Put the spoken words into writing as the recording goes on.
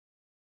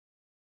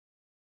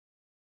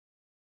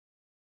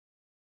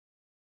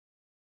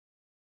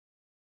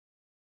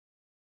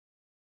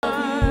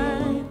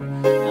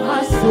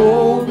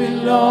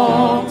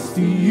belongs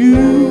to you.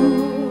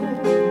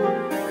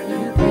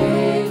 You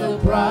paid the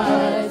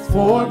price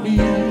for me,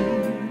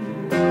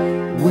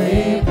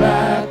 way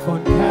back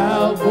on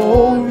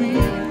Calvary,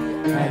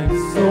 and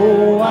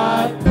so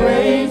I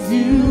praise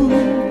you.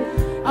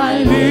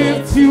 I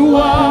lift you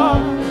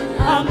up,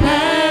 I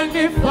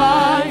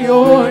magnify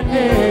your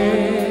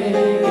name.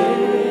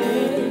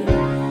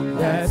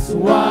 That's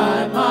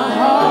why my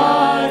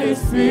heart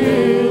is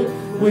filled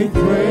with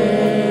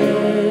praise.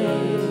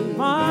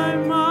 My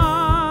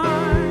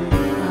mind,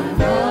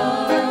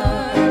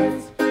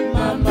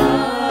 my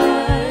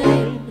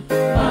mind,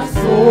 my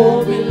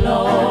soul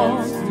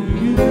belongs to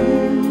you,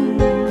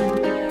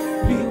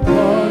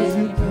 because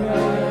you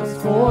cared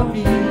for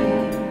me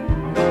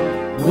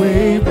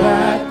way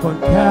back on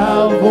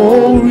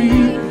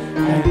Calvary,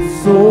 and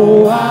so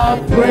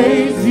I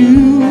praise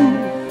you.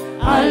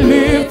 I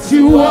lift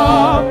you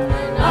up,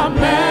 I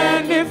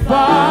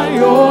magnify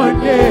your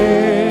name.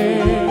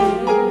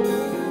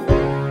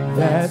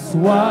 That's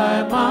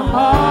why my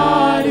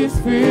heart is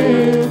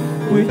filled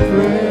with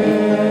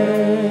praise.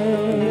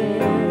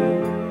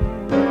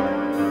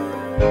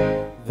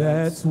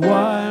 That's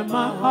why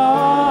my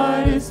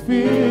heart is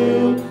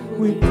filled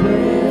with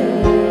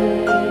praise.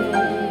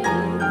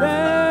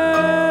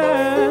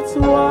 That's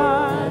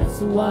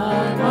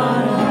why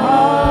my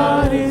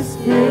heart is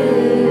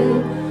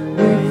filled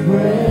with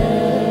praise.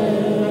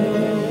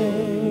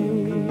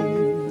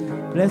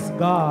 Bless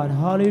God.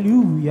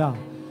 Hallelujah.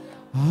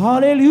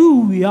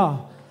 Hallelujah.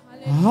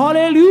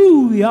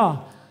 Hallelujah.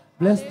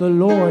 Bless the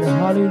Lord.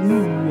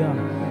 Hallelujah.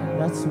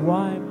 That's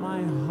why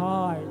my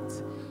heart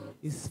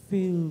is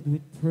filled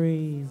with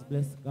praise.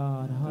 Bless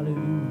God.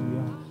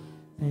 Hallelujah.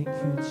 Thank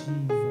you,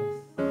 Jesus.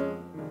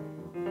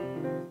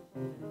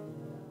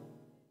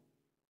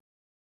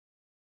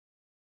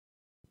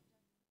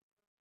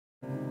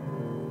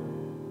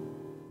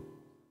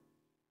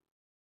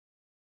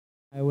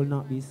 I will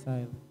not be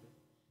silent.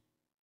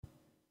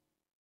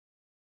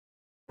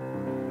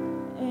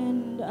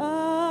 And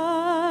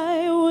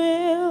I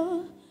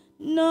will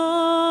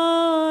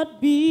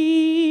not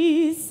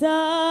be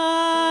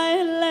silent.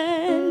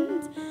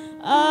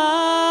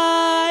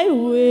 I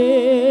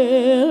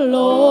will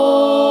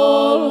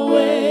always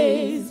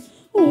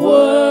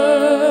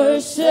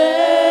worship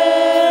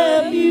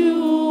you.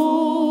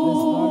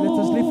 Yes, Lord, let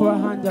us lift our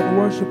hands and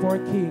worship our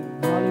King.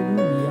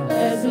 Hallelujah.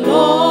 As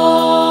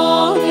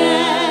long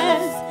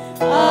as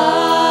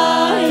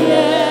I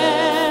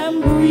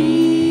am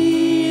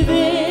breathing,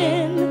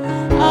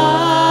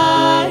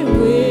 I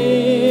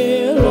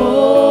will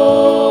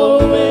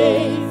always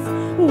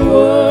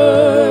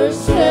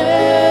worship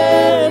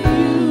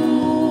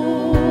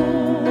you.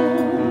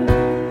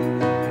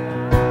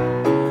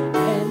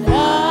 And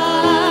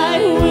I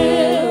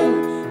will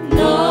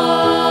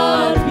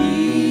not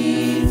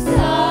be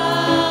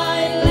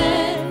silent.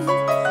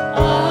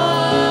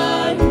 I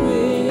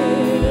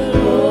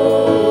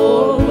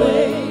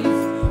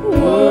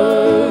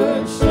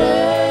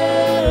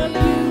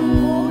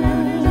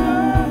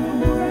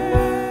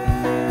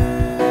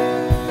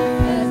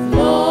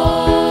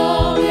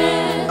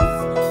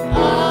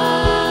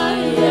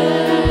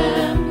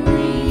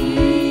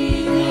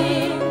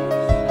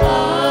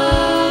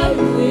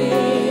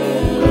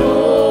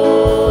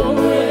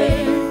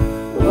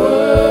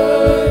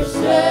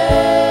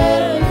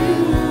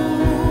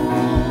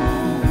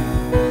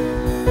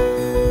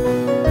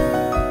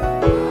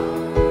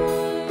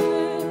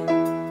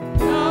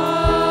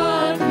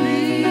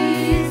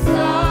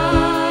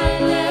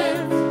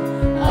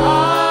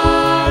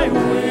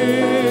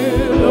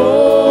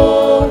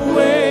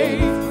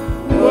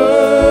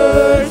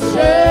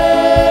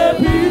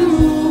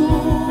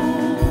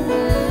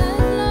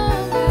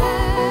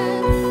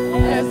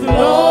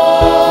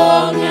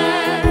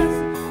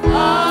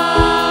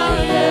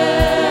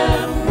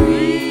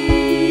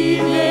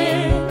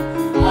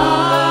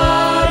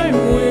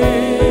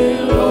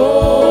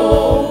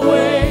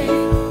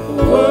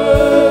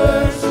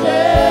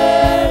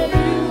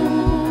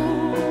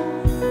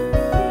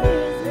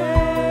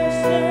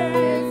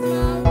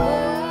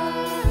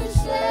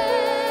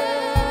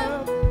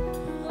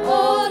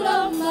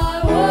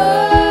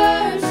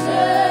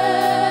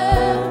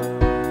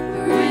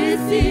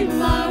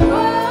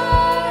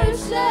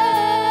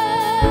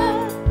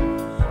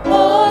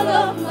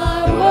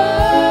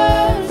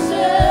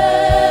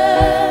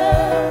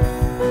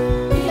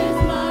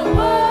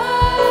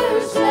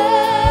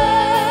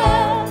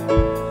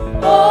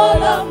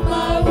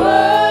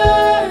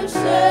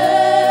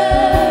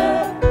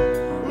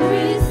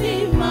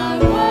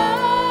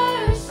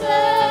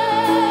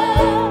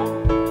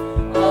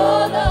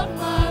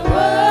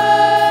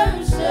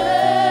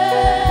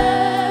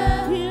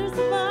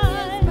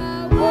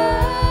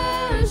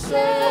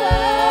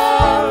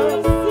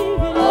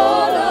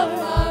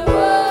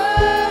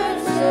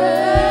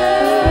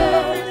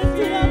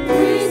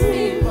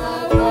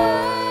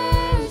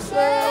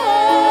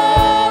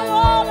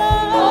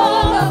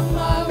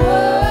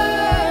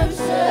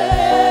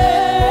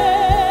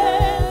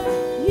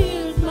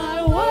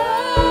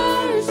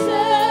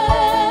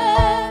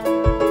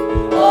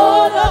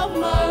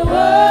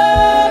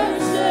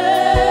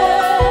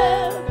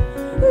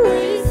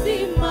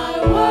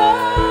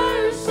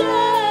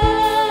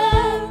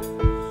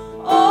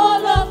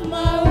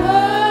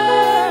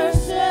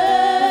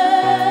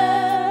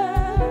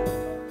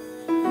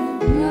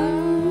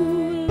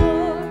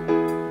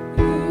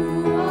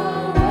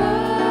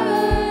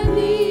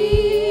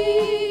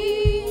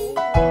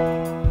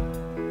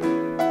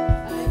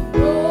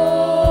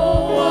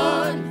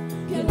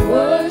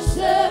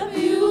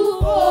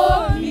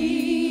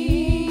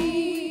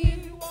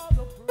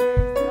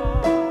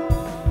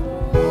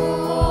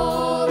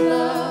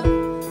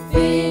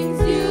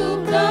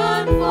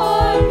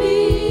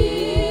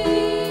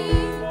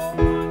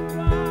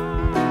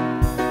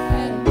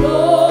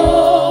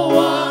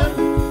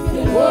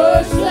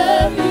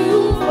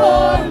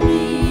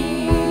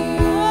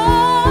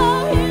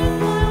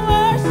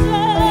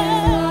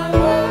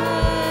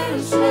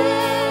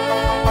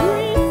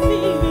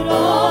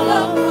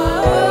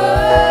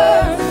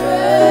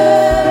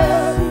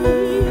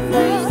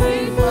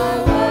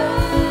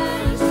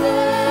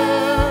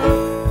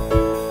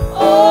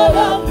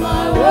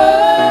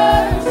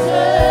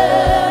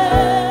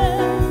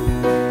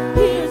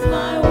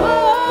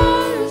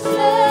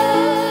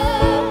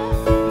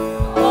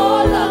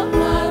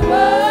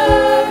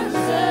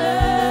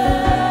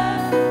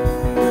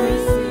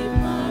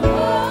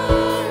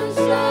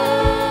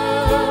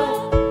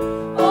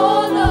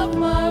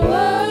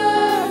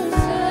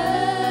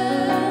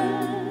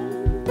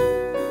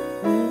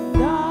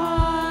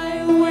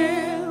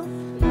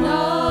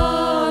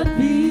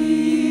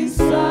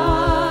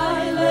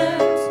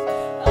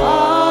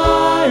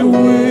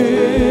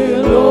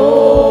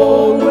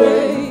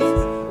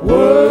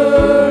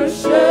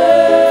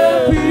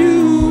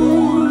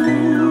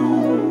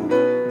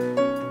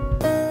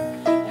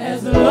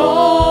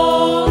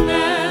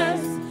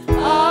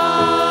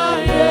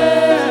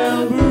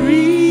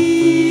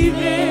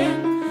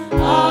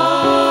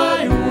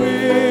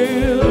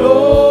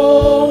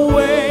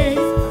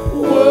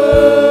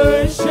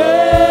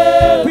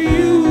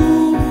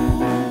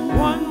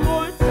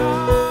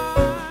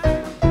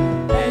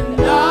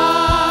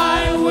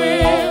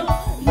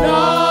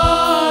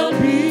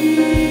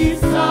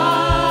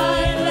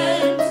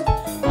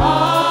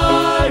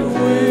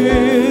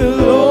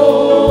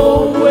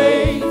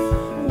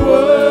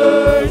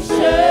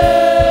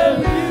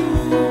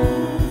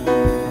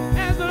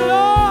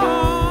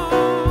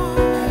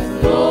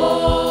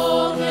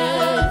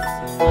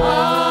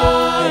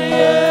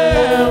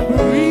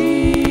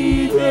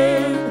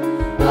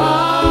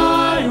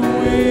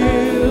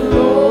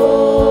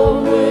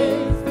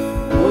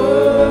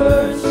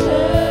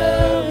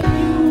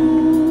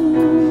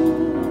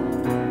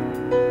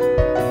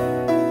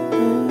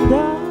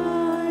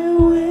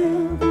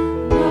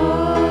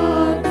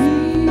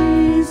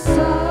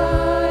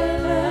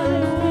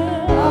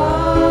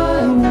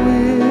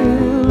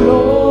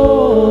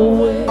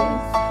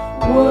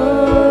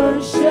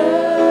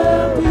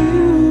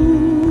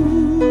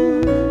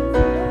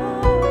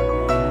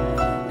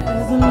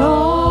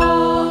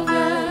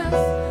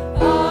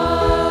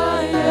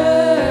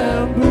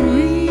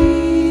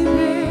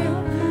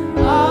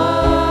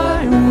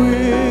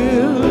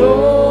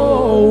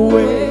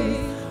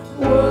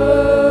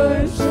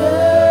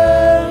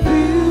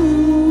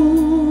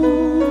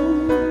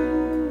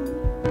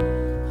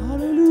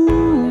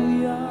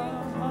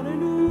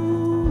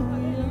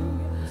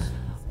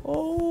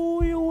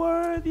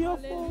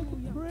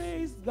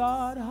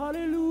God.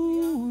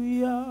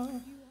 Hallelujah.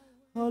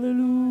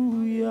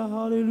 Hallelujah.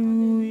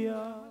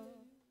 Hallelujah.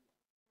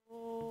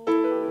 Oh,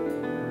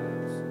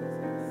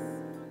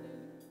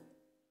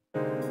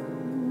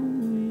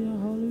 hallelujah.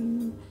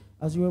 Hallelujah.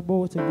 As we're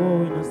about to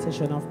go in a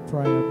session of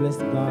prayer, bless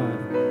God.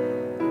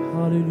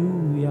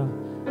 Hallelujah.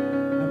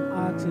 I'm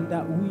asking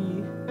that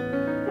we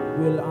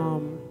will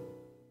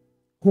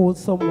hold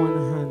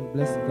someone's hand,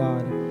 bless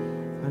God,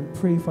 and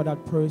pray for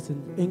that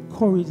person.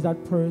 Encourage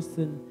that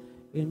person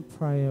in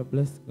prayer,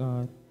 bless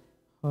God.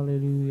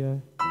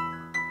 Hallelujah.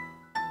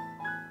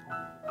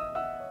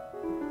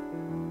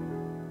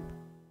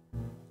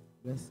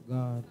 Bless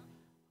God.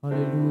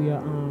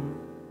 Hallelujah.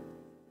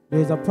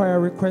 There's a prayer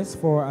request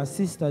for our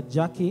sister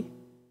Jackie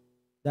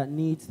that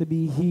needs to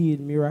be healed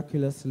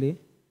miraculously.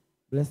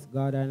 Bless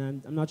God.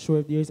 And I'm not sure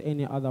if there's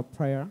any other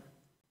prayer.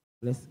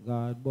 Bless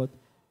God. But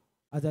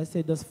as I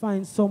said, just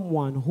find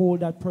someone, hold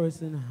that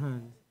person's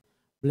hand.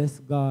 Bless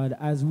God.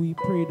 As we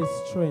pray the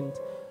strength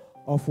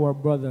of our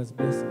brothers.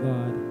 Bless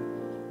God.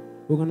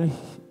 We're going to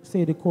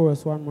say the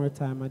chorus one more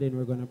time and then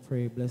we're going to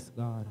pray. Bless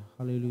God.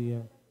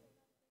 Hallelujah.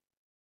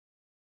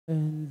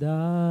 And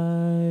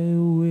I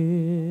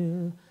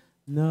will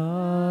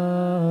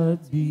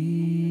not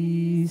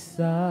be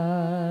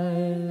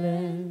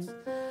silent.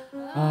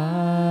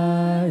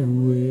 I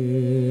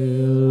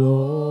will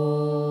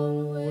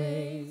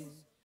always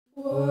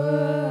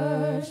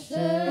worship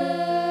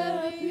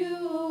you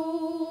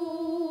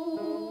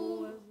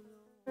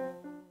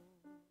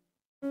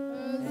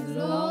as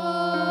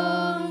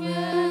long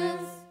as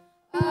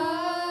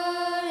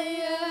I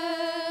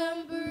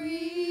am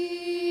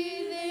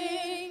breathing.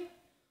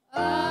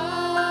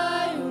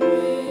 I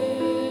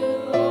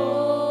will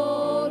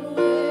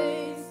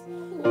always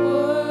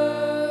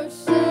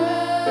worship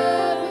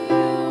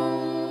you.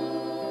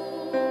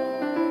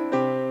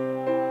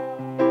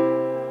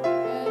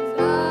 And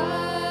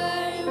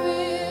I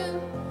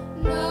will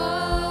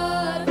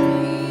not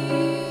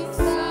be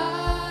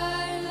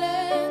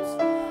silent.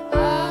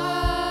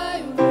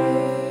 I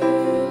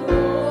will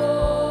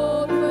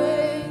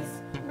always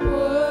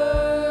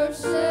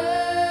worship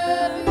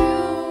you.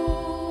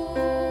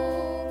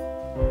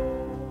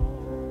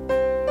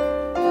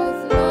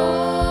 As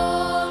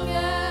long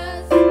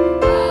as I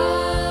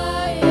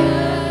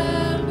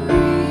am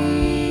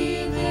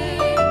breathing,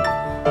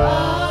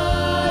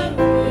 I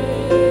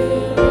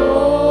will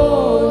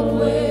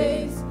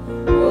always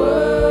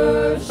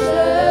worship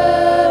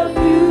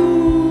you.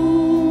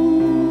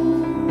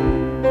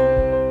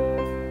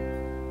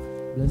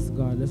 Bless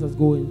God. Let us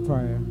go in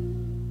prayer.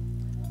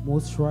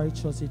 Most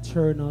righteous,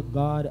 eternal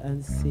God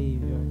and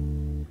Savior,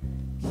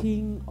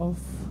 King of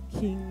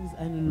kings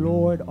and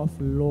Lord of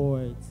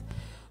lords,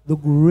 the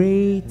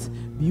great,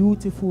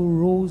 beautiful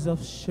Rose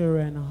of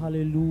Sharon.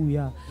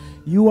 Hallelujah.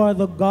 You are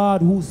the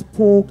God who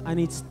spoke and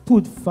it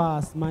stood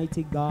fast,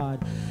 mighty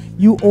God.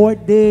 You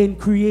ordained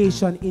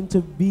creation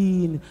into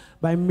being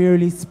by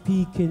merely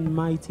speaking,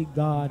 mighty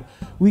God.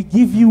 We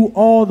give you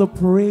all the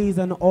praise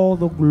and all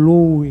the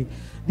glory.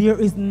 There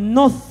is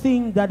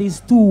nothing that is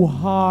too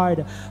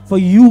hard for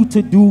you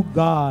to do,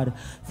 God.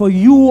 For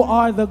you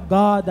are the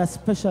God that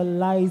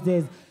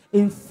specializes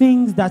in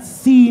things that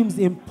seems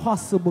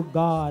impossible,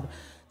 God.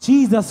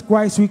 Jesus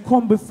Christ, we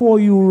come before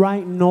you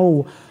right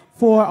now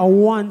for our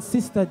one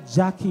sister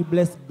Jackie,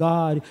 bless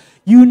God.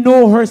 You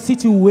know her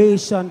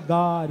situation,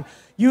 God.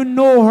 You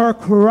know her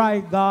cry,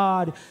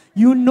 God.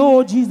 You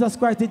know, Jesus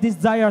Christ, the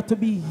desire to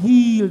be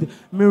healed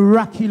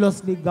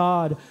miraculously,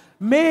 God.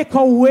 Make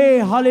a way,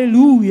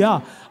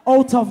 hallelujah,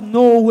 out of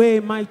no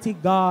way, mighty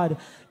God.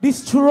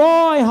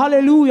 Destroy,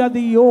 hallelujah, the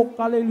yoke,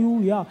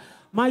 hallelujah,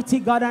 mighty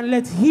God, and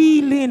let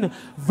healing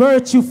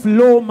virtue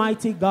flow,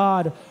 mighty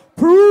God.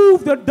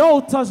 Prove the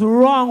doubters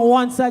wrong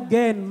once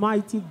again,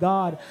 mighty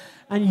God,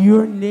 and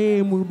your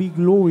name will be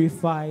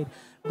glorified.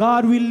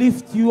 God, we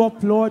lift you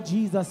up, Lord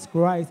Jesus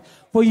Christ,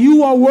 for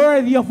you are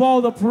worthy of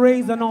all the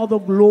praise and all the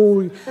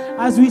glory.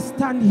 As we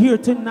stand here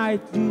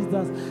tonight,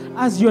 Jesus,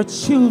 as your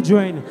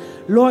children,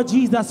 Lord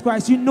Jesus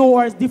Christ, you know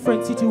our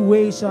different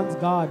situations,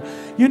 God.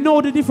 You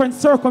know the different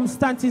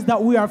circumstances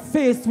that we are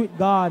faced with,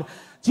 God.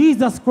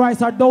 Jesus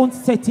Christ, our down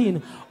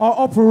setting,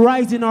 our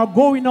uprising, our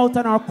going out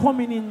and our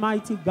coming in,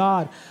 mighty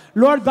God.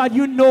 Lord God,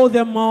 you know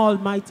them all,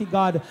 mighty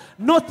God.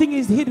 Nothing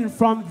is hidden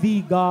from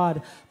thee,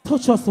 God.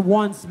 Touch us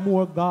once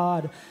more,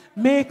 God.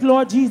 Make,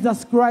 Lord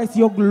Jesus Christ,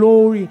 your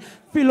glory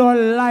fill our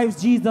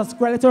lives, Jesus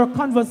Christ. Let our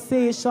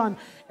conversation,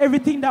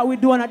 everything that we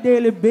do on a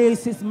daily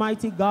basis,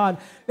 mighty God,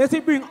 let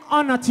it bring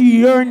honor to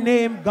your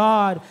name,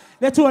 God.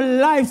 Let your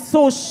life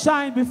so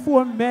shine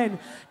before men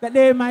that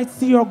they might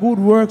see your good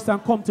works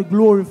and come to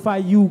glorify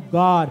you,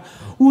 God,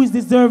 who is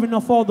deserving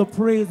of all the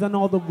praise and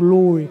all the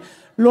glory.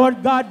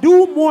 Lord God,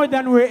 do more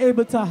than we're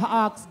able to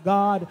ask,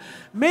 God.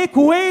 Make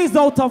ways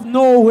out of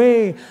no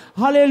way.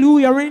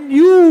 Hallelujah.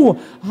 Renew.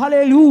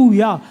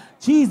 Hallelujah.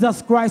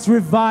 Jesus Christ,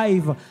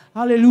 revive.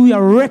 Hallelujah.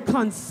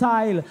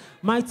 Reconcile.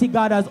 Mighty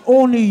God, as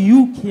only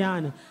you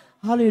can.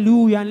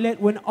 Hallelujah. And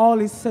let, when all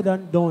is said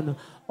and done,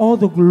 all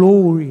the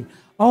glory,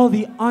 all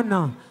the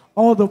honor,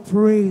 all the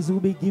praise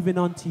will be given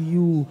unto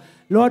you.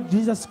 Lord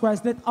Jesus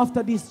Christ, let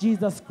after this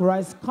Jesus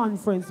Christ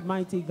conference,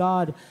 mighty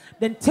God,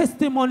 then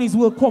testimonies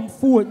will come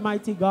forth,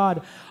 mighty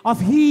God, of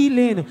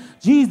healing,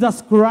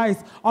 Jesus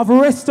Christ, of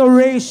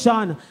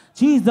restoration,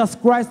 Jesus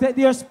Christ. Let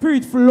your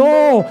spirit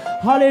flow.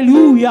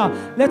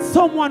 Hallelujah. Let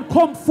someone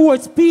come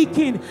forth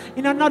speaking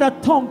in another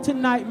tongue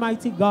tonight,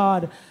 mighty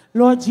God.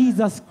 Lord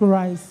Jesus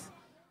Christ,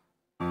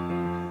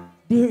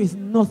 there is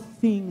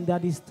nothing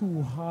that is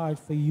too hard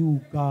for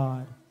you,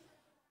 God.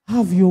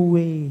 Have your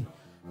way.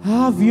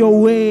 Have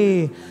your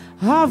way.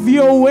 Have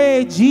your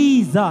way,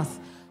 Jesus.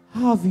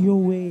 Have your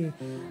way.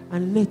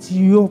 And let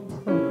your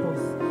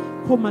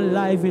purpose come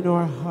alive in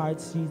our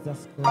hearts,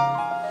 Jesus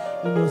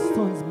Christ. In your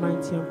Son's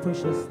mighty and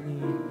precious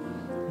name.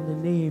 In the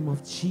name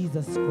of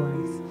Jesus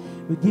Christ.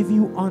 We give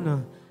you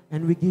honor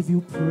and we give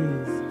you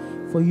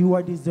praise. For you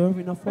are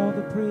deserving of all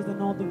the praise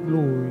and all the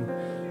glory.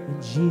 In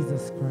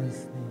Jesus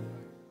Christ's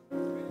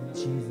name. In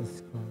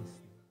Jesus Christ.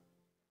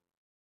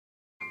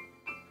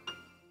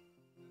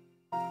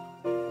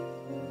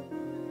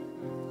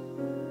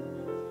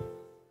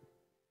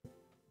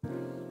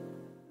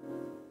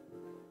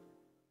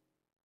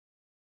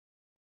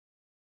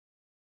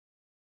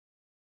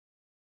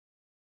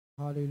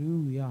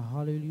 Hallelujah,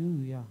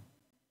 hallelujah.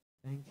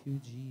 Thank you,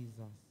 Jesus.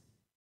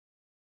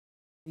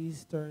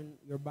 Please turn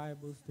your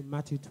Bibles to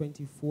Matthew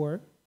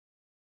 24,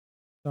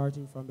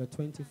 starting from the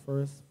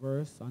 21st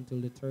verse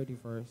until the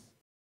 31st.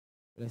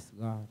 Bless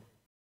God.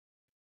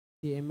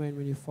 Say amen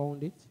when you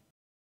found it.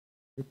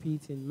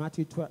 Repeating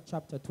Matthew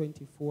chapter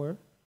 24,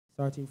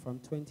 starting from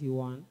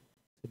 21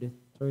 to the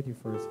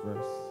 31st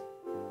verse.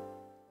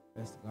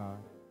 Bless God.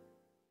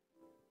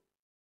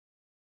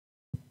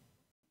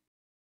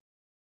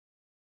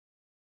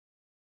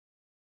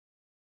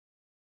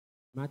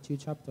 Matthew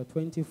chapter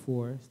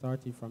 24,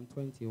 starting from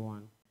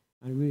 21,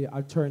 and we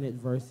alternate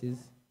verses,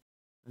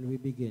 and we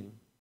begin.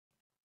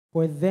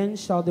 For then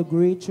shall the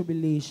great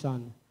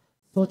tribulation,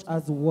 such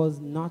as was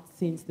not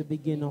since the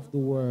beginning of the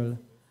world,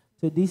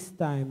 to this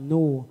time,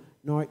 no,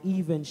 nor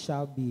even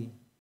shall be.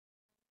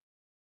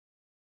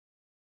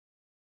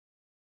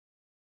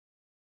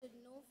 Should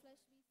no flesh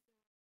be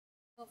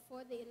saved, but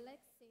for the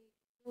elect's sake,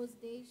 those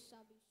days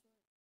shall be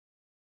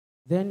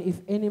short. Then if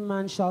any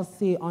man shall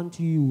say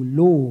unto you,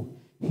 Lo,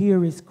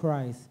 here is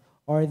Christ,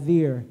 or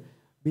there,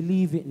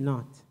 believe it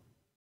not.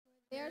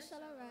 There shall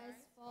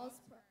arise false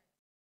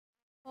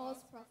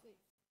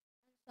prophets,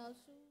 and shall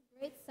shew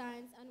great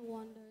signs and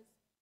wonders,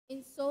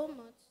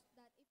 insomuch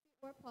that if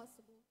it were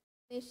possible,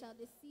 they shall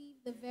deceive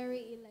the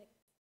very elect.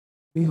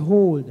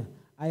 Behold,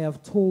 I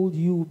have told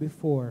you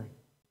before.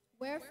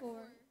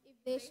 Wherefore,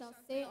 if they shall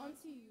say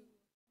unto you,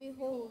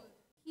 Behold,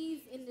 he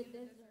is in the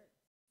desert.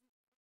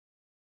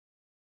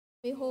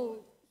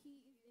 Behold, he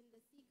is in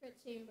the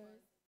secret chambers.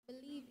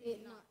 Believe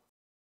it not.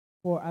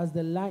 For as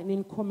the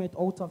lightning cometh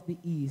out of the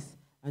east,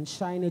 and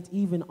shineth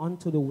even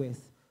unto the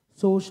west,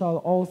 so shall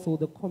also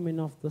the coming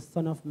of the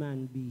Son of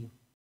Man be.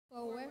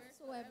 For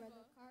wheresoever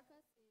the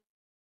carcass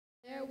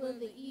is, there will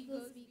the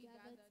eagles be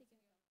gathered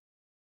together.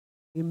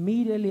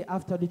 Immediately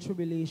after the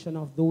tribulation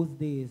of those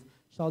days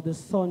shall the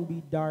sun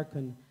be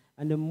darkened,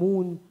 and the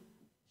moon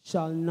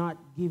shall not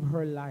give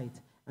her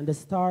light, and the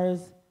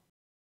stars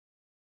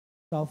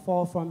shall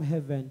fall from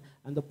heaven,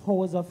 and the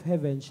powers of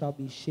heaven shall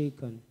be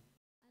shaken.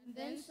 And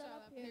then shall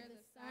appear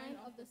the sign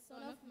of the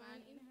Son of Man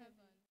in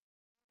heaven.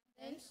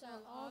 Then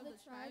shall all the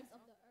tribes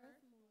of the earth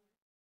mourn.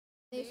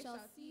 They shall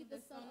see the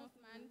Son of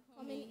Man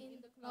coming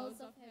in the clouds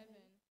of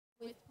heaven,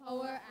 with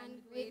power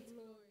and great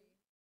glory.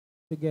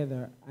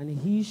 Together, and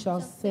he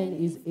shall send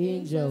his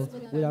angels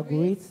with a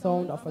great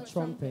sound of a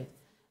trumpet,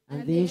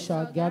 and they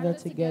shall gather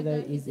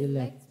together his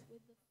elect from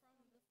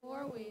the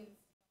four winds,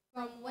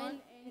 from one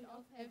end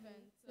of heaven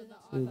to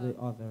to the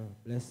other.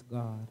 Bless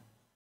God.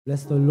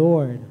 Bless the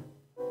Lord.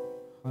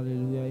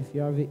 Hallelujah. If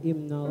you have a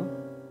hymnal,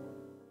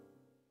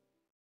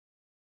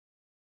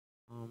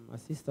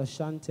 Sister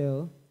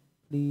Chantel,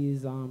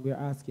 please, we're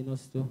asking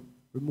us to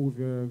remove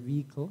your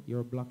vehicle.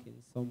 You're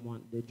blocking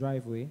someone, the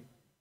driveway.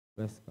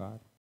 Bless God.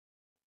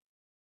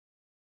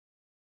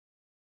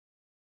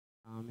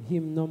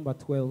 Hymn number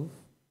 12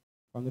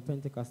 from the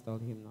Pentecostal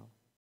hymnal.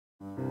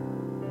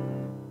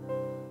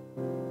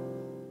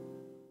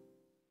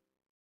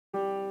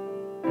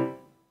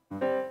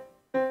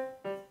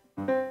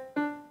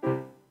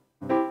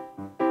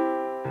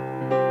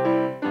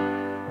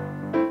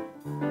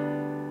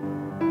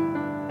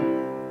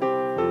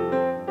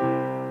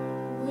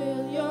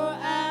 Will your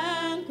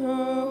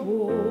anchor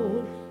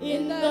hold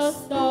in the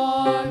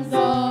storms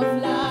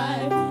of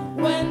life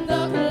when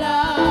the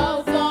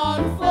clouds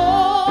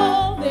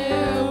unfold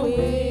their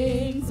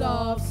wings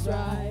of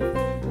strife,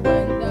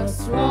 when the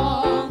strong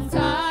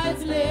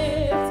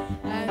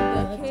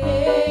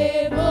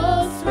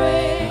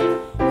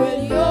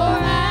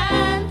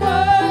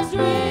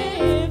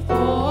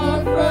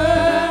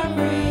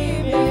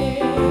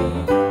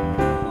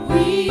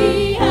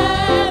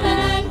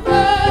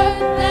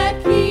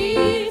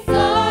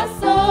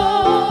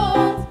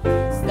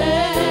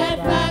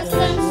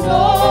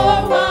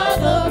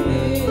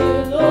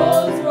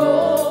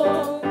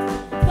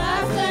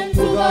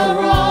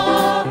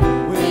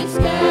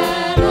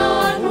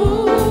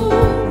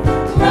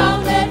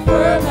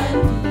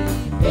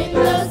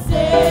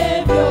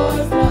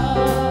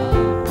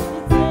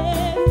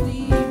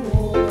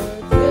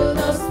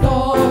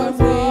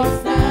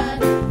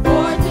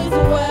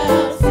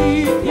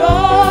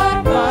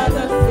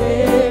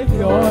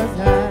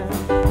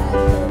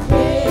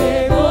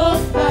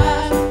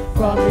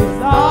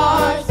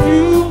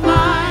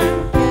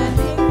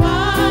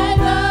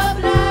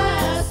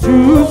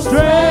true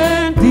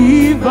strength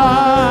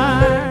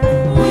divine.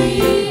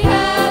 We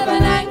have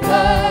an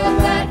anchor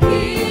that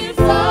keeps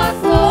our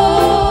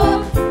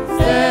soul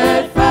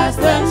steadfast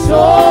and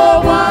sure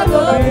while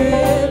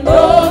the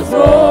billows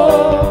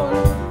roll.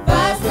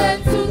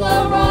 Fastened to the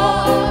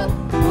rock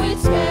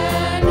which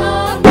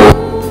cannot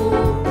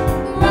move,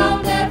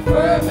 grounded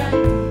firm and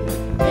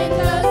in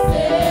the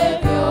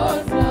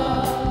Savior's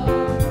love.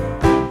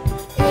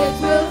 It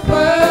will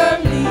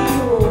firmly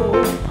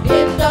hold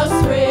in the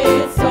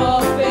straits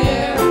of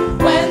air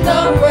when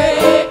the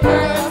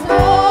breakers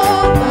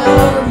hold the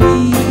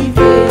reef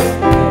is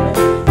bare.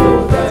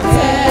 Though the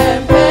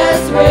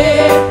tempest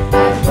rage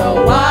and the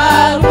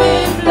wild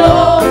wind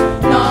blows,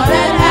 not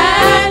an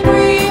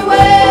angry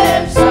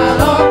wave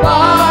shall our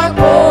bark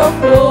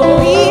o'erflow.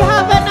 We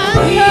have an We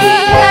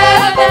anchor.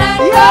 have an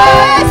anchor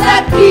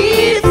that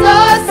keeps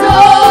our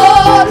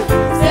soul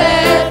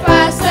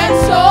steadfast and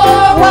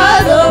sure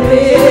while the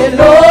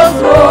billows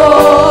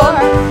roar.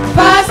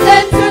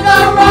 Fastened to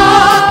the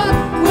rock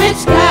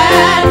which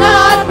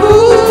cannot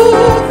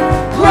move,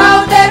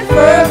 grounded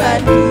firm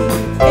and deep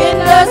in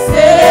the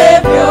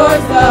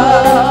Savior's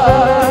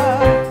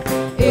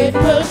love. It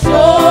will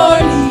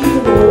surely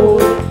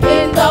hold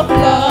in the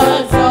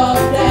floods of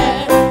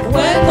death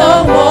when the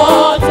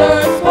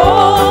waters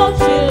fall,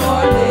 chill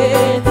or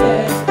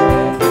latest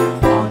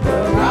breath. On the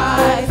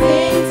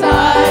rising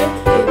tide,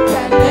 it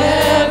can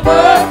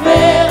never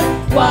fail,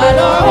 while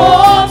our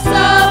hopes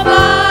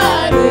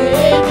abide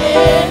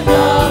within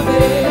the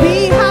veil. We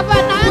have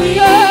an We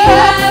anchor.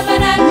 have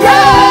an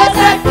anchor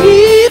that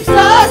keeps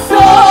our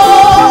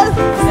soul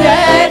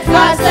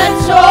steadfast and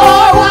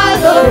sure while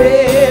the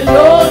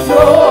billows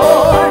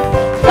roar.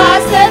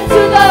 Fastened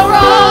to the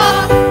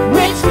rock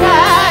which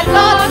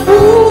cannot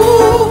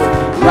move,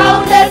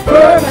 grounded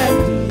firm and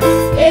deep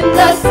in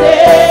the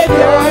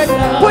Savior's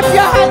love. Put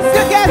your hands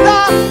together.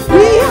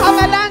 We have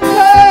an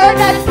anchor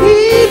that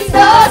keeps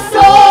The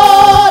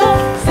soul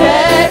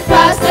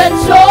steadfast and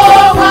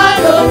sure while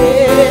the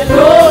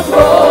billows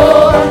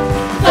roar.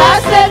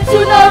 Fastened to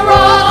the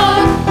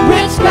rock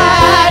which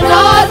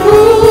cannot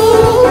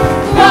move,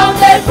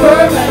 grounded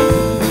firm and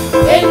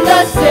deep in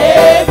the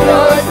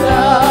Savior's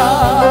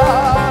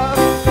love.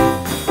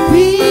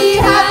 We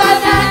have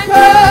an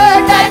anchor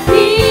that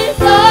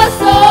keeps our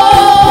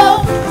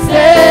soul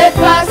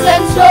steadfast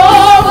and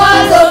sure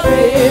while the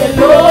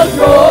billows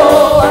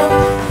roar.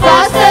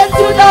 Fastened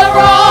to the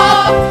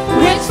rock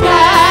which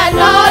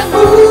cannot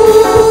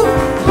move,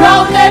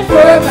 grounded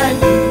firm and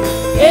deep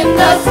in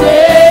the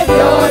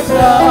Savior's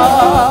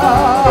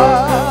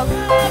love. We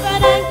have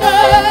an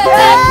anchor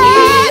that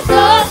keeps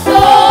our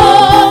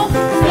soul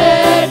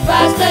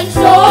steadfast and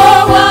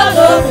sure while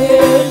the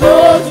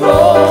billows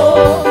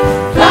roll.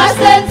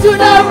 Fastened to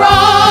the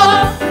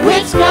rock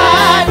which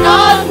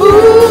cannot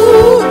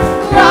move,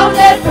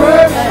 grounded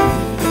firm and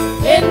deep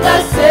in the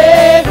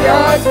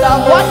Savior's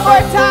love. One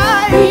more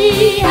time.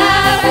 We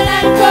have an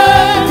anchor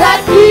that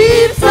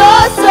keeps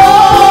our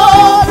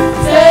soul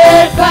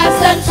steadfast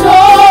and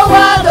sure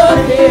while the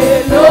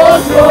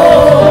billows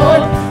roll.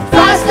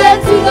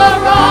 Fastened to the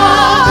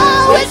rock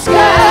which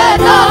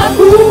cannot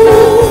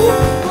move,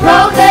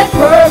 grounded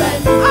firm and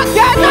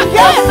Again. in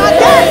the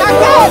We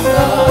Savior's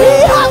love.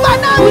 have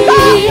an We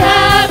anchor.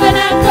 have an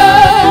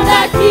anchor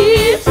that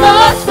keeps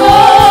our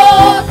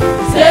soul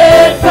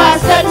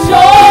steadfast and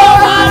sure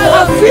while the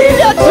Feel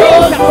your billows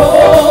Jesus.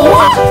 roll.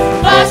 What?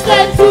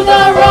 Fastened to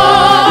the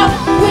rock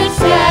which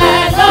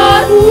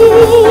cannot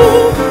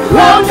move,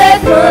 grounded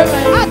firm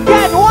and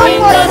Again. One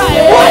more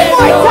time. One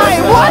more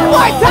time. One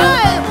more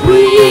time.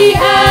 we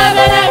have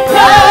an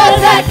anchor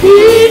that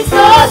keeps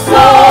our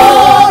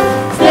soul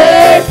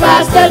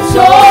steadfast and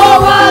sure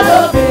while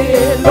the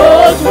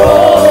billows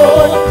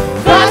roll.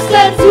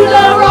 Fastened to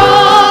the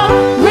rock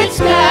which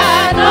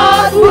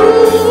cannot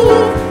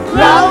move,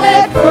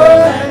 grounded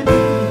firm and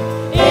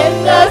deep in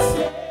the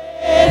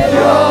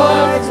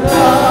Savior's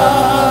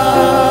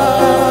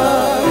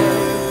love.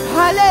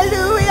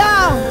 Hallelujah.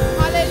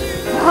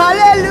 Hallelujah.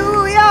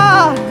 Hallelujah.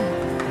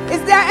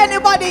 Is there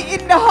anybody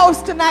in the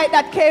house tonight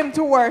that came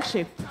to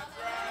worship?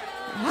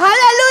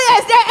 Hallelujah.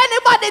 Is there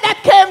anybody that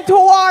came to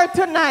war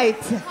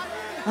tonight?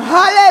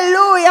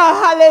 Hallelujah.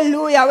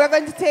 Hallelujah. We're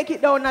going to take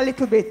it down a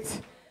little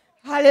bit.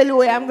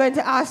 Hallelujah. I'm going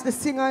to ask the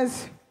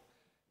singers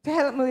to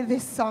help me with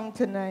this song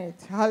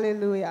tonight.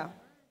 Hallelujah.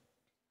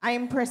 I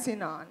am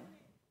pressing on.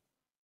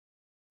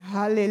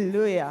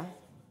 Hallelujah.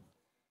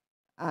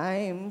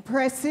 I'm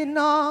pressing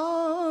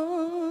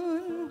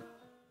on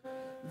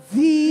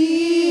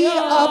the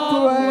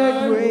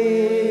upward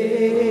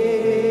way.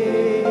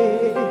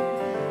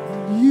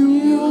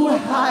 New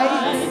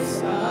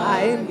heights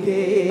I'm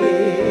gaining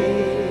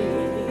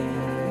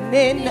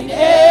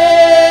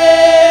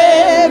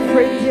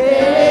every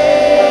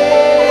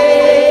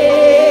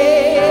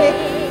day.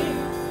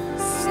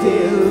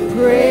 Still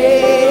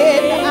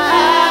praying as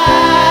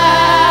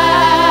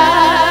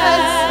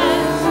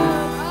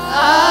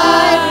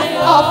I'm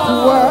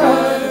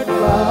upward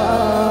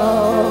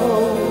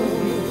bound.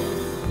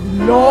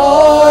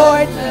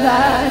 Lord,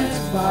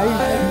 plant my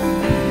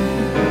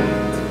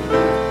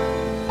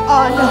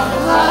on higher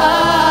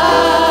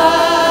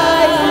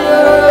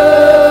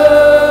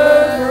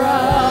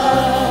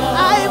ground.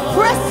 I'm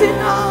pressing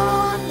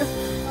on.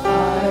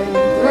 I'm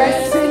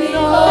pressing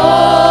on.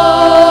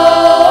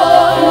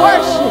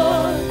 Worship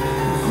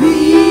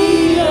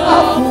the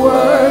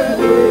upward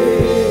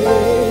way.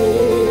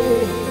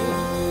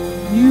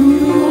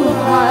 New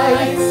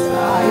heights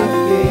I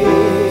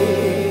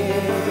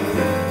gain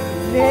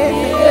in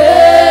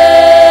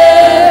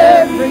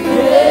every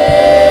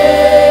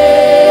day.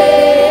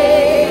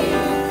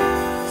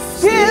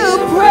 Still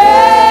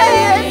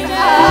praying as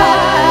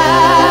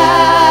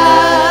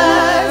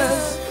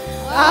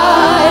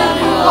I'm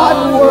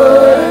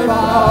onward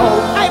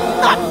bound. I'm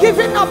not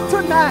giving up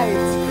tonight.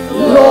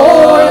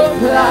 Lord,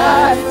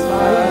 plant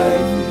my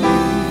feet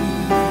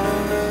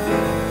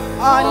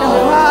on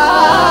higher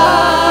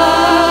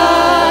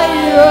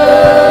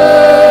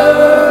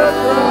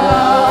ground.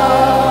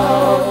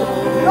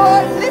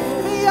 Lord,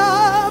 lift me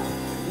up.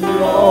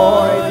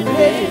 Lord,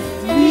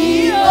 lift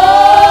me up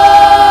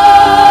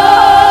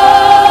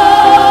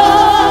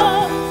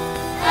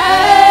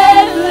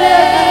and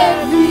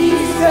let me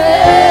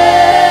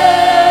stand.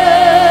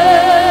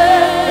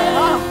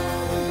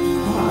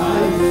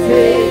 My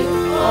faith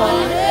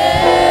on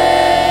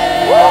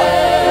heaven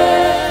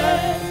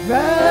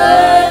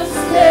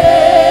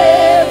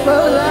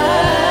stable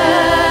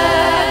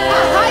land. A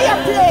higher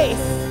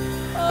place.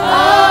 A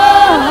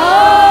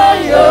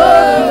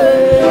higher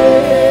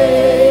place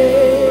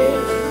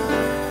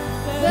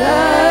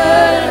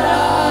than I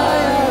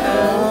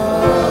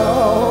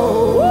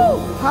know.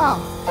 Ha.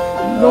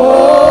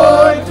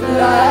 Lord,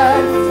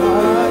 plant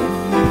my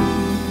feet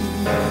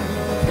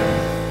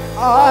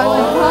on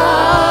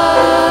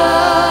higher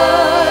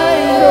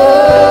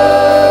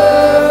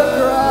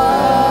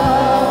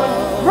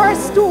ground.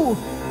 Verse 2.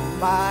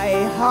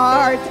 My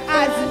heart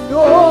has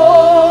no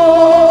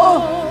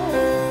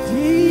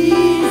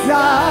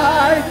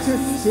desire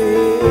to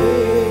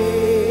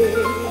stay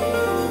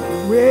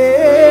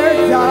where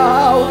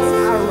doubts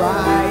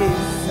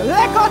arise.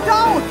 Let go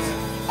doubt.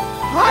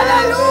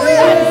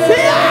 Hallelujah.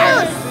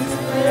 Fears.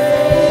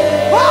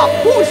 Oh,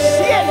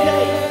 push it.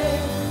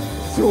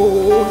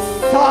 So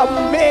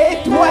some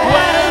may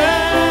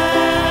dwell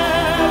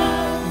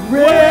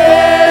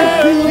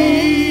where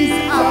these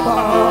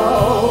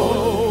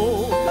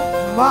abound.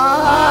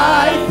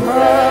 My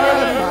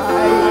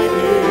permanent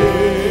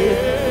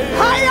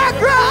higher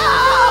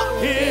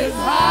ground is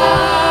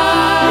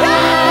high.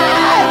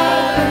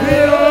 Yes.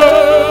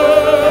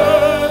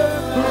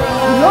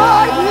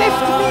 Lord,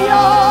 lift me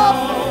up.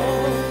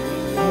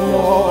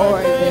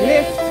 Lord,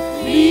 lift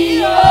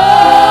me up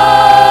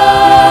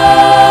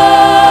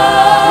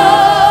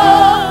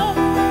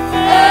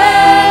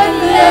and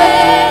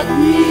let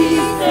me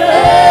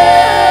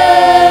stand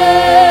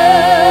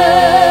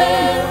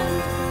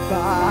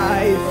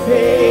by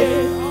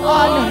faith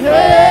on heaven's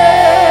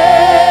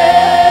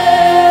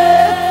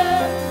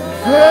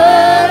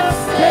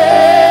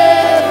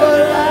stable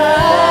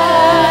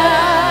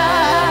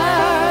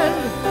land.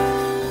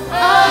 A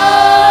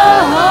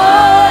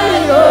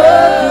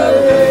higher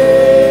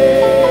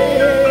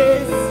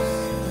place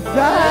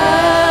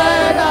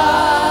that I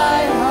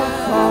have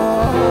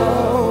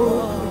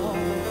found.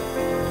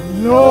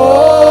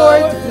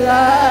 Lord,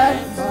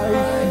 plant my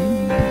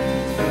feet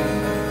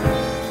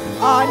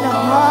on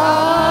higher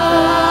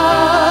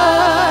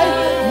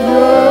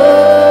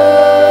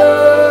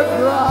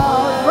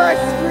ground.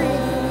 Verse 3.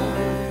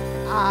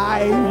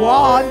 I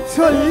want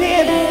to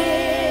live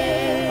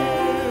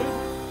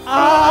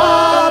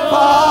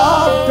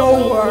above the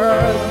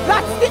world.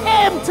 That's the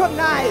aim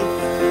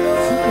tonight.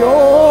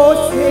 Your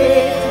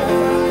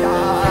Satan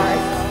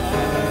dark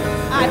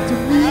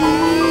and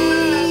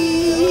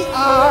we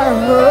are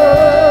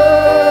heard.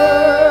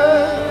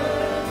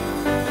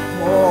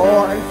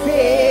 For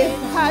faith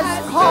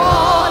has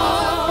caught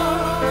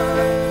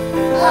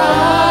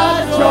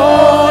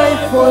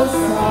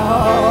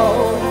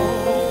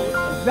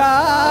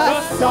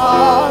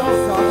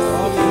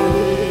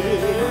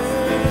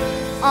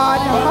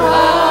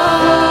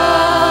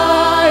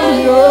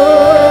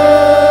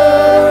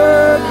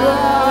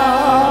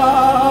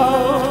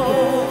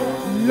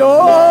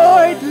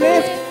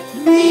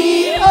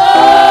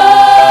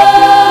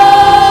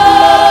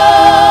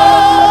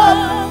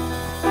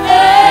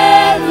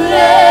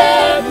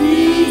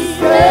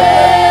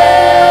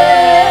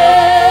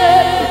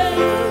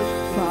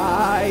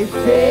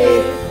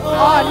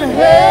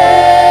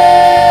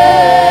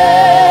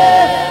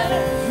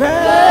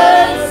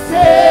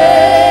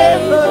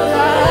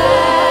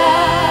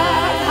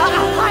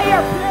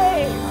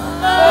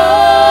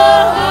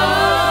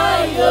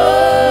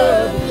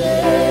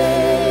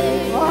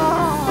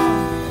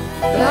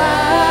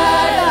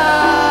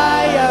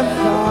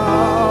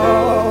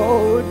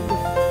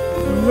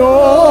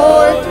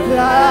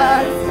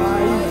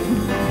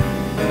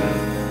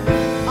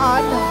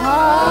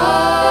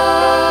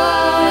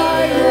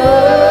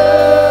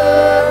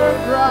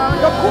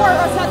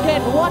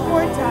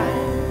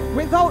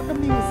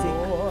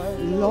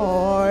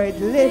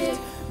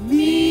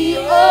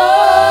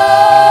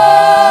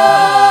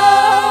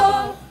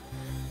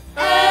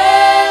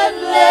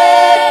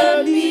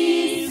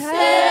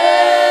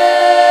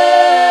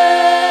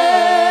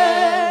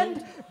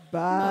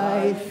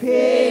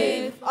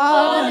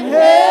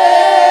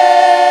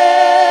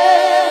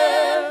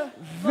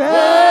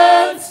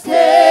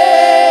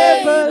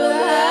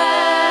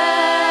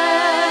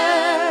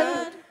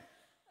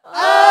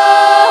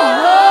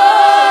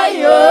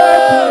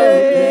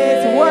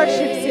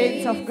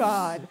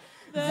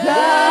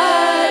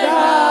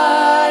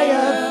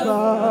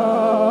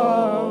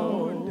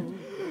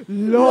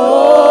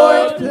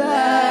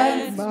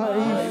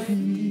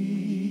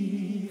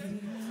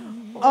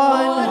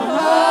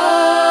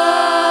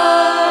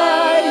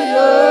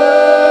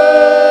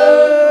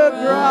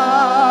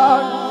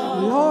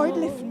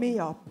me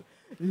up.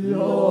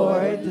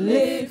 Lord,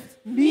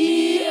 lift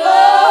me up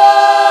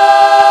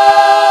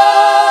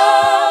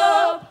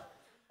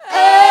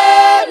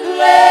and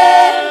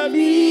let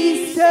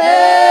me stand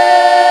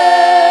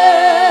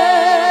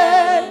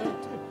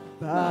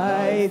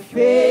by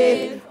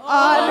faith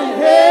on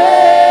heaven's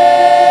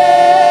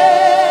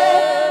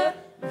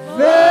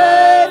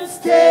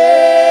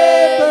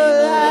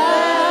stable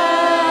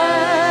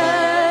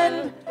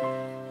land,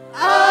 a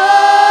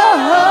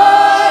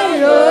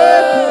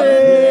higher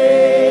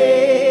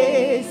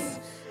place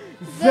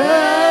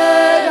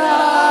than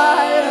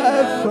I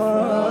have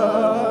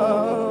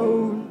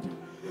found.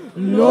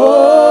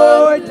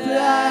 Lord,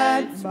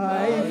 plant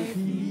my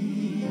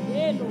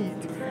feet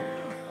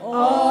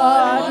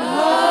on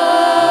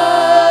higher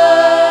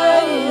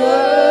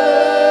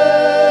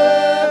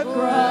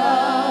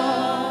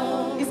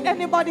ground. Is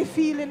anybody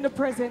feeling the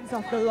presence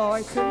of the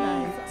Lord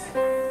tonight?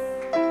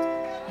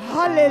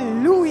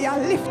 Hallelujah.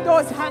 Lift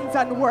those hands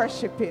and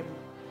worship Him.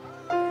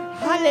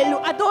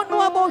 Hallelujah. I don't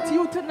know about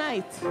you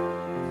tonight.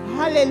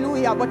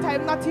 Hallelujah. But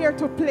I'm not here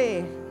to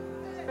play.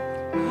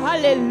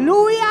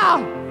 Hallelujah.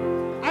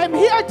 I'm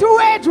here to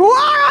wage war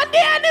on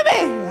the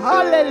enemy.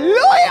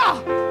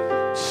 Hallelujah.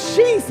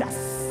 Jesus.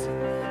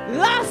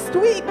 Last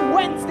week,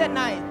 Wednesday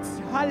night.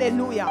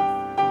 Hallelujah.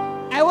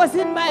 I was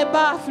in my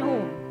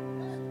bathroom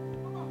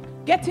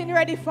getting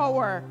ready for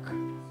work.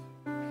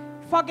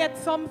 Forget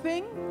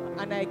something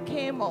and I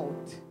came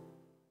out.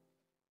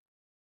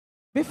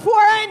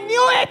 Before I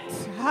knew it,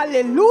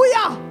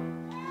 hallelujah,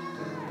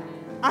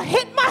 I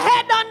hit my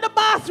head on the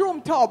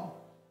bathroom tub.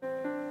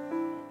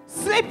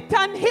 Slipped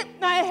and hit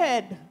my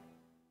head.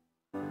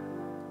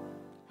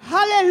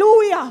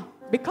 Hallelujah.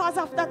 Because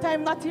of that,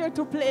 I'm not here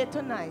to play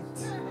tonight.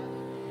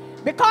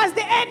 Because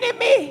the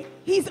enemy,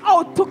 he's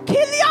out to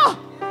kill you.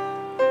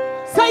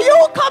 So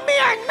you come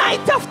here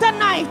night after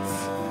night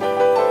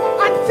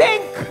and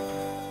think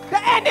the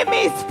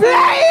enemy is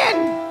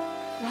playing.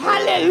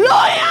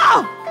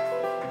 Hallelujah.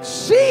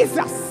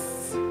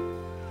 Jesus.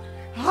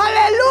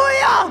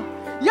 Hallelujah.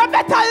 You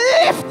better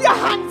lift your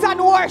hands and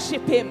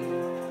worship Him.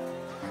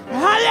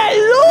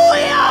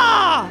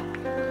 Hallelujah.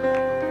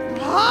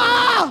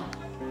 Ah,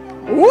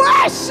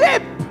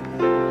 worship.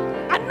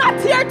 I'm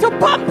not here to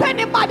pump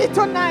anybody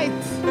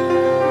tonight.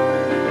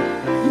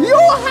 You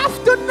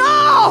have to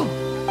know.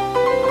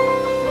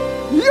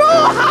 You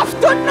have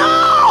to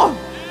know.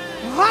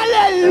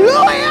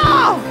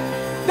 Hallelujah.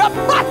 The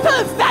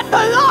battles that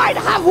the Lord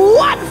have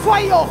won for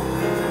you.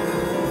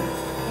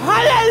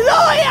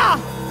 Hallelujah.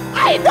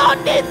 I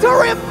don't need to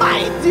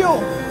remind you.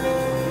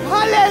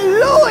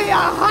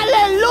 Hallelujah.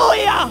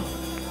 Hallelujah.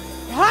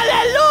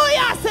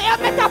 Hallelujah. So you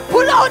better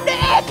pull out the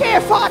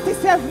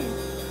AK-47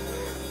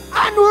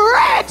 and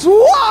wage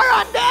war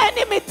on the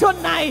enemy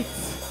tonight.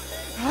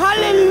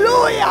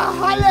 Hallelujah.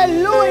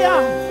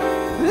 Hallelujah.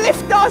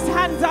 Lift those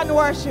hands and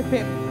worship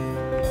Him.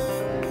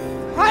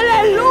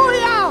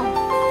 Hallelujah.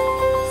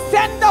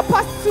 Send up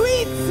a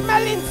sweet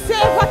smelling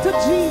savor to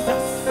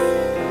Jesus.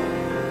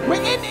 We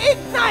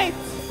ignite.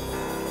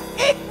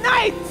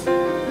 Ignite.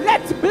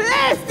 Let's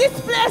blaze this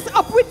place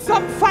up with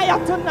some fire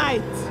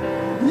tonight.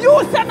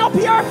 You send up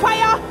your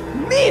fire.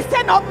 Me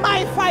send up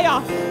my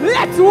fire.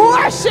 Let's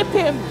worship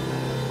Him.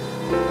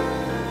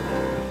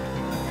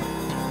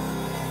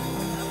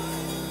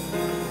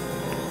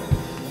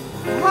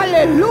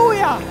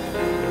 Hallelujah.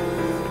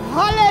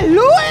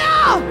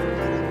 Hallelujah.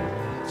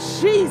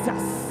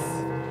 Jesus.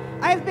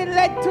 I've been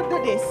led to do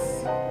this.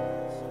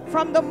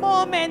 From the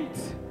moment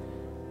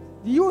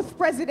the youth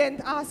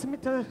president asked me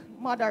to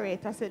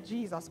moderate, I said,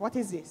 Jesus, what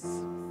is this?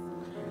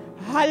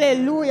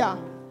 Hallelujah.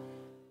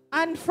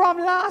 And from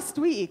last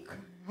week,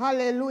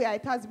 hallelujah,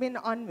 it has been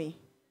on me.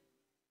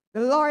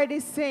 The Lord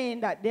is saying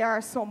that there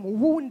are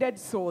some wounded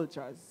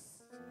soldiers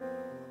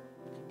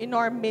in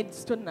our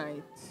midst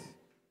tonight.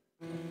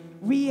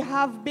 We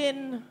have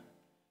been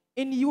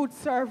in youth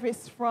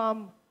service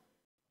from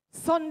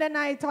Sunday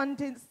night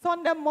until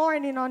Sunday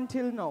morning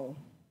until now.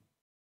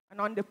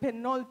 And on the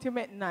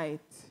penultimate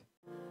night,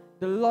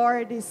 the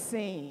Lord is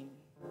saying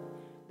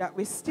that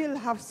we still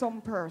have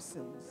some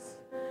persons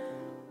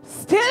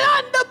still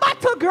on the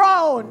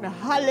battleground.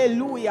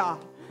 Hallelujah.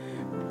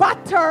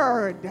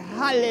 Battered.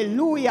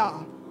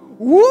 Hallelujah.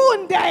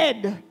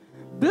 Wounded.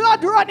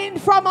 Blood running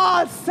from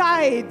all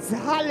sides.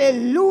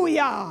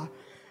 Hallelujah.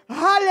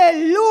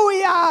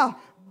 Hallelujah.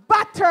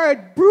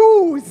 Battered,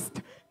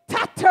 bruised,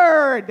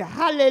 tattered.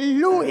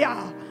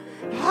 Hallelujah.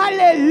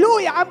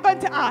 Hallelujah. I'm going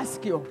to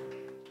ask you,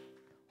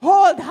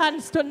 hold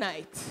hands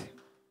tonight,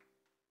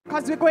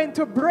 because we're going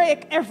to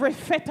break every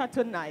fetter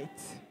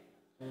tonight.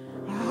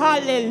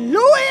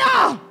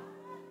 Hallelujah.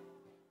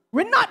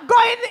 We're not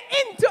going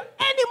into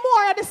any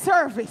more of the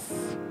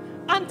service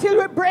until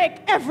we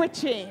break every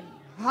chain.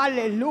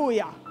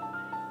 Hallelujah.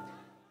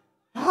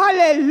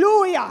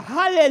 Hallelujah.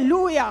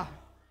 Hallelujah.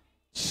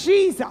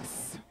 Jesus.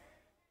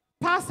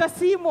 Pastor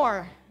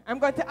Seymour, I'm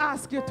going to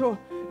ask you to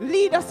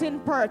lead us in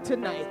prayer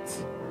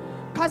tonight,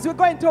 because we're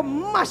going to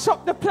mash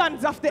up the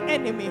plans of the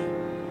enemy.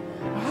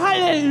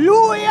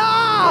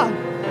 Hallelujah.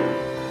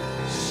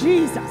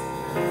 Jesus.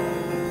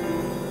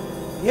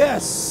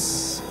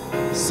 Yes.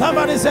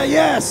 Somebody say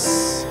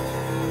yes.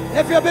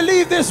 If you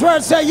believe this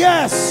word, say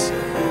yes.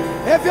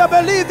 If you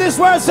believe this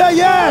word, say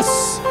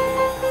yes.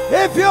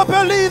 If you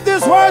believe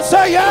this word,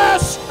 say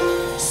yes.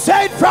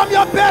 Say it from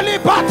your belly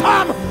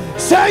bottom.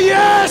 Say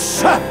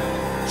yes.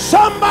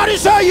 Somebody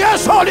say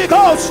yes, Holy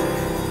Ghost.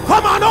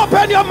 Come on,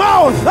 open your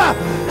mouth.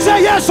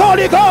 Say yes,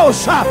 Holy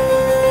Ghost.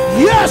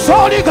 Yes,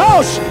 Holy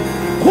Ghost.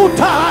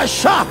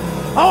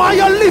 I want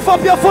you to lift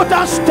up your foot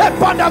and step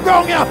on the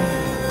ground here.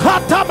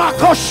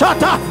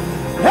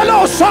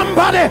 Hello,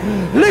 somebody.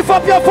 Lift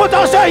up your foot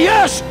and say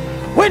yes.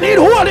 We need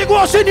Holy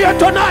Ghost in here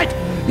tonight.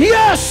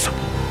 Yes.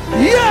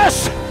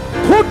 Yes.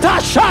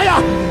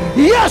 Utashaya.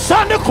 Yes,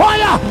 on the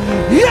choir.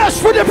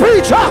 Yes, for the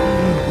preacher.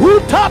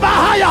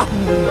 Utabahaya.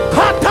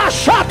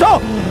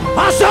 Katashato.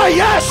 I say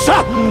yes.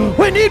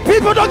 We need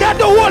people to get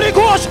the Holy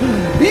Ghost.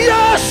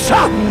 Yes.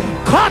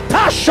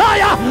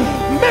 Katashaya.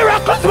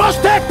 Miracles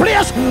must take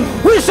place.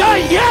 We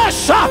say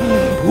yes.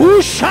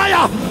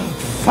 Ushaya.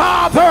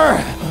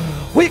 Father,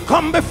 we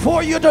come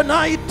before you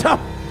tonight.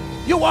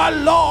 You are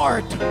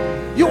Lord.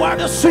 You are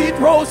the sweet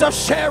rose of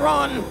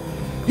Sharon.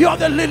 You are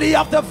the lily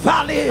of the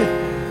valley.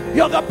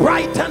 You're the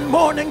bright and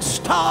morning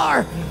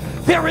star.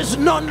 There is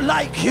none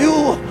like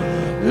you.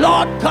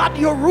 Lord God,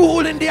 you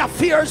rule in the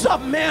affairs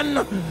of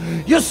men.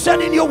 You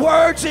said in your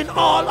words, in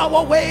all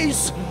our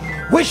ways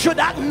we should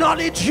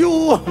acknowledge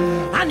you,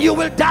 and you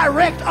will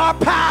direct our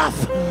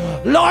path.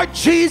 Lord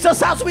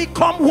Jesus, as we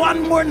come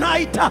one more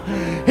night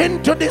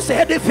into this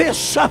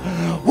edifice,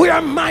 we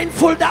are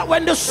mindful that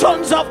when the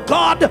sons of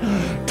God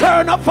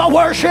turn up for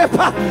worship,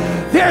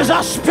 there's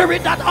a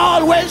spirit that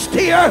always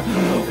there.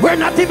 We're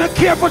not even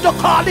careful to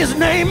call his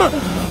name,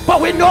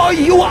 but we know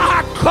you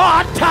are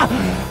God.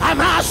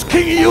 I'm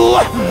asking you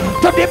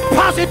to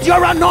deposit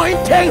your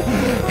anointing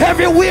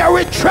everywhere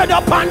we tread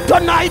upon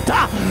tonight.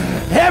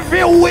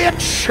 Every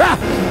witch,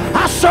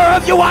 I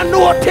serve you a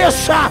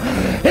notice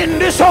in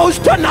this house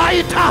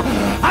tonight.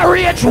 A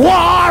rage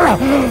war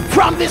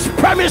from these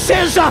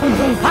premises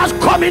has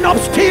coming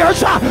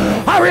upstairs.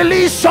 I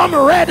release some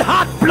red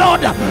hot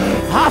blood.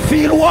 I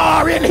feel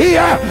war in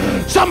here.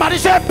 Somebody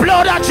say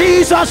blood of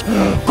Jesus.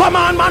 Come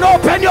on, man,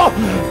 open your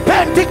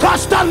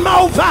Pentecostal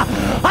mouth.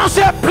 I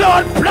say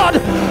blood, blood.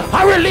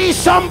 I release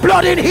some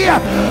blood in here.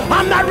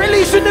 I'm not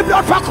releasing the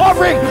blood for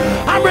covering.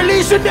 I'm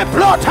releasing the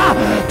blood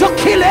to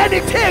kill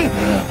anything.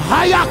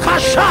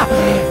 Hayakasha.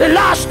 The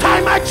last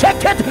time I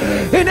checked it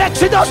in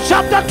Exodus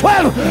chapter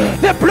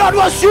 12, the blood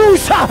was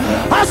used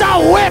as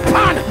a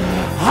weapon.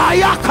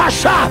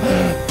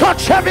 Hayakasha.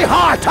 Touch every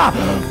heart.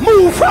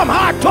 Move from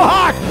heart to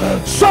heart,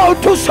 soul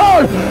to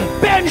soul,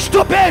 bench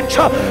to bench,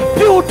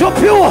 pew to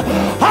pew,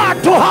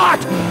 heart to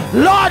heart.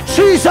 Lord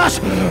Jesus,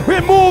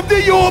 remove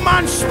the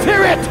human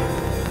spirit.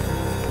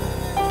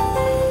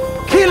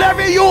 Kill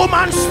every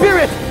human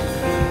spirit.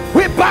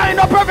 We bind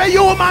up every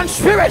human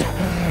spirit.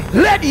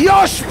 Let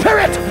your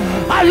spirit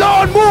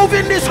alone move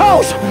in this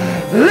house.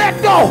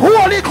 Let the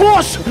Holy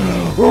Ghost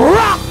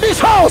rock this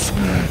house.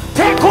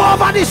 Take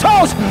over this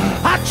house.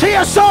 I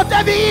chase out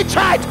every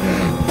Hittite,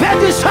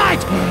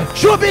 Pedicite,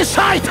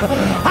 Jubicite.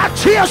 I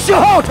chase you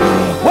out.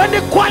 When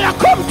the choir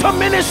come to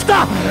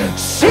minister,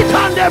 sit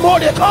on them,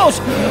 Holy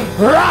Ghost.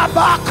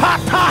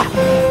 Rabakata.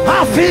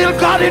 I feel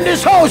God in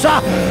this house.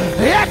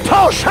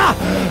 Etosha.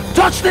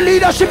 Touch the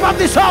leadership of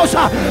this house.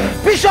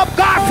 Bishop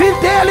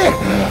Garfield Daly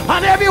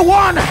and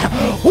everyone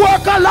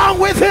work along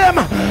with him.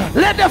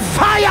 Let the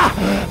fire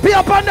be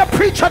upon the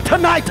preacher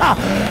tonight.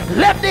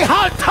 Let the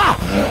altar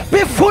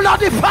be full of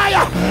the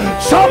fire.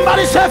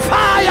 Somebody say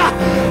fire.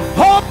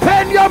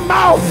 Open your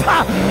mouth.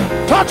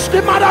 Touch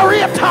the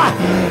moderator.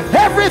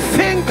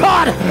 Everything,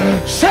 God,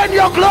 send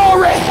your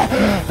glory.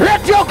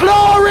 Let your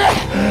glory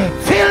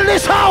fill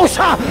this house.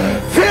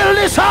 Fill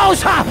this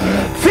house.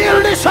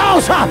 Fill this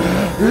house.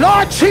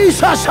 Lord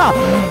Jesus,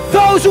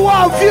 those who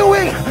are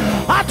viewing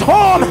at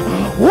home,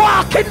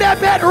 walk in their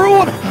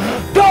bedroom.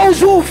 Those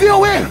who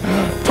viewing,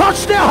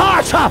 touch their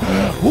hearts.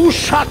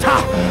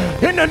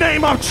 Ushata. In the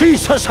name of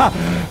Jesus,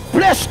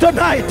 bless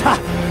tonight.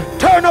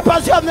 Turn up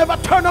as you have never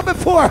turned up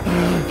before.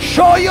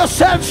 Show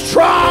yourself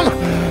strong.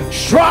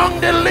 Strong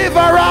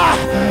deliverer.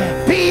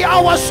 Be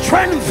our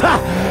strength.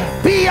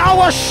 Be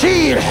our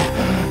shield.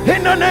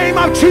 In the name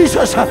of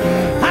Jesus.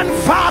 And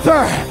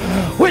Father,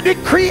 we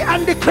decree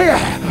and declare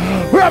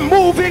we're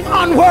moving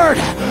onward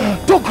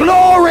to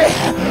glory.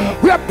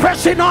 We're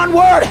pressing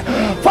onward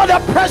for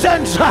the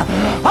presence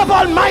of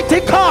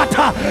Almighty God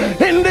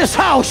in this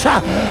house.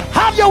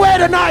 Have your way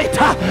tonight.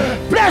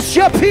 Bless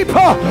your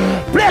people.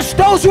 Bless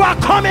those who are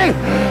coming.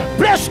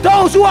 Bless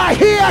those who are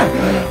here.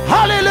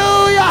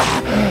 Hallelujah.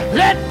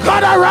 Let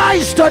God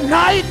arise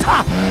tonight.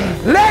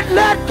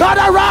 Let God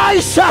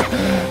arise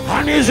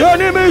and his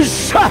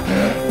enemies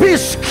be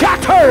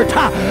scattered.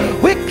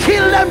 We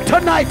kill them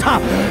tonight.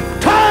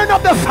 Turn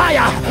up the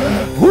fire.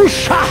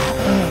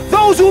 Whoosha.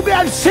 Those who've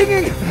been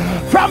singing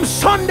from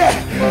Sunday,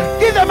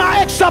 give them an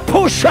extra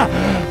push.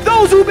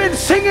 Those who've been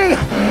singing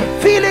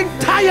feeling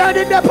tired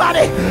in their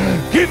body,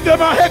 give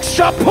them an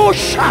extra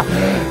push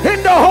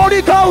in the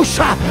Holy Ghost.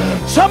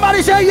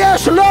 Somebody say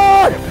yes,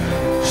 Lord.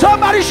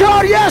 Somebody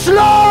shout, yes,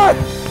 Lord.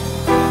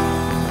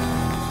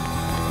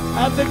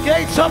 And the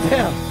gates of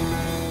hell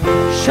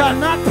shall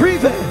not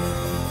prevail.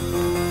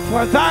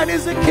 For thine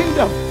is the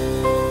kingdom,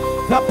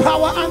 the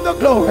power, and the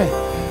glory.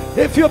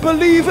 If you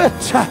believe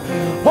it,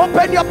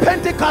 open your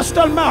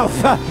Pentecostal mouth.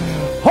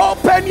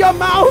 Open your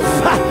mouth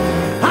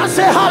and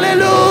say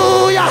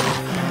hallelujah.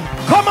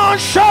 Come on,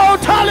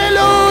 shout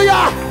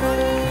hallelujah.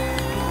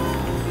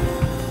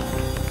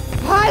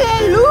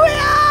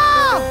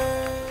 Hallelujah.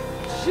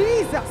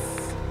 Jesus.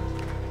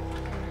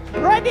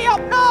 Ready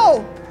up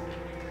now.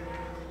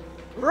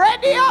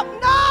 Ready up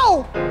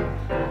now.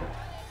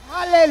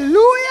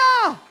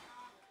 Hallelujah.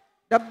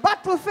 The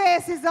battle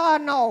face is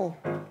on now.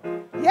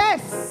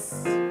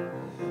 Yes.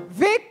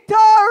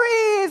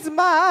 Victory is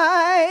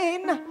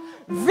mine.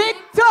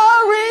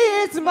 Victory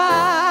is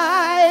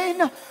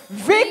mine.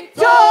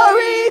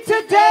 Victory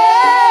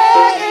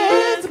today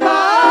is mine.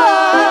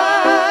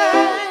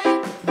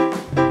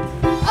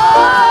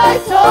 I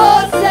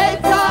told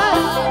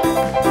Satan,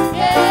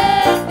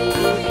 get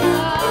thee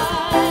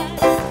behind.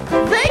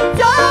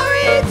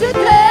 Victory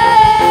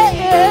today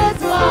is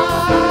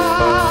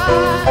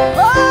mine.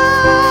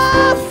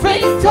 Oh,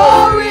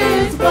 victory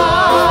is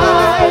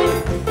mine.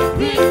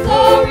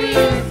 Victory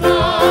is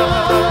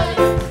mine.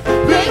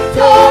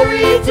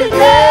 Victory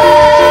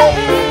today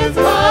is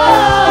mine.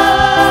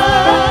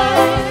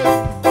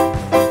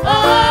 I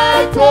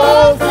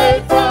told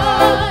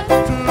Satan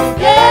to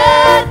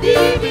get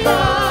thee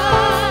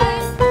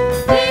behind.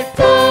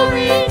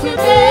 Victory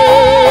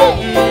today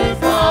is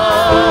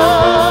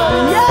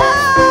mine.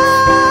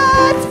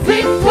 Yes,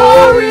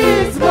 victory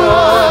is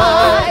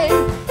mine.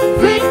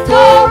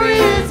 Victory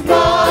is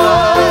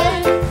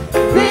mine.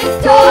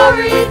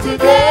 Victory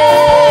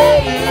today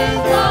is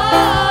mine.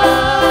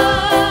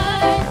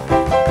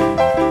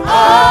 I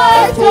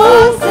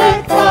told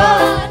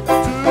Satan To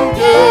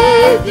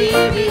get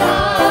thee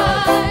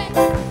behind.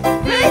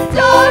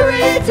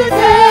 victory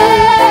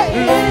today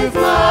is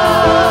mine.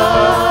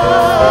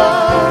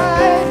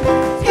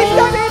 If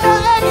there be no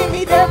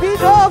enemy, there be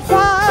no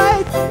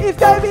fight. If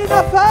there be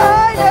no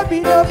fight, there be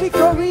no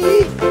victory.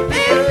 If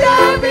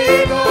there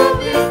be no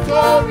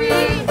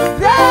victory,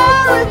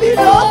 there will be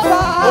no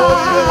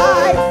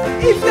fight.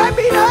 If there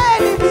be no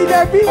enemy,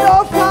 there be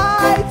no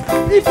fight.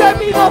 If there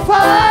be no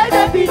fight,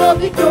 there be no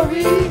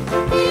victory.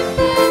 If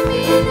there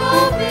be no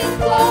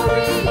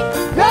victory,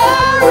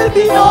 There will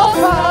be no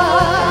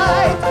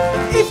fight.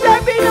 If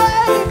there be no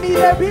enemy,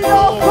 there be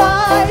no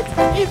fight.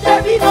 If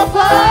there be no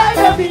fight,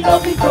 there be no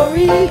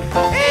victory.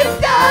 If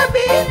there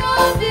be no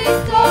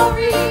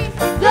victory,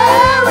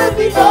 there will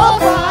be no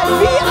fight.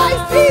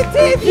 V-I-C-T,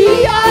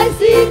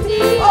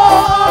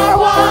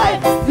 V-I-C-T-O-R-Y,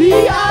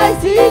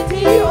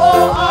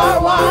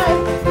 V-I-C-T-O-R-Y,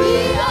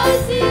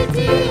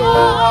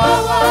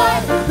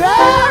 V-I-C-T-O-R-Y.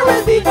 there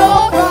will be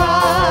no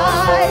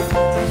fight.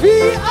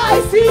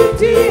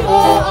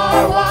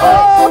 V-I-C-T-O-R-Y, oh,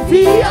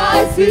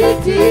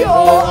 V-I-C-T-O-R-Y,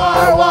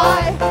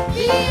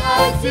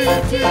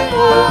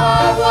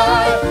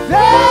 V-I-C-T-O-R-Y.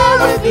 there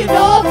will be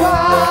no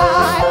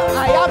fight. I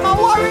am a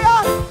warrior,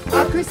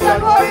 a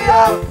Christian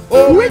warrior,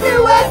 with the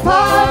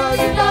weapon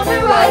in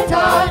my right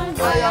hand.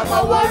 I am a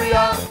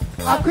warrior,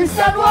 a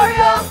Christian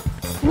warrior,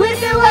 with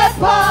the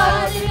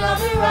weapon in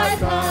my right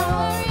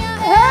hand.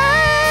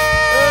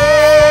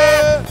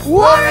 Hey,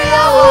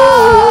 warrior, oh,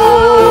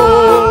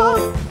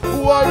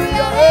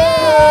 Warrior, oh,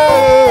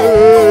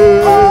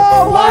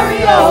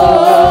 warrior,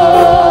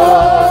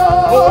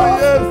 oh,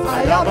 yes. I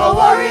am a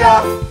warrior,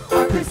 a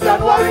Christian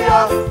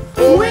warrior,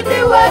 with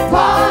the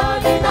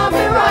weapon in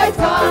my right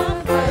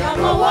hand. I am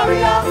a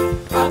warrior,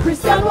 a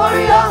Christian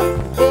warrior,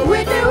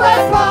 with the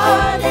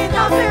weapon in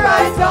my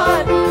right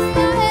hand.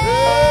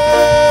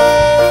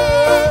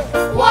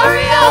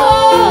 Warrior, oh,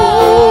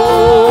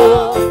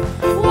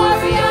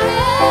 Warrior,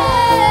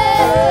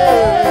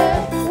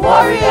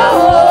 warrior,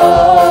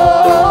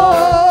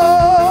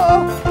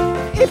 oh.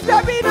 If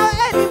there be no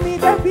enemy,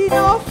 there be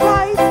no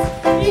fight.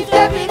 If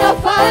there be no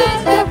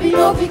fight, there be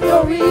no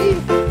victory.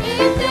 if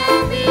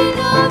there be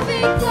no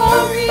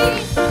victory,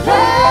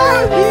 There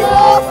will be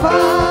no fight.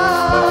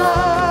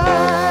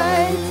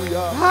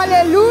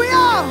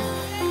 Hallelujah.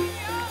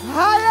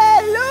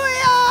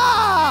 Hallelujah.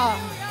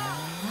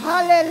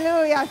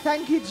 Hallelujah.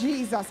 Thank you,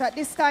 Jesus. At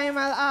this time,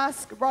 I'll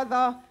ask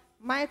Brother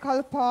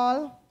Michael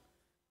Paul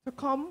to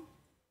come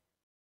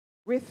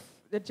with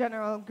the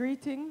general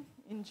greeting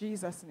in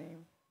Jesus'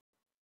 name.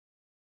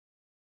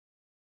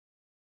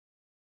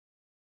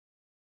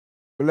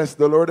 Bless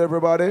the Lord,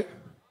 everybody.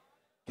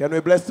 Can we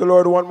bless the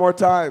Lord one more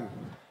time?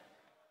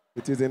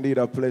 It is indeed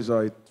a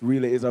pleasure. It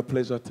really is a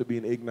pleasure to be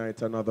in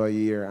Ignite another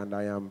year, and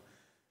I am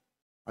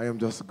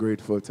just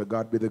grateful. To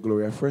God be the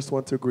glory. I first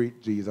want to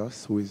greet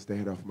Jesus, who is the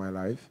head of my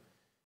life.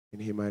 In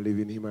him I live,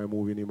 in him I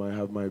move, in him I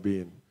have my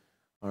being.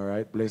 All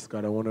right, bless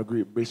God. I want to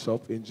greet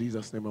Bishop in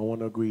Jesus' name. I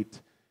want to greet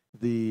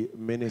the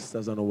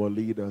ministers and our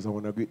leaders. I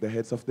want to greet the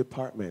heads of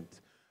department.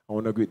 I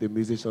want to greet the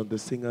musicians, the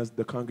singers,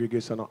 the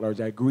congregation at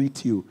large. I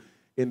greet you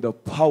in the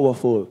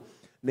powerful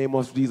name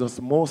of Jesus.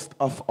 Most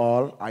of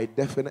all, I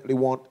definitely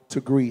want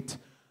to greet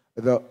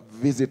the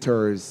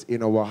visitors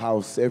in our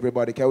house.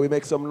 Everybody, can we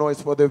make some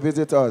noise for the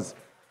visitors?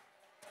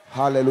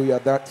 Hallelujah.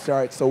 That's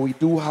right. So we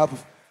do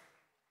have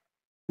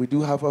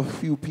a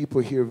few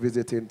people here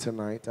visiting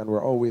tonight, and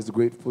we're always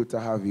grateful to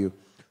have you.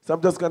 So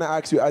I'm just going to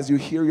ask you, as you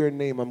hear your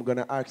name, I'm going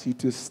to ask you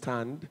to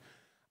stand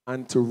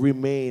and to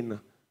remain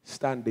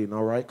standing,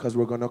 all right? Because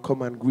we're going to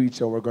come and greet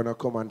you, and we're going to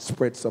come and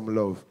spread some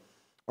love.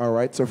 All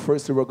right? So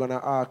firstly, we're going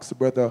to ask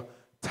Brother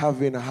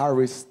Tavin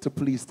Harris to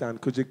please stand.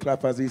 Could you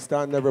clap as he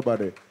stands,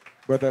 everybody?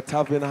 Brother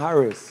Tavin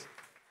Harris.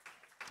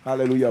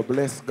 Hallelujah.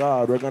 Bless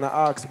God. We're going to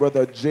ask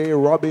Brother Jay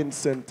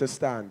Robinson to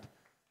stand.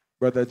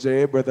 Brother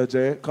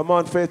Jay. Come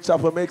on, Faith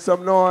Chapel, make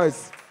some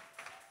noise.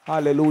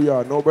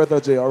 Hallelujah. No, Brother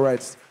Jay. All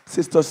right.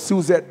 Sister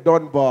Suzette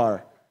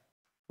Dunbar.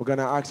 We're going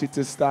to ask you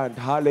to stand.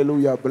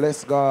 Hallelujah.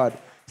 Bless God.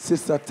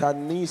 Sister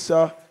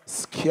Tanisha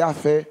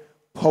Schiaffe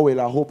Powell.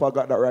 I hope I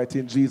got that right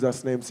in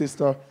Jesus' name.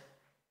 Sister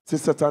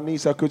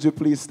Tanisha, could you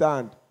please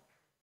stand?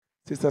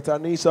 Sister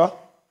Tanisha?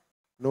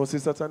 No,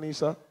 Sister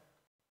Tanisha?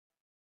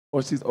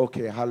 Oh, she's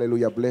okay.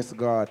 Hallelujah. Bless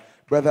God.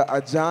 Brother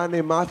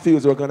Ajani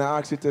Matthews, we're going to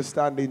ask you to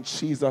stand in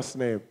Jesus'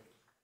 name.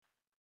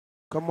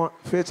 Come on,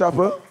 Faith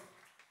Chapel.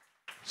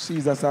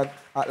 Jesus. And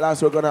at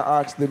last, we're going to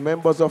ask the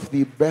members of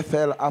the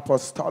Bethel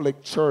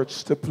Apostolic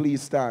Church to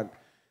please stand.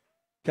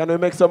 Can we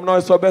make some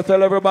noise for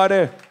Bethel,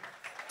 everybody?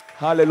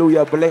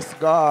 Hallelujah. Bless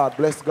God.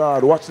 Bless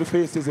God. Watch the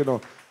faces, you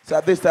know. So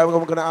at this time,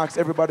 I'm going to ask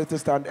everybody to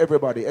stand.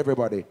 Everybody.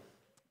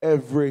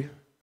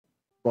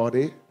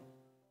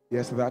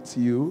 Yes, that's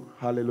you.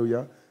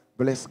 Hallelujah.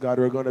 Bless God.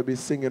 We're going to be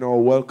singing our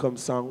welcome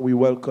song. We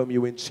welcome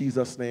you in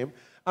Jesus' name.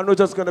 And we're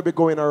just going to be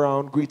going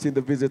around greeting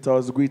the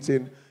visitors,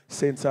 greeting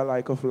saints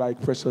alike of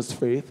like precious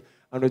faith.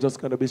 And we're just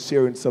going to be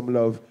sharing some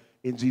love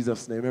in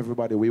Jesus' name.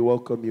 Everybody, we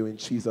welcome you in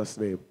Jesus'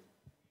 name.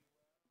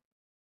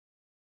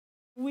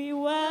 We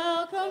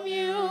welcome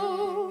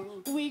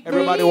you.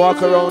 Everybody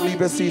walk around, leave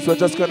your seats. We're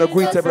just going to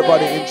greet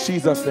everybody in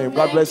Jesus' name.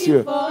 God bless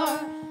you.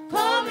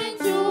 Coming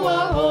to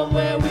our home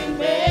where we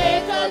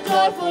make a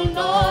joyful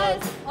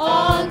noise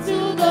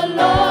unto the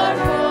Lord,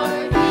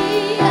 for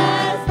He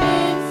has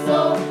been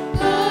so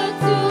good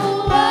to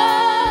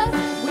us.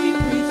 We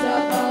preach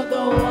about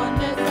the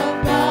oneness of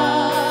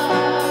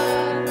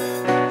God.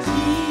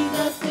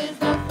 Jesus is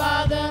the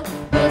Father,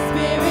 the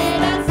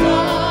Spirit and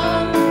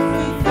Son. We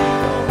see the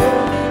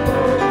Holy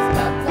Ghost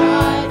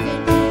baptized in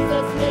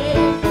Jesus'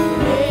 name.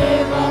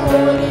 Live a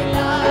holy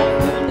life,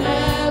 you'll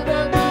never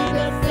be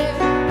the same.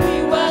 We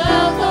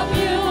welcome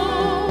you.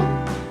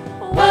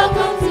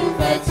 Welcome to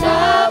Faith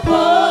Chapel.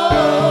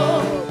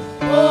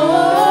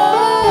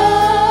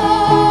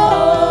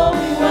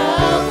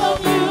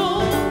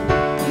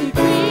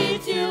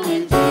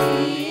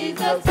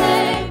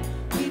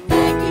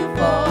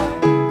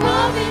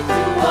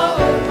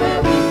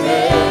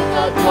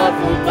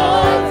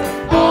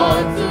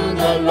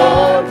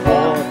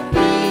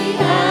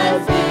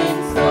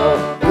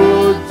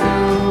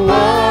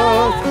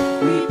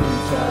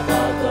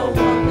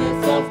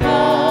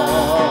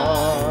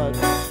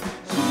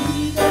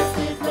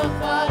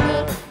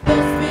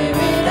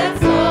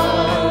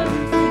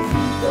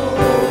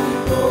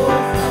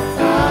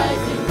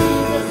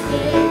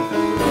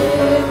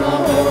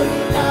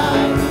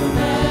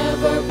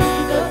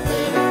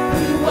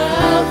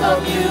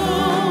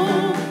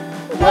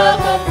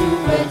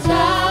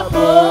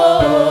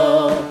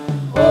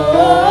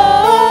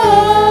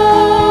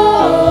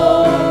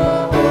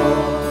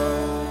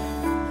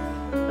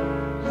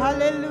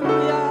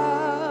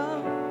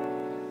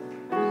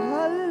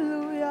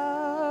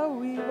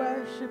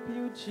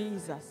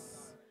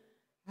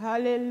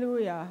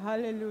 Hallelujah,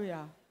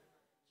 hallelujah,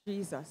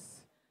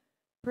 Jesus.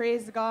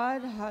 Praise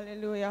God,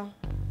 hallelujah,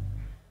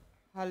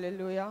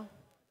 hallelujah.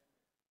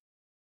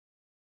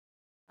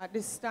 At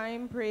this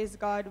time, praise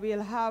God,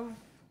 we'll have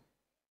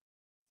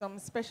some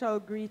special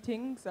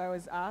greetings. I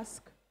was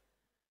asked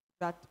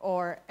that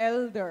our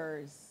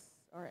elders,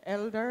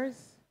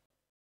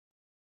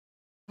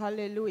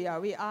 hallelujah,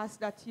 we ask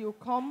that you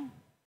come,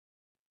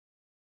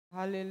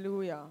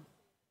 hallelujah.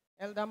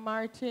 Elder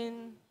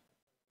Martin,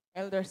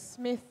 Elder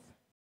Smith,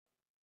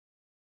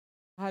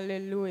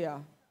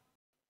 hallelujah.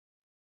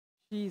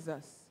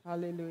 Jesus,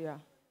 hallelujah.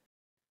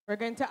 We're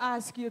going to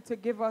ask you to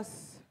give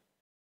us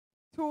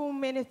 2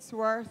 minutes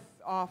worth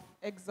of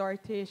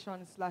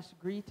exhortation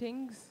 /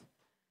 greetings.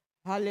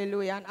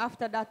 Hallelujah. And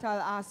after that,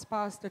 I'll ask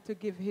Pastor to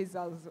give his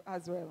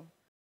as well.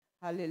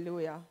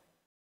 Hallelujah.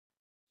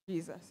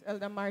 Jesus.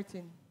 Elder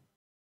Martin.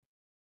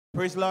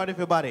 Praise the Lord,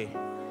 everybody.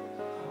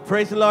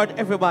 Praise the Lord,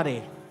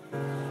 everybody.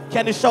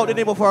 Can you shout the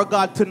name of our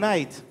God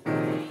tonight?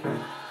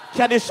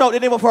 Can you shout the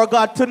name of our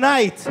God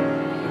tonight?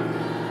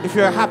 If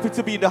you're happy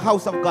to be in the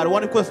house of God, I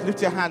want you to just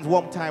lift your hands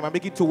one time and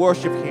begin to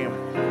worship Him.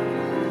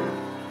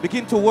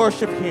 Begin to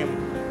worship Him.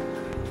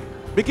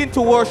 Begin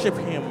to worship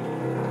Him.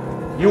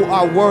 You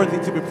are worthy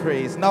to be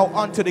praised. Now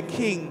unto the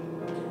King,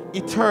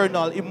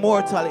 eternal,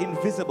 immortal,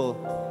 invisible,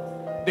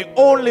 the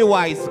only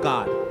wise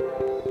God.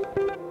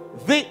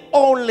 The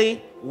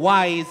only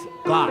wise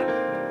God.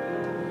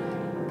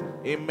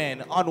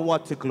 Amen.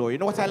 Onward to glory. You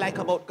know what I like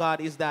about God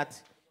is that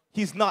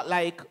He's not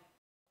like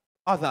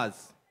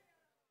others.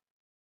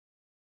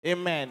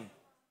 Amen.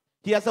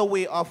 He has a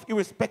way of,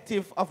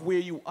 irrespective of where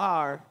you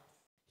are,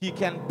 he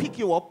can pick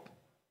you up.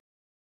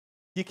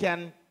 He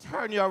can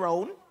turn you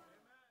around.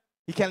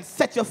 He can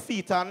set your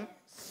feet on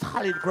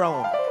solid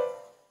ground.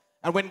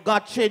 And when God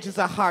changes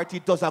a heart, he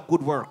does a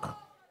good work.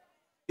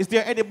 Is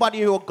there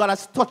anybody who God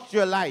has touched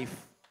your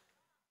life?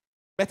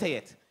 Better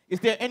yet, is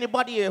there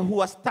anybody here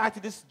who has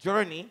started this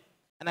journey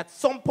and at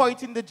some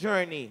point in the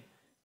journey,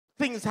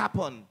 things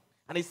happen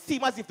and it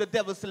seems as if the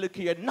devil said, look,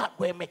 you're not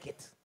going to make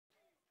it?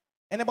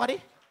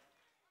 Anybody?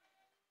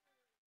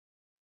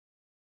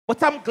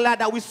 But I'm glad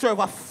that we serve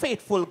a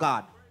faithful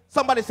God.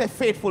 Somebody say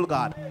faithful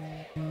God.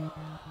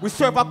 We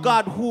serve a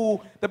God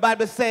who, the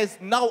Bible says,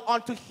 now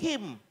unto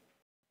him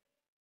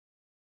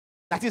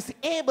that is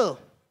able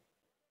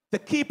to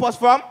keep us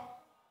from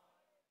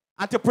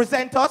and to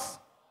present us.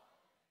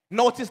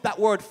 Notice that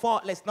word,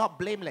 faultless, not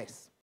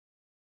blameless.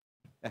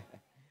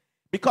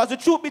 Because the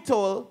truth be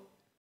told,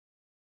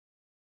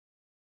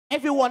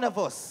 every one of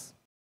us,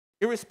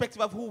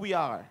 irrespective of who we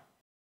are,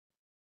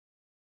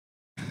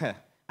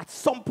 at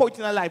some point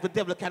in our life, the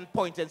devil can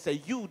point and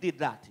say, you did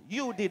that,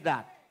 you did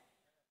that.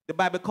 The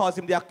Bible calls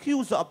him the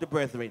accuser of the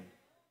brethren.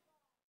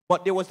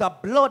 But there was a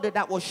blood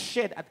that was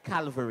shed at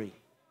Calvary.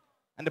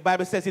 And the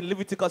Bible says in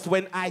Leviticus,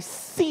 when I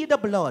see the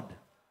blood,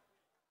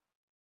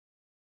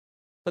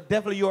 the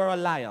devil, you are a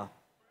liar.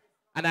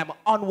 And I'm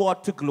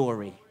onward to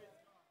glory.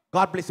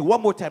 God bless you.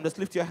 One more time, just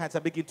lift your hands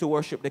and begin to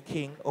worship the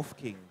King of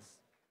Kings,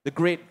 the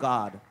great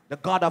God, the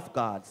God of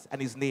gods,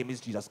 and his name is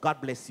Jesus.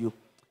 God bless you.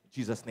 In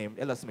Jesus' name.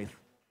 Ella Smith.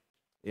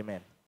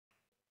 Amen.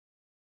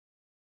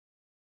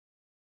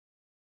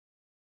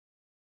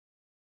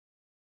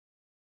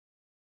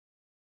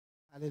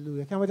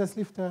 Hallelujah. Can we just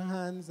lift our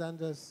hands and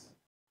just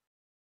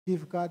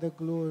give God the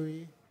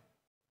glory?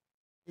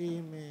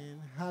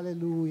 Amen.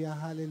 Hallelujah.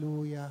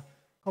 Hallelujah.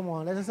 Come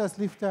on, let us just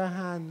lift our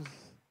hands.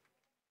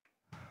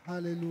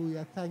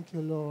 Hallelujah. Thank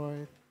you,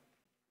 Lord.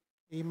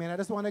 Amen. I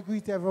just want to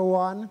greet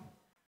everyone.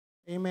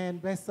 Amen.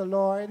 Bless the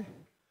Lord.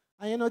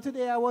 And you know,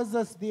 today I was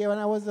just there and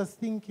I was just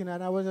thinking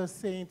and I was just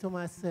saying to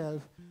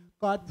myself,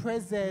 God's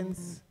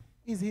presence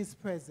is his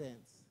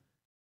presence.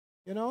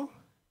 You know?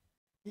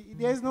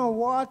 There's no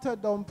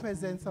watered down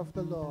presence of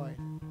the Lord.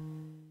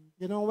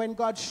 You know, when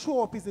God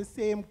shows up, it's the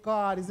same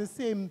God, it's the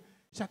same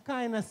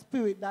Shekinah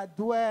spirit that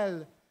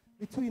dwells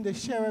between the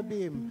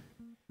cherubim.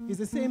 It's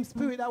the same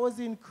spirit that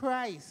was in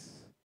Christ.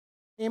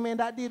 Amen,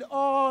 that did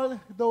all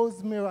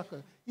those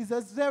miracles. It's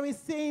the very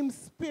same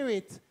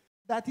spirit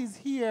that is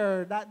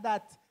here,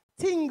 that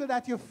tingle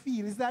that you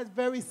feel. It's that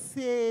very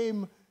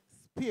same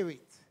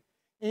spirit.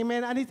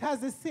 Amen, and it has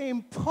the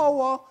same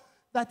power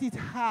that it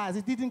has.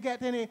 It didn't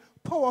get any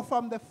power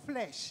from the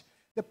flesh.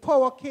 The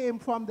power came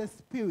from the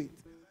spirit.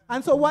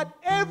 And so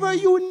whatever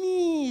you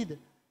need,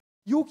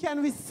 you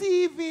can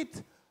receive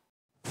it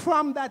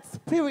from that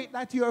spirit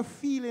that you're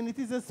feeling. It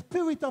is the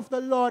spirit of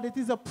the Lord. It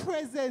is the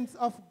presence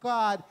of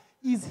God.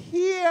 He's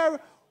here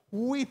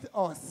with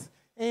us.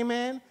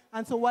 Amen.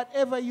 And so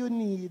whatever you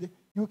need,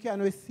 you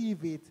can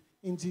receive it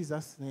in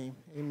Jesus' name.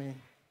 Amen.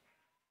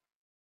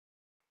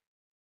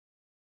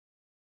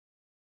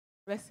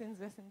 Blessings,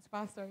 blessings.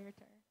 Pastor, your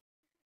turn.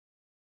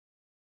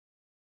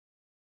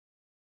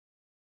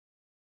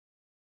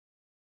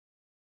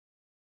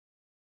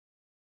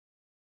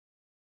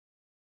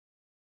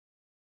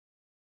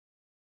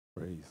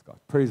 Praise God.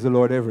 Praise the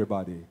Lord,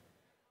 everybody.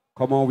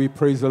 Come on, we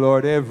praise the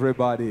Lord,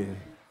 everybody.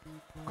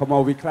 Come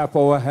on, we clap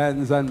our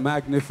hands and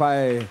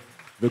magnify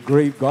the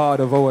great God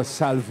of our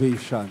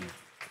salvation.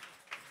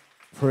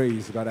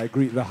 Praise God. I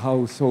greet the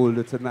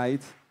household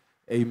tonight.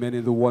 Amen.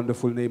 In the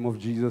wonderful name of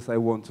Jesus, I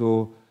want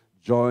to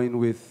join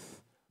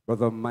with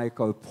Brother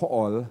Michael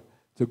Paul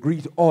to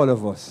greet all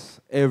of us,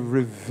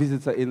 every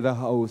visitor in the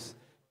house,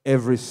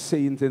 every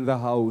saint in the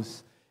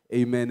house.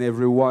 Amen.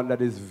 Everyone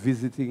that is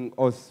visiting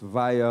us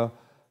via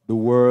the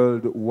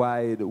World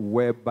Wide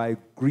Web, I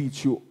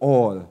greet you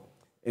all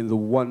in the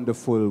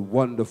wonderful,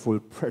 wonderful,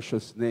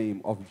 precious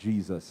name of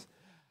Jesus.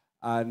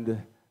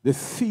 And the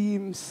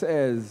theme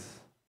says,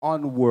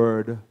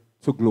 onward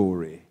to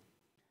glory.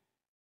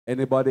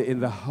 Anybody in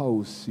the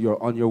house,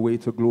 you're on your way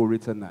to glory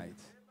tonight.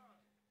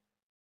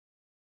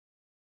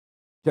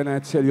 Can I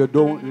tell you,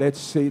 don't let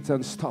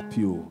Satan stop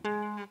you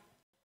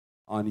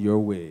on your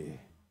way.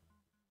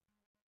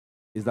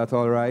 Is that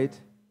all right?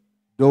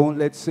 Don't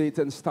let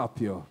Satan stop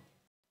you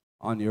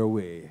on your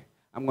way.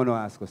 I'm going to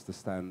ask us to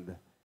stand,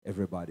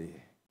 everybody.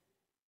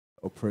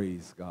 Oh,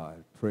 praise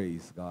God,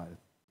 praise God,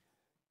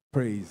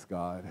 praise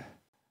God.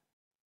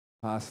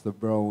 Pastor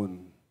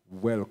Brown,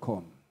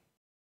 welcome,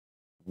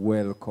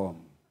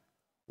 welcome.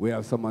 We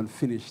have some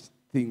unfinished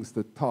things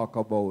to talk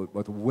about,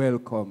 but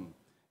welcome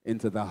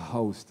into the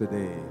house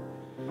today.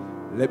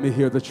 Let me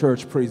hear the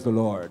church praise the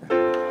Lord.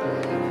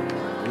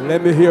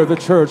 Let me hear the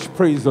church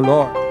praise the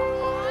Lord.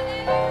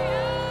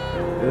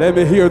 Let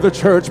me hear the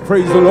church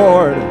praise the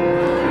Lord.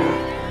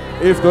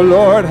 If the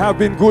Lord have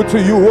been good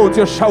to you, won't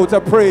you shout a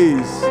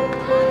praise?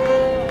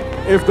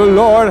 If the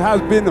Lord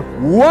has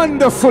been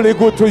wonderfully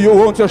good to you,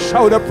 won't you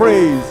shout a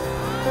praise?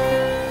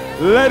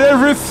 Let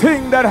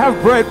everything that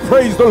have breath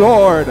praise the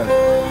Lord.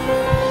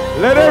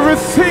 Let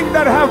everything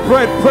that have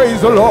breath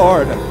praise the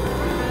Lord.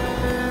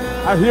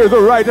 I hear the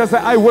writer say,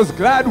 I was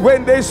glad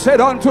when they said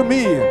unto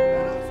me,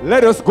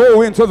 let us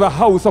go into the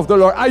house of the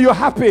Lord. Are you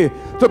happy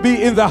to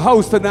be in the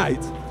house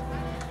tonight?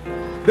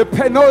 The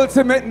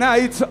penultimate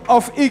night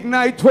of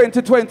Ignite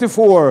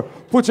 2024.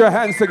 Put your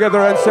hands together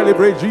and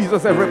celebrate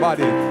Jesus,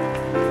 everybody.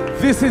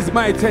 This is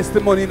my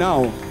testimony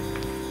now.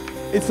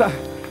 It's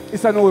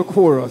an old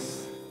chorus.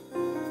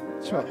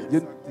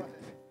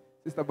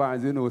 Sister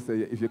Barnes, you know, say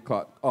if you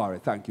cut, all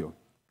right, thank you.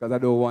 Because I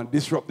don't want to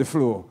disrupt the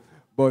flow.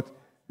 But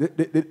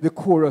the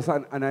chorus,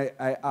 and I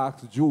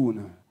asked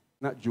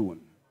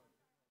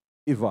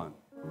Yvonne,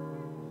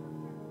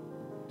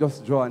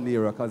 just draw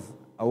nearer, because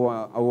I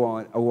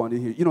want to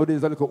hear. You know,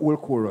 there's a little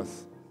old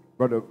chorus,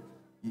 brother.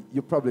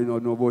 You probably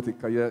don't know about it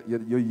because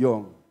you're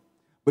young.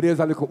 But there's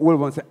a little old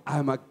one say,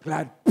 I'm a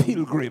glad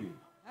pilgrim.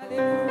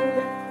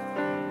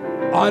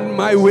 Hallelujah. On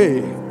my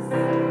way,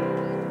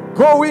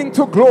 going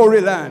to glory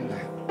land,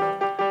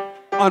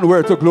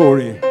 onward to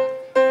glory.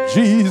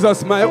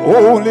 Jesus, my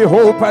only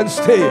hope and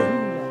stay,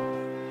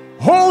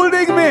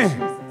 holding me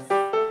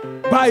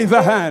by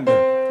the hand.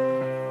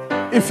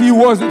 If he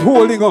wasn't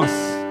holding us,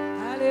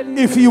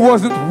 if he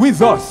wasn't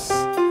with us,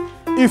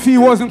 if he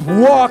wasn't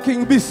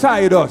walking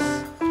beside us,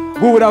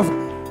 we would have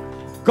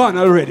gone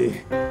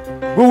already.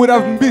 We would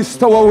have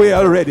missed our way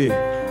already.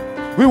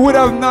 We would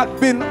have not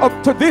been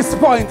up to this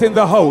point in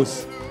the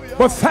house.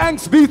 But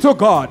thanks be to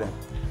God.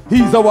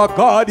 He's our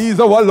God, he's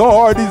our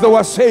Lord, he's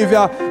our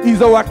Savior,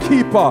 he's our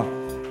keeper.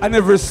 And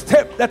every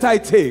step that I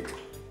take,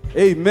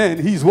 amen,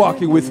 he's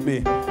walking with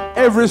me.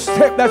 Every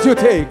step that you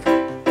take,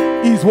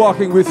 he's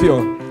walking with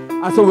you.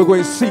 And so we're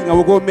going to sing and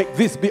we're going to make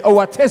this be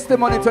our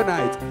testimony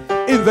tonight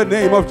in the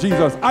name of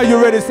Jesus. Are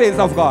you ready, saints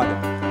of God?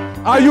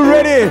 Are you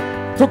ready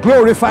to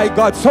glorify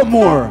God some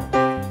more?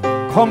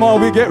 Come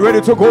on, we get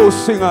ready to go,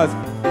 singers.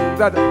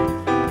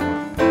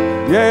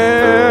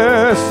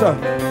 Yes.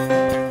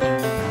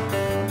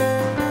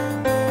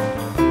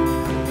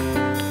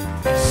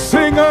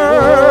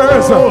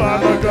 Singers. Oh,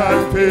 I'm a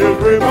God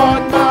pilgrim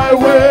on my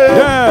way.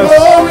 Yes.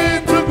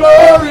 Going to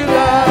glory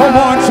land. Come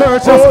on,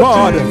 church of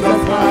God.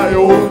 Jesus, my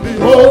only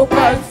hope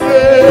and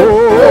faith.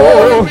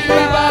 Oh. Hold me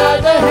by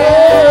the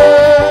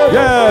hand.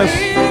 Yes.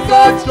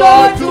 Jesus,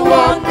 joy to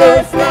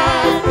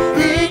understand.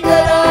 Things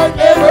that I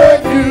never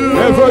knew.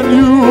 Never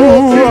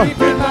knew.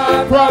 Keeping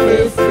my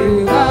promise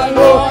to the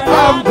Lord.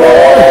 I'm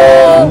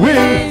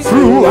going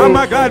through. I'm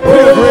a God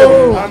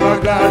pilgrim. I'm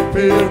a God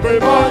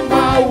pilgrim on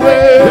my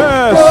way.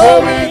 Yes.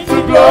 Going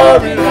to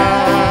glory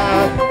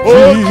land.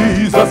 Oh,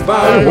 Jesus,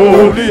 my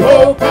only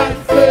hope. and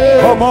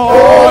faith. Come on.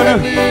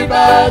 Holding me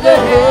by the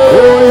hand.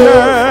 Oh,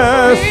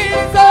 yes.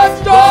 Jesus,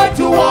 joy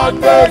to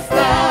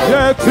understand.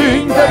 Yeah,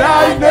 things that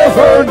I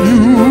never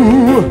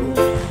knew.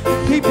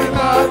 Keeping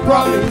my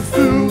promise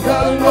to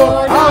the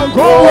Lord. I'm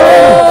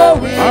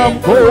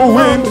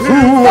going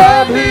through.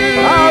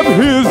 I'm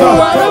his.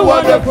 What a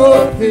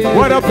wonderful thing.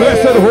 What a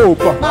blessed hope.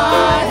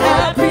 My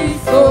happy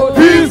soul.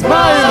 He's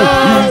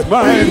mine. He's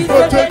mine. He's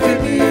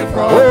protecting me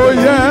from Oh,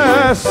 the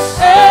yes.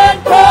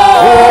 and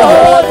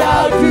God,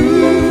 I'll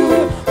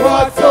do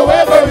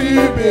whatsoever he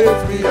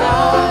bids me. I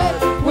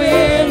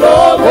will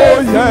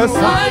always Oh, yes. do. I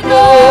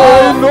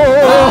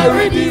know. My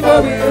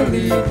Redeemer will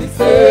lead me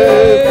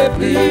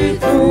safely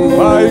through.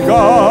 My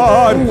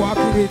God.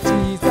 Walking with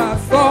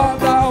Jesus all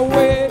the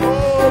way,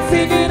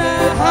 singing a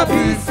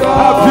happy song.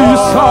 Happy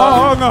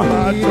song.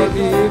 Leading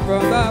me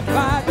from the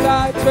path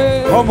I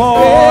tread. Come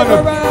on.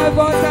 Wherever I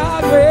was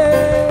out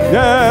way.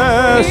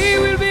 Yes. He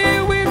will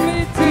be with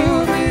me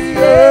till the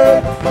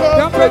end,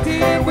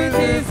 comforting with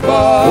his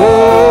voice.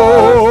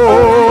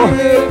 Oh. He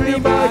will be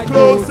my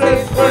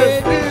closest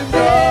friend in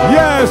God.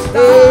 Yes.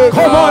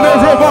 Come on,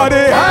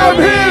 everybody. I'm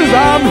his.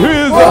 I'm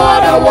his.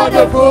 What a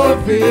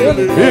wonderful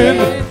feeling.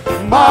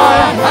 In my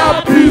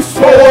happy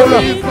soul.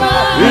 He's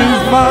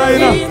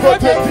mine. He's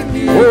protecting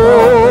me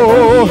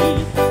Oh. from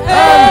me.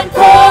 And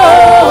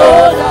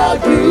God, I'll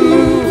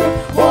do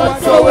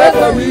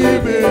whatsoever he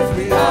bids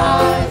me.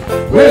 I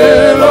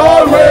will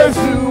always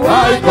do.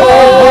 I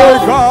Oh,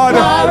 my God.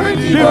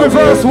 Give me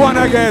verse 1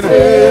 again.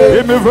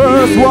 Give me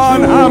verse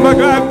 1. I'm a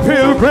God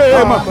pilgrim.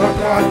 I'm a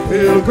God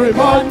pilgrim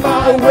on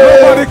my way.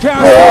 Nobody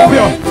can stop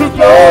you. To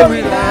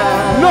glory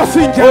land.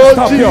 Nothing can Oh,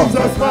 stop you.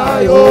 Jesus,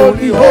 my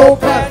only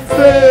hope and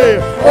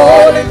faith,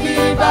 holding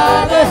me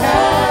by the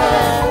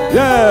hand.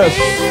 Yes.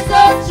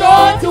 Jesus,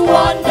 joy to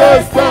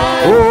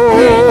understand. Oh,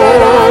 things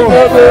that I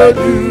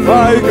never knew.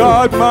 my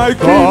God, my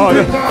God.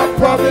 Keeping my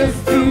promise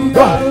to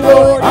the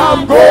Lord.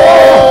 I'm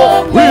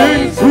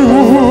going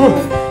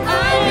through.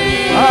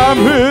 I'm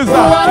his.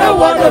 What a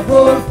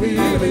wonderful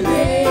feeling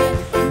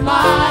in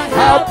my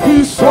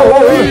Happy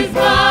soul. He's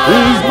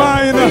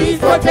mine. He's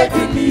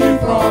protecting me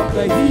from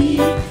the heat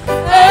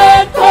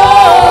and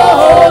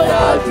cold.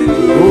 I'll do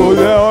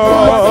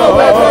Oh,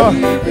 whatsoever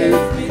yeah. he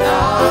bids me. I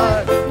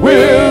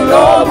Will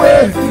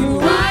always do.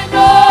 I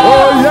know.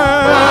 Oh,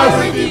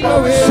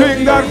 yes. Sing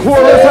that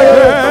chorus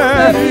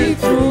again.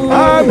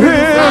 I'm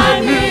his.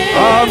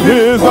 I'm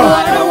his.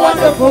 What a wonderful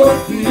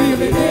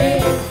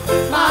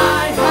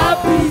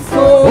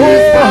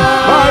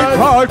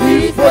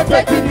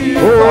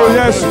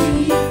yes.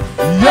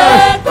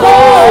 Yes,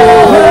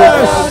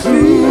 yes,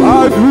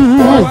 I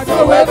do.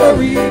 whatsoever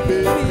he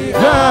bids me,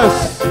 Yes,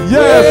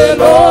 yes.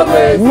 will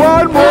always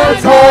One more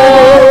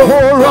time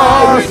for my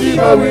us.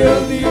 Redeemer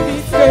will lead me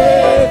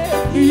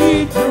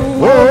safely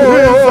through. Oh,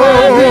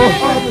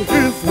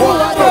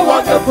 What a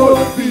wonderful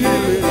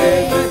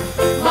feeling.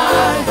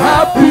 My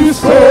happy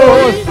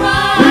soul,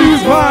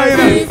 he's mine.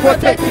 He's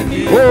protecting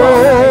me.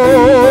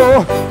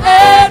 Oh,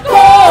 And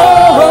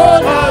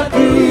all I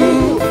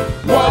do,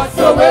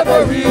 whatsoever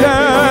he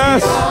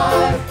yes,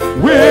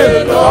 will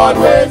will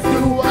always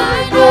do. I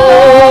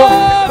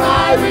know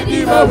my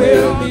Redeemer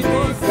will lead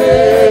me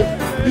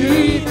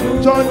safely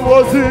through. John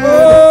was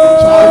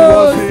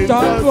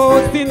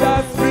in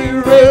the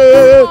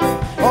Spirit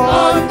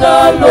on the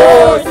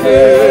Lord's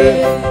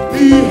day.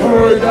 He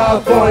heard a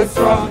voice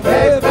from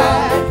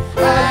heaven,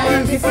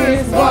 and this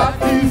is what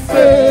he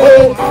said.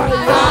 Oh, I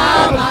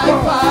am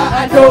Alpha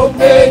and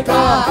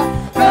Omega,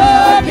 the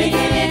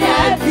beginning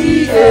and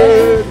the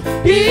end.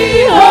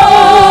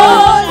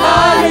 Behold,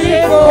 I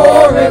live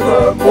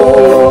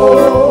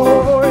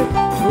forevermore.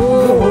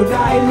 Behold, I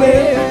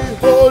live.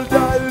 Behold, I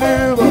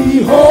live.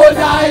 Behold,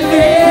 I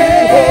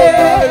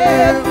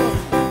live.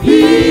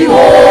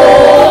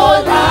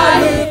 Behold, I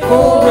live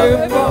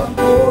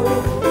forevermore.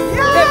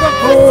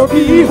 Evermore.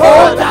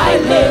 Behold, I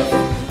live.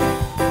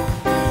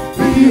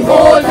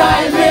 Behold,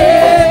 I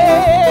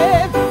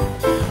live.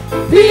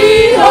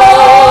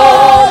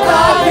 Behold,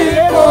 I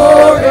live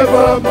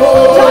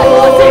forevermore. John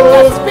was in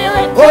the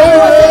Spirit.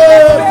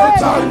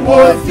 John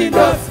was in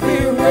the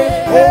Spirit.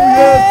 Oh,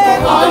 yes.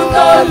 On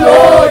the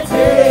Lord's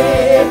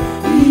day,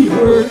 he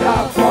heard a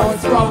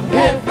voice from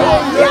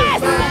heaven. Yes.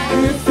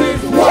 This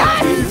is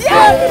what he Yes,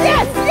 said.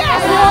 yes,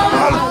 yes.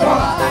 Alpha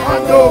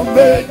and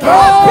Omega.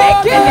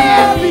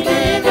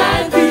 Beginning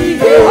and the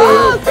end.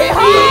 Behold,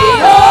 behold.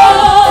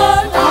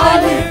 Behold, I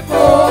live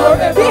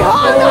forever.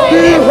 Behold,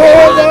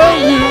 I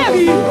live.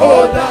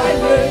 Behold, I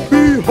live.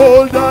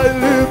 Behold, I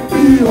live.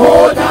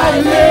 Behold, I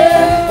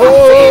live. I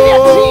feel you,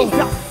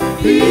 Jesus.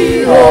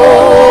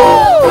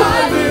 Behold,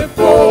 I live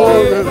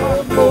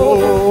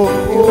forevermore.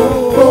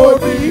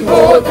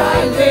 Behold,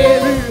 I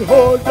live.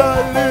 Behold, I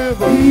live.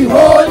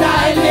 Behold,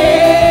 I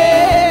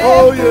live.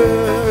 Oh, yes.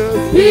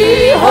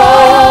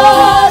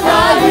 Behold,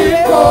 I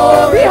live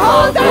forevermore.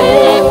 Behold,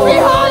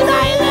 I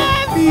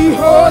live.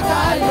 Behold,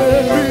 I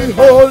live.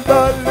 Behold,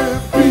 I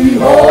live.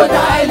 Behold, I live. Behold,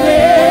 I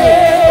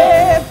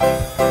live.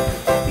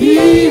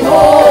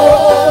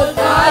 Behold,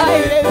 I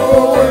live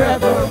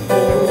forevermore.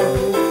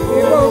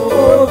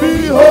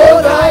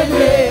 Behold, I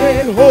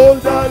live.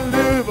 Behold, I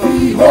live.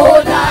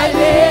 Behold, I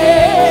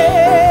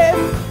live.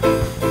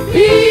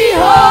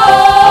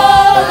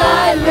 Behold,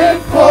 I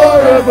live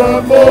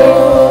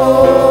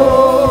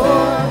forevermore.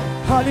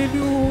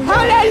 Hallelujah.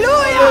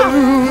 Hallelujah.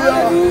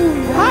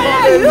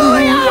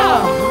 Hallelujah.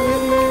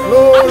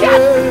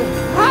 Again.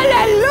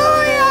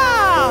 Hallelujah.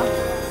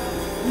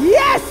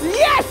 Yes,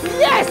 yes,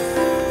 yes.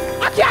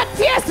 I can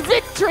taste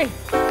victory.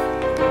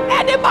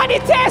 Anybody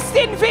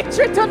tasting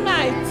victory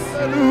tonight?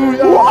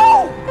 Hallelujah.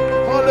 Whoa.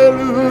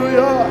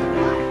 Hallelujah.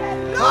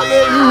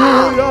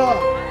 Hallelujah.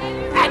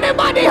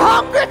 Anybody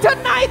hungry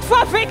tonight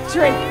for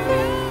victory?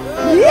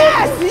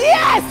 Yes,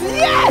 yes,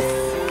 yes.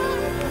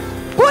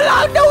 Pull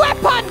out the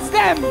weapons,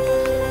 them.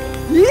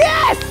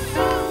 Yes.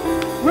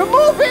 We're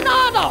moving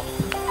on up.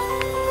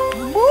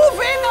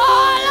 Moving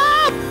on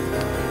up.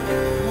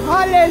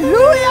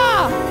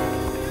 Hallelujah.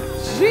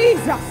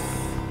 Jesus.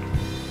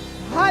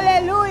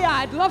 Hallelujah.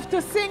 I'd love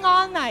to sing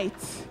all night.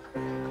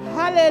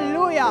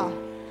 Hallelujah.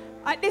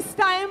 At this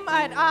time,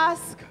 I'd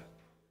ask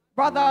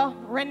Brother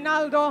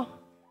Ronaldo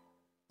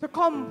to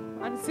come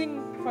and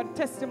sing for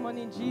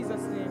testimony in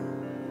Jesus' name.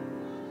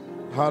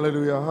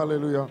 Hallelujah.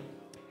 Hallelujah.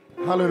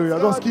 Hallelujah.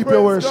 Just keep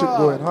your worship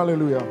going.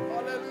 Hallelujah.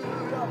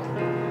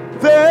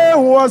 There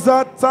was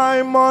a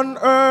time on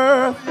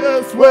earth,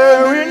 yes,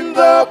 where in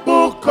the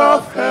book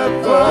of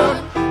heaven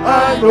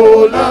an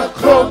old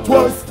cloud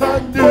was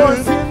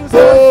standing.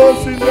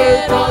 Those in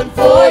the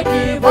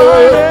unforgiven,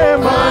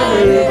 my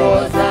name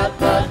was at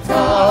the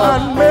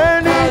top, and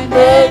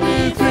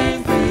many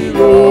things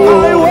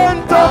below. I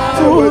went up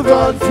to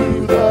the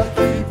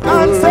people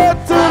and said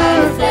to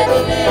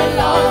them,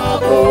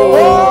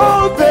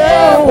 oh,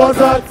 there was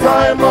a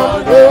time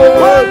on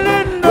earth when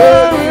in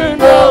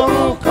the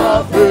book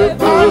of heaven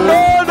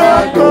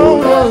I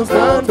don't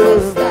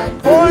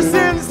understand, for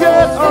sins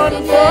yet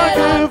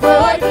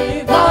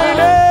unforgiven, my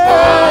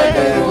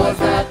name was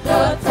at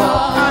the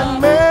top,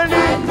 and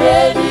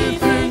many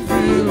things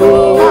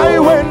below. I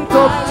went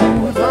up to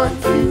the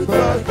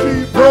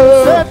people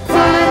and said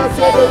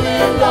to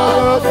them,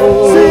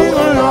 sing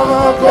long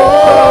ago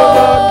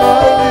on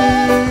my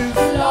knees,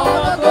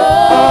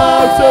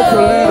 I'll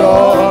settle it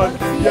on.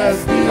 Yes,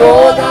 the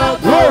old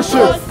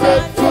worship,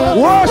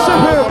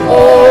 worship him.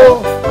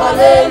 Oh,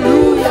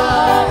 hallelujah,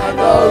 and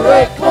the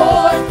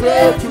record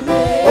clear to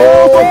me.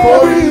 Oh,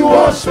 before he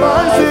washed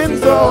my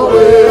sins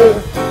away,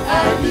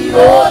 and the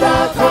old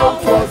account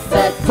was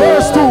set.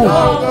 Verse 2.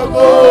 Long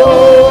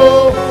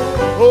ago,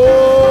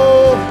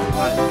 oh,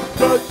 and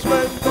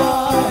judgment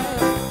by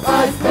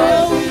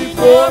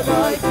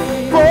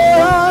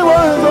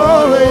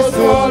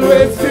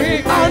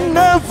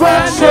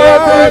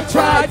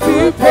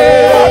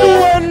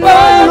when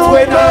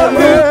I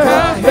look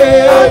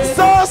ahead, I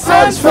saw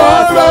such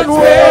foreign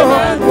world.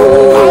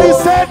 I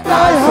said I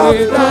have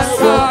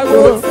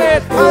to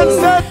settle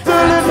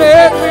and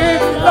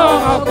settle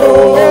long ago.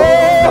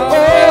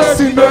 Oh,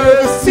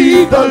 sinners,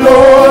 seek the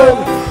Lord.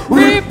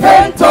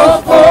 Repent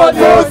of all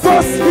your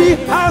sins. He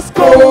has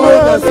come.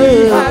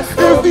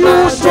 If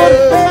you should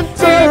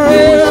enter,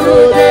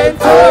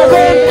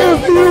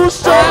 if you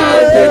should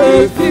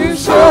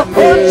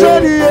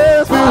 100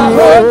 years,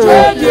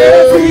 100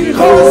 years,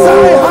 because I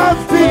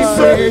have been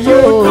saying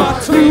you not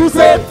to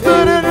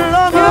settle it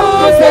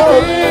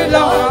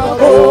long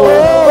ago.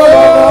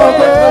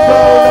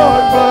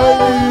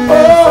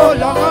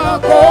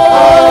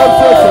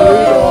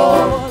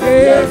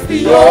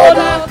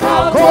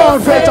 Come on,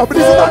 Fetcher, but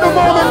this is not the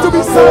moment to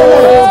be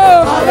silent.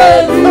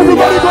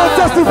 Everybody go and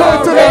testify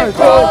tonight.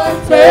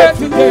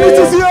 This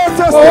is your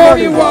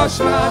testimony. Wash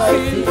my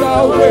sins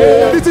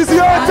away. This is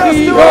your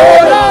testimony. The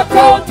old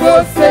account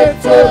was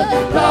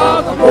settled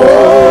long ago.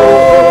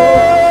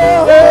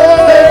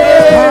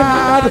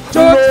 Had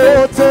no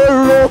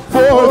terror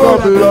for the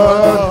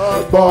blood,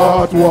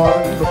 but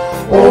one.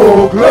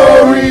 Oh,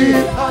 glory,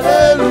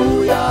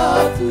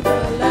 hallelujah to the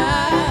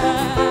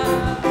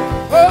Lamb.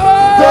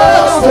 The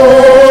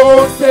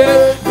soul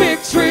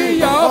victory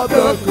of the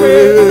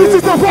grave. This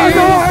is the part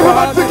that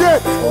everybody to get.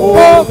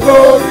 Oh,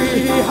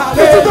 glory, hallelujah.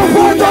 This is the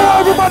part that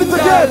everybody to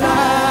get.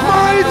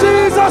 My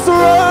Jesus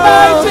rose.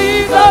 My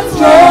Jesus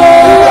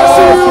rose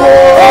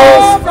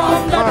from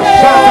the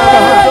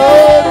dead.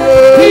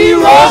 He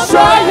rose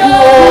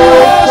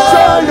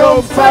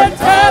triumphant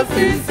as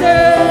he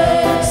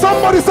said.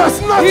 Somebody says,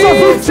 snatch a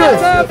victory.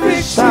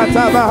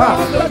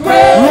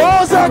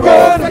 Rose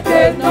again.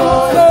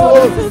 Oh,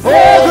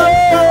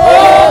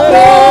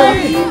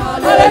 glory,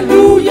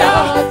 hallelujah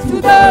to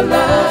the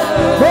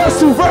Lamb.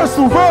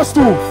 Verse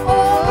 2.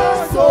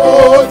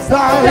 Souls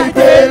die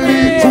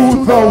daily to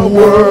the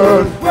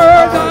word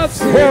of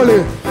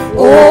sin.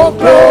 Oh,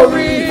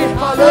 glory,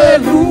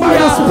 hallelujah. By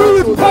the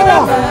Spirit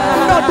power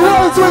that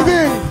dwells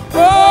within. Oh,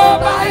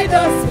 by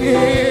the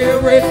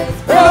Spirit.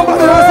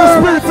 Everybody has the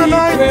Spirit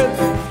tonight.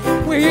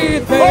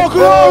 Oh,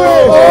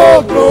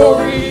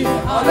 glory,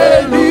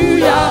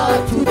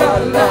 hallelujah to the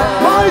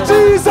Lamb. My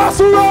Jesus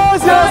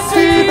rose, yes,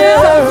 he did.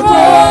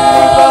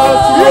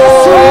 Yes,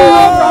 he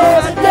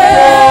rose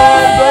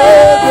dead.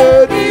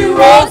 He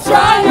rose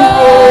triumphant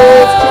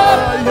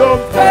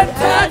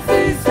as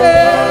he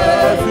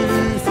said.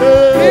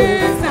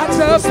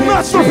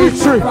 Snatch the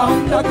victory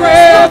from the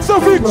grave. Snatch the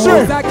victory.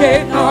 Rose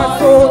again, our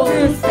soul to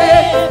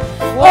stay.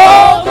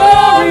 Oh,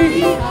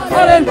 glory,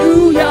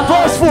 hallelujah.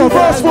 Verse 4,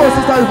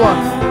 Sister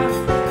Yvonne.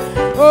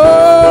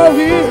 Oh,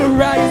 we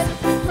rise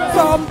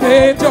from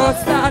the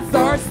just as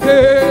our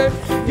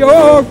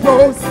Savior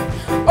rose.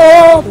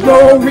 Oh,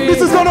 glory,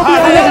 this is gonna be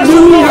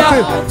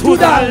hallelujah to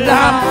the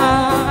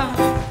Lamb.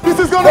 This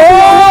is gonna be a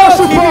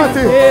worship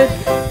party.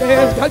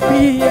 There shall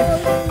be a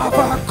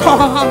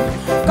calm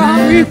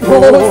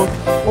repose.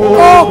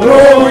 Oh,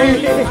 glory,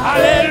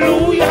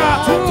 hallelujah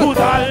to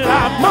the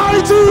Lamb. My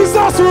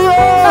Jesus rose.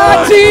 My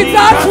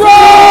Jesus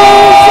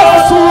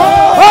rose.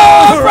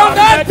 Oh, from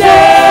the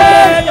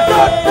dead.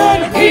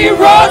 He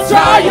rose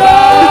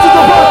triumphant.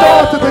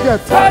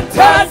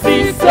 Fantasy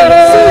said.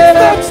 She's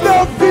not the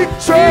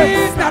victory.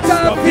 She's not the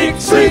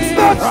victory. She's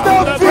not the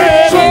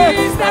victory.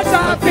 She's not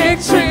the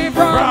victory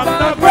from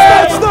the grave.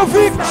 That's the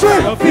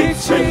victory.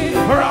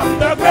 From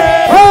the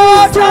grave.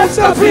 Oh, that's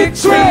the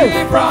victory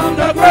from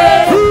the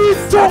grave. He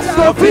took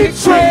the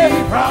victory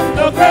from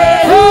the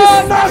grave. He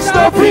snatched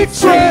the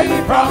victory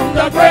from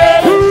the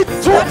grave. He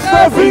took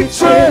the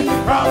victory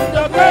from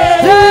the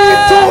grave. He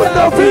took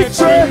the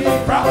victory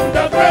from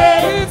the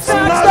grave.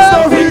 Snatched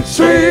the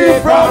victory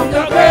from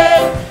the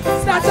grave.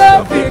 Snatched the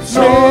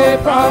victory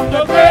from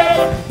the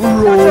grave.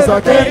 Rose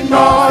again,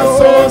 our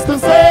souls to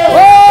say,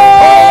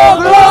 oh,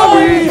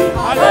 glory,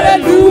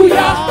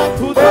 hallelujah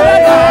to the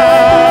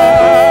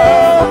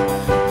Lamb.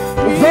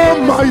 The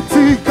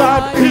mighty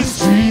God is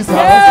Jesus,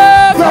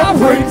 the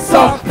Prince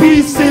of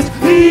Peace is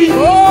He, the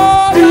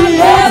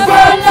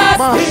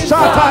everlasting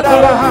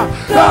Father,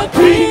 the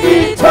King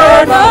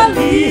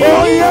eternally.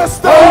 Oh yes,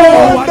 the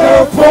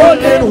wonderful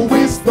in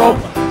wisdom,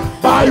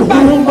 by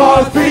whom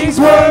all things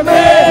were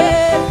made.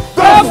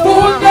 The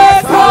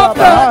fullness of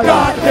the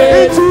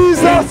Godhead,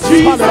 Jesus,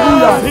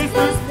 hallelujah.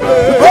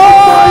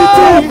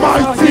 Oh,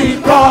 mighty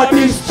God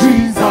is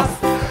Jesus,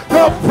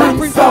 the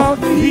Prince of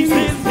Peace is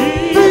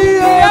He, the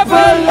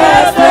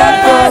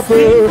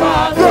everlasting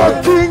Father, the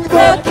King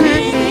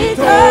eternally,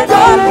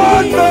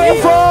 the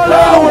wonderful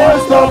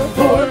hours, the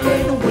full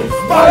in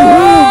wisdom, by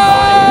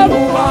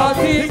whom all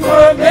things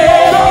were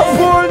made. The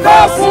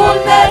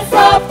fullness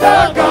of the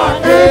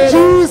Godhead,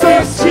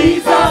 Jesus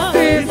is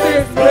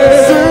His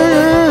name.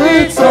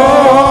 It's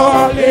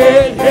all in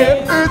Him.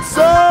 It's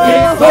all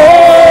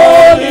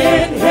in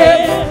Him.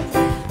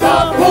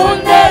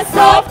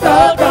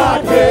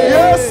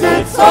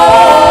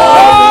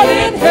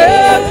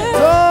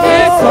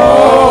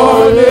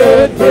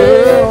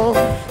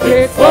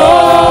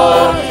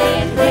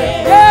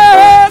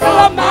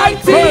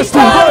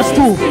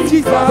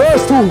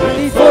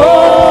 It's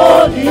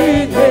all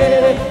in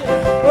Him.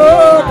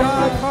 Oh,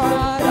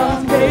 God of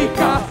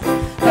maker,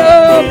 the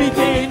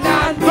beginning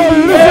and the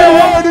living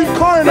word end.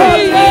 incarnate. The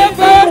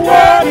living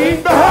word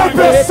The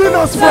helpless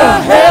sinners the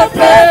friend.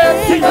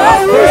 helpless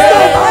sinners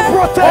Wisdom and friend.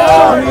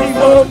 protection.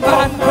 Wisdom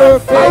and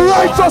perfection. And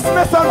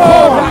righteousness and Oh,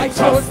 power.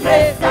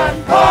 righteousness and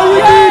All power. we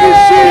need is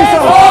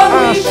Jesus. All we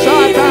need is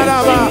Jesus.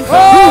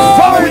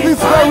 Revive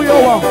this very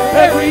hour.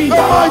 Every The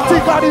mighty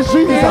God is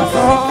Jesus.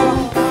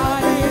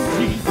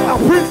 The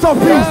Prince of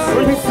Peace.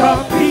 Prince of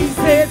Peace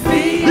is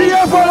The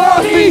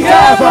everlasting the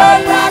Father.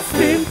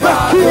 everlasting The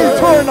King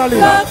eternally.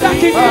 The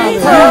King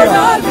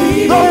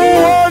eternally. The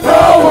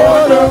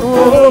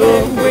wonderful.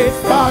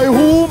 By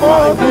whom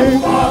all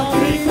things.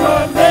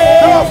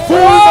 The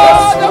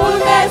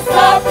fullness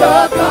of the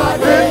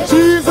Godhead. in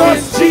Jesus.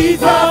 In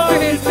Jesus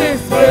is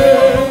His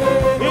name.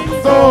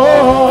 It's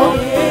all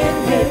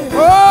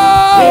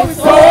It's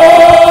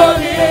all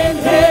in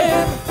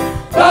Him.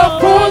 The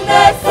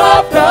fullness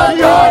of the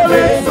Godhead.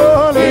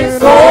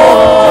 It's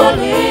all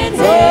in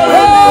Him.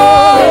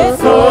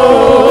 It's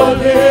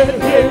all in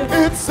Him.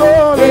 It's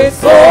all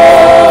It's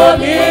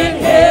all in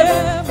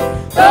Him.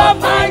 The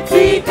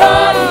mighty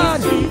God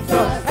is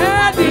Jesus,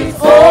 and it's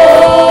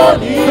all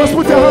in Him. Just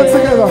put your hands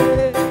together.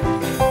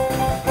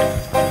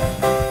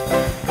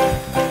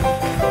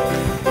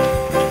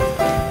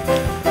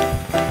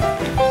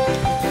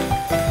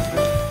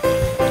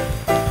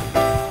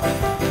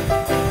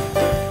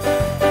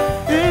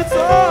 It's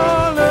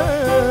all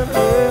in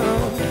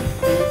Him.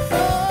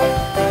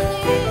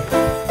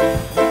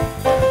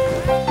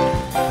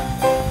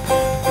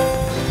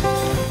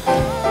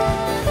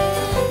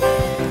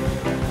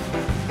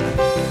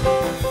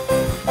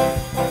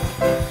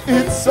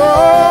 It's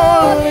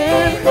all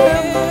in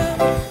Him.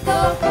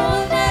 The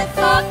fullness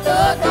of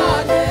the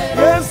Godhead.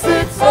 Yes,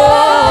 it's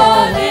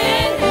All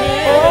in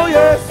Him. Oh,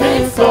 yes,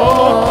 It's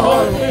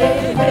all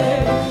in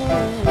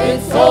Him.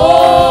 It's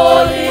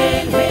all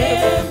in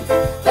Him.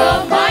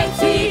 The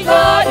mighty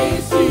God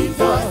is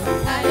Jesus,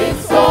 and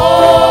it's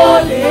all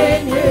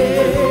in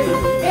Him.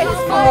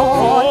 It's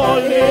all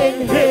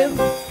in Him.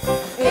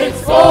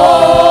 It's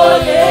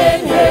all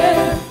in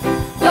Him.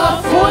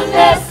 The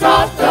fullness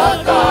of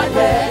the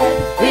Godhead.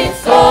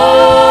 It's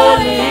all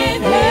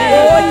in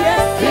Him.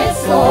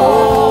 It's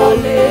all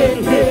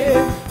in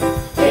Him.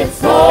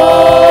 It's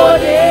all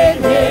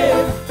in Him.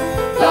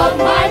 The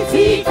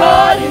mighty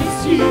God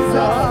is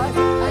Jesus,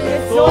 and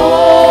it's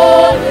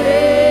all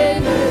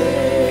in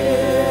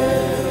Him.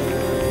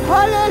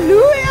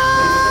 Hallelujah!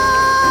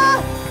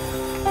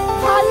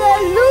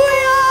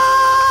 Hallelujah!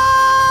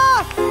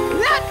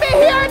 Let me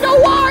hear the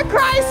war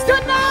cries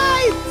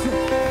tonight!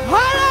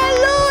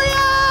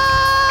 Hallelujah!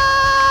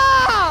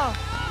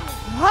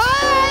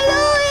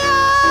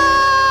 Hallelujah!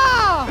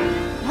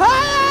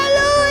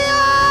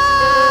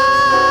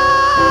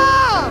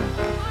 Hallelujah!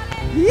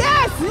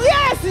 Yes,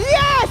 yes,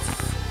 yes!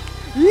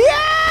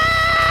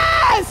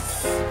 Yes!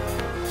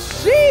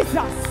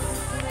 Jesus!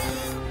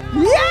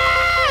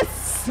 Yes!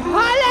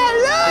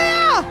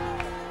 Hallelujah!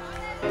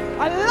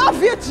 I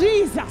love you,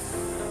 Jesus.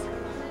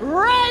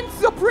 Reign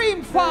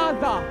supreme,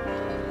 Father.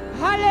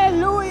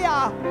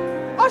 Hallelujah.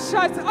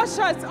 Ushers,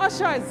 ushers,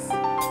 ushers.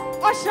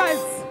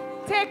 Ushers,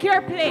 take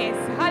your place.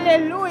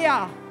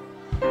 Hallelujah.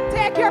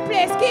 Take your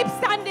place. Keep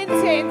standing,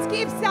 saints.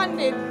 Keep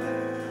standing.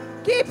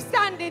 Keep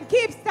standing.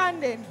 Keep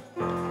standing.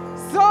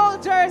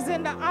 Soldiers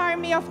in the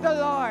army of the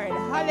Lord.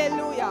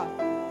 Hallelujah.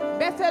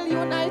 Bethel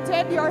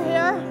United, you're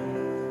here.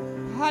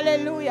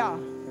 Hallelujah.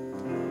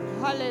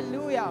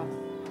 Hallelujah.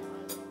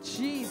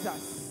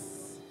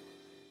 Jesus.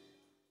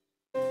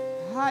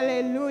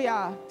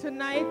 Hallelujah.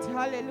 Tonight,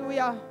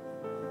 hallelujah,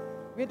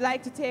 we'd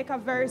like to take a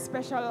very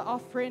special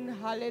offering.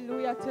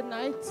 Hallelujah.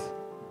 Tonight,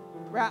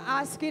 we're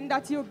asking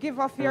that you give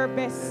of your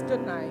best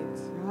tonight.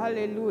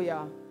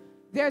 Hallelujah.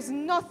 There's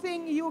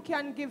nothing you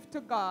can give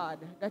to God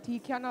that He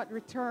cannot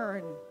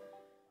return.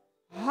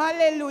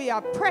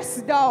 Hallelujah.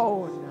 Pressed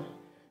down,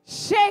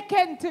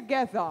 shaken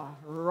together,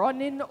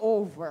 running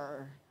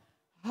over.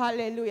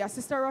 Hallelujah.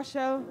 Sister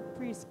Rochelle,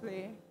 please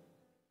play.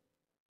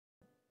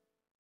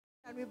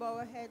 Can we bow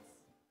our heads?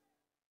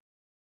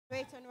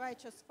 Great and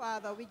righteous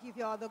Father, we give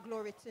you all the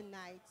glory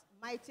tonight.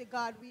 Mighty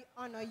God, we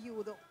honor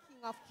you, the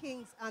King of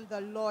Kings and the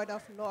Lord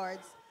of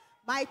Lords.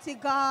 Mighty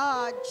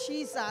God,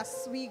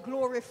 Jesus, we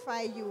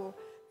glorify you.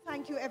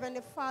 Thank you, Heavenly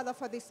Father,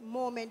 for this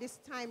moment, this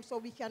time, so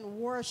we can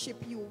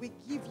worship you. We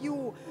give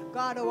you,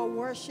 God, our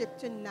worship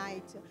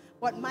tonight.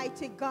 But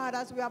mighty God,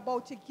 as we are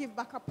about to give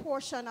back a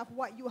portion of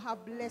what you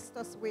have blessed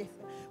us with,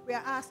 we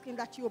are asking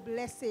that you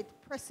bless it,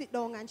 press it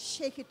down, and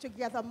shake it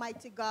together,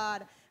 mighty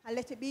God, and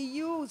let it be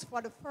used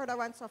for the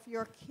furtherance of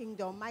your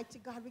kingdom. Mighty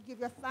God, we give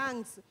you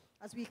thanks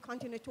as we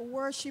continue to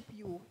worship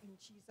you in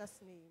Jesus'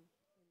 name.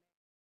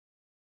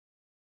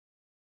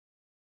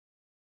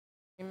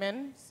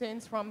 Amen.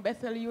 Saints from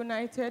Bethel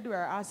United, we're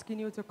asking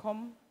you to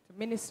come to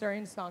minister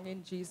in song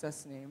in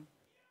Jesus' name.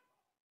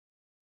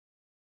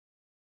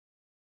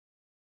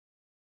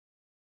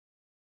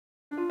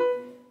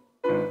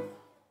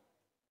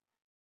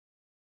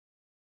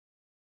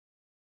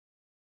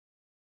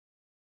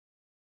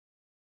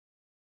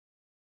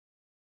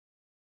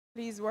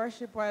 Please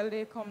worship while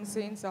they come,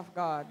 saints of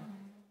God.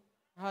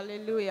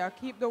 Hallelujah.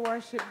 Keep the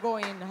worship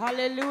going.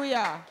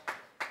 Hallelujah.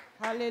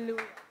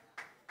 Hallelujah.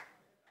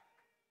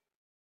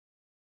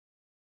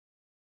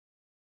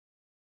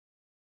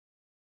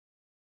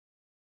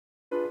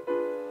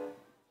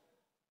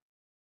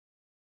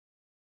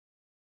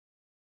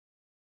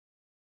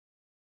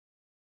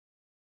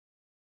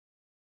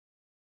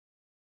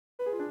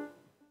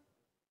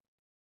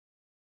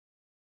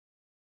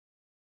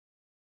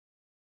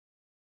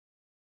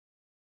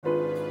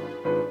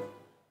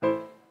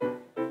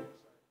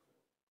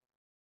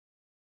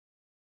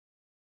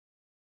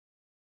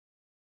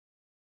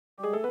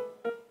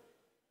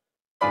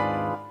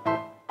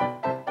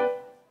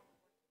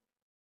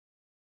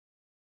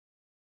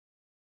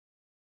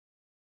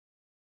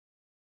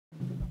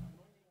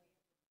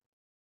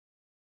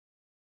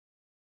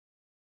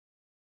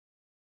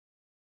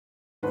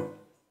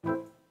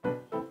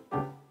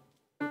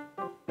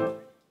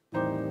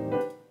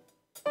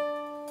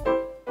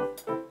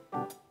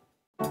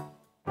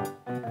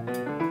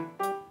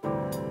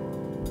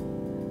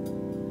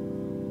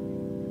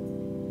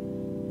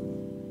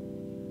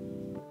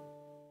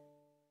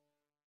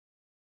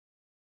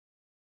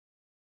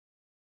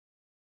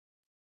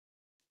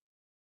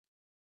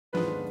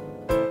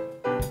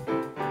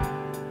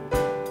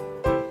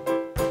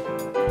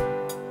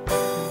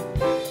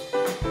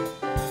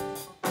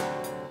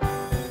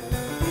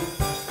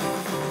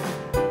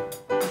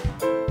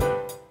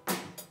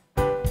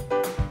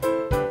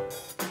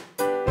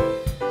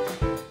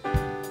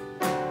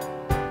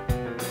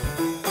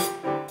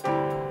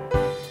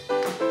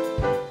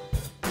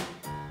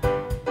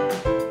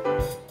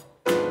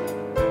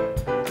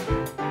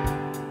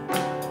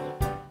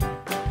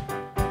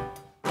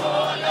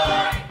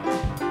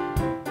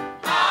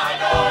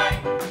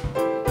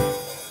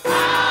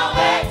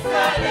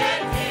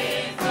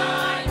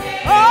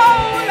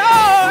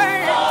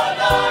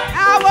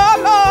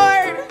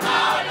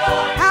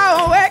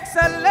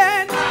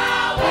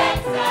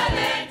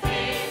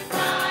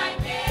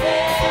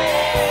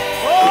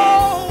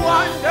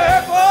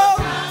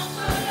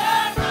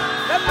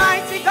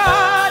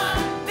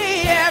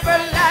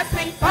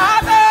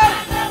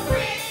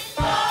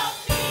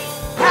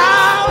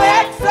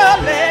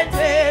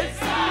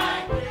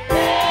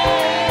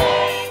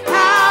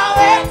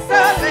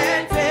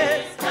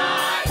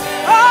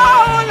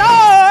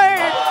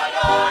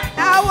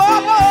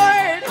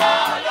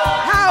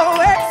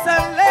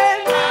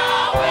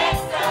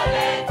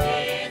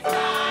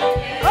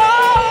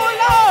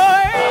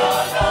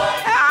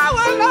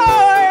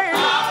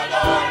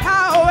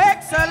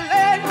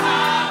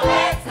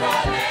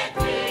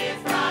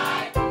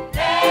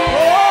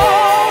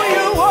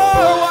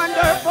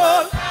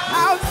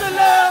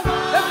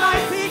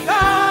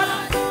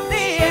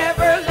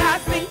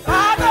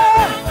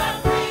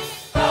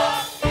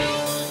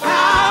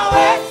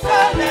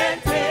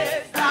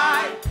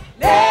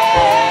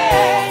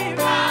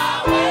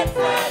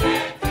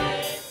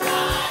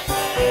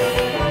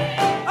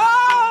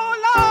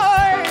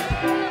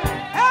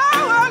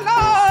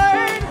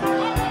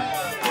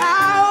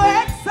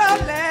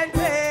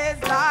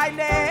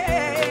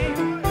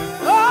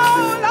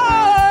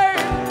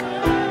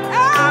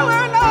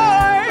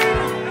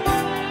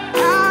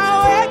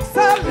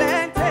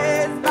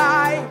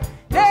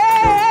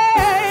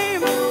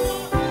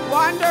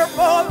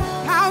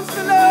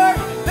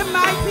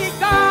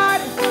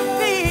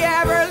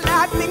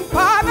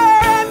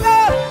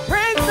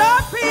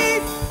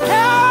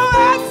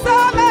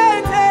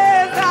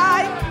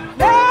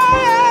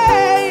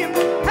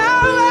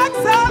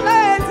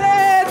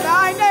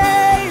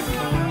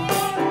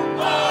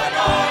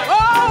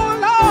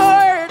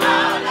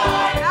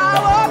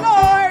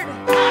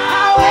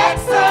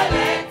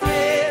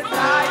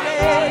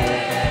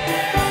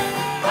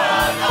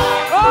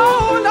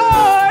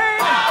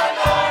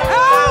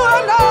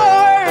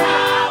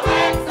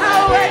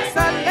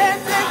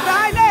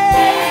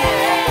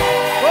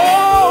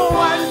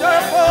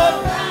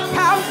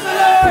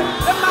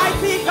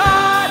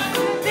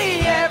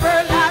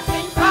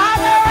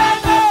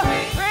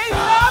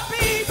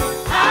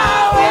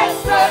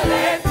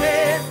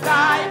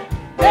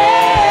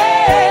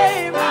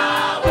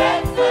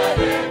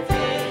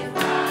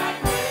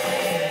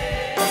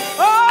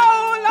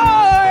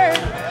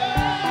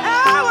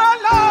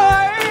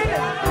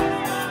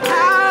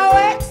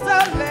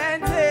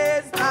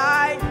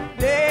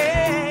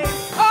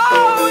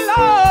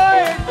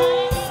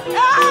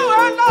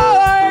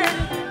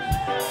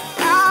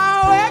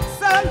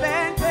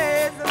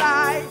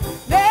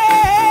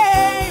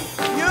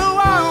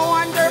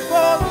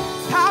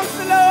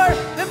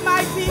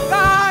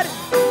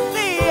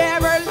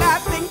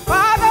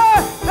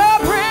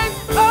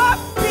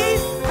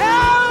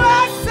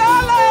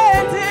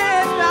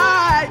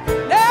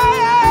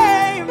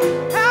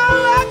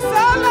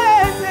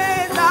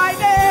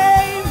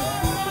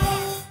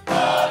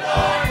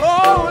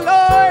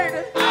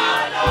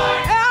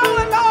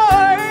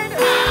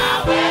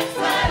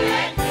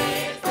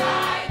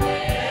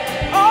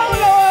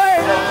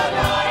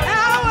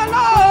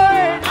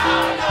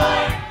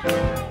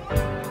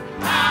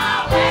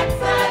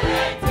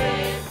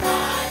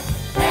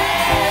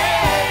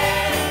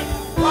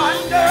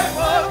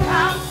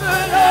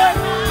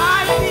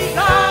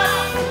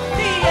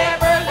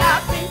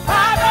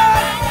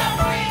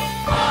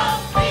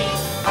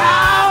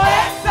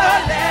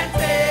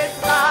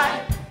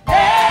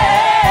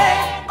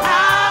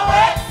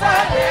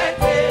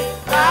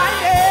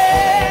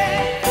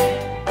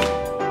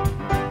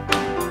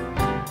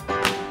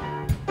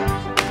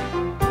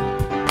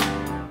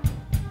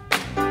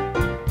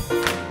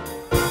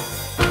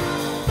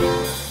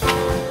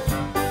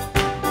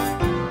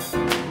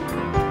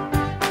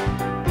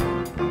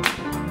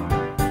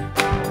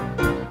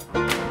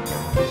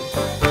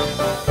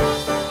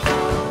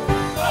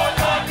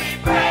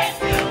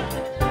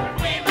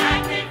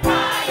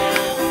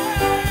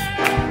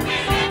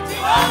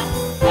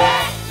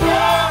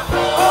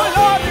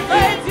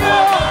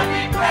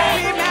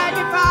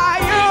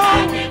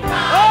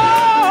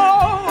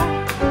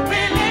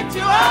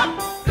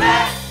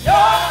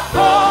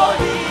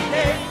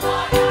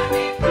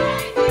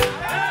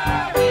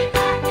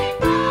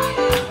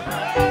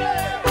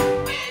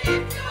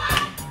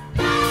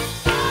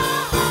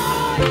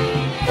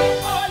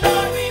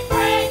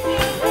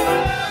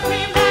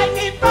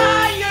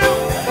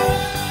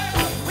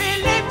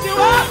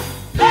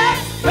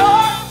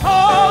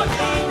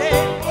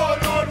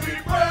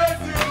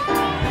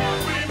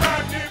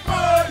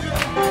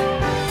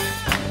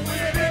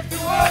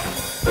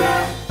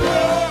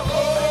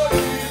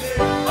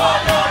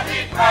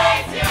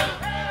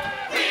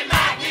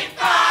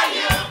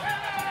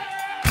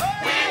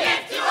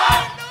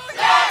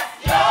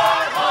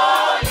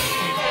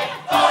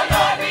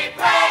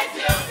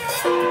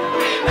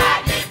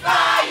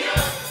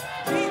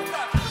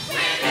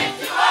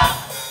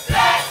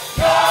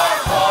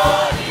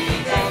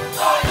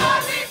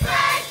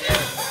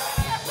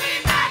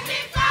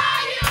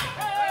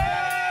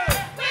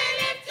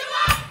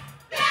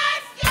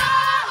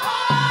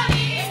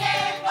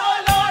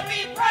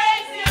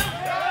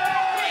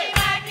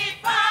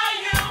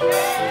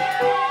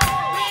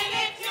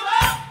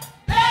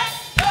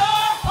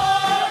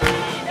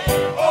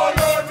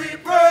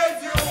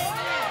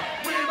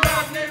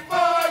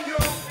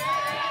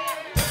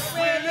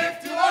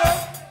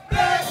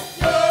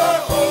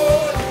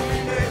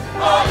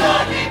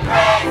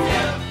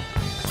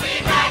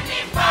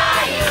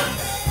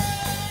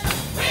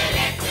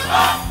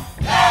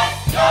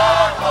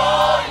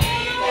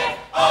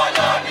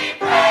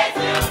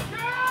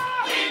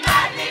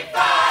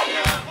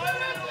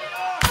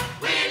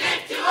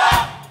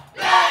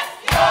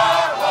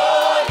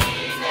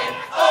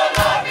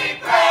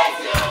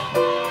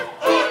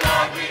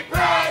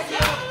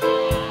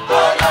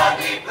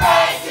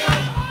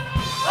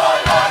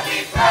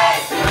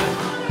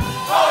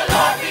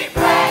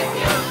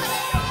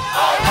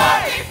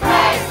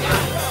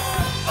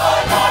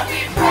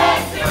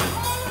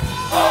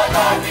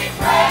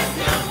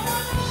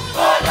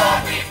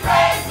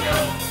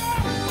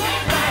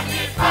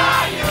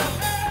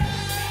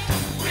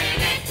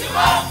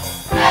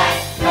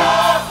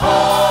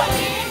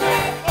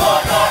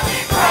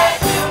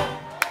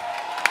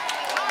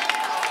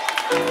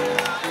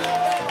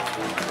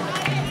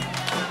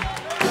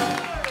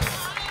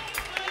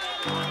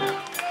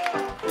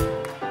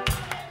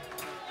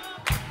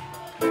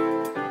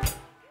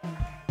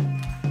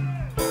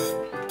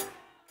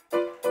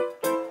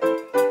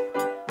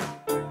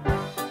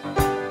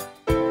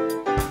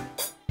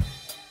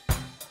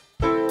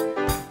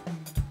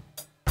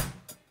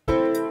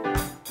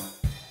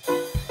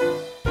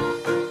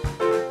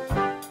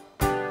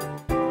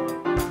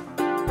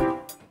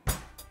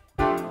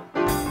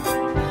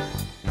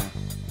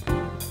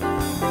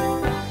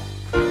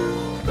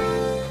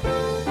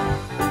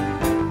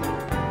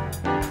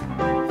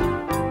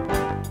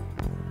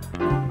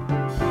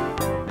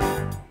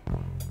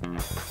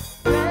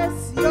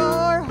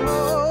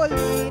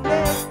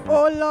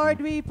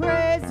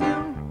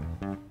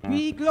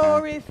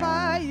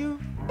 glorify you.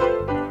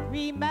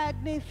 We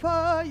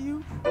magnify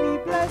you. We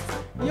bless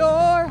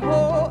your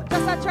whole.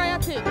 Just a try a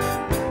thing.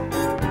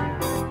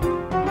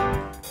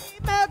 We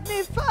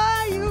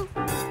magnify you.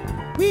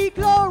 We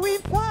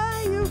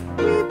glorify you.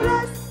 We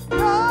bless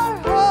your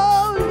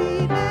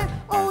holy name.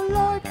 Oh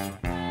Lord,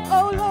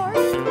 oh Lord,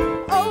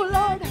 oh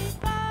Lord,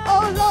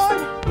 oh Lord,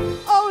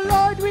 oh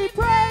Lord, we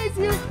praise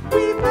you.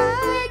 We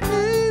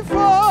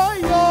magnify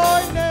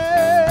your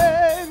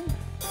name.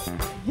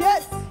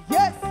 Yes,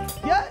 yes,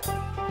 yes.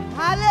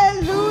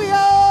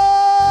 Hallelujah.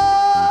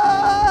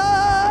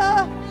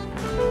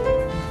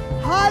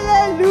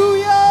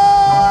 Hallelujah.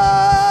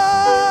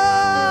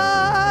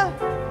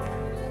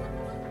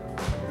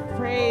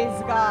 Praise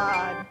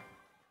God.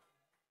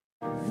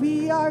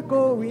 We are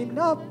going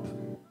up.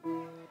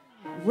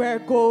 We're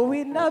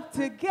going up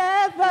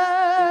together.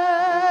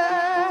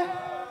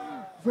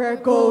 We're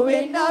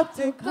going up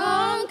to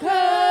conquer.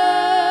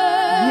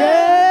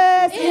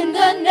 Yes, in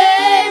the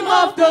name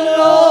of the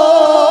Lord.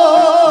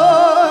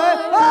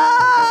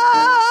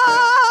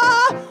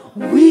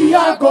 We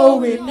are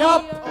going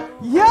up.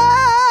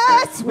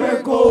 Yes,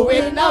 we're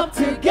going up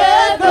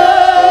together.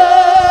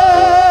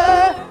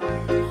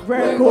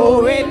 We're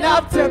going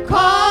up to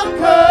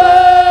conquer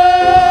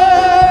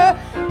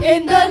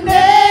in the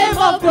name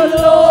of the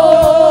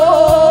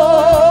Lord.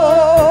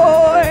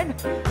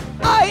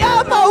 I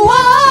am a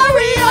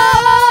warrior.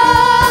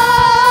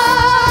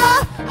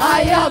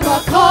 I am a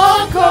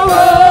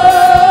conqueror.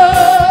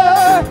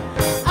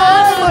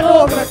 I'm an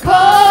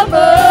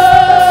overcomer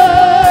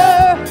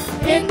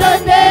in the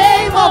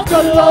name of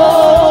the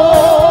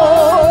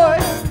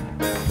Lord.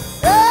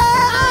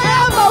 I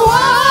am a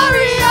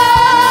warrior.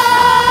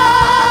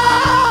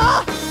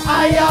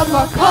 I am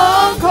a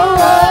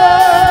conqueror.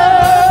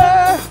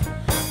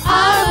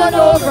 I'm an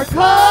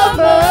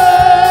overcomer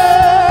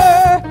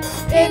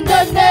in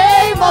the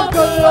name of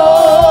the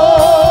Lord.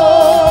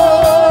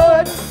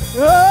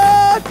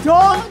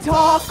 Don't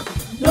talk,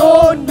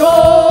 no,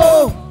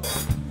 no.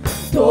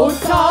 Don't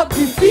talk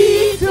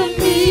defeat to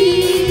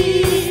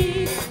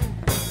me.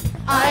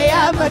 I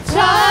am a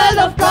child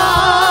of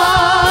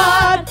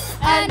God,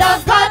 and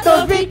I've got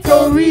the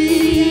victory.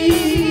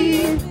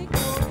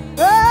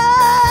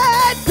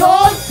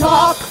 Don't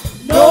talk,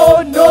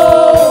 no,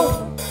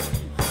 no.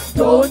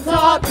 Don't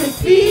talk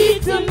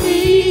defeat to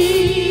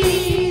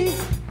me.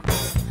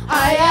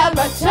 I am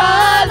a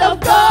child of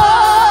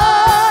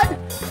God,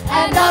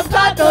 and I've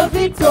got the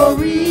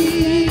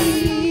victory.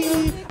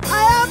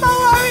 I am a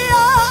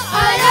warrior.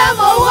 I am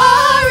a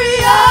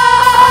warrior.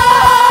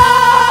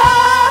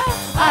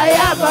 I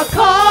am a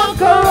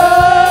conqueror.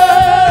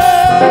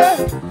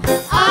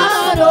 I'm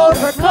an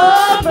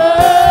overcomer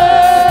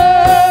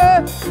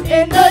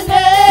in the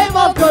name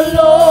of the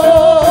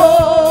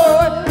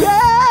Lord.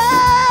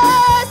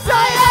 Yes,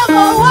 I am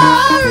a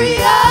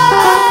warrior.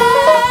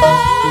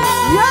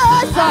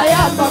 Yes, I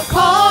am a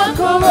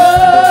conqueror.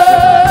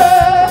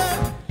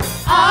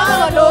 I'm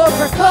an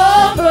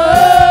overcomer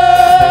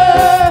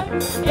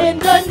in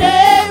the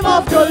name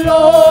of the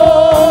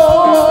Lord.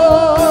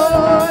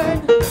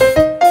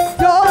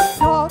 Don't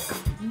talk,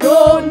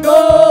 no, no.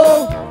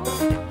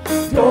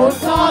 Don't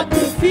talk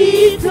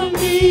defeat to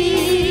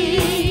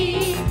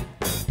me.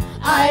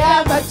 I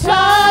am a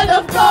child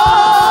of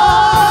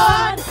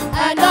God,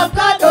 and I've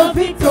got the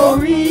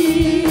victory.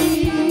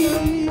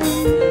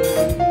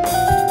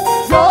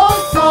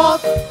 Don't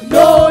talk,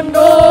 no,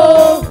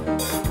 no.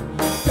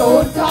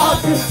 Don't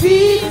talk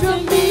defeat to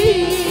me.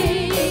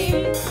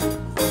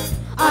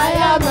 I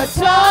am a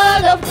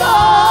child of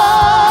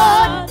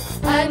God,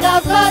 and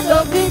I've got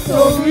the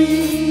victory.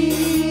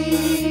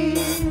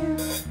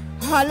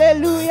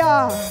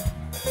 Hallelujah.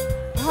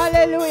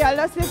 Hallelujah.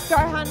 Let's lift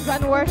our hands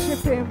and worship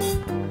Him.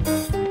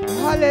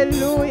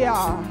 Hallelujah.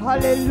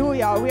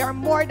 Hallelujah. We are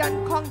more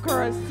than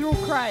conquerors through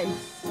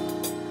Christ.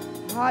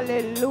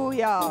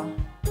 Hallelujah.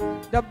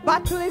 The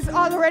battle is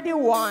already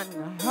won.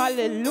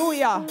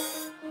 Hallelujah.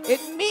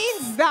 It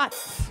means that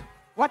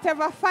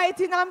whatever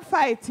fighting I'm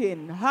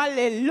fighting,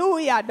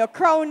 hallelujah, the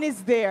crown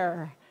is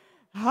there.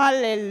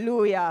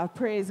 Hallelujah.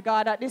 Praise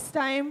God. At this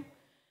time,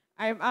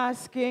 I'm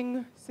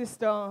asking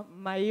Sister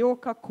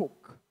Mayoka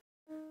Cook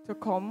to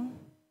come,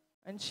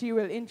 and she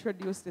will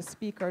introduce the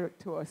speaker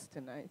to us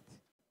tonight.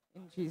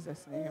 In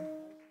Jesus' name.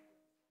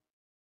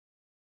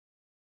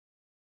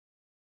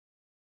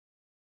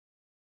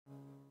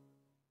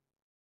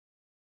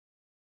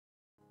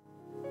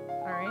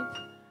 All right.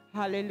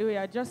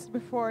 Hallelujah. Just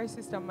before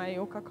Sister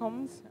Mayoka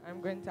comes,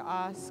 I'm going to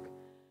ask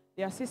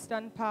the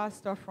assistant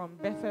pastor from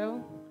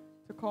Bethel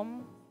to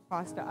come,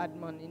 Pastor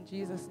Admon, in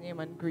Jesus' name,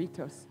 and greet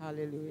us.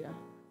 Hallelujah.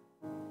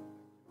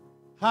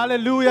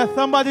 Hallelujah.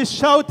 Somebody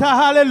shout a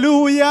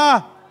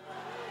hallelujah.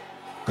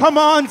 Come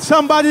on,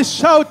 somebody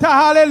shout a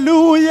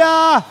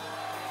hallelujah.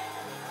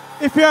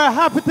 If you're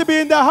happy to be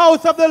in the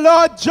house of the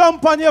Lord,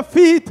 jump on your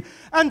feet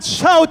and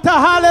shout a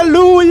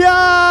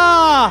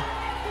hallelujah.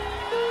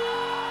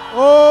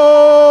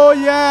 Oh,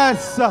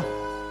 yes.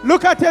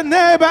 Look at your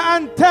neighbor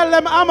and tell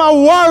them, I'm a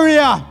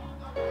warrior.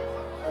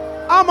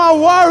 I'm a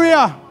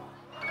warrior.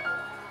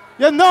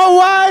 You know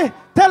why?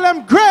 Tell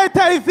them,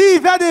 greater is he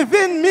that is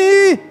in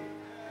me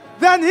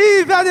than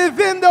he that is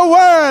in the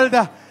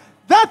world.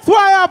 That's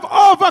why I've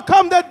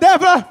overcome the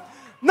devil.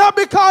 Not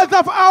because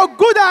of how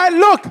good I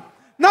look,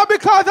 not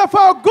because of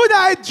how good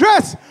I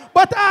dress,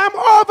 but I'm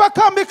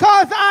overcome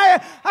because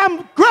I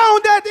am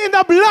grounded in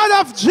the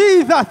blood of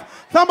Jesus.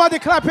 Somebody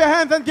clap your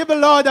hands and give the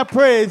Lord a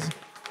praise.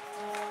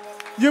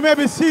 You may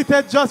be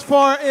seated just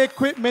for a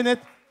quick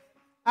minute.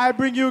 I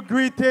bring you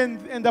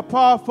greetings in the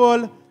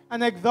powerful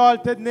and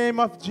exalted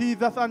name of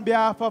Jesus on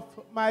behalf of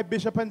my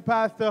bishop and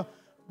pastor,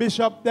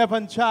 Bishop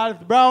Devon Charles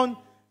Brown,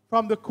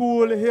 from the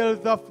cool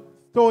hills of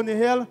Stony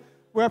Hill.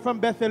 We're from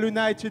Bethel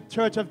United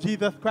Church of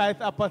Jesus Christ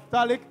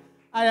Apostolic.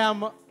 I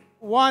am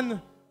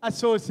one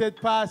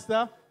associate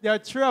pastor. There are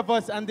three of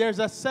us, and there's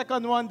a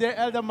second one there,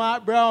 Elder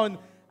Mark Brown,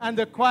 and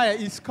the choir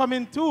is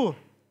coming too.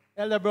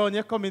 Elder Brown,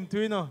 you're coming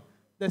too, you know.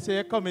 They say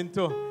you're coming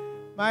too.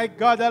 My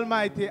God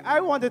Almighty, I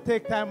want to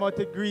take time out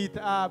to greet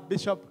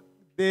Bishop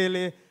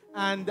Daly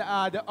and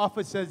the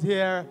officers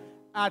here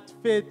at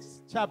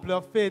Faith Chapel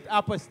of Faith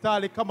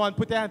Apostolic. Come on,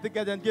 put your hands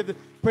together and give the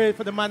praise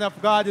for the man of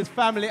God, his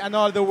family, and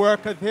all the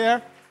workers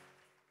here.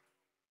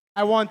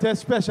 I want to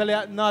especially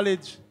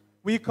acknowledge,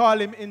 we call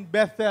him in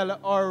Bethel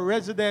our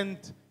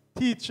resident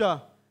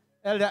teacher,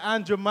 Elder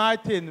Andrew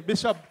Martin.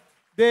 Bishop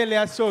Daly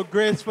has so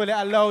gracefully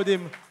allowed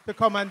him to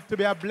come and to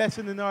be a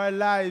blessing in our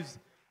lives.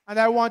 And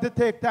I want to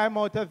take time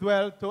out as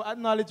well to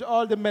acknowledge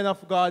all the men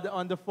of God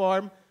on the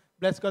farm.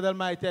 Bless God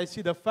Almighty. I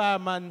see the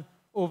fireman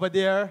over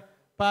there,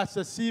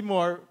 Pastor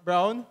Seymour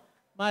Brown.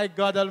 My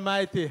God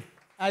Almighty.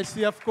 I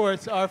see, of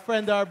course, our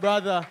friend, our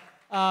brother,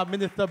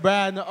 Minister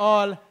Brian,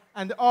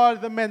 and all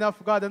the men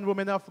of God and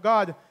women of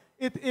God.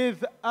 It is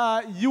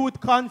a youth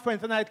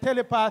conference, and I tell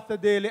you, Pastor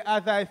Daly,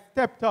 as I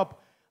stepped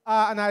up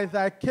and as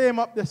I came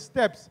up the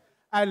steps,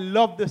 I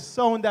love the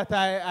sound that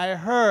I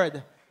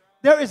heard.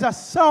 There is a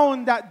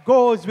sound that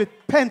goes with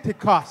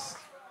Pentecost.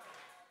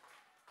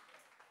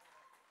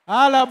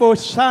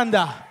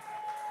 Alaboshanda.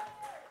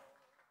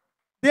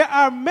 There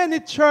are many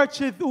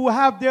churches who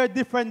have their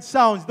different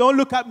sounds. Don't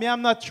look at me,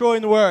 I'm not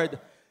throwing word.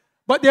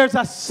 But there's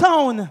a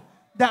sound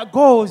that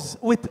goes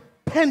with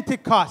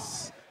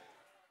Pentecost.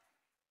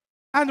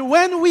 And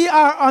when we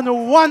are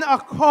on one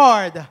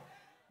accord,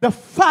 the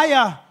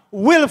fire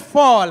will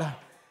fall.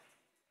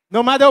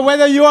 No matter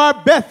whether you are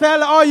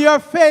Bethel or your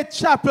Faith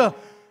Chapel,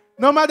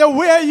 no matter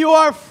where you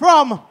are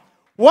from,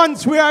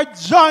 once we are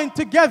joined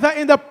together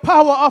in the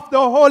power of the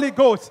Holy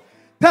Ghost,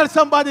 tell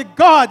somebody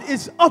God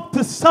is up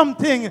to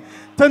something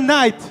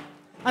tonight.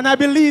 And I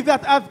believe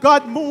that as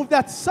God moves,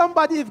 that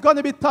somebody is going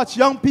to be touched.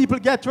 Young people,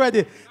 get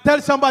ready.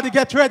 Tell somebody,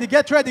 get ready,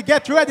 get ready,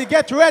 get ready,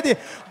 get ready.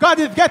 God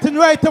is getting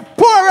ready to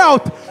pour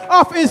out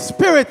of His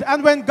Spirit.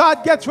 And when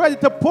God gets ready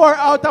to pour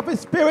out of His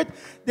Spirit,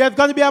 there's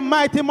going to be a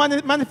mighty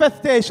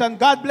manifestation.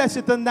 God bless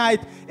you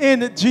tonight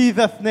in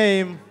Jesus'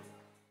 name.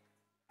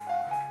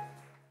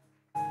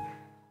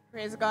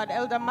 Praise God.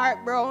 Elder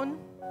Mark Brown,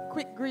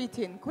 quick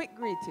greeting, quick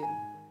greeting.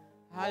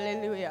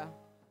 Hallelujah.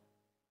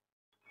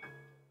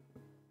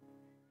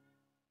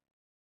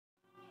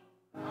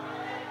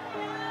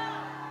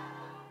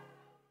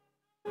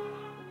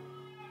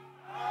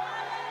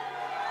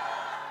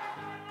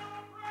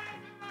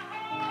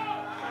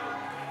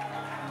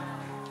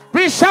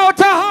 We shout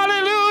a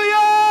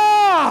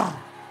hallelujah.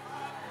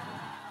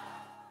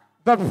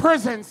 The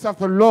presence of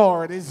the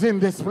Lord is in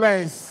this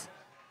place.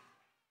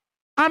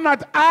 I'm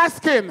not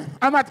asking,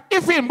 I'm not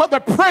ifing, but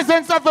the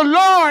presence of the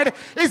Lord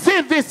is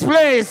in this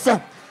place.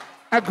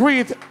 I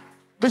greet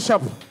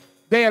Bishop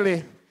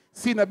Daly,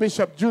 Senior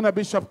Bishop, Junior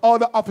Bishop, all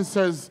the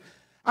officers.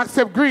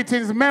 Accept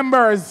greetings,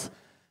 members.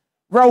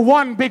 We're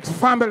one big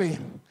family.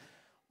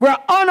 We're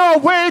on our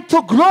way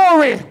to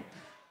glory.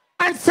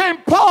 And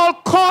St. Paul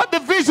caught the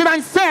vision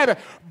and said,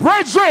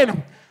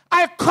 brethren,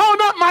 I count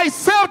not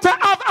myself to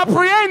have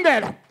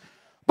apprehended,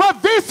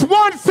 but this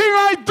one thing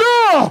I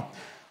do,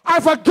 I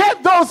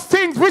forget those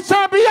things which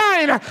are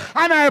behind,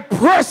 and I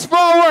press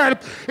forward.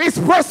 It's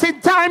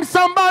pressing time,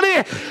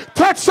 somebody.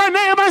 Touch your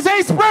neighbor and say,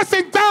 it's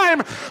pressing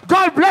time.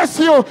 God bless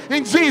you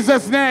in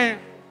Jesus' name.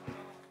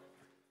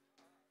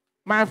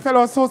 My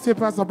fellow associate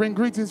pastor, bring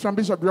greetings from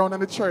Bishop Brown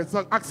and the church.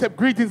 So accept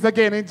greetings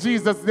again in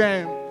Jesus'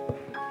 name.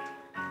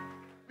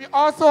 We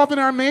also have in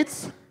our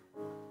midst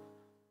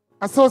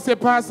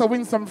Associate Pastor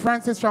Winsome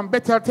Francis from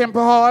Bethel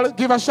Temple Hall.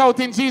 Give a shout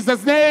in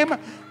Jesus' name.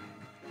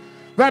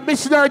 That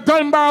missionary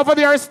Dunbar over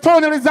there,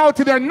 Stonewall is out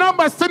to their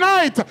numbers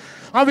tonight.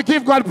 And we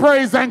give God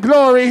praise and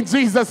glory in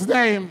Jesus'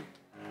 name.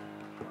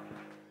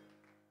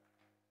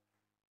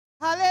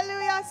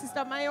 Hallelujah. Sister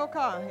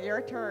Mayoka,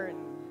 your turn.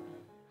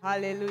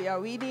 Hallelujah.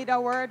 We need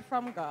a word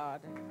from God.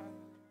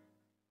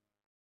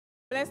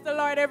 Bless the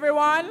Lord,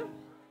 everyone.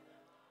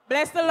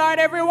 Bless the Lord,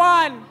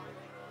 everyone.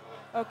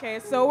 Okay,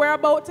 so we're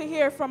about to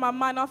hear from a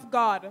man of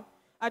God,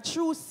 a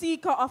true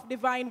seeker of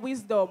divine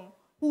wisdom,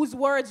 whose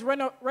words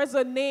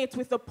resonate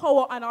with the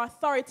power and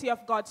authority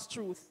of God's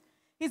truth.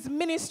 His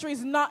ministry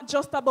is not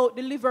just about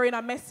delivering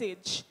a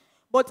message,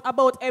 but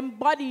about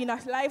embodying a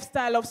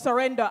lifestyle of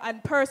surrender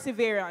and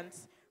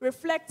perseverance,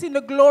 reflecting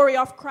the glory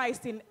of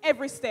Christ in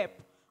every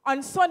step.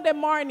 On Sunday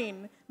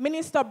morning,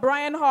 Minister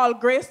Brian Hall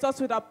graced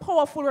us with a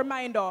powerful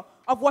reminder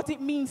of what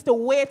it means to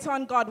wait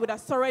on God with a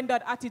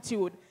surrendered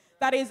attitude.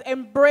 That is,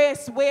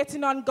 embrace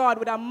waiting on God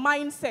with a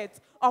mindset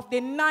of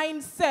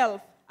denying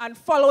self and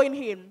following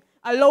Him,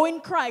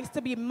 allowing Christ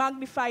to be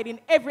magnified in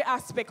every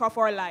aspect of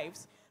our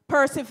lives.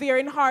 Persevere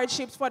in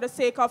hardships for the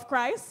sake of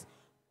Christ,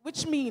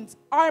 which means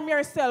arm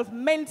yourself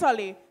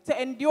mentally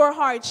to endure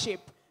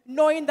hardship,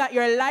 knowing that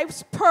your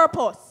life's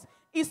purpose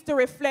is to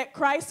reflect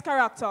Christ's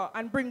character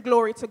and bring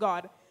glory to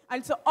God,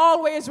 and to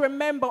always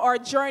remember our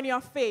journey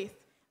of faith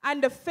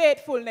and the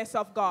faithfulness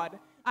of God.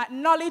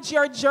 Acknowledge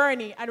your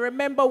journey and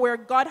remember where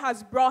God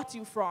has brought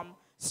you from,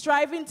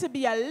 striving to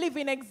be a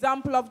living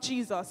example of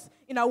Jesus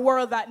in a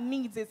world that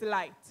needs His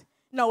light.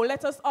 Now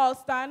let us all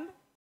stand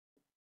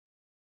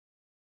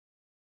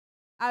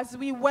as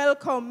we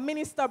welcome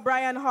Minister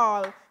Brian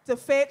Hall to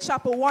Faith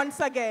Chapel once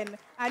again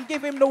and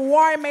give him the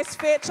warmest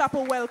Faith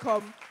Chapel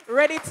welcome,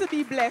 ready to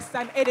be blessed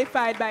and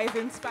edified by his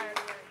inspired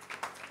word.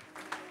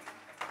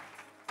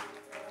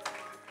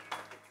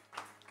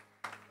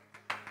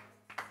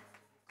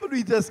 Could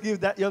we just give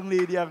that young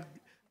lady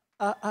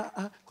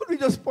could we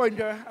just point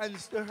our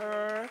hands to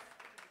her?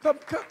 Come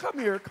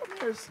here,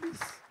 sis.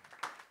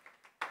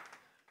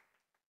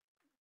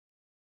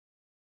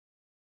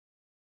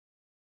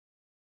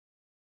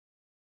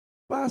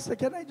 Pastor,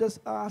 can I just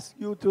ask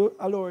you to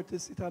allow her to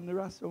sit on the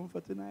rostrum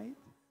for tonight?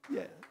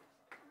 Yeah.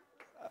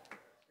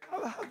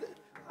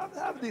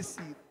 Have this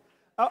seat.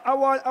 I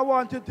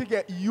want you to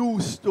get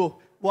used to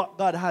what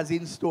God has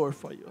in store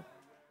for you.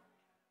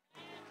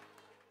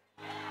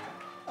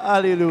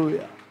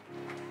 Hallelujah.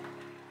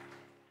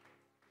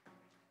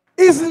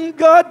 Isn't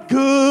God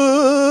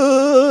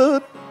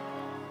good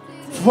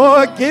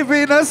for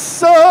giving us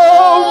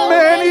so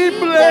many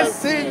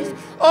blessings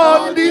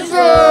undeserving?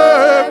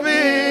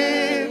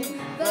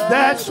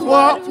 That's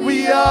what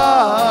we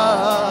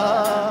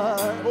are.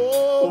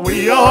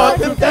 We ought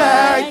to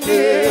thank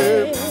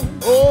Him,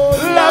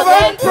 love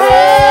and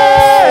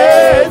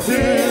praise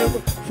Him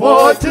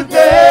for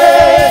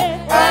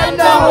today and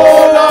the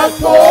whole lot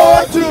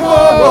for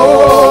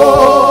tomorrow.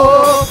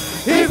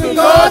 Isn't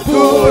God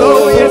good?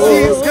 Oh, yes,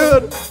 He's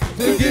good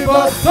to give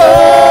us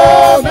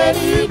so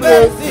many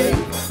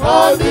blessings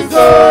undeserving.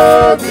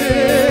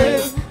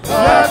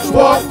 That's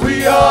what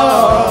we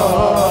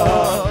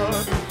are.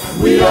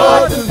 We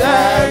ought to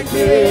thank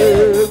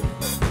Him,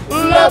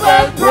 love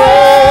and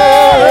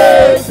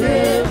praise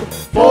Him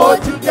for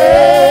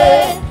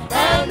today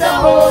and the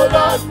whole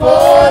lot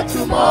for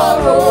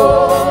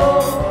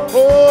tomorrow.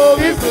 Oh,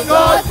 isn't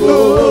God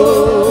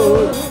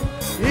good?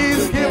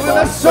 He's given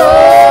us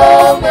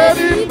so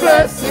many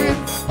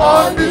blessings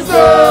undeserving.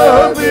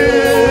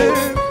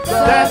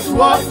 That's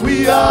what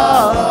we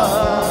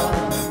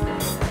are.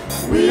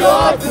 We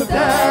ought to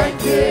thank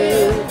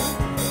Him,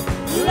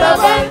 love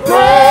and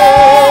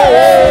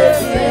praise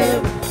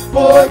Him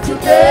for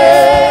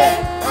today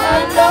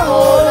and the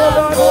whole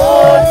lot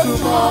for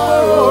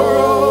tomorrow.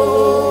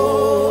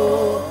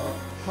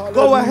 Hallelujah.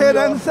 Go ahead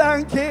and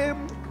thank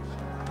Him.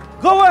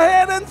 Go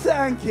ahead and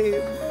thank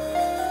Him.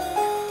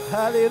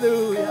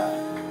 Hallelujah.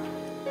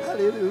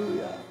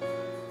 Hallelujah.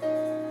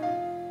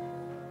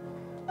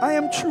 I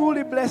am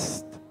truly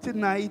blessed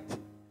tonight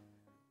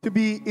to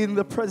be in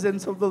the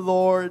presence of the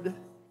Lord,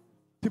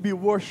 to be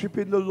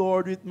worshiping the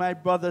Lord with my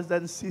brothers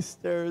and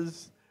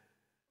sisters.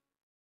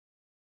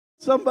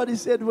 Somebody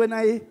said, when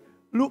I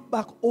look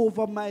back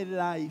over my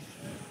life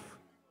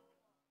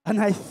and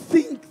I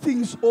think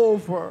things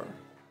over,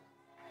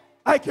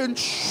 I can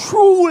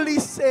truly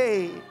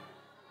say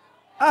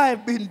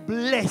I've been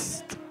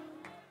blessed.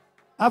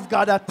 I've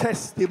got a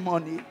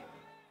testimony.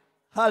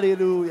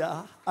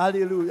 Hallelujah.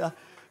 Hallelujah.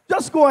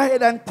 Just go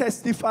ahead and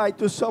testify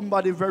to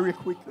somebody very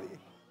quickly.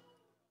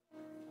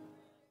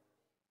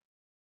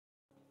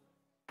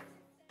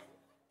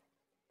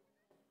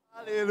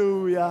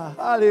 Hallelujah,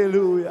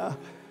 hallelujah,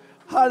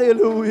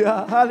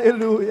 hallelujah,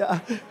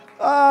 hallelujah.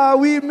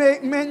 We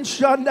make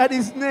mention that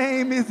His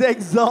name is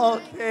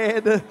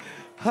exalted.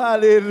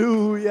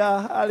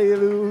 Hallelujah,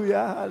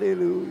 hallelujah,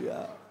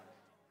 hallelujah.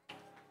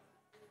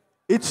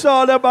 It's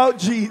all about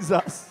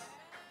Jesus.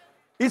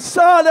 It's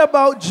all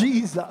about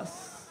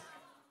Jesus.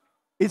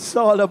 It's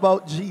all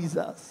about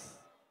Jesus.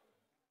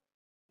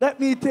 Let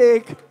me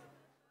take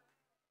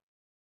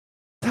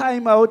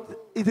time out.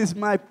 It is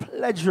my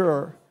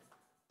pleasure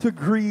to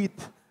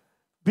greet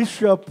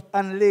Bishop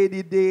and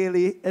Lady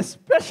Daly,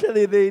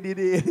 especially Lady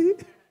Daly.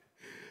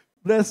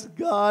 Bless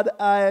God,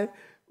 I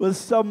was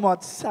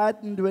somewhat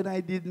saddened when I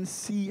didn't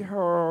see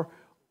her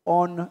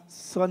on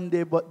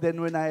Sunday, but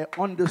then when I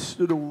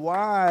understood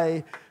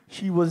why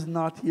she was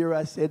not here,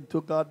 I said,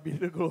 to God be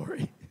the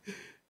glory.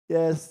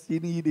 Yes, she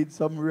needed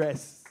some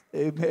rest.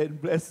 Amen.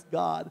 Bless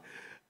God.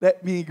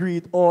 Let me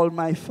greet all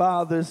my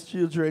father's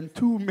children,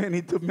 too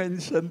many to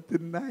mention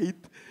tonight.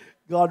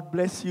 God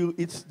bless you.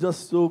 It's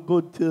just so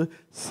good to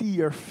see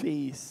your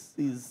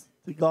faces.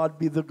 To God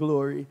be the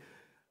glory.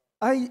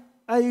 I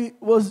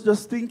was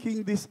just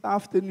thinking this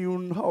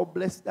afternoon how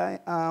blessed I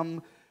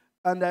am,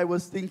 and I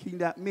was thinking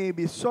that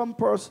maybe some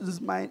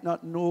persons might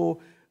not know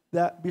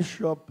that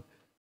Bishop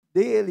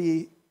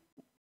Daly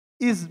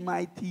is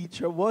my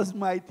teacher, was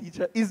my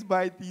teacher, is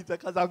my teacher,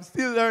 because I'm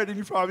still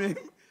learning from him.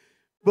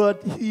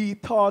 But he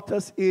taught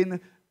us in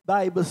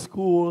Bible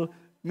school,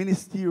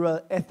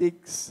 ministerial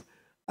ethics,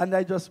 and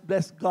I just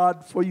bless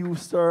God for you,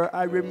 sir.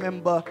 I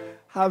remember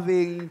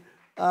having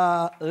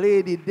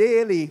Lady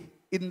Daly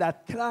in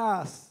that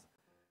class,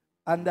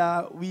 and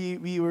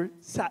we were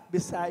sat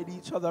beside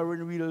each other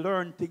when we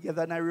learned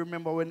together. And I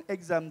remember when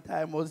exam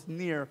time was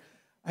near,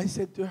 I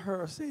said to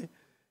her, say,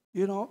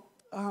 you know,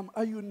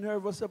 are you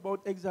nervous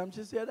about exam?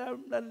 She said,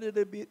 I'm a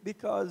little bit,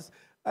 because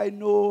I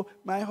know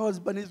my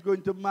husband is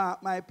going to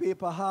mark my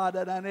paper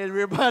harder than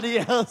everybody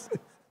else.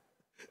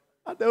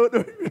 I don't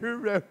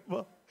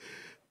remember.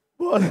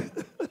 But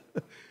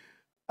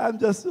I'm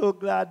just so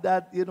glad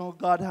that, you know,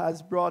 God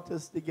has brought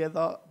us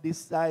together this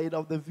side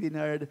of the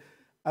vineyard,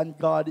 and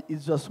God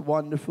is just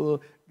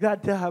wonderful.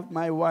 Glad to have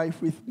my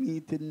wife with me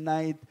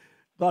tonight.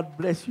 God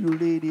bless you,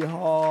 Lady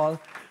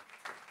Hall.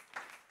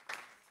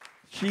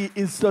 She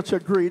is such a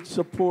great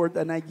support,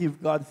 and I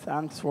give God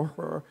thanks for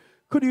her.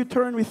 Could you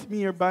turn with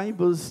me your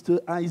Bibles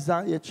to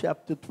Isaiah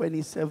chapter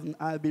 27?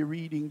 I'll be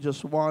reading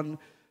just one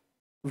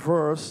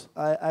verse.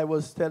 I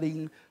was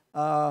telling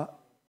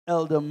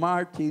Elder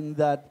Martin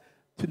that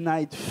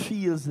tonight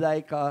feels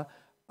like a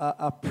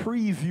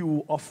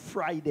preview of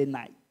Friday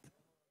night.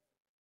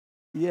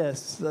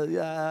 Yes,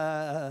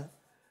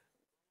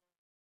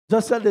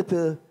 just a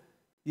little,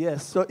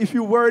 yes. So if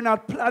you were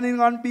not planning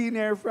on being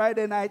here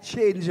Friday night,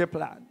 change your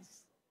plans.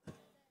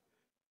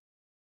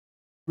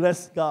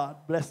 Bless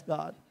God, bless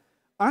God.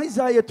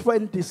 Isaiah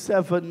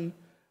 27,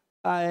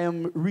 I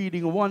am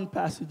reading one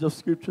passage of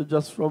scripture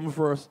just from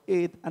verse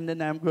 8, and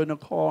then I'm going to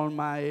call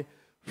my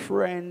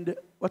friend,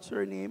 what's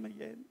her name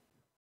again?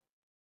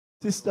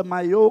 Sister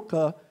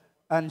Mayoka,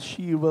 and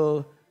she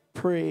will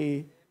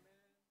pray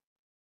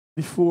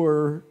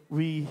before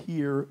we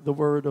hear the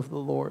word of the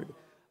Lord.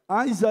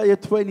 Isaiah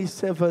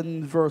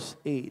 27, verse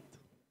 8.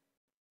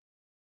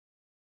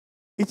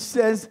 It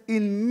says,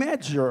 in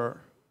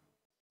measure,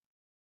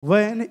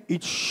 when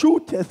it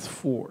shooteth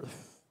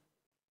forth,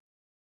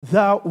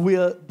 thou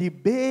wilt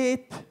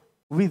debate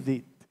with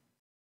it.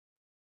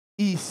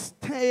 He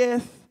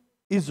stayeth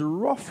his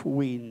rough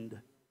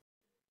wind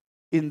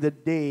in the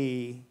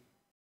day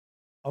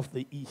of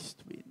the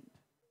east wind.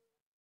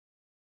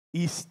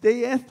 He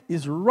stayeth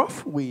his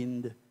rough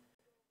wind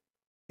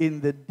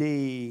in the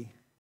day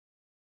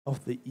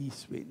of the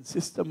east wind.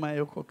 Sister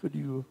Mayoko, could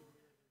you?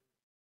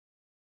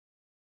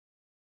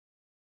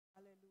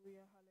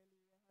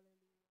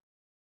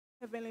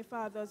 Heavenly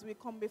Father, as we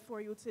come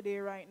before you today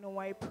right now,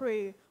 I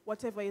pray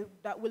whatever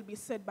that will be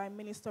said by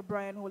Minister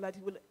Brian Hall, that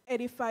it will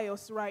edify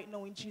us right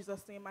now in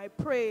Jesus' name. I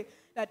pray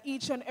that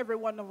each and every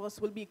one of us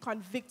will be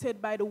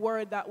convicted by the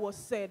word that was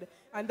said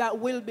and that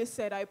will be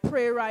said. I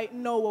pray right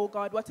now, oh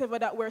God, whatever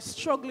that we're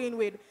struggling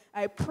with,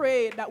 I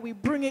pray that we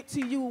bring it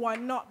to you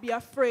and not be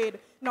afraid,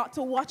 not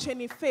to watch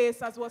any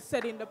face as was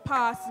said in the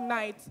past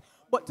nights,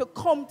 but to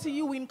come to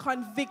you in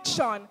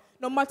conviction.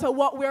 No matter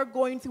what we're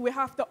going through, we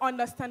have to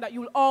understand that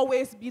you'll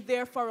always be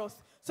there for us.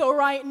 So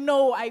right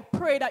now, I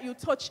pray that you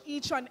touch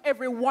each and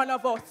every one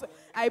of us.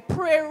 I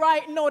pray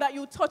right now that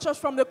you touch us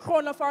from the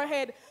crown of our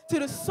head to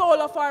the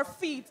sole of our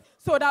feet,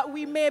 so that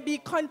we may be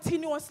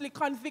continuously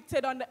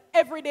convicted on the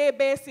everyday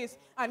basis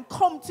and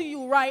come to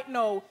you right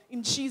now.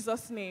 In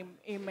Jesus' name,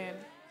 amen.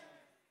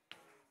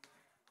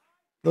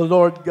 The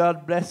Lord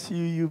God bless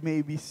you. You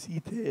may be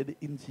seated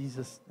in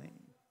Jesus' name.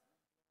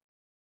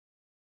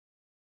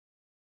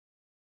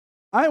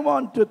 I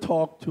want to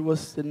talk to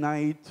us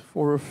tonight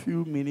for a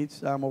few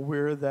minutes. I'm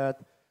aware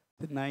that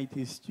tonight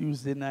is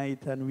Tuesday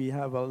night and we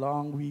have a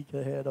long week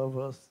ahead of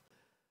us.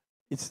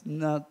 It's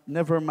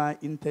never my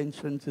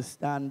intention to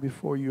stand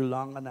before you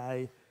long, and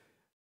I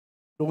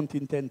don't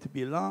intend to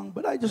be long,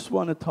 but I just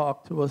want to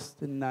talk to us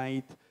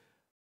tonight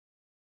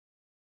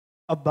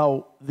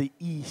about the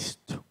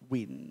east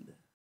wind.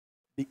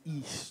 The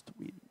east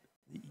wind.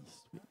 The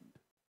east wind.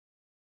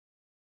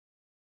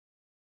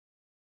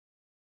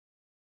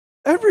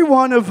 Every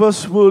one of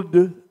us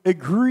would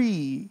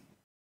agree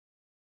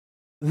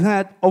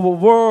that our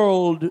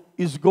world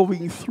is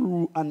going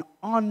through an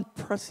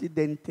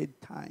unprecedented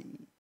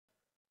time.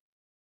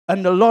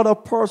 And a lot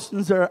of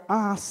persons are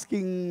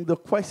asking the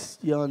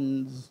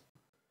questions,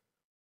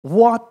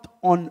 what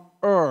on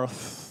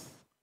earth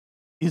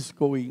is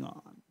going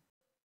on?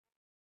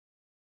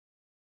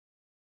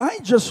 I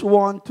just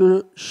want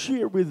to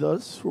share with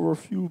us for a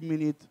few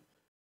minutes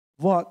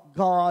what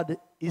God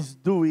is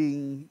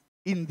doing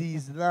in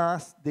these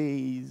last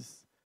days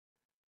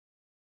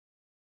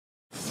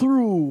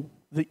through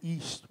the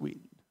east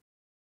wind.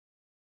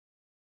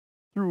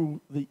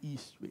 Through the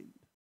east wind.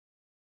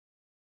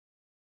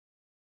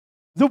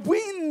 The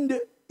wind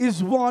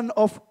is one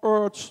of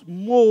Earth's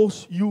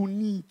most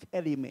unique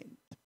elements.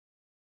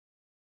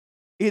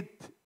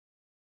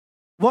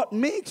 What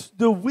makes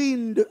the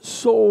wind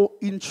so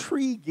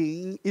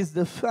intriguing is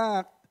the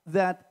fact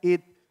that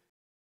it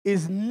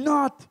is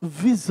not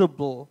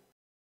visible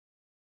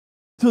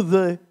to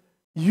the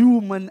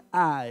human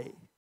eye.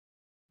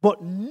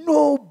 but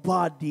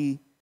nobody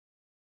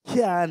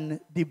can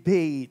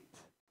debate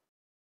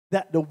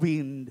that the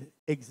wind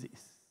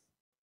exists.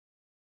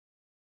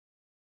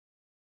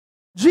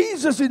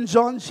 Jesus in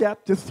John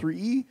chapter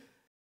 3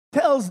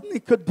 tells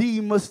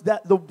Nicodemus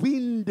that the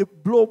wind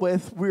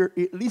bloweth where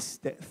it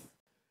listeth,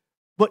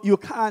 but you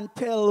can't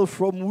tell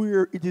from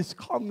where it is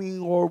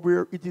coming or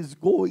where it is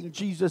going.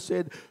 Jesus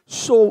said,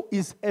 so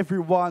is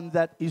everyone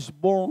that is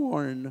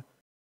born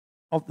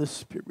of the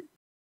Spirit.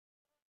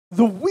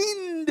 The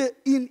wind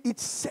in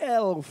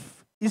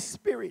itself is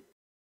spirit.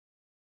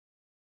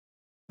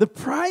 The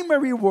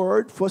primary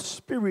word for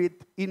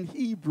spirit in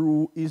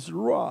Hebrew is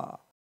ra,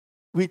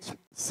 which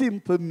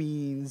simply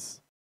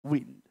means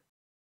wind.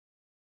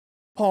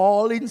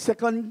 Paul in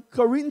 2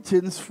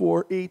 Corinthians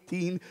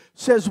 4:18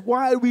 says,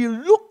 while we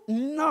look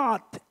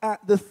not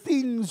at the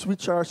things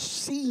which are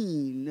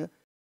seen,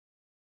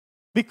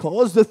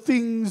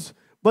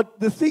 but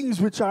the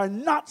things which are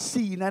not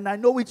seen, and I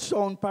know it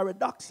sounds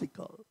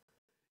paradoxical.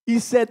 He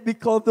said,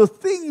 because the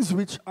things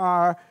which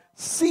are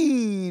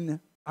seen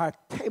are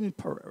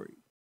temporary,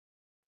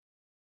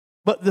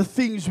 but the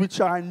things which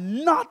are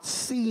not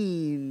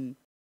seen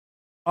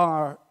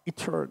are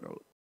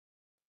eternal.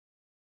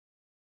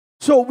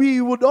 So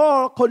we would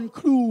all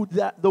conclude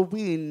that the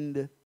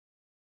wind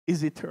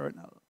is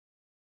eternal.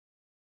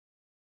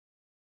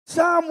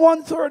 Psalm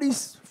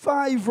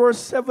 135 verse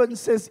 7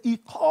 says, he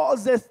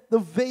causeth the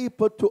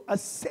vapor to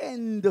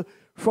ascend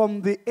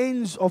from the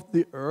ends of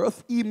the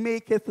earth. He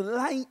maketh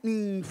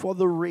lightning for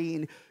the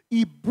rain.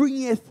 He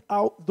bringeth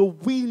out the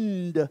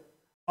wind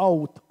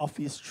out of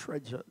his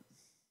treasures.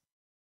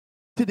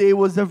 Today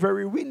was a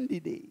very windy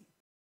day.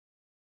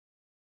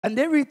 And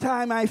every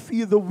time I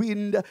feel the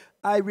wind,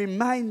 I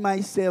remind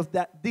myself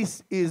that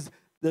this is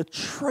the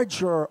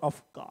treasure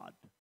of God.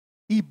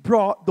 He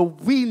brought the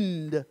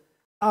wind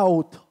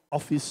out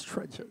of his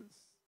treasures.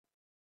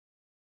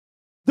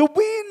 The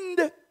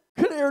wind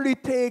clearly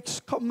takes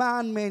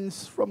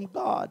commandments from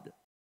God.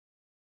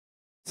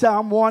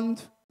 Psalm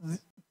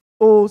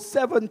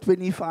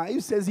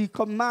 107:25 says, he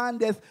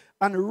commandeth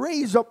and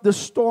raise up the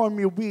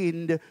stormy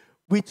wind,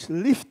 which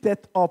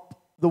lifteth up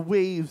the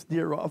waves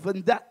thereof.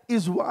 And that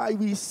is why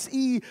we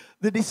see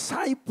the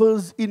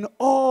disciples in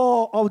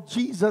awe of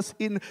Jesus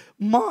in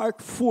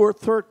Mark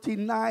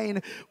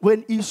 4:39.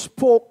 When he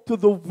spoke to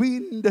the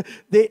wind,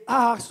 they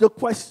asked the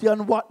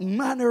question, what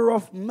manner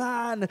of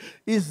man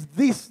is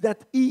this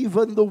that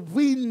even the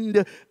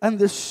wind and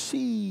the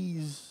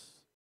seas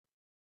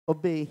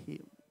obey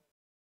him?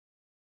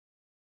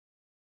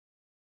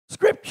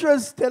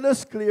 Scriptures tell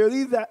us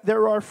clearly that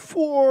there are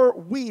 4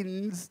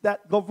 winds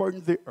that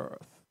govern the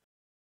earth.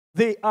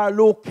 They are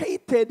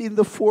located in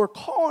the 4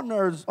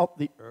 corners of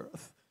the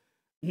earth,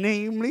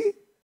 namely,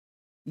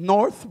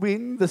 north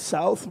wind, the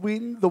south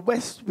wind, the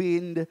west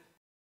wind,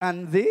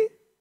 and the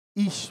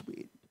east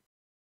wind.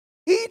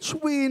 Each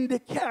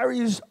wind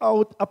carries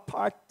out a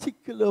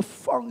particular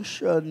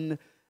function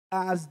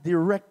as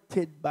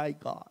directed by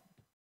God.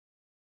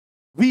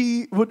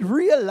 We would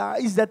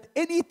realize that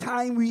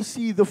anytime we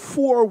see the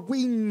 4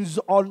 winds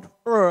on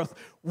earth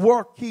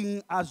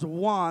working as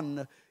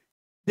one,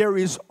 there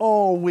is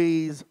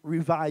always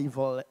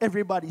revival.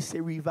 Everybody say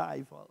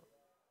revival.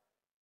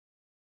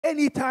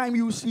 Anytime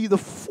you see the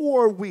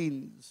 4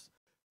 winds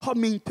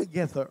coming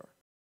together,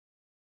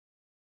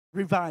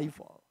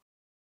 revival.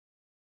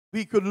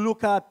 We could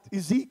look at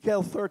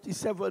Ezekiel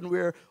 37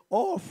 where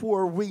all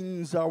 4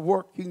 winds are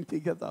working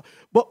together.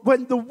 But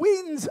when the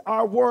winds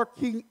are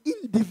working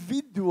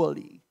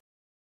individually,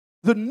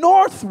 the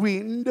north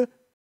wind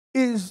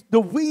is the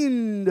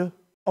wind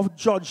of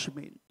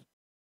judgment.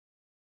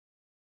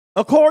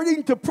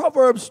 According to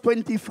Proverbs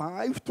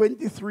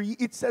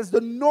 25:23, it says,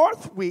 the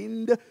north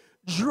wind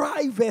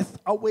driveth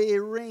away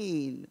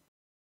rain.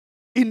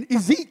 In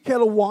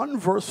Ezekiel 1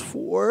 verse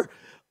 4,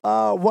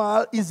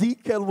 while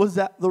Ezekiel was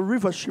at the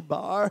river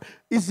Shibar,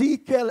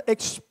 Ezekiel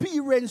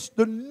experienced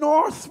the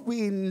north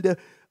wind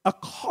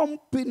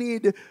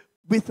accompanied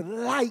with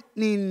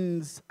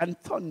lightnings and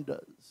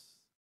thunders.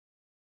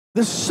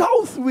 The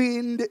south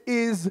wind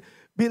is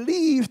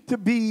believed to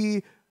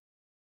be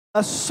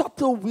a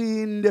subtle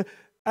wind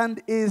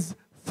and is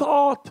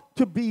thought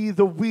to be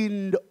the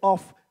wind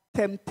of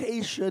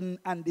temptation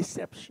and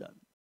deception.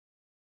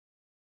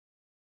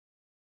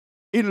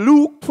 In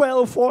Luke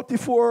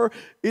 12:44,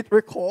 it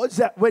records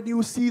that when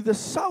you see the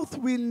south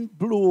wind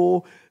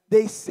blow,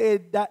 they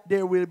said that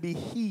there will be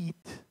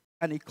heat,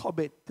 and it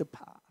cometh to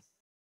pass.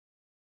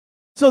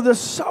 So the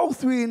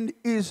south wind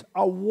is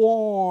a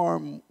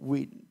warm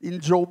wind. In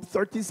Job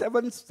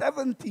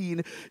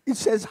 37:17, it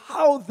says,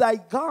 how thy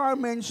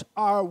garments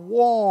are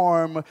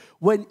warm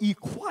when he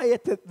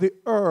quieted the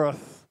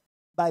earth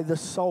by the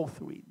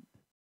south wind.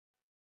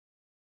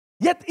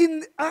 Yet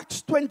in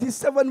Acts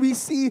 27, we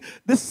see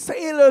the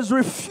sailors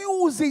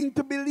refusing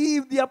to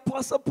believe the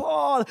Apostle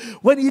Paul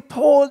when he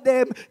told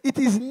them it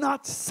is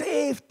not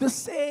safe to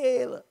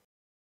sail.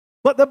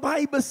 But the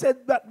Bible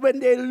said that when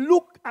they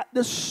looked at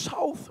the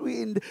south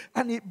wind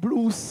and it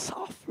blew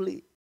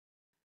softly,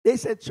 They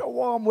said,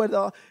 warm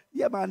weather.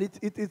 Yeah, man,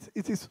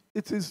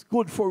 it is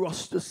good for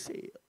us to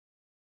sail.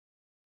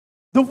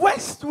 The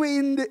west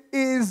wind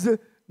is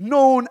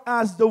known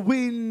as the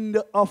wind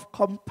of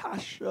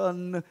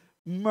compassion,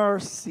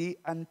 mercy,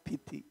 and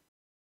pity.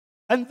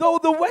 And though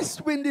the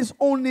west wind is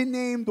only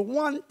named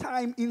one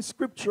time in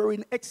Scripture,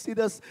 in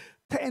Exodus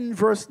 10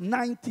 verse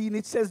 19,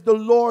 it says, the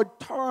Lord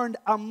turned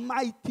a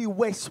mighty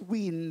west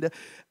wind,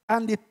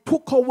 and it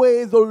took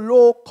away the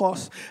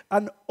locusts,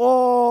 and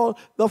all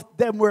of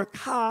them were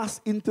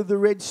cast into the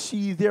Red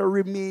Sea. There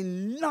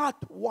remained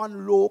not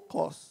one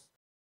locust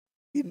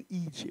in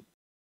Egypt.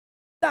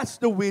 That's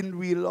the wind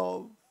we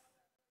love.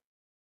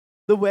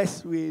 The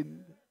west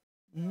wind.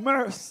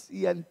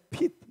 Mercy and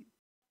pity.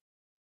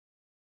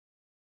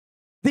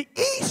 The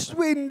east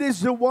wind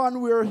is the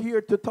one we're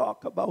here to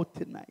talk about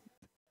tonight.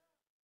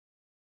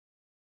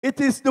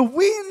 It is the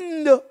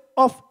wind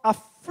of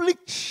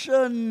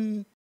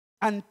affliction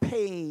and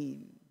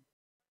pain.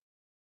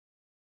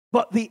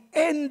 But the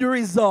end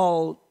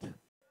result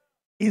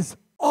is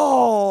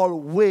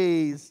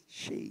always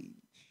change.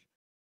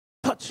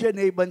 Touch your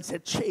neighbor and say,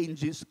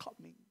 change is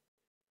coming.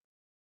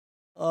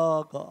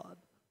 Oh, God.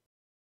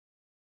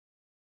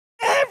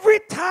 Every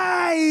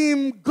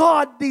time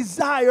God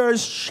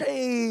desires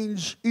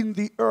change in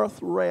the earth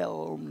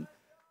realm,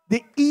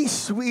 the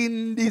east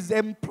wind is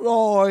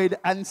employed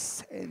and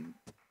sent.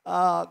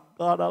 Ah,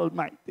 God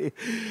Almighty.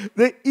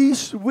 The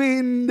east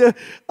wind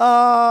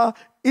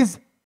is,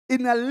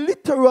 in a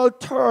literal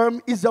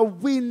term, is a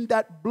wind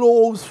that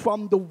blows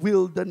from the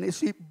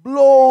wilderness. It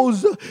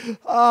blows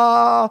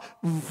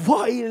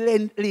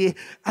violently,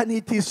 and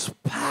it is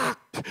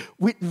packed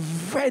with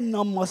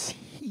venomous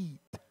heat.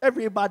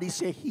 Everybody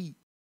say heat.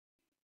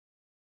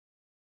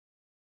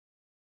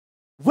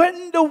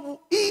 When the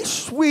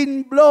east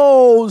wind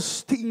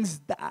blows, things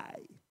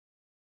die.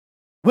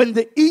 When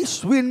the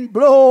east wind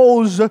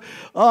blows,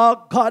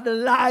 God's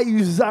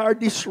lives are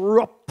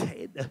disrupted.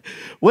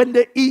 When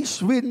the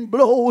east wind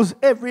blows,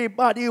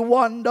 everybody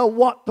wonder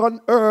what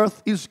on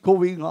earth is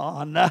going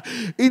on.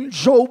 In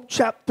Job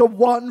chapter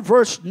 1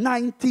 verse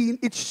 19,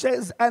 it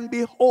says, and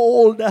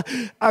behold,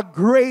 a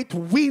great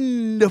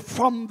wind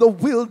from the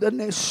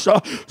wilderness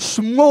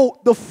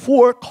smote the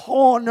four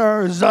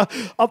corners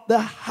of the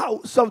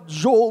house of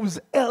Job's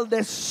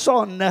eldest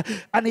son,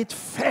 and it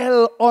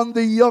fell on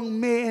the young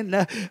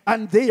men,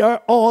 and they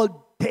are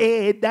all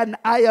dead, and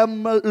I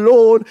am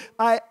alone.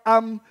 I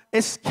am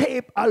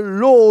escaped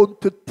alone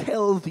to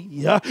tell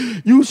thee.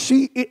 You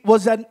see, it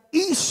was an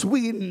east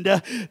wind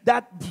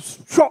that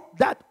struck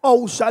that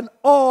house, and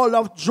all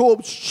of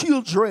Job's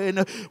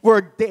children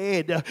were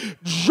dead.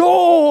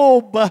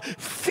 Job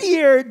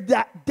feared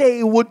that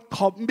day would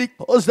come,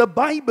 because the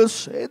Bible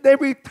said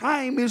every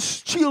time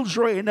his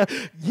children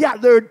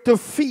gathered to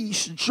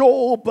feast,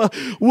 Job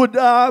would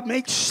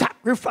make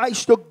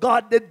sacrifice to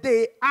God the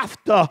day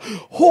after,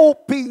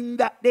 hoping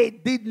that they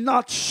did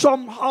not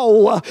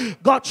somehow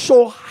got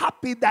so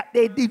happy that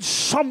they did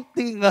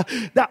something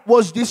that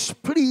was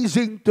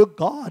displeasing to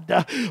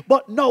God.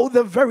 But no,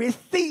 the very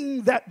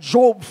thing that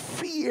Job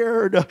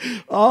feared,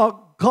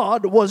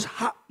 God was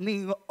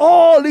happening.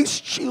 All his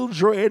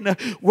children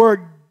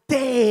were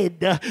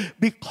dead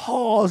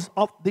because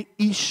of the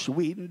east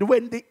wind.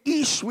 When the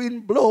east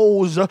wind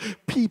blows,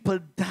 people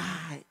die.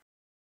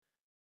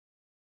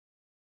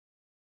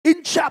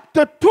 In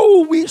chapter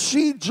 2, we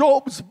see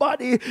Job's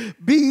body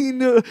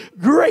being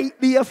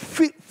greatly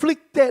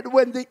afflicted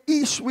when the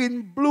east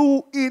wind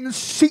blew in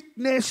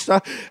sickness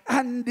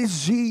and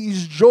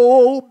disease.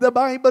 Job, the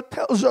Bible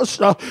tells us,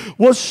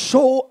 was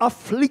so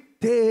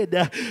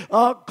afflicted,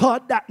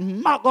 God, that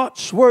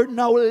maggots were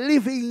now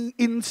living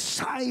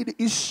inside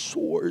his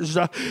sores.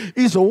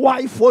 His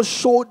wife was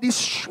so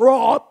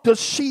distraught to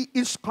see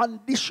his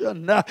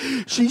condition.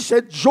 She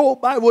said,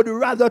 Job, I would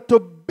rather to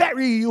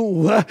bury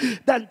you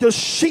than to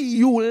see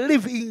you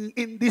living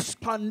in this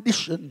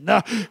condition.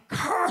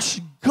 Curse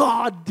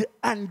God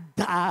and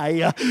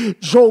die.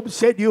 Job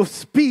said, you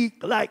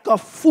speak like a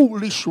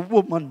foolish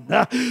woman.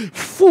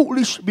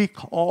 Foolish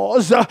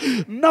because,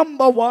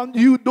 number one,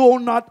 you do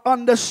not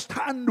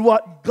understand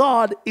what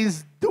God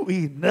is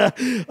doing.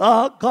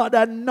 God,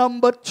 and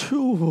number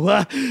two,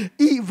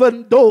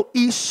 even though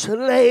he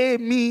slay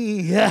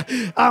me,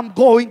 I'm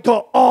going to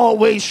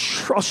always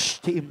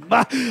trust him.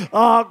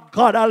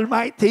 God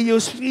Almighty, you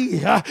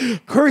see,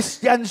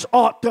 Christians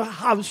ought to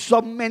have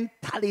some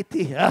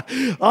mentality,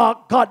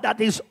 God, that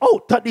is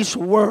out of this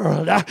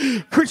world.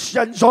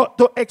 Christians ought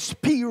to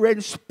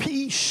experience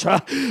peace,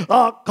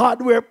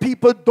 God, where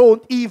people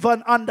don't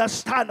even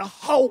understand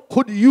how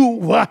could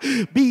you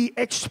be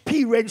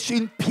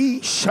experiencing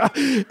peace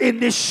in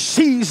this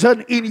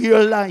season in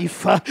your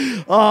life.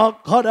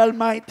 God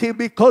Almighty,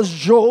 because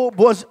Job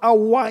was a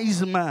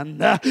wise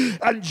man,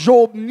 and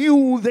Job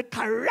knew the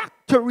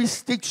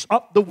characteristics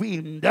of the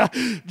wind.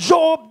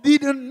 Job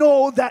didn't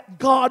know that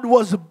God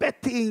was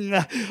betting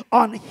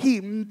on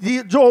him.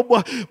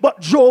 But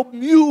Job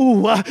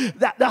knew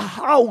that the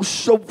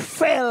house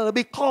fell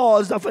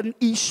because of an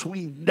east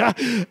wind.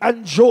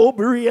 And Job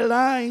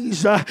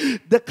realized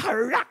the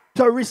characteristics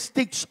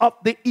characteristics of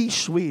the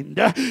east wind.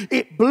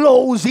 It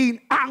blows in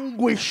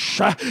anguish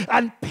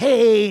and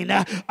pain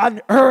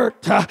and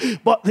hurt,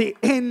 but the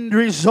end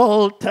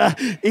result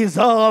is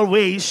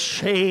always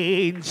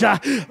change.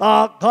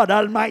 God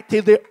Almighty,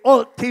 the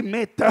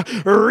ultimate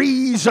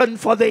reason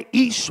for the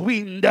east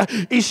wind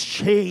is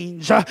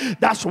change.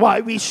 That's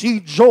why we see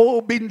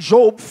Job in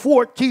Job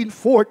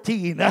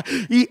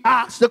 14:14. He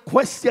asks the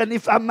question,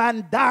 if a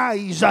man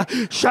dies,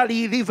 shall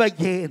he live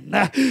again?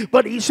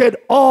 But he said,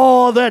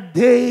 all the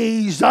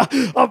days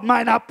of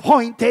mine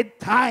appointed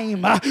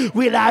time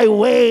will I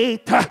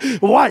wait.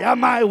 Why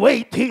am I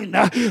waiting?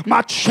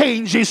 My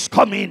change is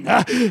coming.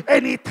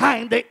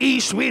 Anytime the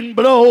east wind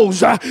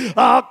blows,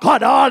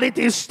 God, all it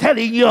is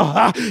telling you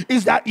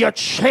is that your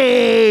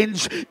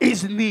change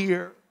is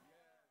near.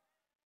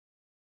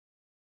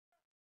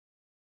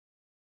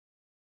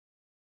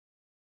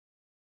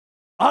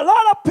 A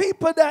lot of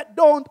people that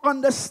don't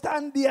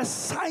understand the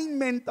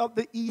assignment of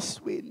the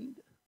east wind.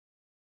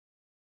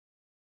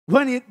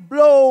 When it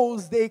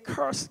blows, they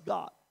curse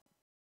God.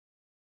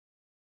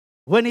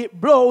 When it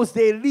blows,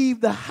 they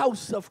leave the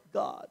house of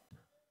God.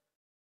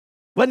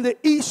 When the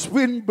east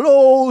wind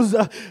blows,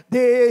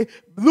 they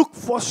look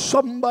for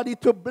somebody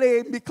to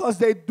blame because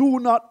they do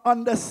not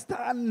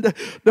understand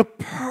the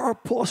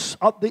purpose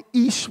of the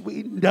east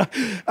wind.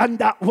 And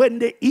that when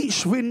the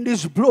east wind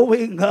is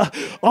blowing,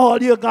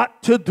 all you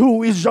got to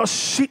do is just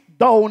sit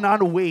down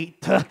and wait.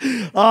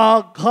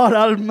 God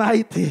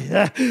Almighty,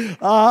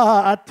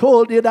 I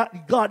told you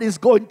that God is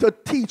going to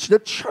teach the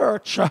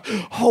church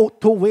how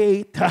to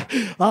wait.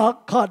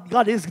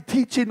 God is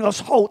teaching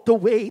us how to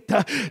wait.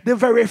 The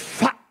very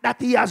fact that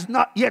he has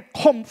not yet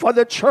come for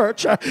the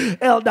church,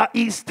 Elder,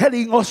 is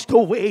telling us to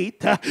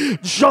wait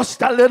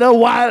just a little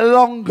while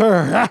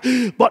longer.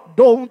 But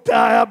don't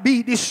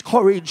be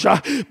discouraged,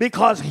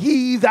 because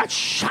he that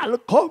shall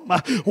come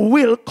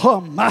will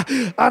come,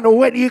 and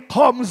when he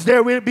comes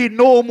there will be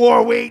no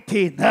more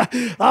waiting.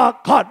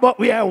 God, but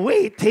we are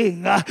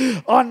waiting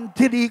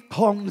until he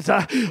comes.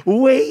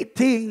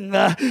 Waiting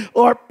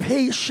or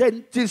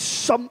patience is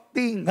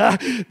something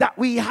that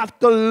we have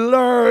to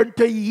learn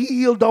to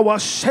yield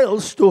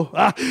ourselves to,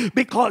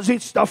 because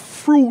it's the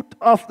fruit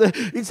of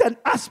it's an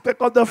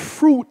aspect of the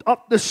fruit of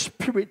the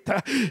Spirit.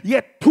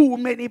 Yet too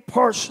many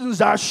persons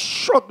are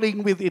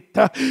struggling with it.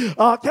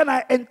 Can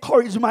I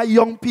encourage my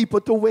young people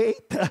to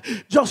wait?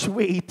 Just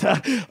wait.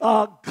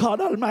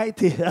 God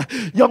Almighty,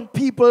 young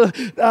people,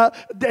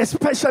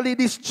 especially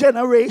this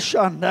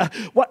generation,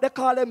 what they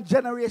call them,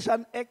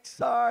 Generation X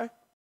or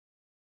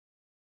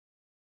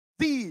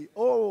Z.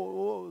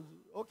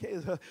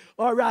 Okay,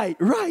 all right,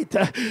 right.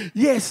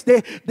 Yes,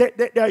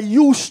 they're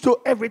used to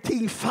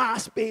everything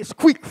fast-paced,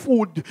 quick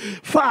food,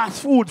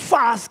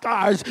 fast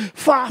cars,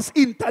 fast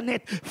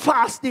internet,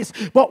 fast this.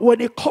 But when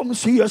it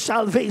comes to your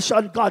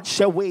salvation, God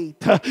shall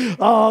wait.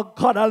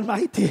 God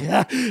Almighty,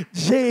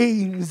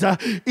 James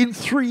in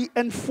 3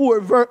 and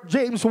 4,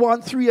 James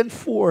 1, 3 and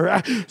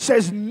 4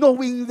 says,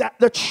 knowing that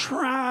the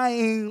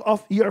trying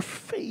of your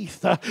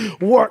faith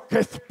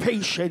worketh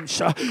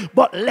patience,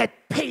 but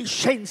let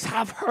patience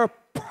have her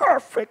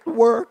perfect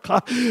work,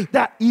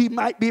 that he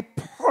might be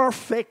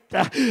perfect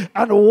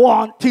and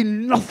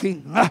wanting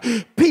nothing.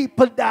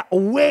 People that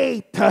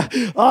wait,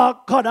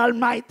 God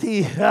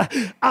Almighty,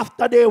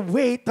 after they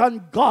wait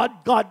on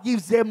God, God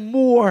gives them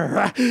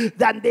more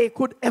than they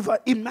could ever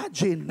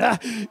imagine.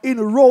 In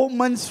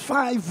Romans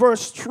 5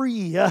 verse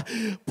 3,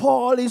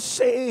 Paul is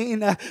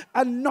saying,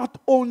 and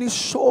not only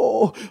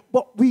so,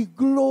 but we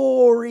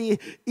glory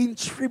in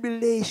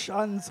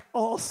tribulations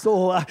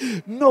also,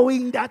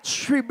 knowing that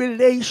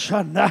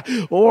tribulation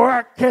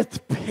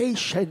worketh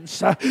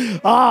patience.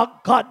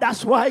 God,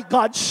 that's why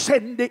God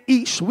sent the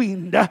east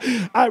wind.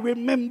 I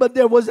remember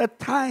there was a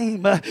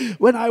time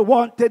when I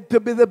wanted to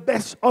be the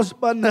best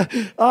husband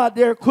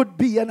there could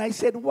be, and I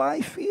said,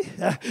 wifey,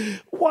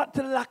 what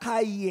lack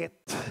I yet?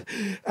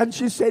 And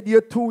she said,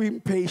 you're too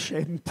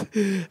impatient.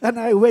 And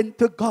I went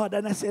to God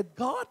and I said,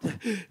 God,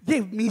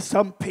 give me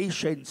some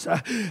patience.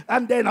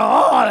 And then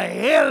all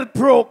hell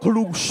broke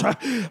loose.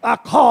 I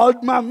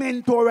called my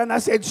mentor and I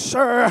said,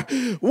 sir,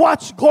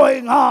 what's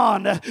going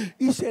on?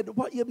 He said,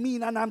 what you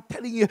mean? And I'm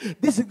telling you,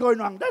 this is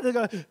going on.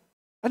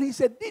 And he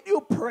said, did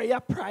you pray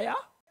a prayer?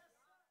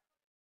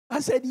 I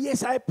said,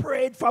 yes, I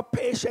prayed for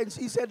patience.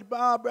 He said,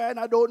 Brian,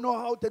 I don't know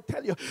how to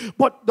tell you,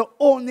 but the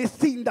only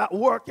thing that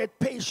worketh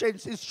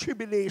patience is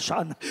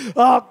tribulation.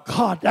 Oh,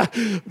 God,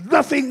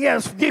 nothing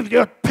else gives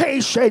you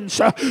patience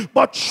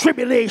but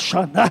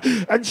tribulation.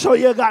 And so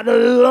you got to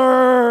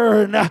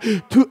learn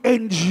to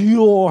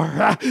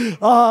endure.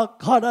 Oh,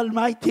 God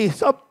Almighty,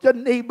 stop your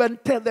neighbor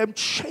and tell them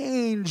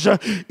change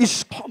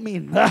is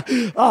coming.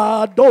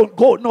 Don't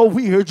go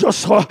nowhere.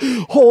 Just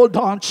hold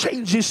on.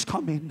 Change is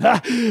coming.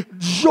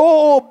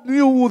 Job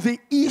knew the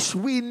east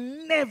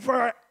wind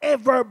never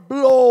ever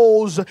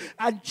blows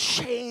and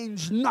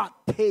change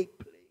not take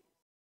place.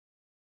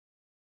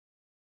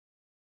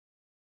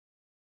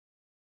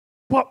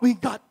 But we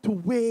got to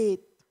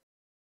wait.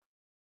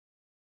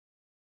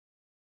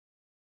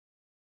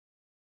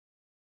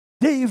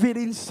 David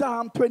in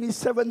Psalm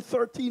 27,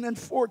 13 and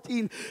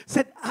 14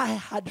 said, I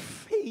had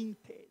fainted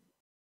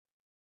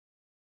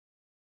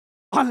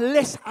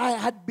unless I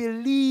had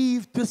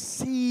believed to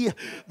see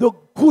the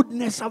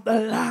goodness of the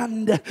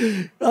land,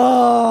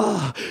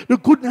 the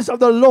goodness of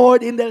the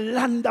Lord in the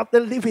land of the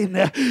living.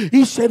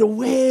 He said,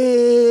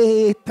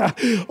 wait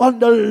on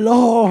the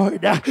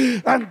Lord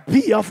and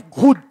be of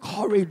good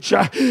courage,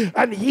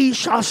 and he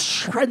shall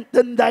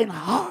strengthen thine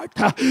heart.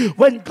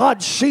 When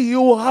God see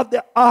you have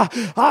the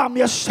arm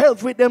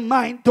yourself with the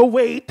mind to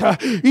wait,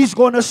 he's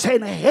going to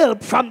send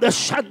help from the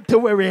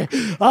sanctuary.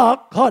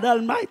 God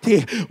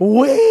Almighty,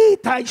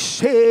 wait, I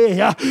say,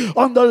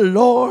 on the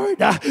Lord.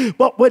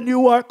 But when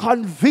you are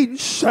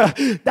convinced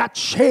that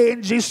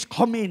change is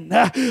coming,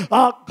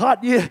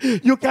 God,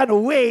 you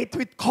can wait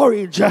with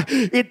courage.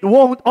 It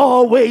won't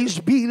always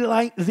be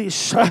like this.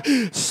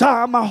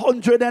 Psalm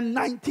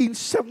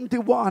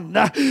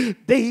 119:71.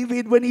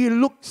 David, when he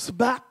looks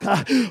back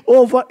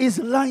over his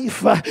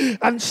life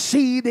and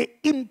see the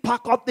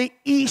impact of the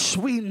east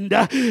wind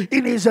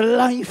in his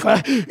life,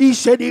 he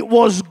said it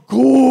was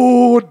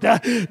good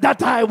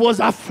that I was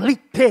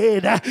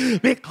afflicted,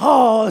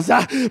 because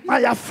my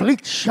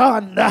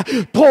affliction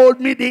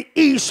told me the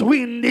east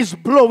wind is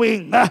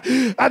blowing.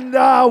 And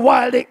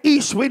while the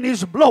east wind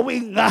is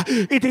blowing,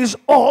 it is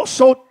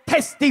also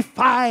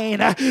testifying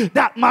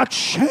that my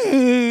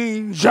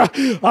change,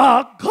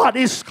 God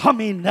is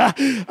coming.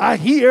 I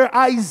hear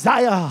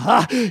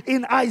Isaiah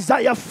in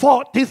Isaiah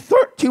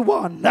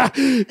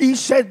 40:31. He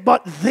said,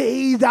 but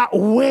they that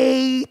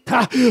wait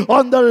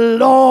on the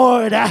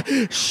Lord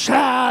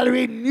shall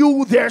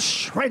renew their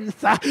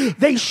strength.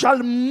 They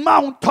shall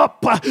mount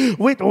up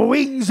with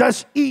wings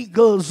as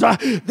eagles.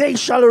 They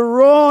shall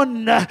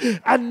run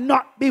and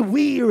not be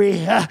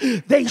weary.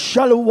 They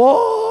shall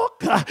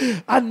walk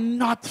and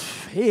not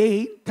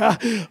faint.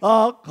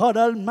 Oh God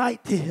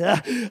Almighty,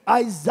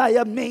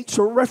 Isaiah makes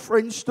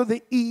reference to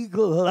the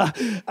eagle,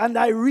 and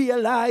I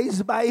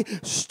realize by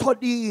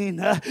studying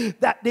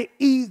that the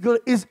eagle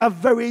is a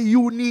very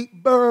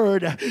unique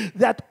bird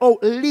that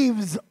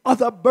outlives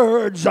other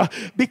birds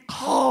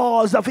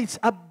because of its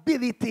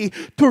ability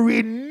to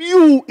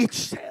renew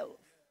itself.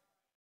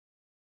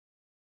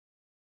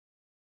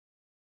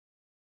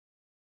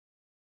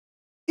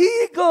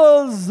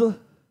 Eagles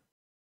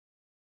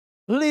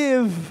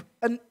live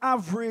an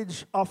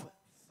average of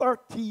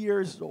 30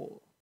 years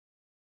old.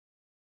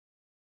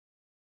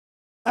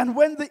 And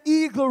when the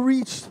eagle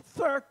reaches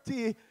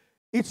 30,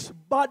 its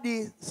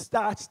body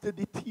starts to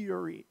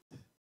deteriorate.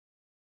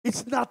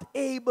 It's not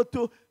able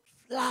to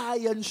fly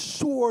and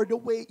soar the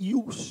way it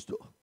used to.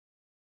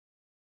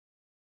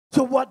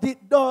 So what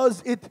it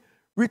does, it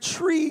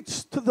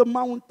retreats to the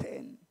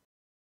mountain.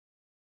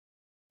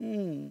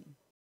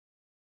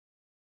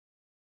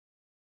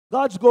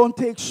 God's going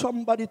to take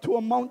somebody to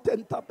a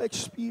mountaintop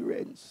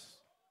experience.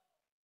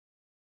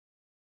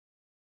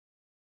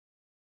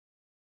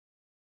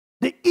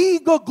 The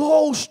eagle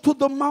goes to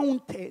the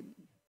mountain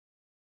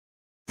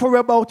for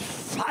about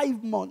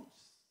 5 months.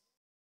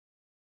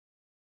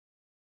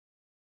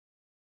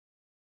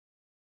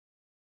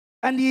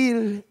 And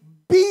he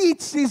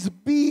beats his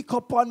beak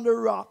upon the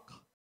rock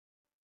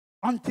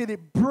until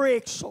it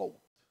breaks out.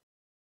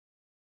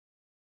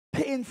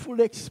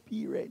 Painful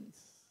experience.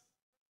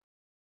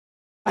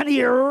 And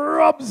he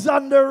rubs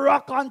on the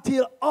rock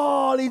until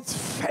all its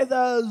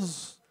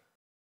feathers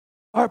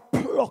are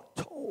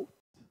plucked out.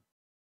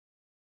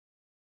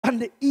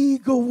 And the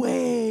eagle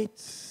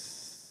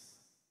waits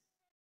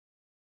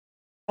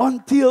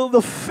until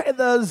the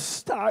feathers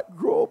start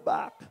grow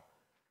back.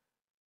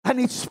 And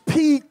its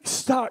peak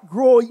start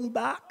growing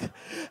back.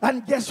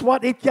 And guess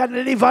what? It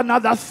can live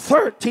another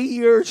 30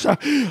 years.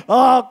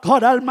 Oh,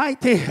 God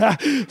Almighty.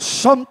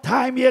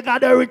 Sometime you got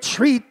to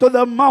retreat to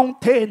the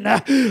mountain.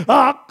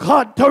 Oh,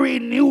 God, to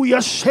renew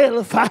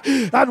yourself.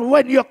 And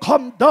when you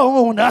come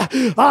down,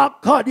 oh,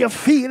 God, you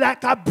feel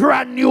like a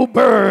brand new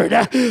bird.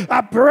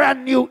 A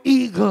brand new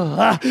eagle.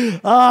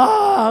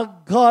 Oh,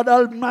 God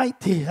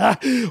Almighty.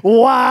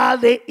 While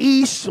the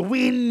east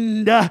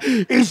wind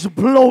is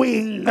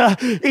blowing,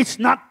 it's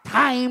not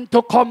time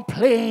to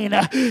complain.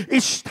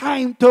 It's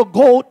time to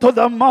go to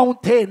the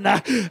mountain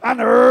and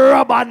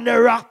rub on the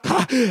rock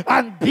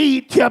and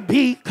beat your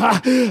beak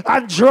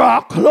and draw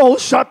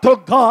closer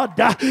to God,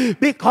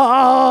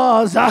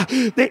 because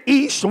the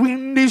east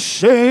wind is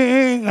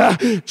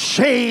saying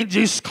change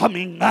is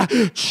coming,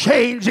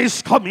 change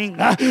is coming,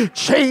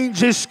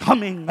 change is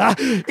coming.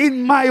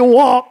 In my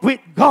walk with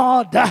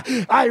God,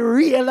 I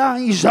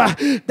realize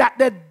that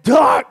the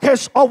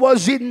darkest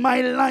hours in my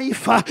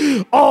life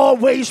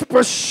always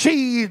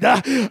precede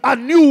a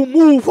new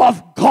move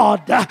of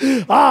God.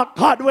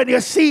 God, when you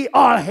see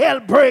all hell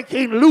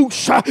breaking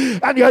loose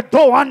and you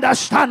don't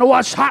understand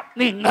what's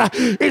happening,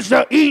 it's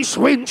the east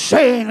wind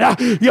saying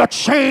your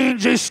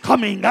change is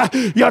coming.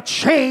 Your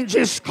change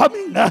is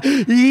coming.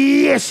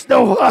 Yes,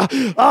 the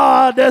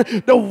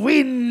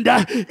wind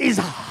is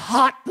high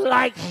hot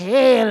like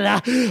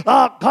hell.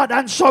 God,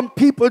 and some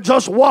people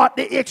just want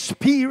the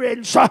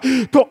experience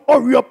to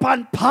hurry up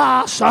and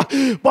pass,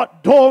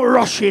 but don't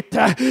rush it.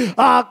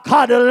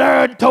 God,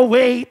 learn to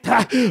wait.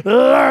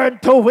 Learn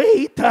to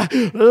wait.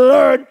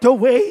 Learn to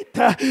wait,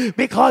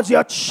 because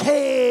your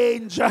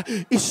change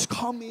is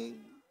coming.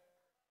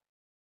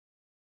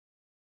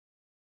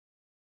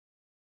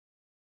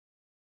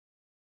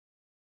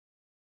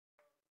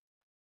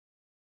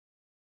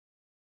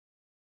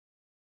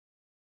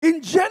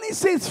 In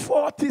Genesis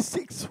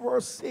 46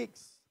 verse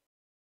 6,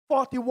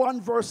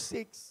 41 verse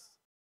 6.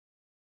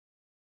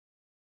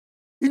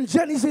 In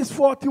Genesis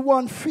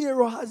 41,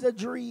 Pharaoh has a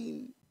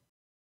dream.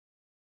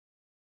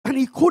 And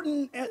he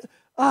couldn't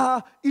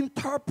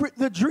interpret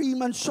the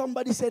dream, and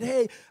somebody said,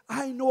 hey,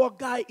 I know a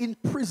guy in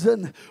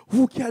prison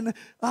who can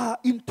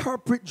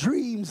interpret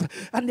dreams.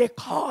 And they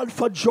called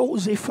for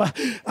Joseph.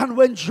 And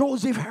when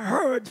Joseph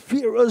heard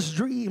Pharaoh's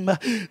dream,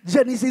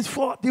 Genesis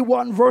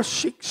 41 verse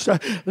 6,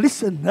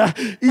 listen,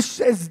 it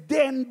says,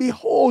 then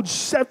behold,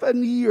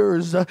 7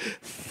 years,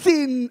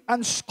 thin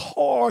and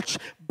scorched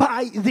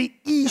by the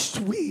east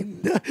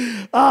wind,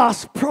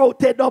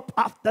 sprouted up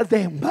after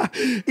them.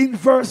 In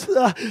verse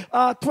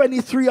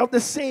 23 of the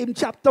same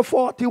chapter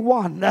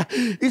 41,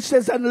 it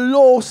says, and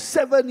lo,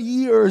 7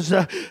 years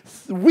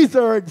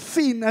withered,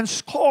 thin, and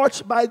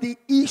scorched by the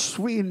east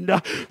wind,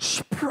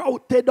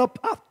 sprouted up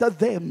after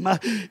them.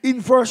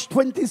 In verse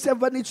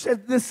 27, it says,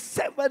 the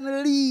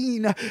 7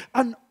 lean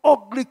and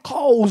ugly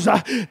cows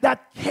that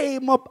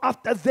came up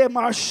after them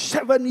are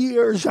 7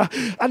 years,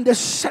 and the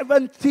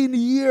 17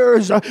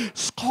 years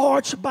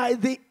scorched by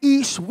the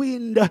east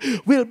wind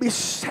will be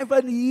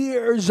 7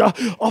 years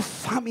of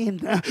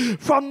famine.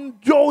 From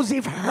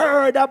Joseph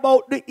heard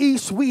about the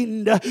east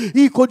wind,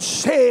 he could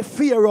say,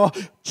 Pharaoh,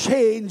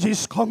 change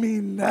is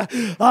coming.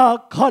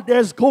 God,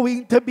 there's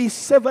going to be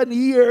 7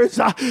 years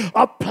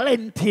of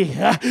plenty,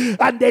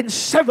 and then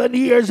 7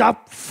 years of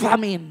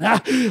famine.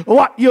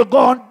 What you're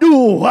going to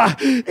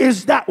do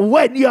is that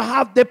when you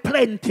have the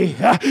plenty,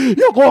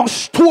 you're going to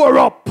store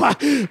up,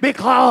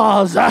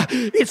 because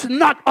it's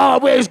not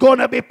always going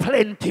to be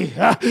plenty.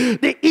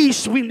 The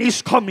east wind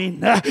is coming.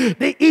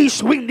 The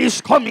east wind is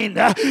coming.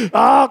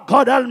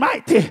 God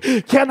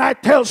Almighty, can I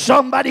tell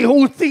somebody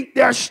who think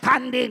they're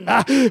standing,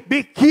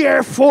 be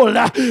careful.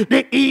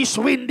 The east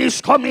wind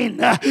is coming.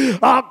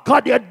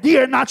 God, you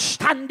dare not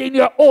stand in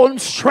your own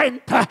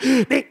strength.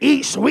 The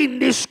east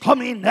wind is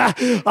coming.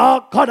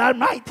 God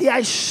Almighty,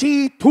 I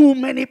see too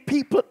many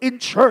people in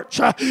church.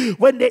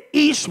 When the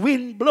east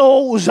wind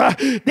blows,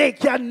 they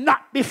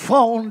cannot be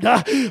found.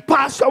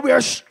 Pastor, we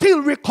are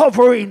still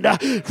recovering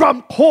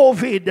from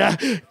COVID.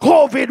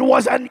 COVID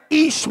was an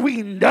east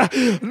wind.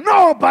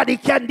 Nobody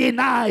can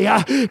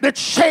deny the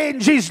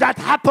changes that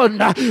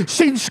happened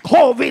since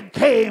COVID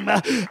came,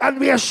 and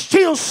we are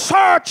still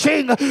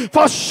searching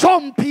for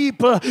some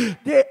people.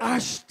 They are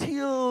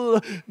still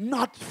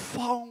not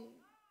found.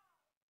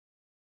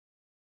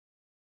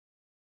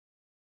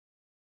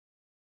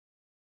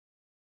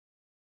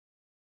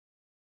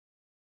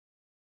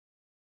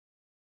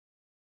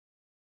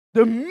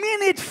 The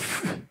minute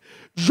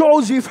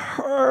Joseph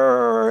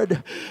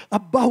heard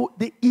about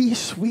the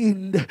east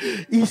wind,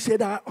 he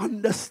said, I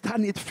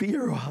understand it,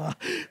 Pharaoh.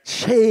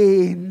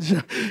 Change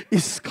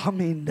is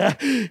coming.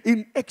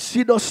 In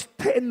Exodus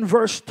 10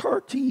 verse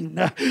 13,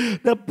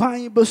 the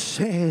Bible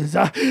says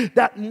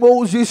that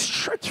Moses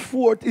stretched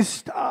forth his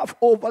staff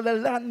over the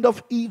land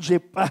of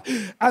Egypt,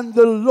 and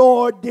the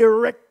Lord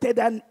directed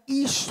an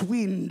east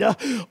wind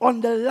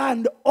on the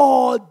land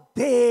all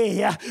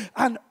day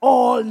and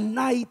all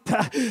night,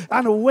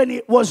 and when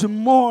it was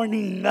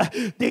morning,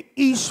 the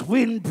east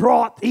wind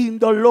brought in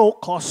the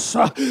locusts.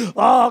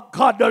 Oh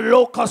God, the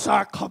locusts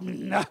are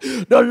coming.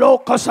 The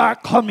locusts are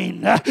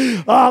coming.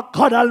 Oh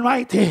God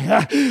Almighty.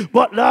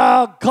 But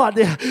God,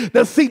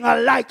 the thing I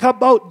like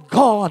about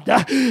God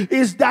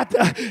is that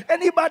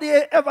anybody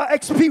ever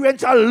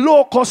experienced a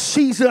locust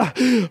season?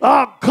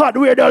 Oh God,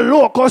 where the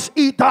locusts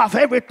eat off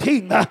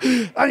everything,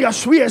 and you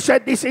swear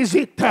said this is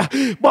it.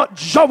 But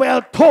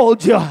Joel told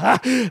you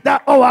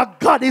that our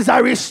God is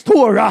a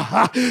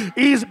restorer.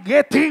 He's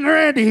getting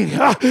ready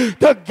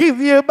to give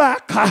you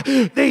back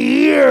the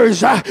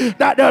years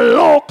that the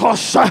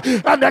locust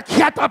and the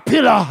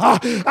caterpillar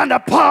and the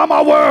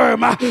palmer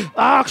worm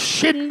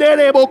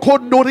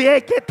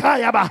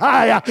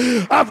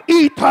have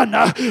eaten.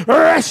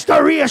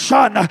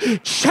 Restoration,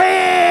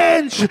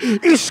 change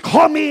is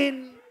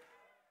coming.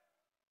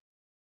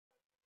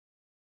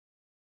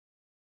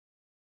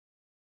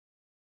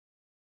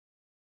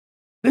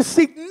 The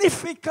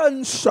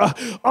significance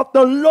of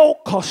the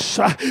locust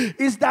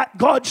is that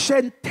God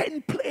sent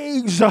 10 plagues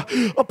plagues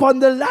upon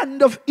the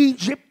land of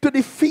Egypt to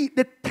defeat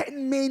the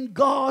 10 main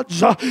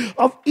gods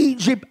of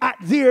Egypt at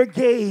their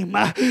game.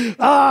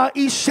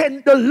 He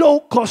sent the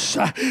locusts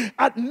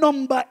at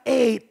number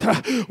 8.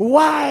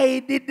 Why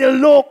did the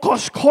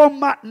locusts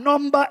come at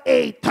number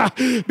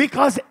 8?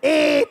 Because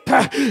 8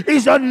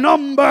 is a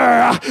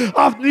number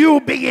of new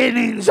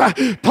beginnings.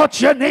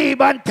 Touch your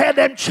neighbor and tell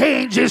them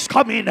change is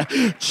coming.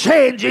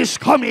 Change is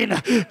coming.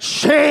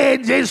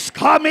 Change is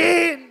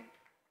coming.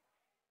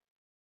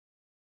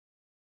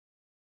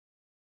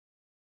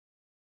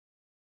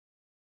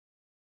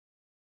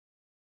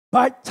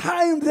 By the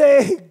time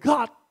they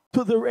got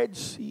to the Red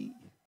Sea,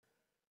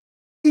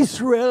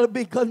 Israel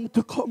began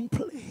to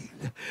complain.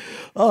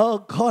 Oh,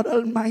 God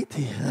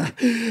Almighty.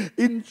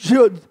 In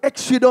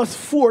Exodus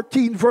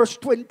 14, verse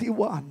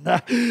 21,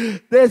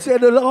 they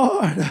said,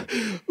 Lord,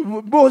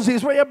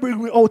 Moses, where you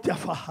bring me out here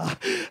for?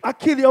 I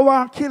kill you,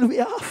 want to kill me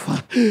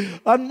off.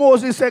 And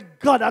Moses said,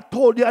 God, I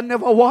told you I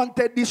never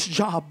wanted this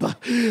job.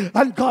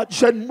 And God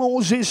said,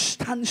 Moses,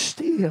 stand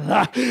still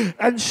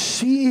and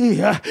see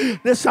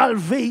the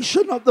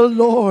salvation of the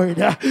Lord.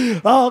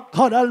 Oh,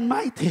 God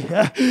Almighty.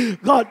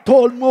 God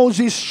told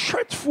Moses,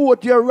 stretch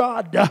forth your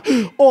rod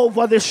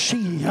over the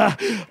sea.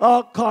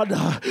 Oh God,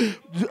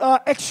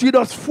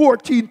 Exodus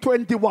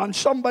 14:21.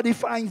 Somebody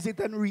finds it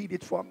and read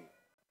it for me.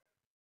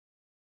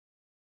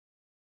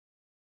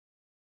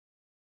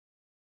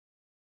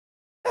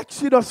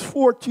 Exodus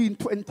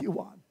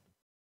 14:21.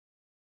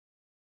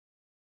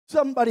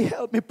 Somebody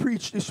help me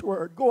preach this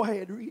word. Go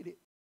ahead, read it.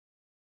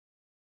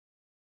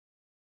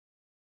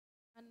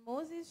 And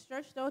Moses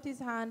stretched out his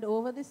hand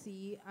over the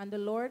sea, and the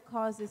Lord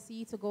caused the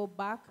sea to go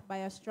back by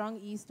a strong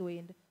east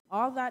wind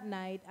all that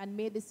night, and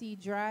made the sea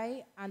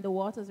dry, and the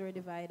waters were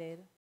divided.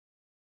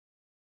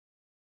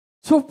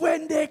 So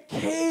when they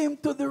came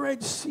to the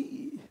Red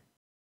Sea,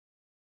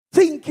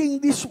 thinking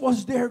this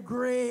was their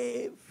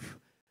grave,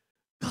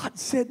 God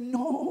said,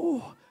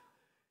 no,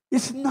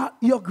 it's not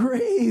your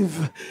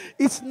grave.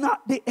 It's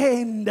not the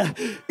end.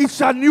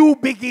 It's a new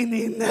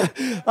beginning.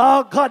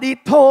 Oh God, he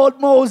told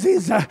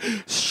Moses,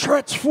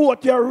 stretch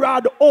forth your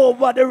rod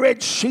over the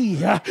Red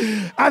Sea.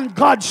 And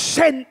God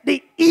sent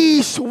the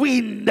east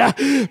wind,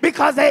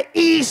 because the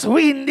east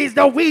wind is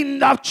the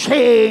wind of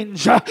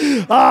change.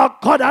 Oh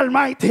God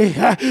Almighty,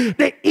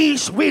 the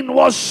east wind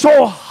was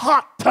so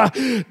hot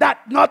that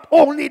not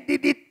only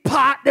did it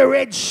part the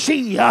Red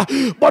Sea,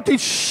 but it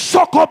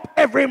sucked up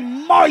every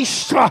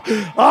moisture,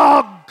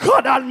 oh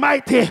God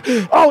Almighty,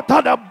 out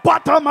of the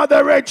bottom of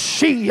the Red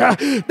Sea,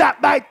 that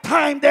by the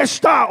time they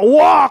start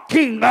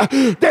walking,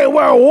 they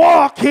were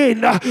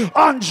walking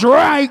on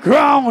dry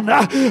ground.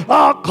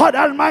 Oh God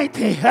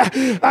Almighty.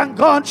 And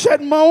God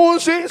said,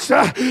 Moses,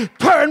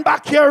 turn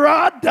back your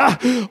rod.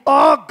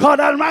 Oh God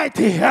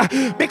Almighty,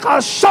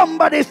 because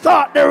somebody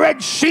thought the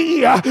Red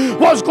Sea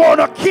was going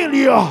to kill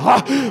you,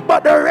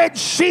 but the Red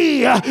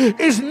Sea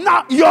is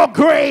not your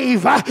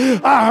grave.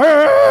 I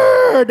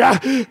heard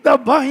the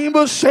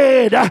Bible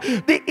said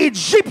the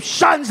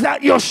Egyptians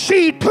that you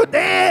see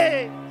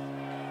today,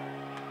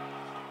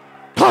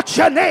 touch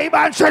your neighbor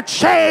and say,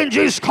 change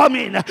is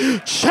coming.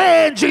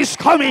 Change is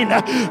coming.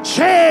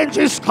 Change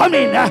is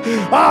coming.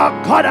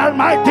 Oh God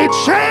Almighty,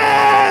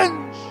 change.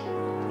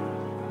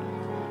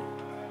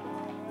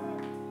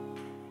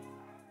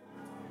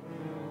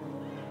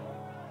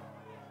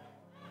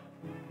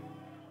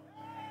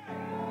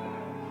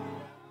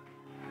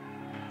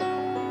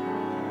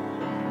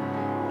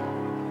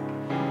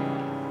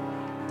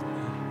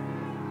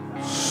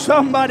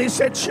 Somebody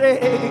said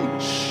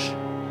change.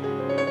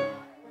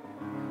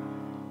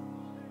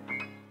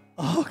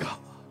 Oh God.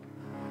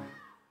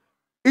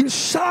 In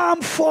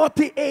Psalm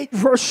 48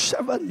 verse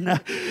 7,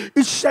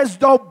 it says,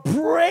 thou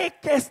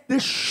breakest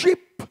the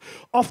ship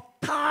of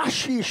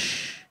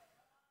Tarshish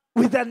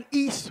with an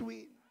east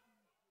wind.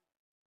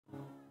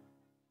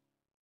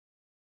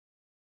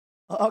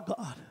 Oh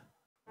God.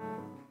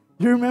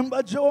 You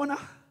remember Jonah?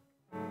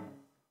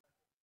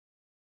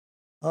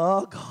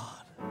 Oh God.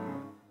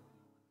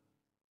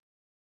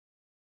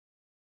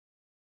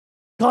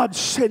 God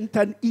sent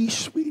an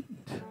east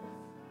wind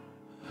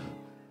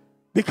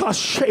because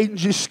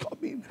change is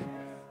coming.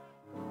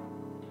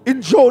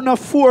 In Jonah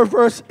 4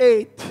 verse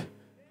 8,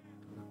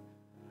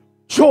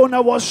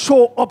 Jonah was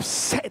so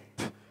upset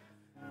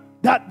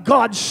that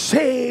God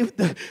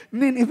saved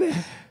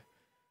Nineveh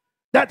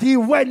that he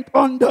went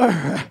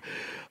under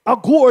a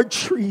gourd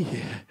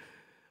tree.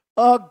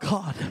 Oh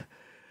God.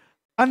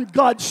 And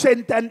God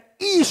sent an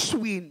east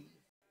wind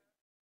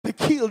to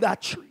kill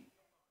that tree.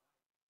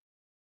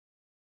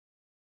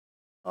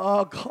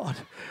 Oh God,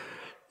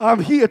 I'm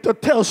here to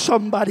tell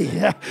somebody,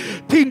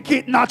 think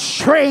it not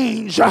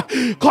strange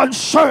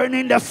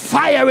concerning the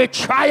fiery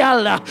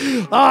trial.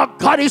 Oh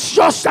God, it's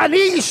just an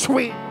east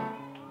wind.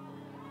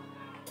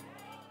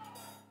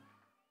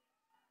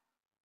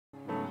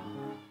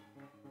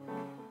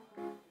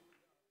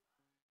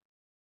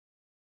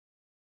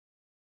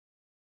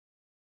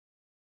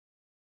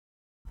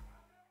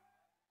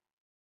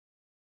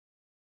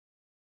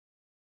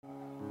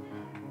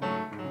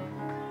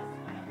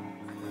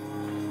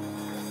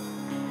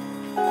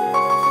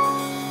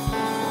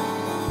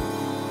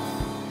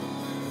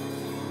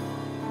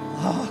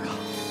 Oh, God.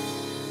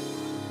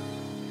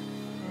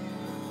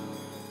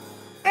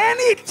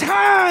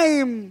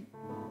 Anytime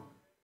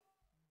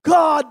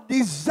God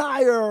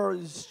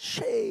desires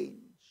change,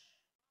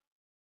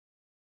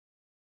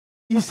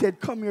 He said,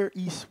 come here,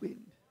 east wind.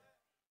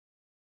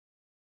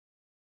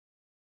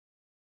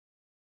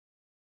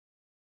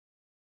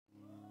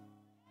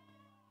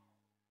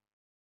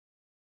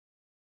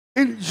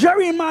 In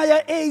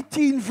Jeremiah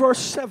 18, verse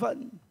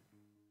 7,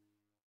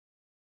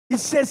 it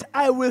says,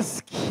 I will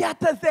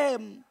scatter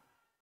them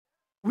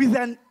with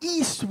an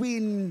east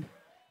wind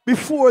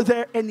before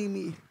their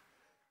enemy.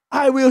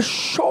 I will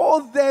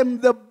show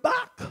them the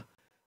back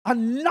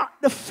and not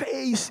the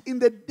face in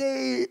the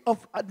day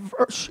of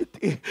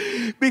adversity.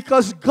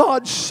 Because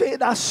God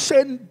said, I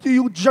sent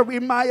you,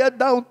 Jeremiah,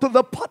 down to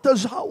the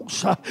potter's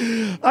house,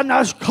 and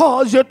I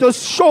caused you to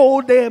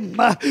show them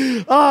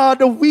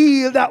the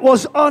wheel that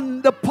was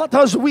on the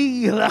potter's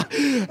wheel.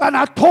 And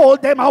I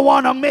told them, I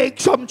want to make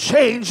some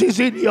changes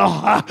in you.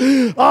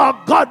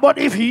 God, but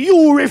if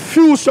you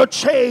refuse to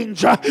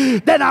change,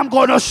 then I'm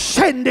going to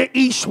send the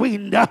east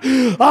wind.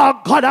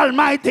 God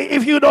Almighty,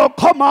 if you don't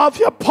come off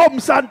your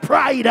pumps and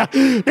pride,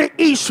 the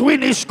east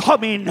wind is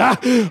coming.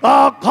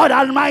 God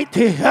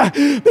Almighty,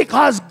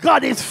 because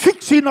God is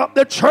fixing up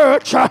the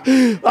church.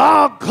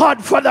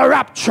 God, for the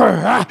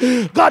rapture.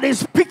 God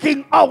is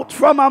picking out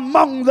from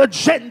among the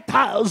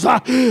Gentiles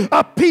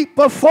a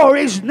people for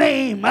His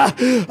name.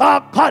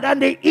 God,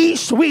 and the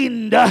east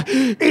wind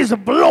is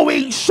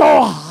blowing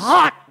so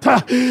hot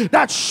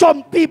that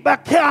some people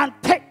can't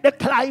take the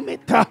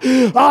climate.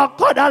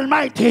 God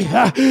Almighty,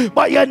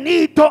 but you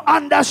need to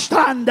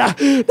understand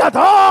that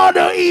all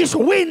the east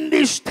wind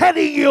is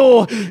telling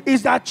you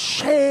is that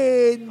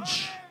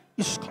change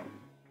is coming.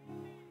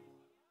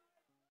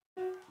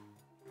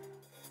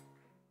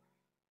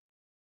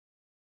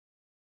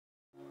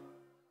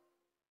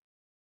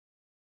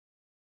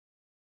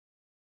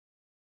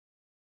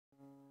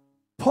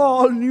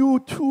 Paul knew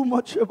too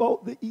much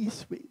about the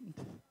east wind.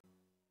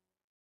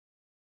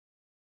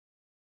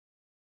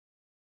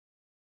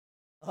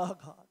 Oh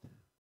God.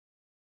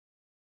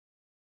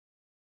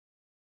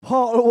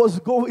 Paul was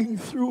going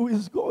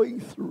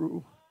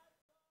through.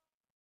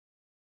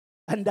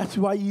 And that's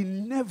why he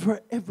never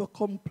ever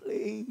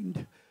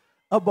complained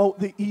about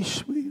the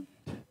east wind.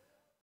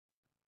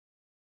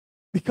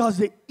 Because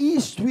the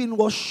east wind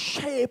was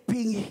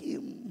shaping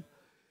him.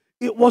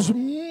 It was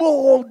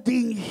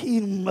molding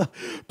him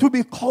to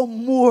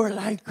become more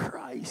like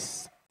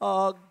Christ.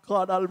 Oh,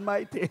 God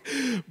Almighty.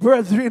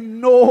 Brethren,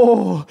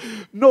 no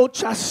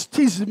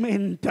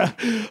chastisement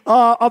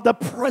of the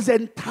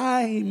present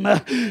time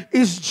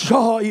is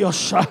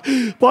joyous.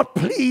 But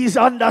please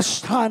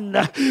understand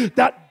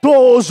that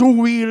those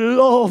who we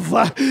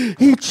love,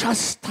 He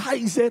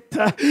chastises.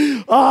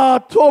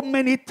 So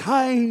many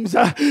times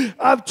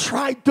I've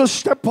tried to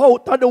step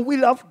out of the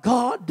will of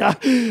God,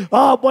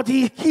 but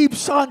He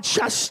keeps on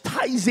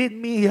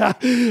chastising me,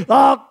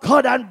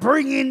 God, and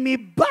bringing me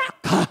back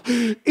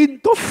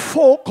into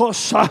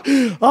focus.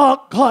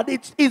 God,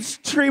 it's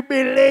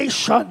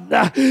tribulation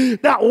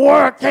that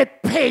worketh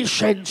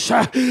patience.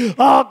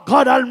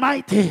 God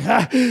Almighty,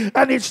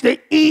 and it's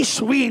the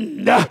east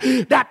wind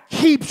that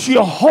keeps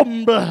you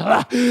humble.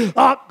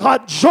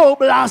 God,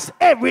 Job lost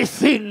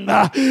everything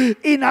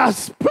in a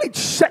split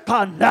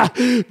second.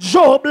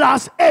 Job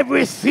lost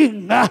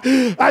everything,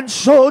 and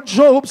so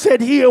Job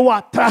said, "Here,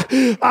 what?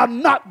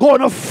 I'm not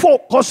going to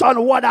focus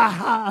on what I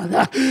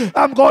had.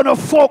 I'm going to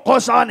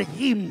focus on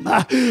Him.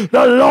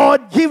 The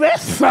Lord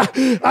giveth,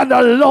 and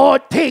the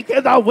Lord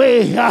taketh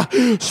away.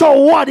 So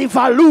what if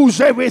I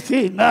lose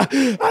everything?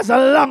 As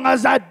long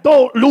as I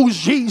don't lose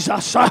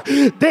Jesus."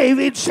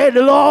 David said,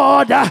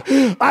 "Lord,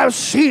 I've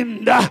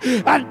sinned,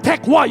 and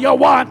take what you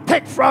want,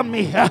 take from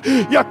me.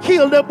 You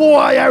killed the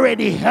boy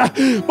already,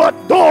 but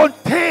don't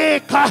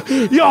take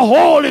your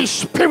Holy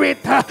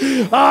Spirit.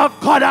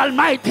 God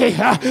Almighty,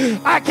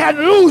 I can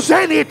lose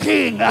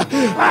anything,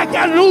 I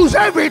can lose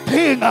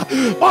everything,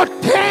 but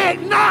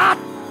take not."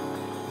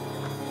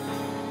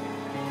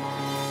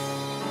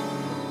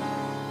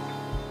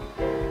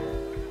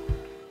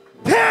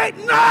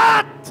 Take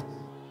not.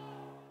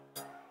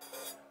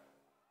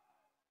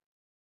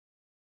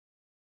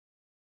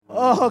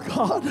 Oh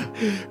God,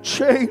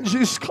 change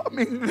is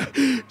coming.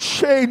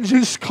 Change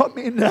is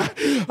coming.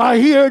 I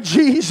hear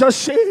Jesus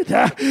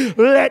said,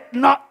 "Let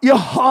not your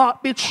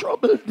heart be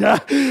troubled."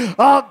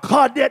 Oh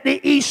God, that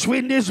the east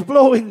wind is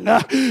blowing.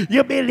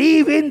 You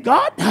believe in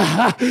God?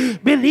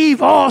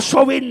 Believe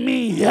also in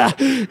me.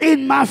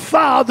 In my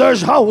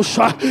Father's house,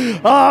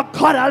 oh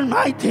God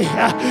Almighty,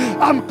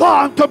 I'm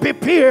going to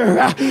prepare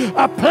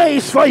a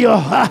place for you.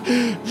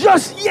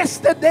 Just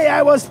yesterday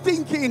I was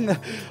thinking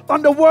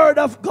on the word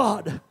of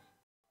God.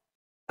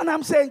 And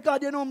I'm saying,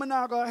 God, you know me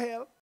not go to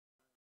hell.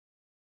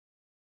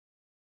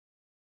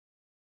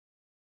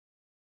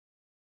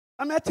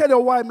 I'm going to tell you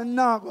why me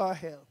not go to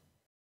hell.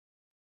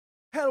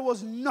 Hell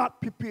was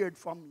not prepared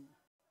for me.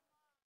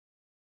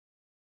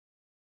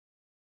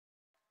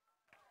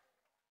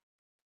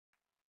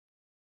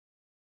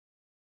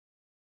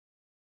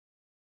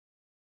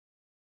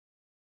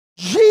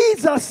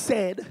 Jesus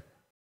said,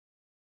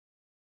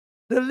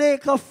 the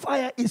lake of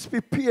fire is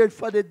prepared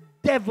for the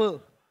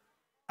devil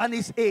and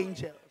his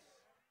angels.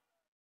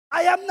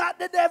 I am not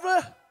the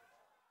devil,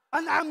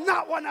 and I'm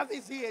not one of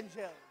his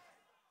angels.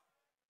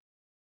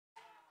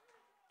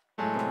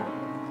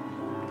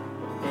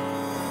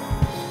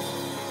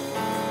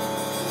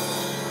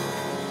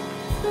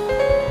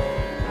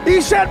 He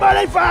said, but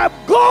if I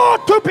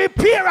go to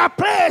prepare a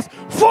place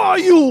for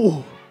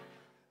you,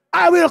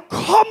 I will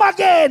come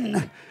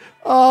again,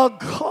 oh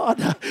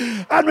God,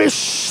 and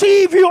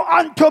receive you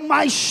unto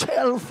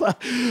myself.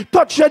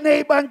 Touch your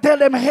neighbor and tell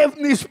them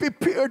heaven is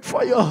prepared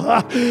for you.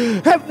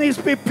 Heaven is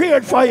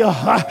prepared for you.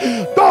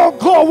 Don't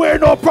go where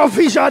no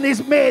provision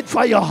is made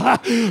for you.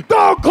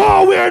 Don't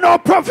go where no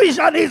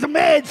provision is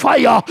made for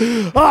you.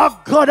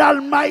 Oh God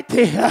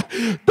Almighty,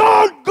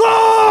 don't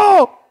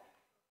go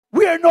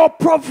where no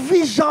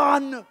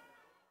provision.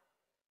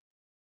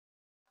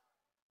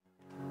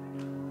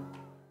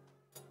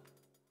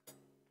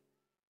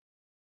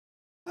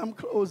 I'm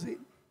closing.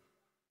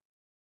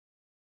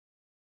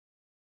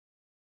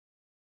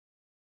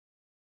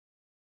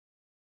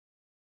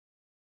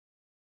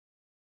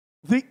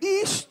 The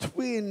east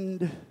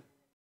wind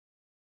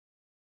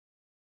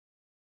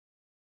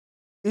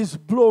is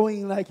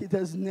blowing like it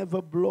has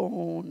never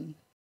blown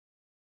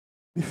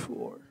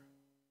before.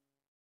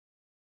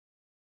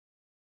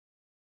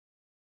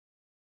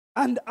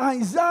 And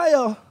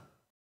Isaiah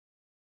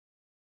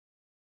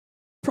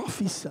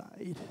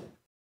prophesied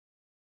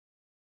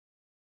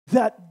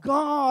that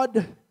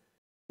God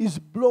is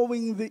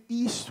blowing the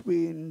east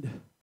wind,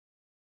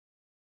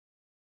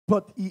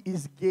 but he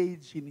is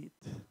gauging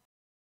it.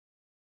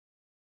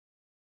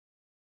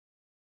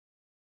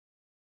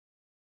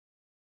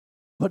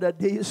 But a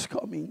day is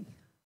coming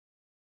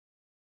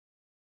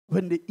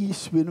when the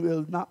east wind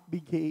will not be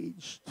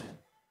gauged.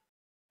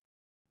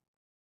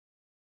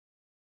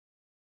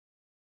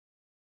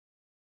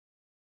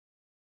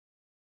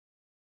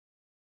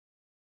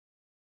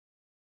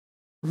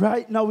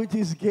 Right now it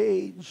is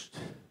gauged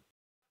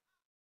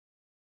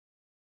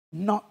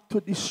not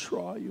to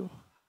destroy you,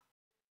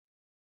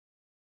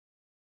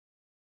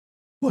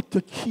 but to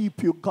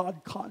keep you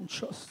God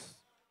conscious.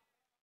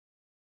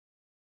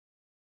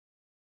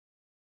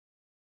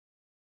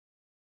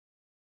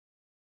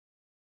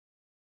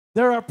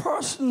 There are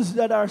persons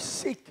that are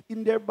sick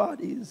in their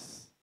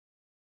bodies,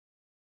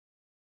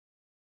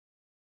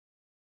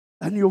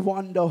 and you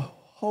wonder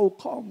how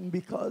come,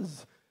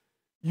 because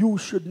you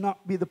should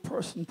not be the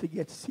person to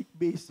get sick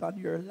based on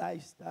your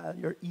lifestyle,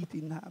 your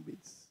eating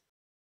habits.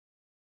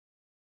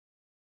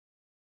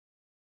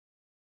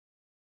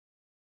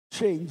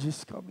 Change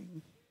is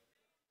coming.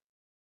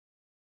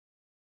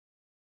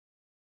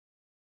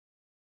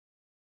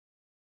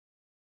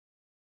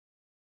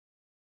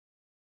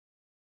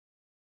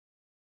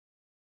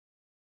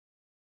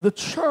 The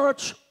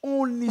church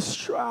only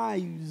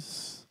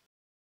strives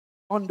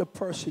under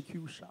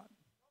persecution.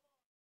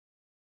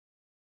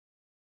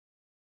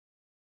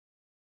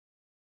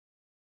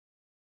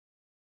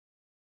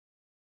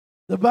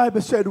 The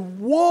Bible said,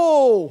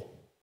 woe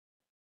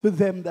to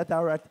them that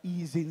are at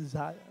ease in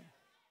Zion.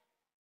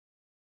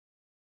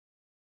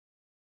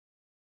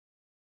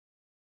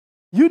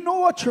 You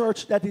know a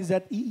church that is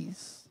at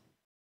ease.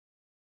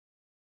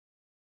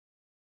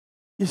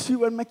 You see,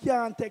 when I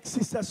can't take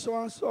sister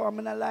so-and-so, I'm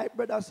in a life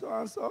brother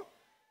so-and-so,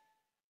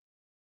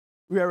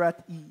 we are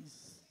at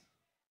ease.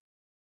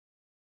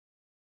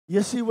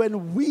 You see,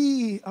 when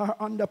we are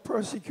under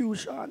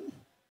persecution,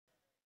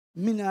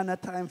 me not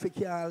have time for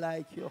can't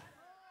like you.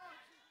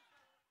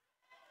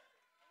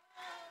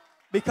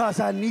 Because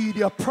I need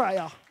your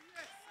prayer.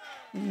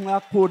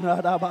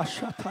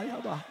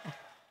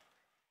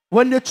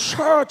 When the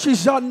church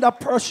is under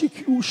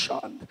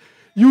persecution,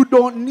 you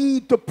don't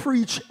need to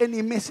preach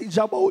any message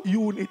about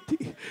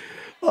unity.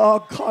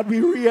 Oh God,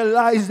 we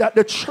realize that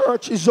the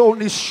church is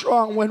only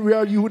strong when we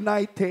are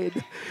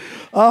united.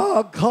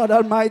 Oh God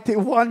Almighty,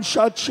 one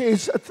shall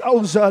chase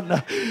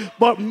 1,000,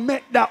 but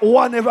make that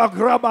one ever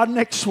grab our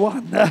next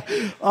one.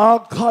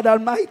 Oh God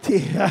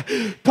Almighty,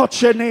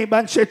 touch your neighbor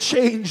and say,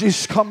 change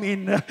is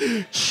coming.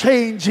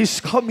 Change is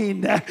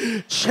coming.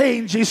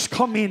 Change is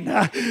coming.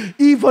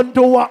 Even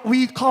though what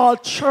we call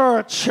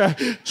church,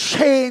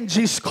 change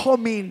is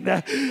coming.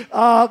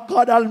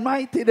 God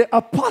Almighty, the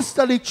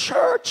Apostolic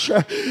Church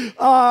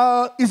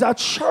is a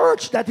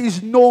church that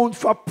is known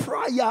for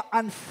prayer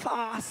and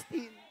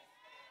fasting.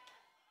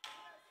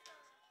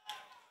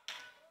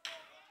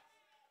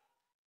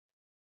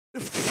 The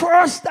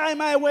first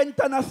time I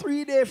went on a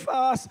 3-day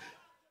fast,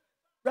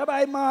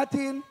 Rabbi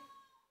Martin,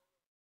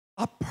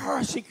 a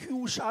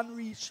persecution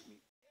reached me.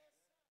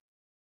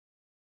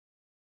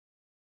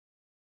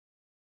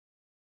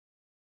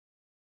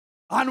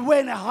 And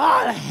when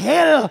all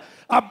hell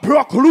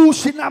broke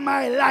loose in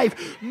my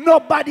life,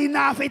 nobody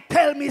now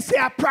tell me say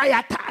a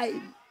prayer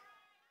time.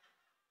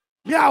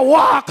 Me a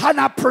walk and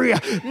a pray.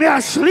 Me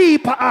a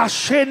sleep a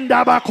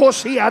shenda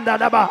bakosi and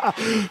adaba.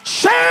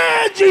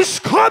 Change is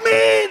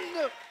coming.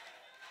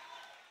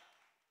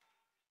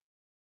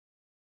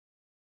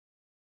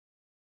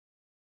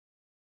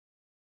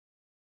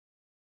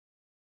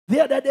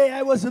 The other day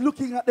I was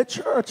looking at the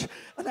church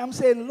and I'm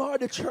saying,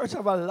 Lord, the church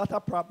have a lot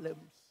of problems.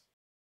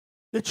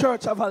 The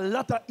church have a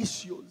lot of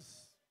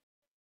issues.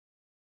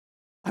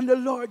 And the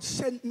Lord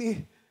sent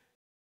me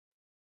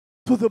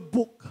to the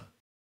book.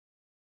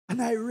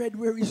 And I read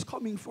where he's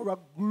coming for a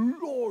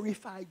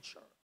glorified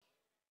church.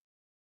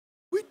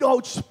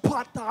 Without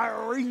spot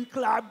or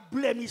wrinkle or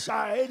blemish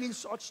or any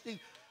such thing.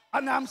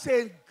 And I'm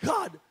saying,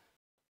 God,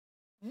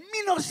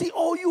 me not see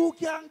how you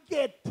can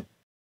get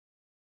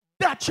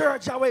that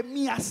church away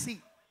me I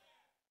see.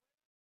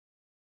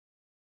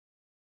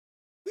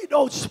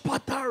 Without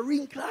spot or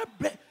wrinkle or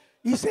blemish.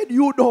 He said,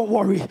 you don't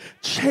worry.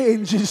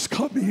 Change is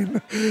coming.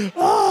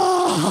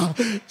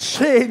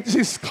 Change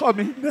is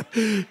coming.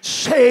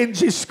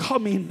 Change is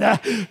coming.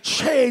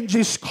 Change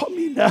is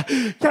coming.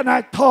 Can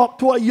I talk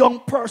to a young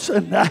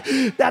person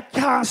that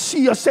can't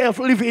see yourself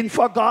living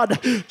for God?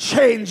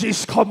 Change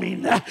is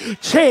coming.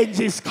 Change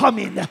is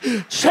coming.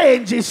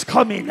 Change is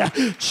coming.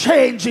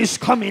 Change is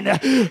coming.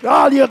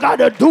 All you got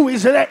to do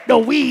is let the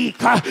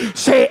weak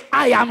say,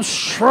 I am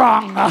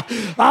strong.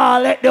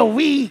 Let the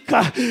weak,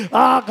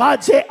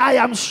 God say, I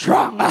am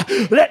strong.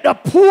 Let the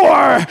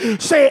poor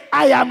say,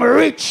 I am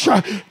rich.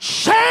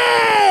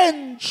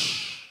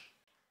 Change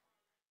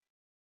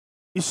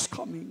is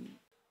coming.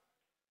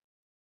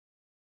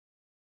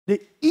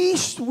 The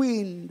east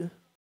wind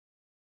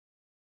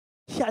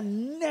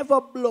can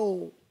never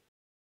blow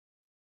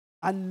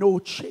and no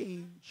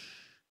change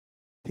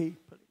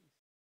take place.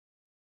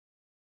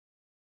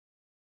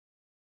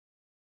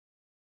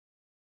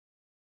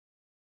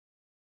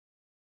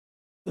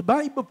 The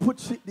Bible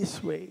puts it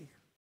this way,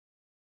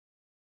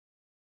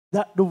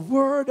 that the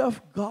word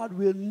of God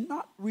will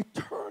not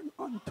return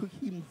unto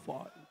him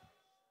void.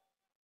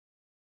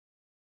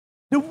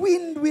 The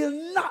wind will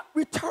not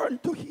return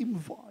to him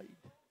void,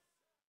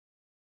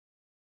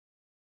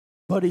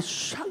 but it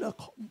shall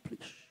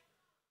accomplish.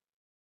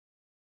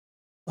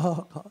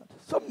 Oh God,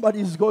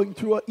 somebody's going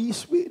through an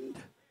east wind.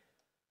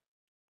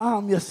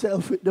 Arm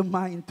yourself with the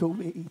mind to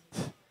wait.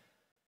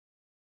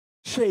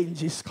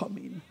 Change is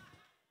coming.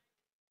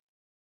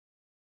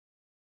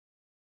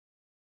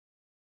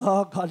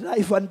 Oh God,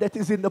 life and death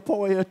is in the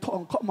power of your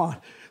tongue. Come on.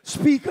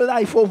 Speak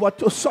life over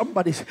to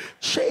somebody.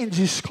 Change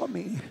is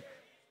coming.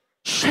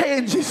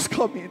 Change is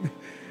coming.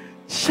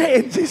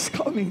 Change is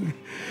coming.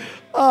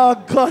 Oh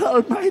God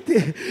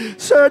Almighty.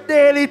 Sir,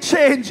 daily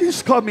change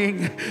is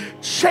coming.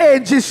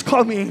 Change is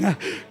coming.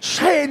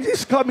 Change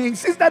is coming.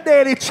 Sister,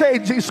 daily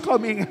change is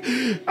coming.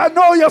 I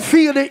know you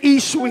feel the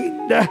east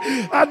wind.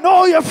 I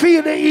know you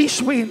feel the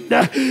east wind.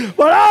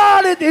 But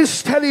all it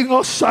is telling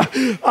us,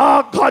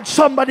 oh God,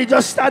 somebody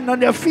just stand on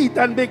their feet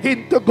and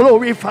begin to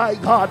glorify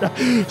God.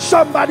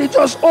 Somebody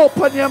just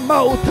open your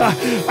mouth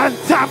and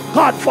thank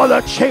God for the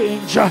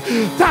change.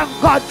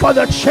 Thank God for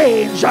the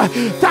change.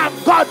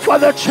 Thank God for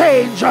the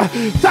change.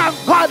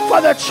 Thank God for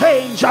the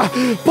change.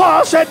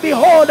 Paul said,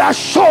 behold, I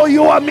show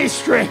you a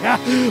mystery.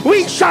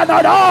 We shall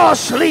not all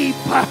sleep,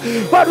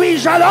 but we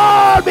shall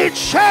all be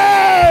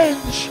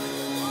changed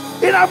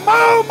in a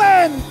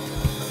moment,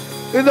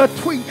 in the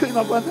twinkling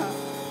of an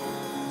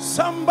eye.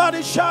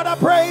 Somebody shout a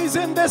praise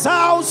in this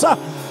house.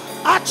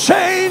 A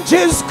change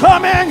is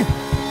coming.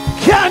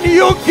 Can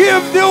you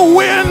give the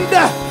wind?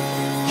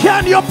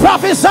 Can you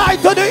prophesy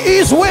to the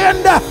east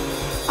wind?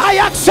 I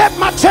accept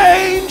my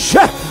change.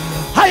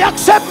 I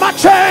accept my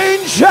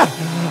change.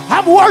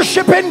 I'm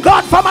worshiping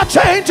God for my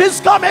change is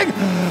coming.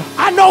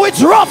 I know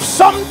it's rough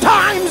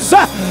sometimes.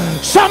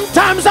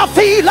 Sometimes I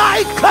feel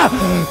like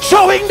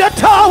showing the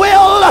towel,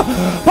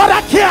 but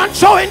I can't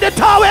show in the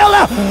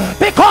towel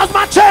because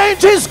my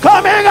change is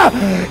coming.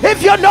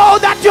 If you know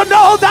that you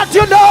know that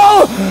you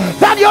know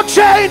that your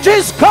change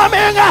is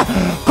coming,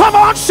 come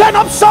on, send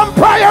up some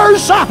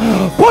prayers.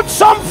 Put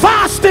some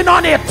fasting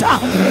on it.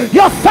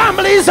 Your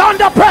family is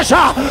under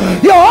pressure.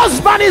 Your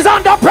husband is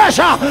under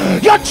pressure.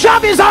 Your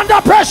job is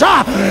under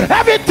pressure.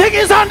 Everything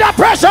is under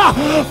pressure.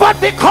 But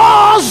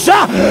because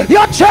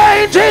your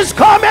change is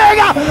coming,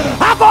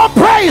 I'm going to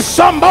praise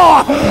some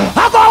more.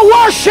 I'm going to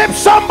worship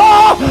some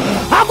more.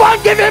 I'm going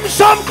to give him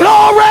some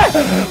glory.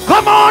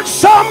 Come on,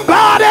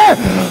 somebody.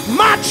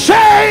 My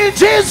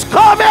change is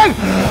coming.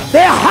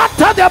 The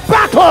hotter the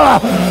battle,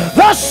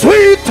 the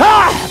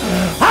sweeter.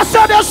 I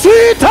said the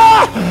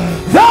sweeter,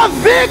 the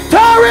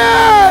victory.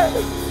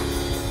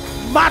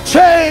 My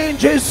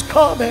change is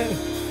coming.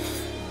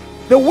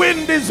 The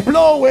wind is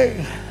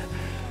blowing.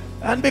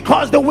 And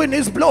because the wind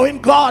is blowing,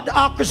 God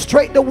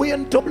orchestrates the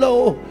wind to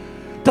blow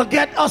to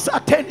get us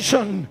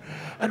attention.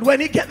 And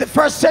when he get the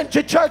first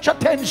century church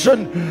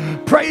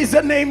attention, praise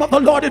the name of the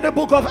Lord in the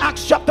book of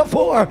Acts chapter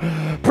 4.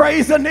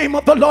 Praise the name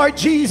of the Lord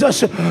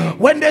Jesus.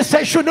 When they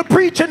say shouldn't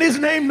preach in his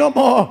name no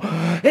more,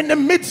 in the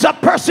midst of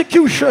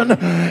persecution,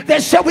 they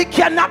say we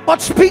cannot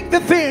but speak the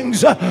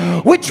things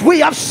which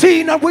we have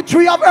seen and which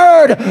we have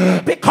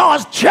heard,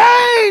 because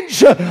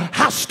change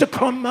has to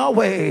come our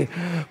way.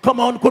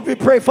 Come on, could we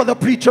pray for the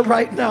preacher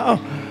right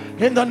now?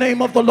 In the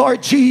name of the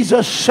Lord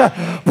Jesus,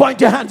 point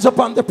your hands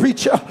upon the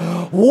preacher.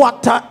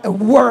 What a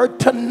word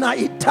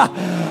tonight.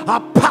 A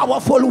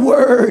powerful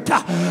word.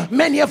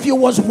 Many of you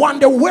was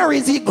wondering where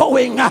is he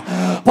going,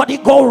 but he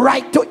go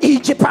right to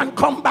Egypt and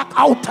come back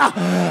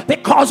out,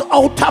 because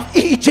out of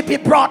Egypt he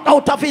brought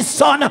out of his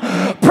son.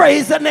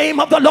 Praise the name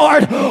of the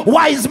Lord.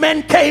 Wise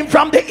men came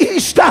from the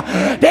east.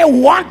 They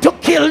want to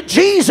kill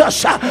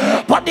Jesus,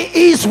 but the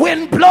east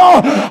wind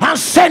blow and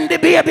send the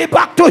baby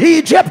back to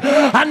Egypt.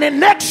 And the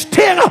next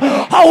thing,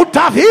 out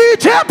of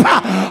Egypt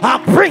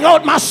I bring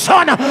out my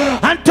son.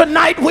 And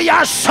tonight we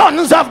are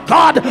sons of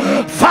God.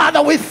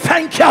 Father, we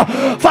thank you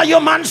for your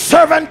man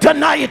servant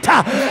tonight.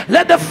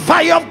 Let the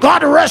fire of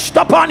God rest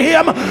upon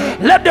him.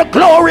 Let the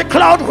glory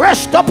cloud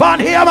rest upon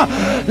him.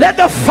 Let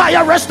the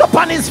fire rest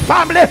upon his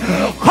family.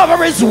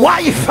 Cover his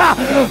wife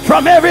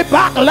from every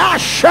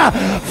backlash.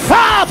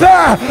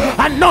 Father,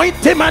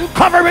 anoint him and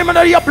cover him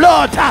under your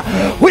blood.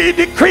 We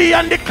decree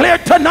and declare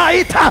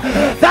tonight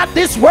that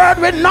this word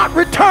will not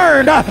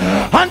return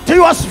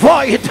unto us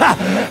void,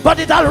 but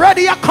it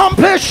already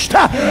accomplished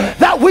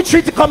that which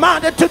it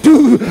commanded to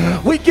do.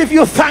 We give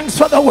you thanks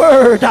for the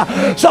word.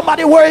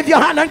 Somebody wave your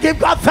hand and give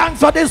God thanks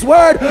for this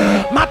word.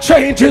 My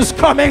change is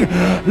coming.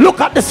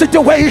 Look at the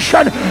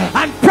situation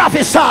and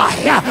prophesy.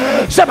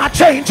 Say, my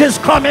change is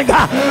coming.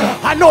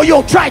 I know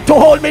you tried to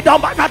hold me down,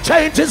 but my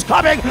change is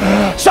coming.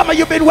 Some of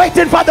you been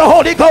waiting for the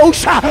Holy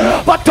Ghost,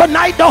 but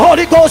tonight the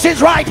Holy Ghost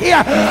is right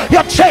here.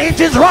 Your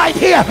change is right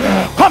here.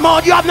 Come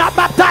on, you have not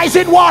baptized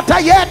in water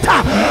yet.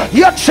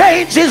 Your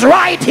change is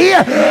right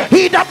here.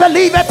 He that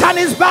believeth and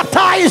is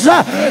baptized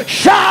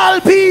shall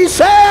be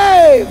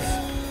saved.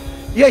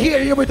 You're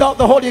here without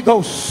the Holy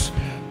Ghost.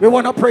 We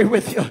want to pray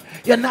with you.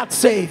 You're not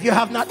saved. You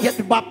have not yet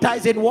been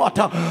baptized in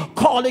water,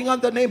 calling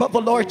on the name of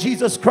the Lord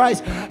Jesus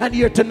Christ. And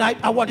here tonight,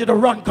 I want you to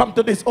run, come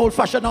to this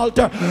old-fashioned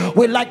altar.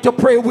 We'd like to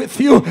pray with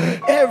you.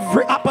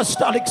 Every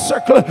apostolic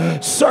circle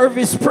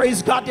service,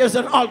 praise God, there's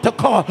an altar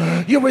call.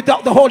 You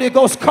without the Holy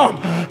Ghost, come.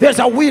 There's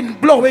a wind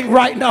blowing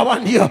right now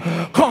on you.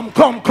 Come,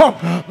 come, come.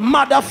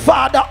 Mother,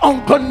 father,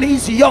 uncle,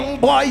 niece, young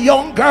boy,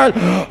 young girl,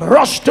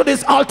 rush to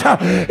this altar.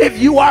 If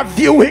you are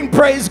viewing,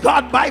 praise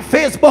God, by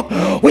Facebook,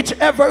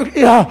 whichever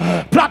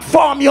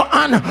platform you're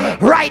on,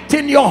 right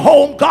in your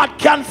home, God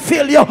can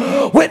fill you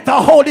with the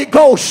Holy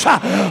Ghost.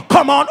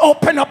 Come on,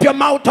 open up your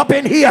mouth up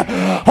in here.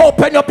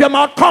 Open up your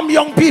mouth. Come,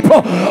 young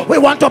people, we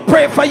want to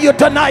pray for you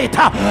tonight.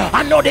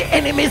 I know the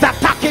enemy is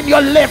attacking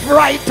your left,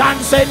 right, and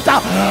center,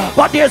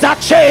 but there's a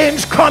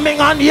change coming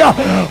on you.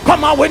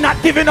 Come on, we're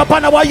not giving up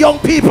on our young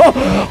people.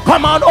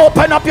 Come on,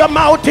 open up your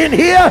mouth in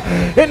here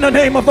in the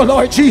name of the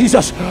Lord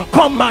Jesus.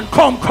 Come, man,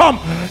 come,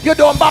 come. You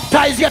don't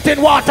baptize yet in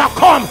water,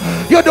 come.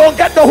 You don't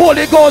get the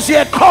Holy Ghost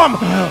yet, come.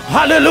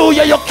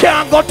 Hallelujah. You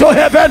can't go to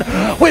heaven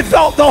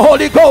without the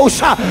Holy Ghost.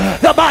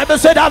 The Bible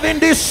said, having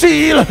this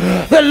seal,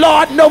 the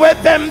Lord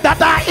knoweth them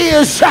that are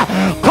his.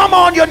 Come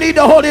on, you need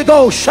the Holy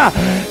Ghost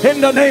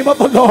in the name of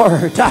the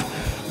Lord.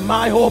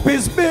 My hope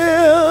is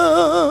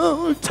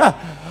built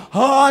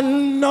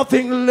on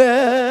nothing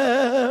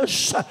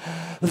less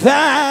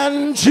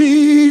than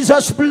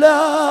Jesus'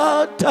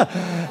 blood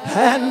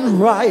and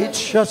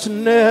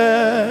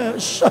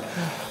righteousness.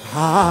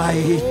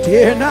 I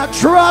dare not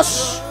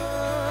trust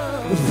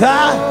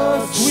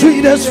that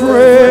sweetest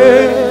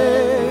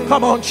frame.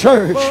 Come on,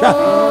 church,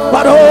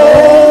 but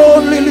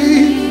only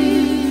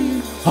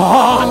lean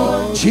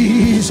on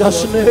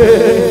Jesus'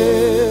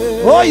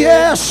 name. Oh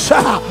yes,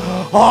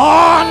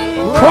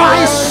 on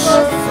Christ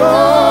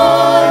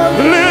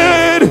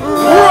solid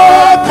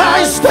rock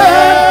I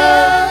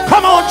stand.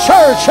 Come on,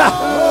 church,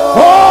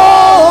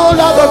 all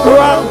of the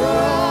ground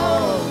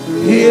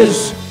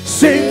is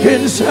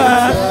sinking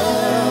sand.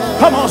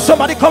 Come on,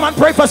 somebody, come and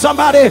pray for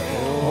somebody.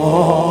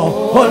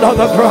 Oh, all of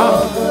the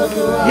ground.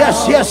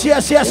 Yes, yes,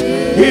 yes, yes.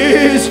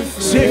 Is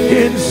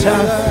sinking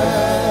sand.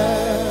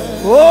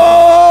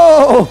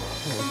 Oh,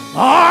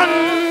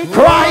 on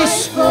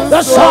Christ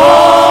the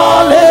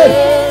solid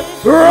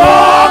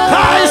rock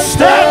I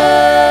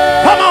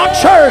stand. Come on,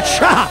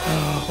 church.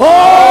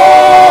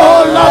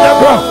 All of the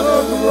ground.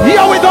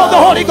 Here without the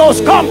Holy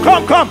Ghost. Come,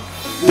 come, come.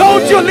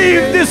 Don't you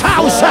leave this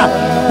house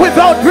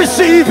without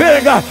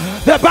receiving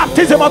the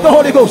baptism of the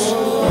Holy Ghost.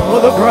 For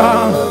the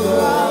ground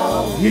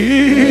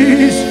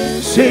is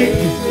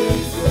sinking.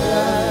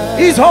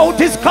 His oath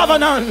is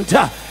covenant.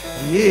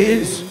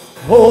 His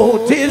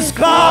oath is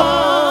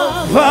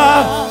covenant.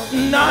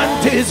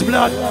 His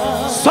blood.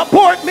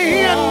 Support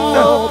me and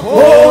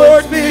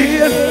support me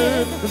in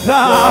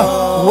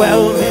the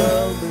whelming.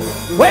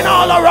 When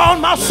all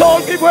around my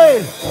soul gives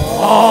way,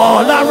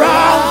 all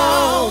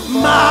around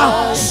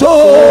my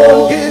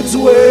soul gives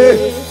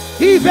way,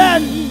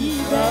 even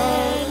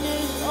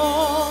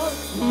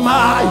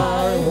my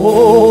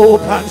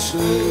hope and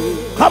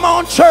strength. Come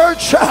on,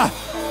 church,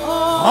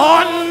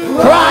 on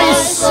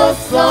Christ the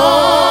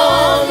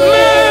solid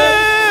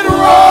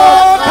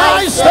rock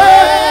I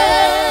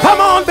stand.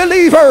 Come on,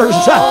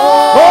 believers,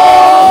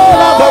 all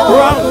of the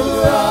ground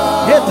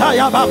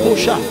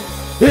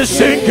is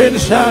sinking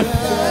sand.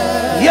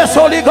 Yes,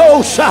 Holy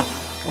Ghost,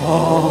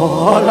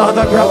 All of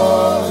the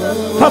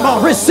ground. Come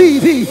on,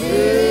 receive ye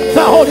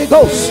the Holy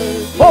Ghost.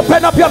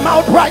 Open up your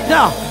mouth right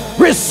now.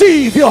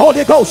 Receive your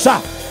Holy Ghost.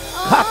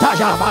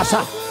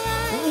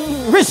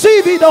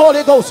 Receive ye the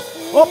Holy Ghost.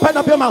 Open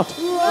up your mouth.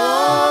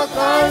 All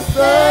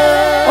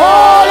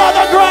of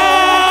the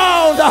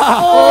ground.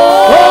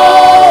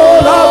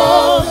 All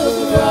of the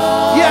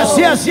ground. Yes,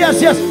 yes,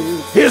 yes, yes.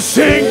 He's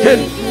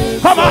sinking.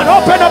 Come on,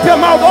 open up your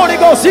mouth, Holy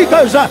Ghost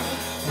seekers.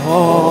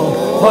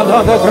 Oh, all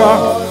of the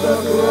ground.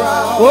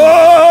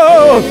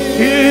 Oh,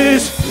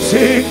 he's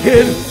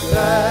sinking.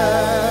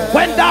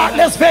 When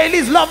darkness veils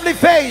his lovely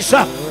face,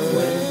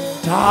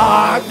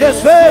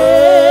 darkness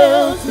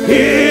veils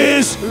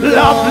his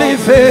lovely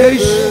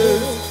face,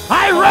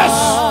 I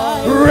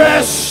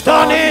rest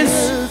on his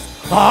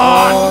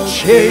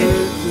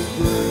unchained.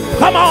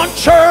 Come on,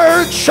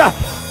 church.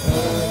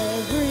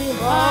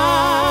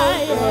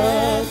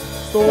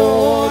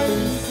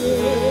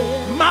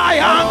 My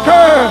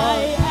anchor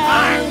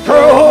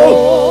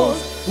holds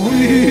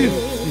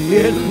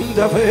in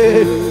the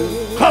veil.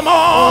 Come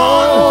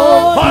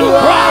on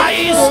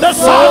Christ the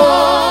Son,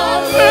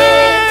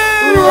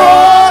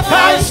 rock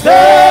I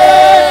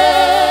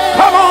stand.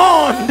 Come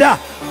on,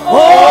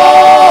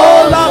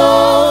 all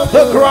of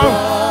the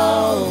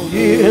ground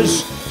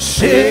is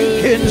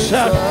sinking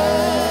sand.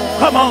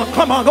 Come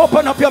on,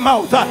 open up your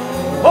mouth.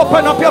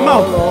 Open up your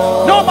mouth.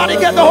 Nobody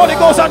get the Holy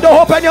Ghost and don't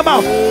open your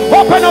mouth.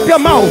 Open up your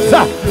mouth.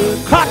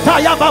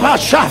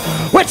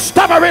 With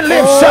stammering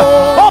lips.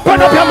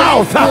 Open up your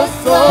mouth.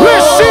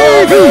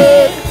 Receive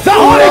the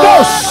Holy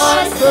Ghost.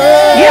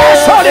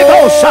 Yes, Holy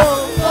Ghost.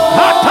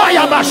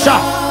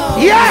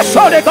 Yes,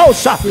 Holy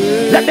Ghost.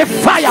 Let the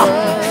fire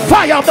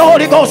of the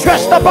Holy Ghost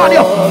rest upon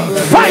you.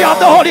 Fire of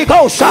the Holy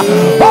Ghost.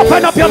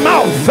 Open up your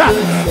mouth.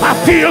 I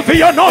feel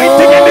the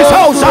anointing in this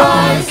house.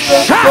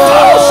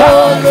 Shadows.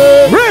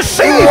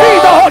 Receive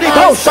the Holy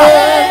Ghost.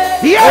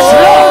 Yes,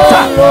 Lord.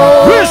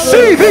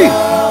 Receive the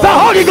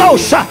Holy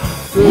Ghost.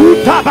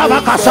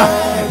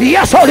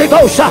 Yes, Holy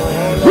Ghost.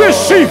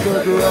 Receive.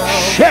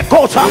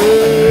 Shekota.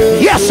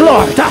 Yes,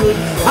 Lord.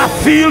 I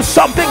feel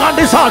something on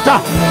this altar.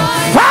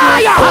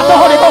 Fire of the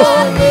Holy Ghost.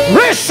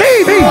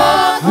 Receive it.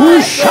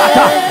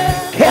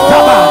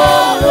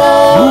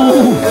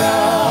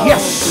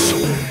 Yes.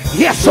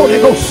 Yes, Holy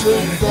Ghost.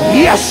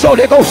 Yes,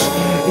 Holy Ghost.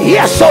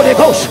 Yes, Holy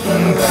Ghost.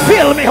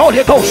 Fill me,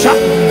 Holy Ghost.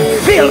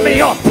 Fill me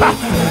up.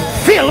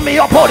 Fill me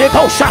up, Holy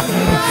Ghost.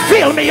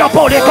 Fill me up,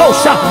 Holy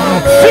Ghost.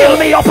 Fill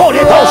me up, Holy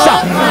Ghost.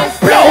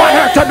 Blow on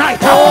her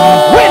tonight.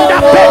 Wind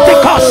of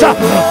Pentecost.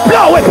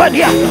 Blow it on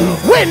here.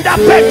 Wind of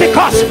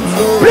Pentecost.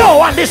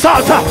 Blow on this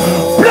altar.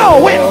 Blow,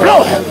 wind,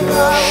 blow.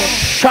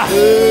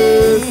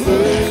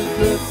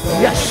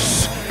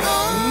 Yes.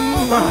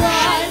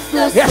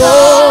 Yes.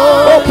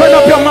 Open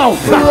up your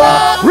mouth.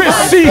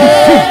 Receive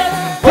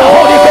the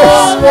Holy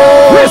Ghost.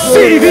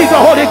 Receive the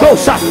Holy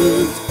Ghost.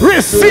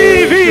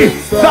 Receive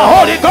the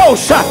Holy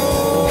Ghost.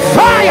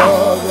 Fire.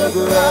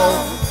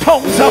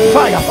 Tongues of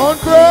fire.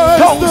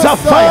 Tongues of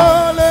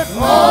fire.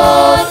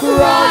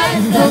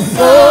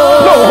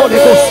 Blow, Holy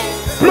Ghost.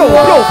 Blow,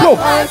 blow, blow.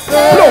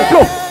 Blow,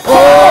 blow.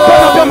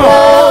 Open up your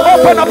mouth.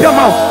 Open up your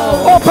mouth.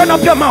 Open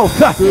up your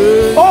mouth.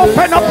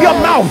 Open up your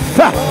mouth.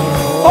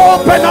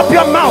 Open up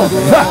your mouth.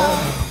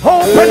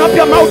 Open up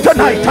your mouth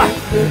tonight.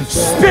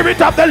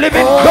 Spirit of the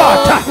living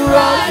God.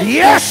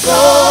 Yes.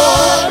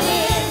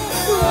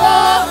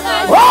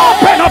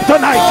 Open up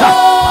tonight.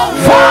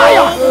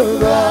 Fire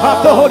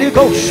of the Holy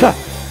Ghost.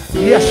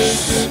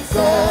 Yes.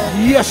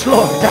 Yes,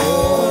 Lord.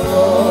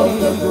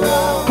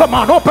 Come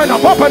on, open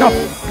up, open up.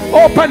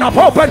 Open up,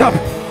 open up.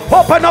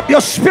 Open up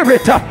your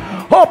spirit.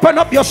 Open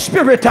up your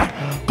spirit.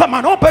 Come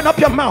on, open up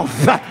your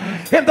mouth.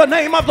 In the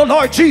name of the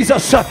Lord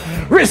Jesus.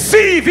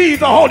 Receive ye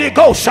the Holy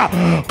Ghost.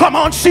 Come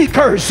on,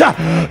 seekers.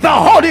 The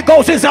Holy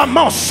Ghost is a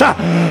must.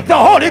 The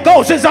Holy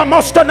Ghost is a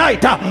must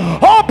tonight.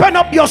 Open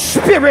up your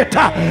spirit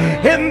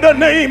in the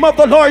name of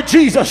the Lord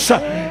Jesus.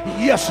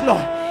 Yes,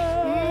 Lord.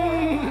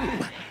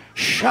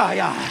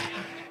 Shaya.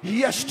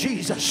 Yes,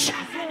 Jesus.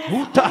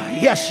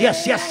 Yes,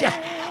 yes, yes, yes.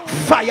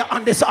 Fire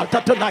on this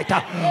altar tonight.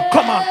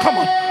 Come on, come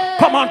on.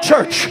 Come on,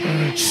 church.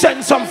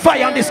 Send some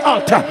fire on this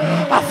altar.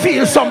 I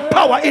feel some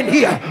power in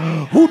here.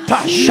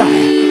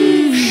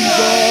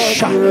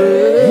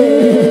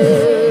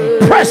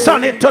 Press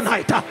on it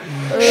tonight.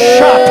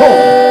 Shato.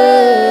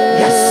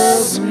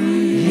 Yes.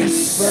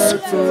 Yes.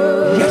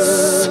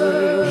 Yes.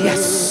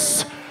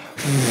 Yes.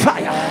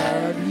 Fire.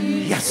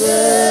 Yes.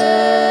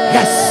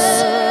 Yes.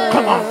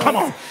 Come on, come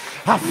on.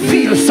 I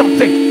feel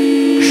something.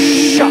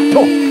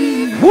 Shato.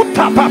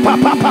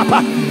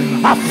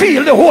 I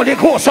feel the Holy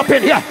Ghost up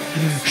in here.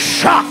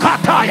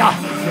 Shakataya.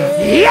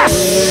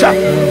 Yes.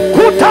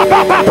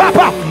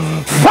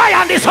 Fire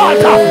on this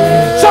altar.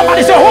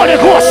 Somebody say Holy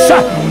Ghost.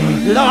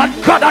 Lord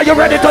God, are you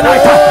ready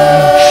tonight?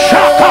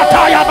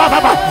 Shakataya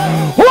Baba.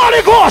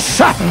 Holy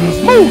Ghost.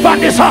 Move on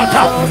this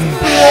altar.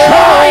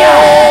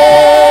 Fire.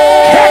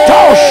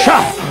 Ketosha.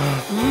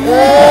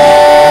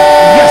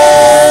 Yes.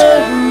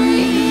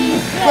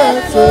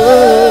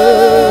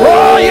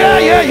 Oh yeah,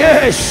 yeah,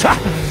 yes.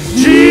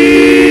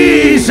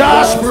 Jesus.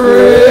 Jesus,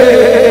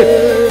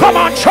 break. Come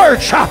on,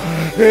 church.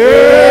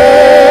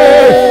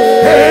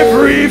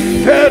 Every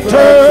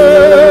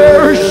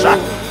fetters,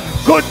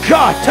 good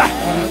God,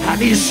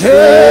 and he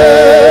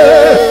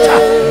set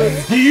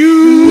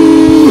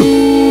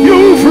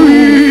you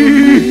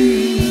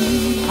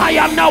free. I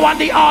am now on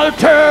the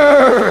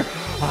altar.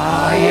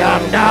 I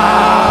am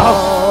now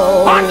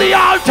on the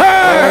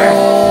altar.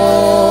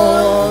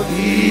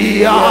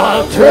 The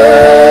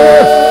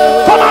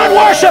altar. Come on,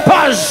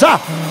 worshipers.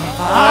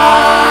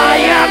 I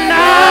am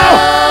now.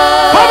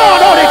 Come on,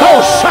 Holy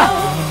Ghost.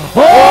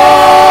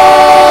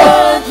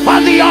 Oh,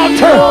 on the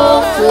altar.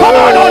 Come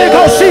on, Holy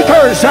Ghost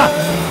seekers.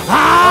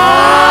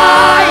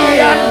 I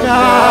am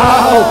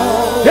now.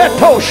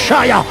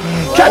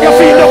 Can you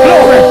feel the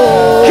glory?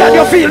 Can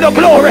you feel the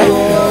glory?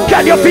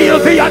 Can you feel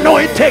the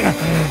anointing?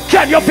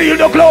 Can you feel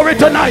the glory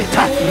tonight?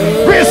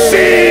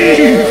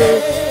 Receive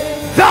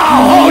the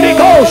Holy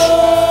Ghost.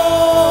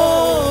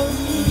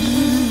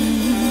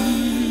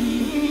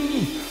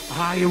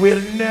 I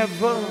will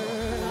never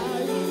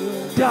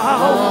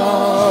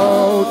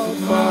doubt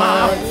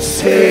my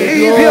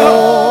Savior.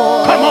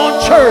 Come on,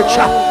 church.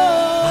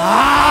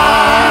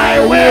 I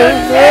will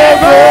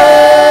never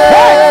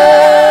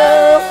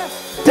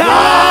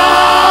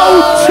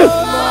doubt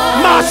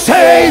my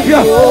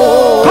Savior.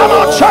 Come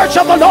on, church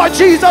of the Lord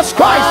Jesus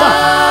Christ.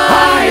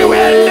 I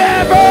will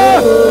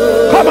never.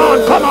 Come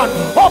on, come on.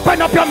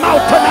 Open up your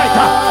mouth tonight.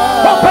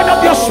 Open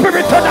up your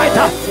spirit tonight.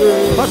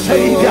 My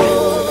Savior.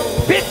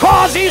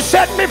 Because he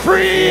set me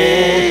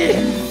free.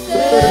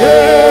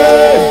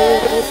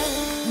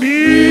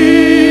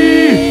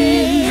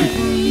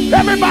 Me.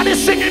 Everybody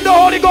singing the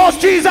Holy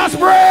Ghost. Jesus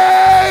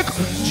break.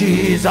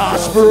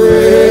 Jesus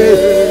break.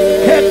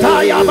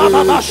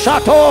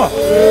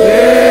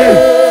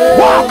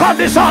 Walk on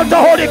this altar,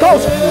 Holy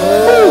Ghost.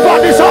 Move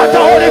on this altar,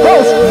 Holy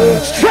Ghost.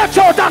 Stretch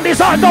out on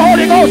this altar,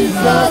 Holy Ghost.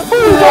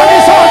 Move on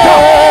this altar.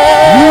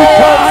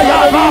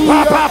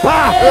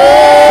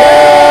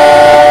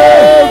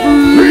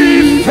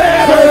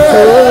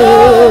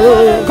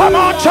 Come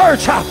on,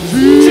 church.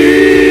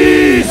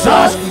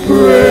 Jesus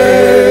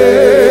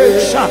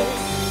breaks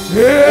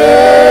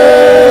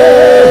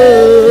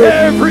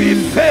every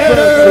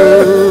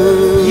fetter.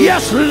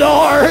 Yes,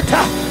 Lord.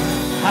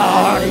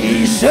 And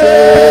he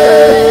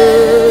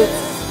sets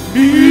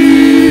me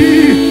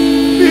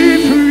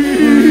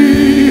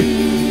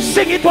free.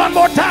 Sing it one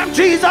more time.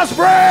 Jesus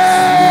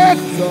break.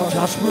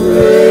 Jesus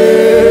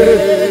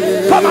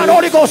break. Come on,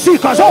 Holy Ghost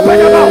seekers, open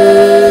your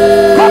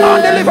mouth. Come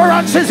on,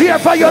 deliverance is here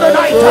for you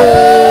tonight.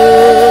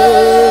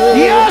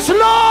 Yes,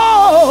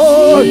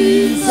 Lord.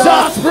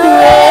 Jesus breaks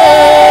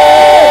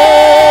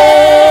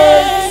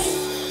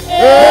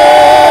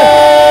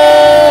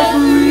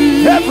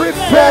every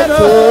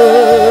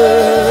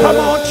fetter. Come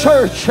on,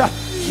 church.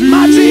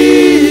 My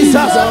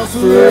Jesus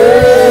breaks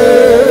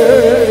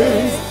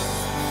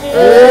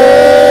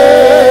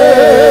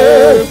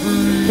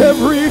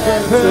every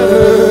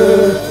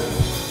fetter.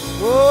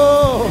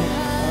 Oh,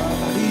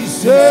 he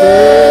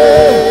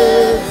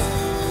sets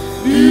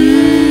me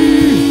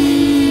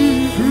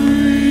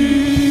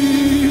free.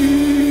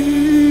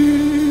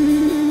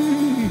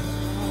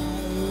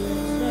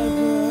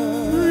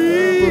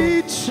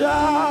 Reach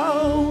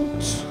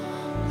out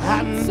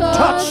and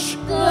touch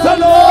the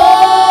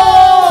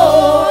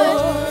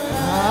Lord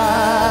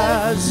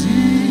as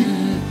he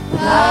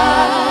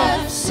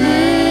passes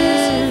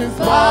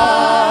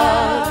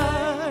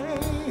by.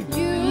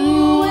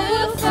 You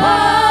will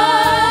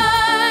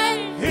find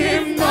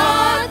him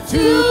not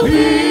too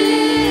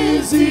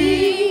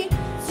busy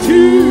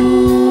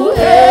to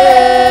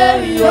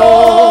hear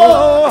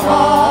your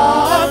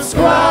heart's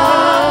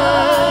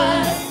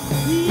cry.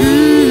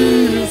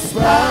 He's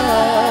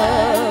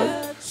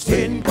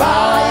passing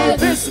by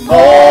this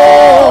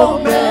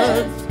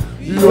moment.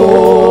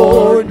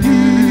 Your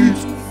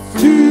needs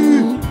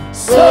to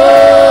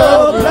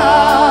supply.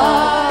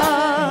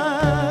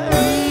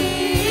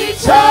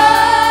 Reach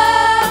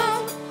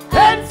out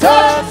and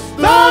touch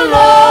the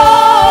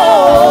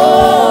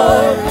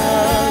Lord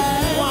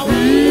as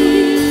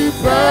he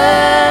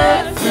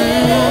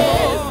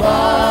passes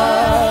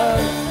by.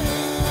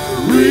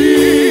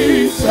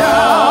 Reach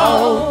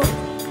out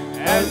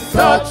and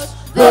touch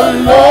the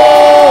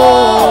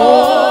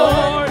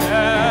Lord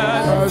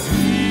as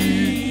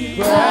he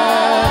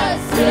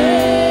passes.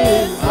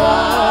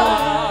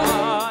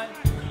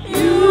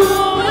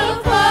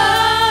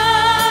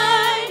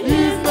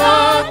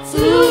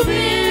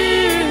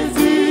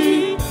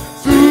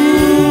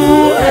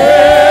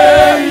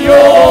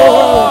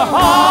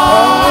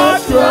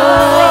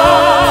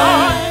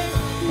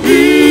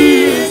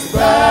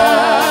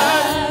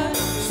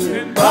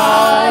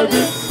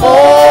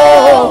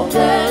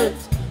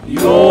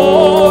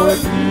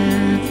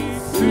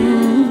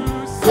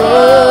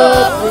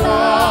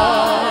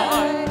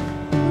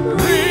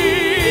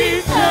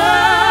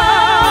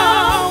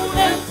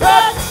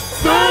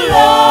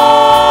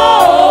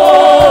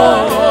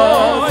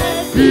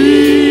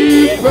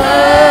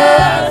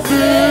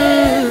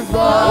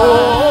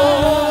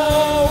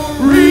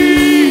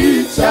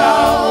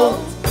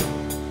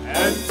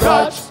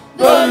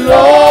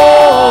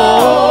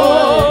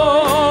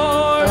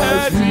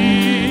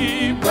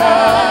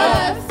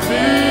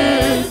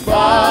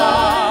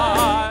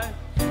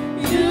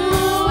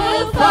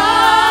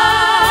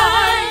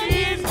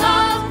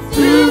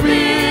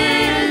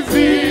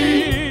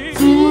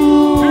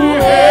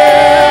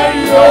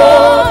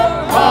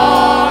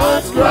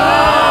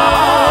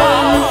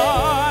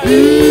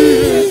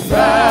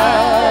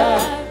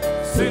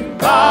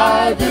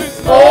 by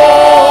this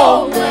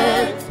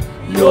moment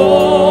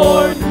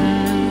your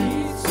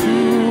needs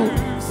to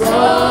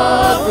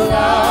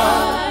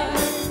supply.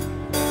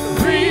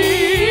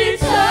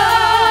 Reach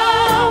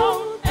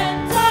out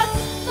and touch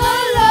the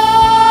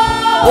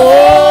Lord.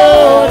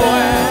 Oh,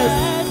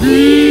 as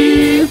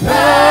He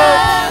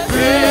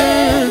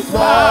passes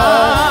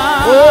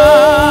by.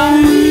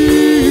 Oh,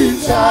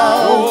 reach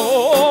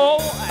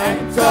out and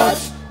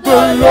touch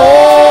the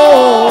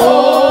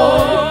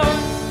Lord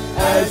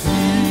as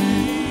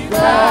He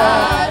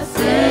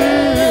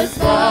passes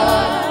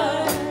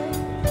by.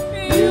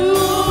 You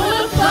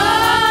will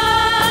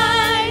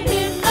find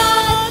Him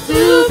not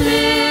too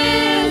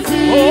busy to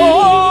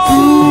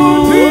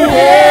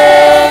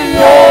hear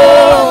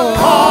your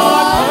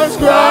heart's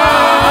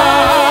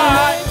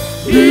cry.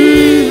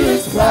 He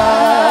is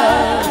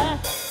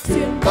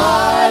passing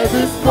by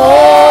this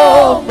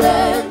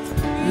moment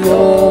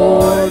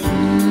your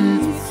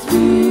needs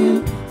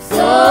to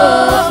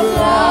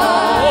supply.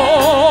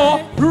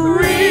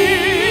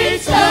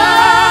 Reach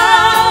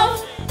out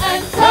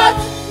and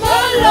touch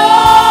the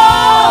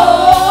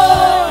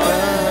Lord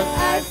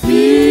as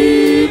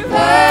He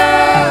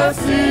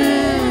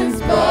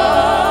passes by.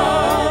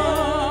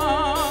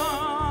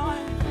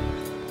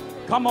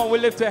 Come on, we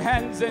lift our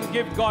hands and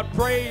give God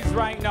praise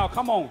right now.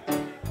 Come on.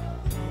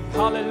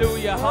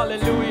 Hallelujah,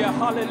 hallelujah,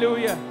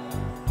 hallelujah.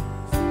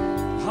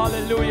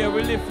 Hallelujah.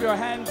 We lift your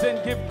hands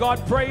and give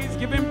God praise.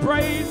 Give Him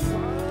praise.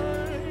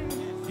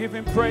 Give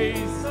Him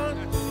praise.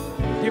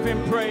 Give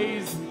Him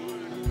praise.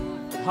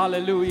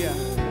 Hallelujah.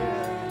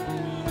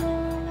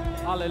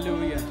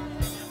 Hallelujah.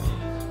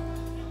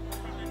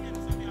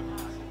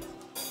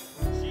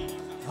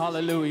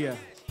 Hallelujah.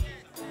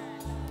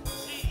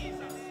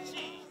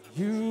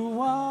 You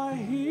are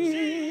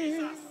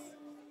here,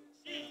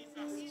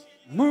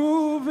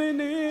 moving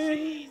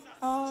in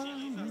our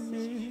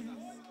midst.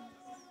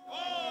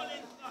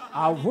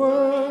 I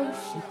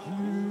worship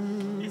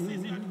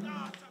you.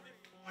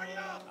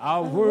 I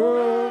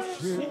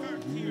worship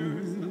you.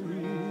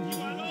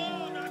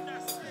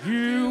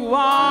 You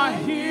are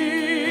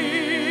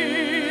here,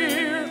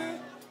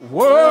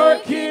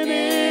 working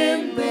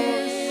in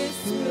this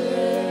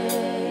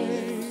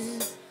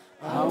place.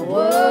 I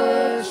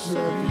worship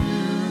you.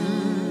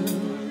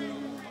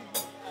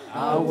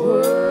 I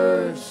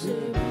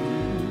worship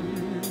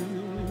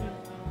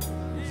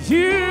you.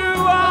 You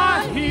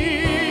are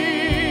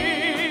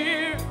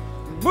here,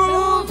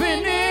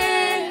 moving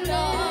in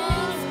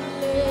our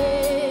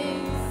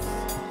place.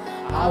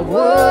 I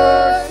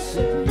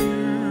worship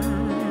you.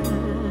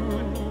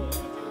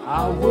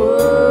 I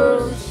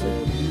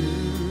worship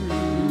you.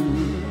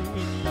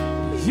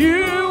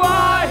 You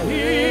are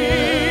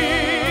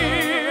here,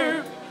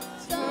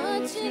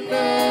 touching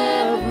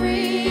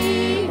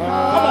every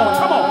heart. Come on,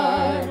 come on.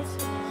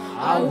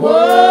 I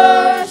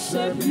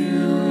worship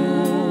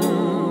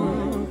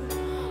you.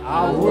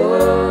 I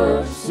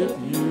worship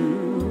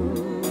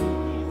you.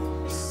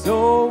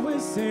 So we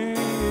sing,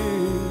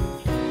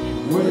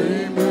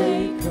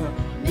 Waymaker,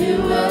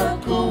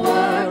 miracle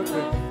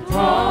worker,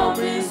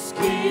 promise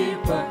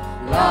keeper,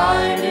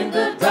 light in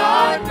the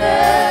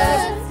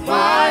darkness.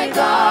 My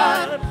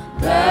God,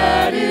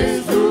 that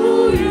is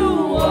who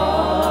you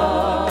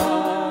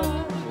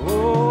are.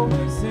 Oh,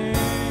 we sing,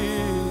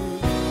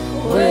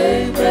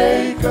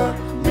 Waymaker,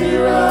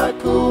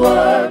 miracle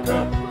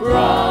worker,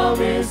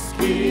 promise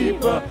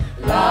keeper,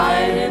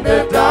 light in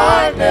the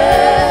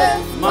darkness.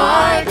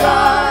 My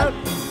God,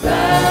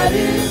 that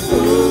is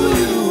who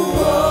you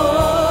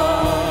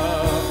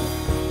are.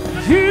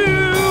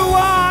 You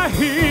are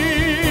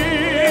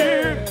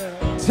here,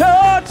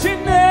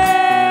 touching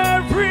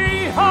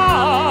every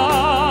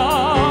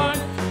heart.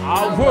 I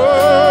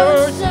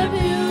worship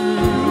you.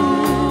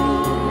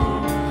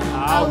 I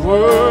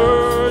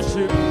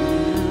worship you.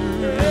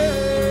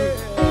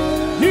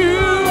 You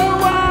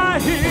are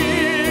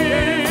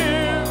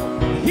here,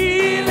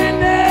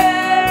 healing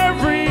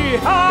every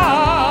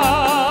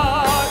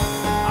heart.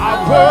 I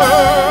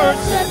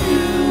worship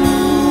you.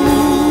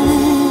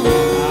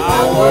 I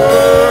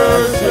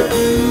worship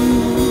you.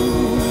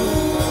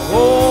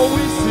 Oh,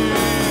 we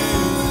sing,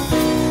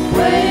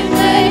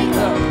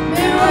 Waymaker,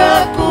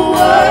 miracle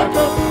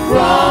worker,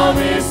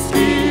 promise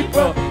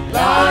keeper,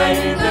 light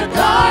in the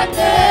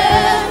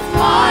darkness.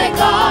 My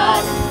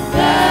God,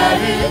 that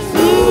is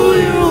who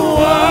you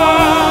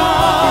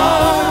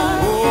are.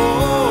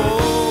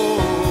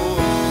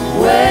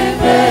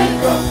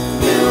 Waymaker,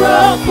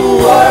 miracle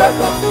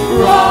worker,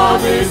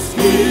 promise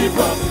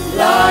keeper,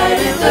 light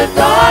in the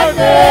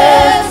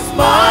darkness.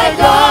 My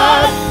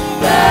God,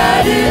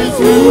 that is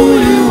who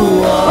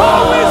you are.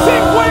 Oh, we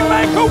sing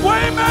Waymaker,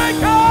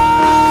 Waymaker.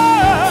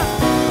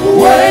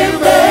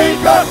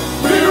 Waymaker,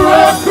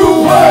 miracle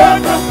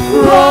worker,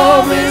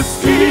 promise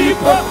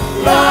keeper,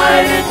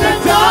 light in the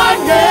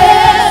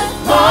darkness.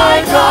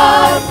 My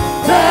God,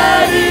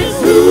 that is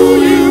who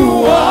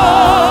you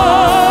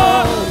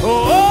are.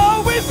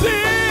 Oh, we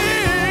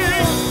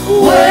sing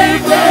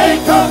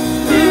Waymaker,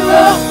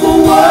 miracle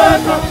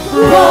worker,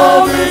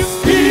 promise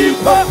keeper,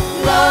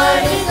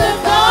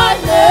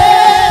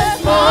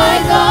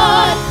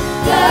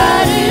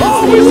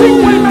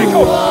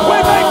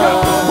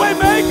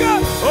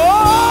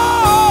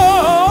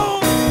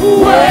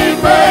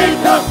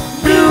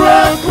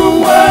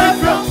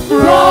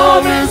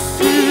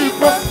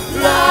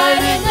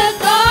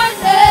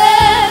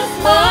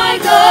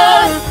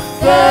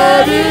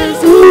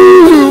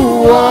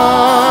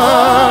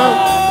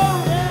 are.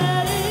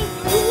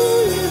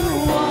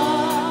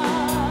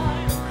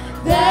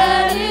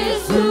 That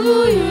is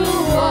who you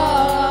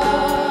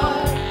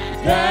are.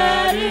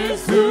 That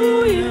is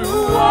who you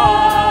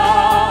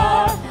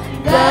are.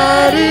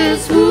 That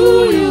is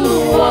who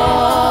you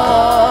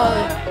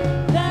are.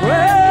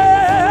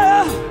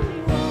 Well,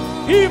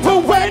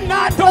 even when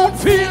I don't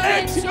feel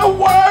it, you're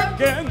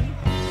working.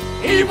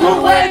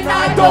 Even when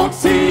I don't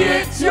see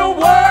it, you're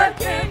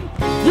working.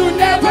 You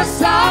never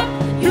stop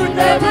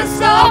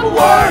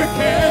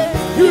working.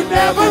 You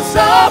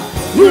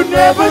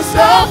never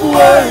stop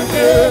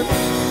working.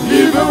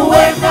 Even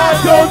when I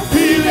don't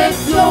feel it,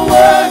 you're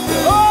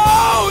working.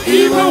 Oh,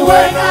 even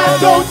when I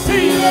don't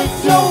see it,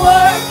 you're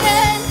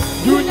working.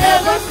 You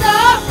never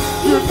stop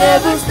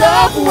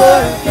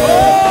working.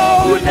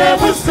 You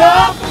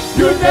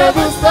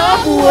never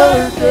stop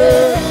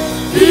working.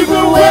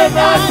 Even when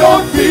I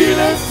don't feel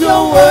it,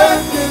 you're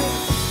working.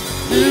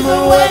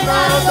 Even when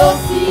I don't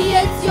see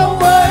it, you're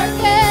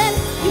working.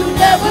 You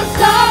never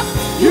stop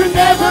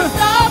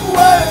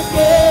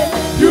working.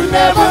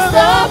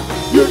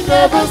 You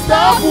never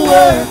stop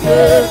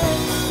working.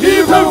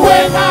 Even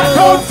when I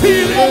don't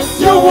feel it,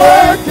 you're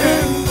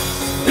working.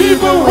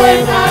 Even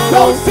when I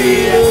don't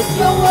see it,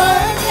 you're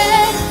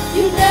working.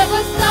 You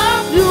never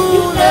stop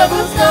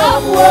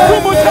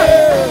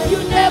working. You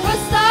never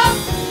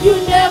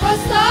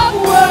stop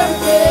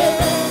working.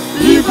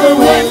 Even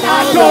when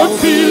I don't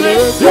feel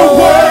it, you're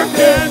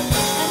working.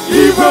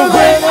 Even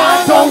when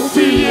I don't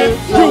see it,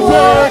 you're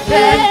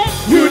working.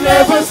 You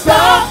never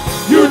stop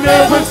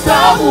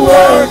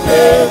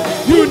working.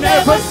 You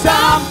never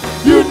stop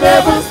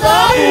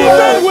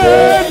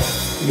working.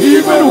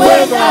 Even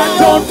when I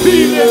don't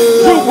feel it,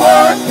 you're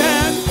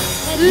working.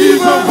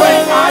 Even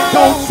when I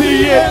don't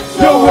see it,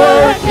 you're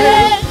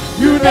working.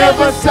 You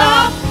never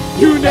stop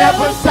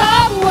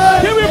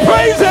working. Can we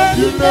praise it?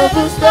 You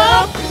never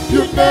stop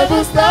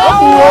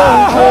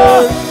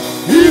working.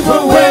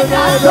 Even when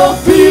I don't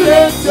feel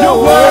it, you're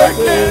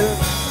working.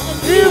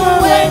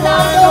 Even when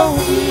I don't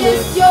see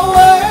it, you're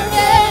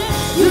working.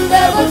 You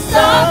never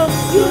stop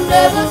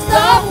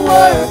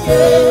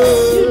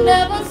working. You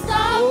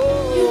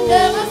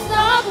never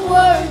stop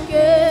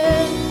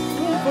working.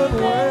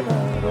 Even when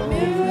I don't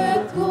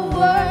miracle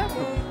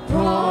worker,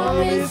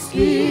 promise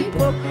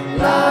keeper,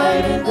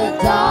 light in the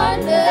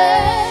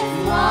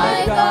darkness,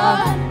 my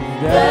God,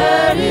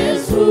 that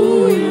is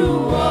who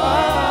you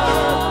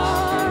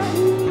are.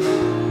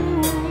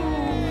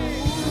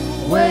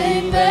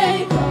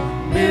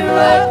 Waymaker,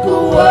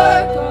 miracle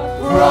worker,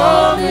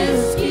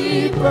 promise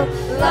keeper,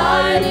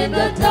 light in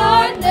the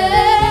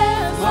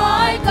darkness,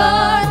 my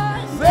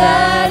God,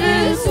 that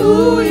is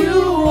who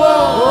you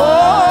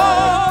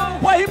are.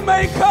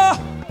 Waymaker,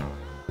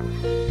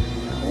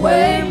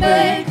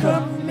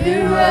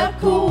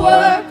 miracle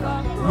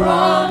worker,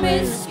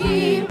 promise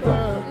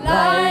keeper,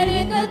 light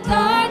in the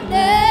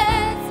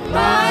darkness,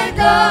 my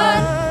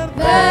God,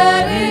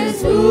 that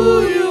is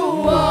who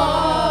you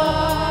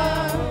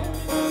are.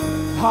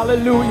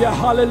 hallelujah,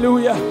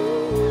 hallelujah.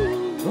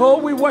 Oh,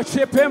 we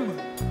worship him.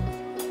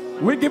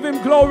 We give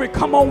him glory.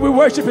 Come on, we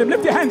worship him.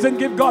 Lift your hands and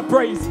give God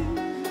praise.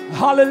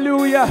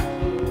 Hallelujah.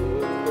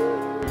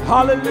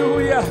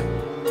 Hallelujah.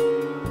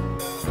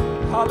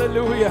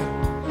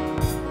 Hallelujah.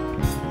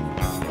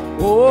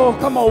 Oh,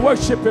 come on,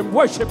 worship him,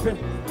 worship him.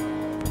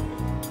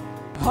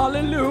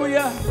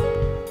 Hallelujah.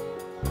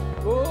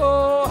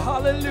 Oh,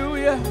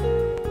 hallelujah.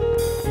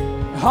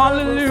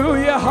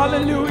 Hallelujah,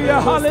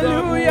 hallelujah,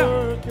 hallelujah.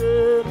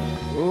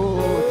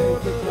 Oh,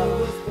 thank you,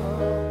 God.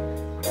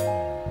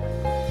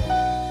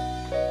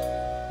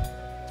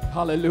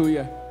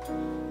 Hallelujah.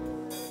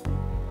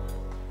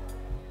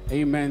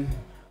 Amen.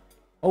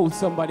 Hold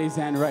somebody's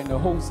hand right now.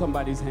 Hold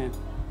somebody's hand.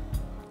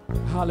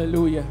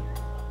 Hallelujah.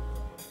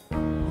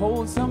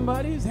 Hold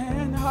somebody's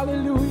hand.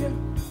 Hallelujah.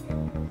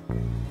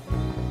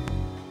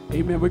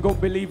 Amen. We're going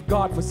to believe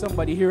God for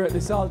somebody here at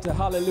this altar.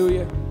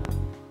 Hallelujah.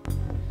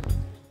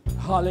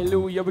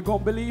 Hallelujah. We're going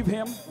to believe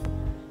him.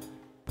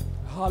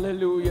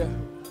 Hallelujah.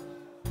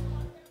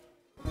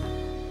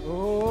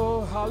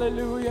 Oh,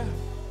 hallelujah.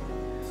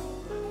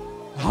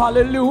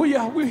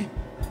 Hallelujah.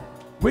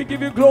 We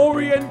give you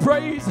glory and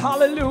praise.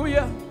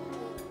 Hallelujah.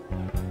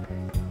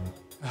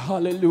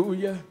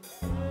 Hallelujah.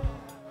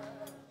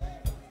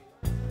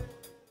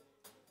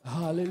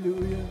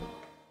 Hallelujah.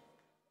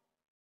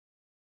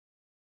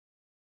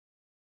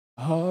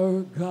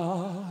 Our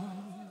God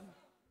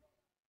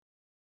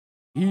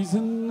is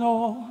an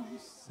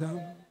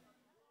awesome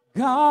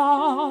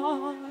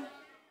God.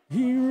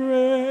 He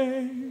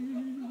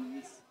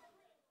reigns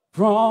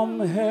from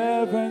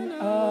heaven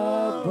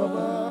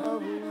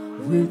above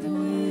with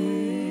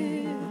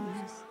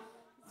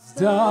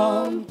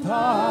wisdom,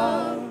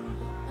 power,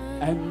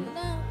 and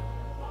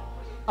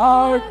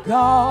our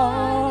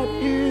God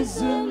is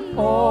an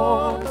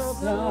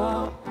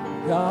awesome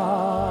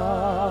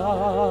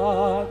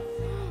God.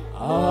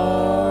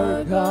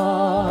 Our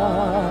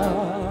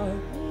God,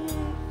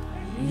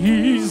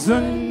 He's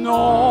an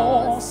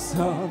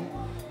awesome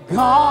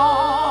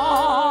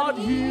God.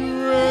 He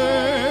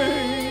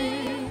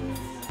reigns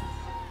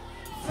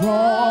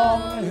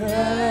from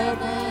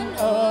heaven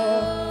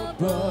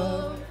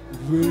above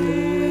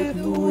with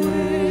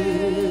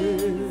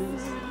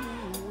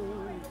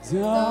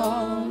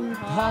wisdom,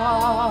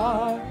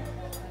 power,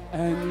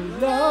 and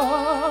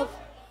love.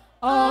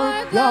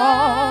 Our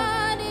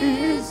God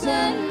is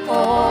an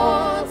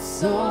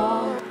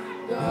awesome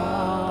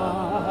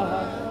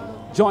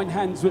God. Join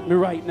hands with me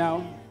right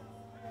now.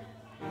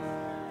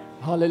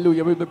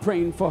 Hallelujah. We'll be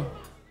praying for,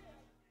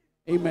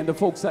 amen, the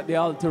folks at the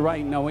altar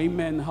right now.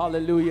 Amen.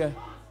 Hallelujah.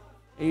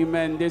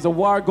 Amen. There's a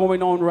war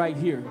going on right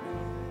here.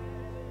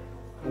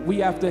 We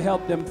have to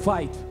help them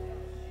fight.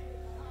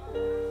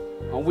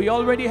 And we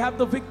already have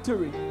the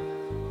victory.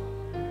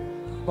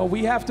 But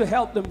we have to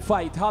help them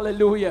fight.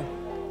 Hallelujah.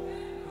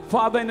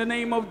 Father, in the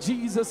name of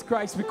Jesus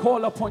Christ, we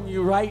call upon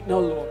you right now,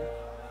 Lord.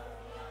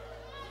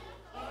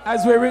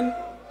 As we're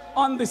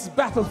on this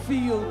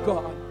battlefield,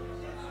 God,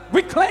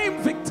 we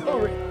claim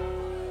victory.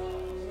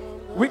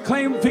 We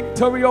claim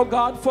victory, oh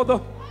God, for the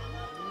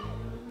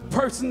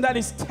person that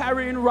is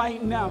tarrying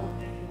right now,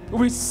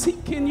 who is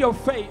seeking your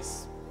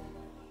face,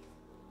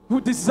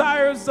 who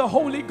desires the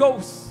Holy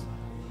Ghost,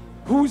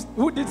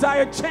 who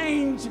desire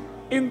change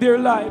in their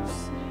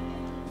lives.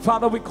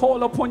 Father, we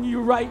call upon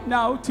you right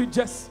now to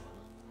just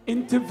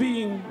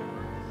intervene.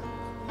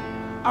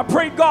 I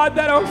pray, God,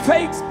 that our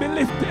faiths be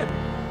lifted,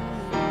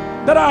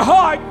 that our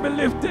heart be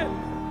lifted,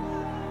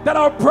 that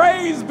our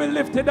praise be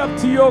lifted up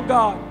to you,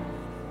 God,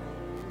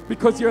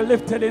 because you're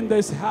lifted in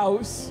this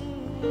house.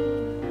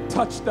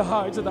 Touch the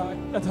hearts that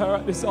are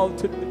at this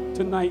altar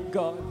tonight,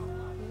 God.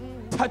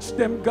 Touch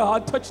them,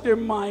 God. Touch their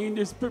mind,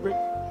 their spirit.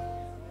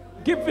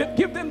 Give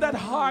them that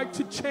heart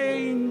to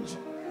change,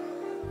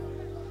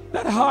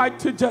 that heart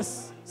to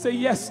just say,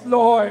 yes,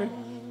 Lord,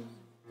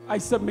 I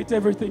submit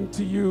everything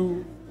to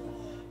you.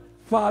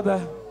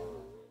 Father,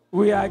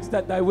 we ask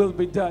that thy will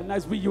be done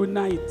as we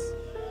unite,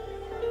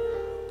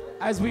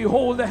 as we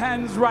hold the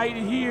hands right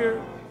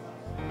here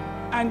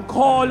and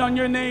call on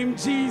your name,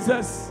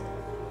 Jesus.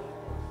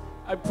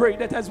 I pray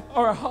that as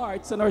our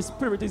hearts and our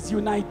spirit is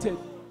united,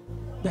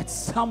 that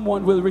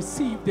someone will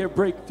receive their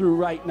breakthrough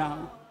right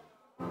now.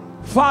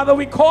 Father,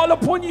 we call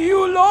upon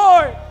you,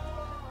 Lord,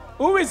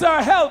 who is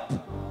our help,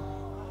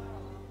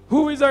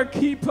 who is our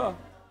keeper,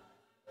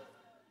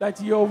 that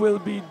your will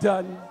be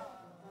done.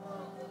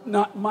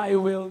 Not my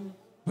will,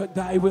 but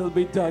thy will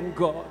be done,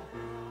 God.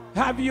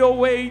 Have your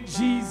way,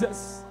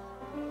 Jesus,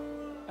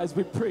 as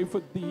we pray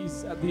for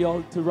these at the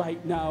altar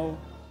right now,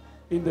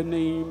 in the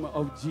name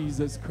of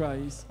Jesus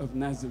Christ of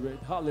Nazareth.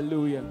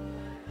 Hallelujah.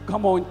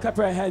 Come on, clap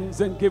your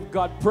hands and give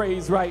God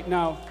praise right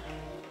now.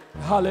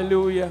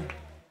 Hallelujah.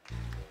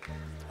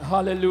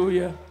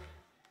 Hallelujah.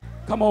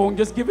 Come on,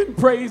 just give him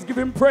praise, give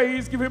him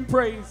praise, give him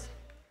praise.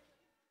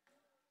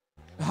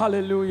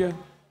 Hallelujah.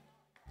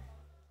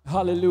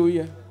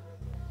 Hallelujah.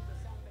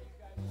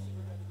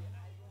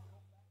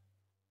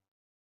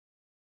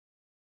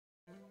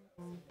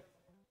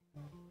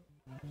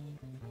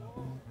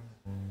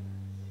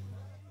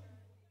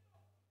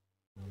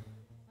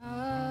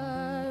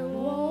 I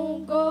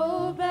won't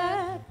go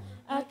back.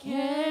 I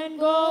can't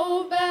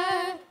go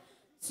back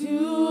to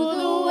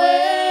the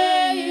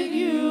way it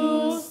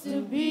used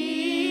to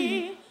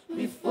be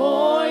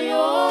before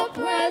your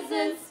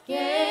presence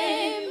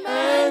came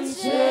and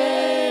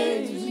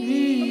changed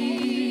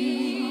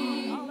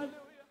me.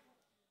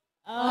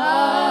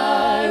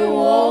 I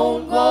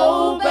won't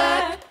go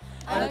back.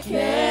 I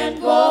can't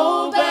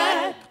go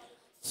back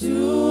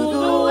to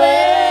the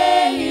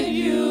way it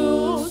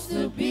used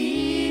to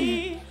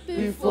be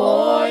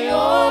before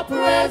your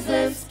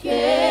presence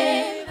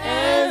came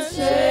and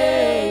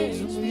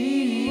changed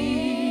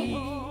me.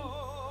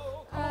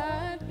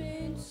 I've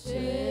been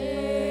changed,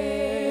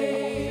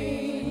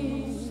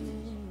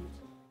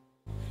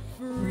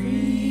 free,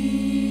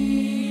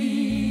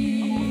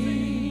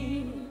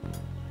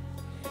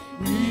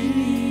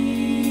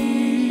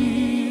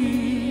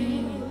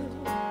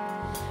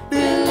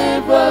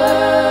 delivered.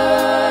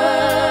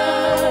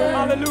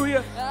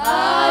 Hallelujah.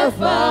 I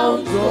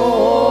found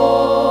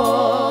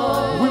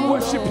joy. We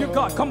worship you,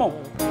 God. Come on.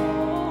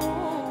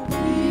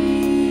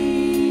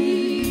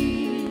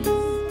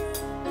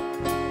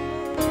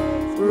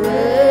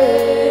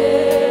 Grace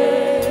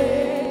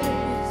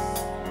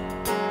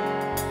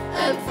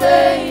and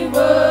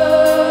favor.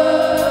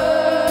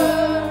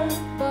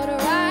 But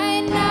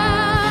right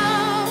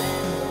now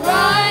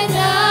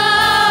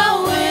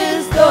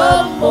is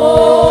the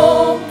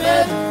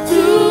moment.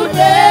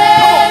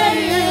 Today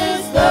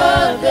is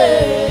the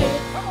day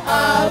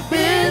I've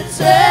been changed.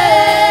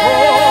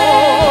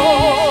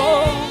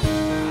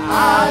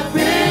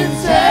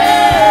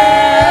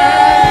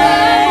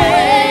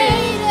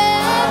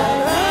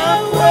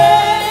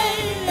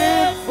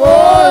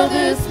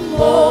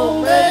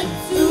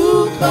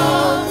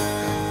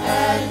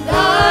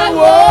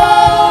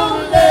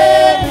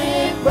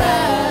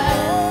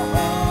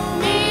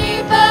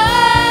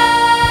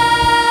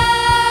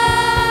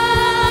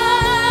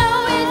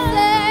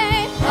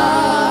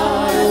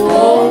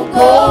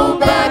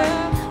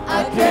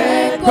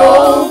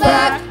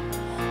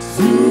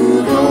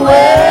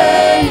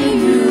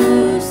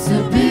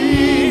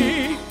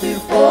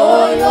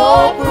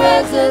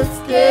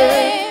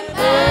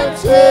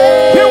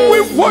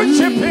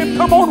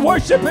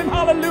 worship him.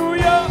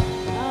 Hallelujah.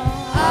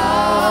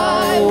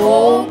 I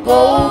won't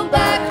go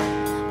back.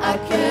 I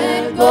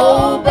can't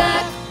go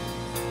back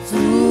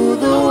to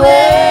the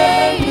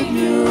way it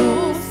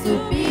used to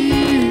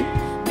be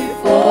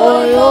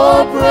before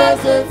your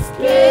presence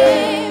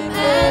came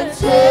and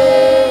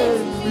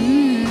changed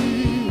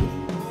me.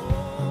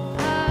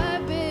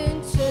 I've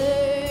been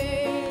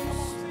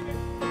changed.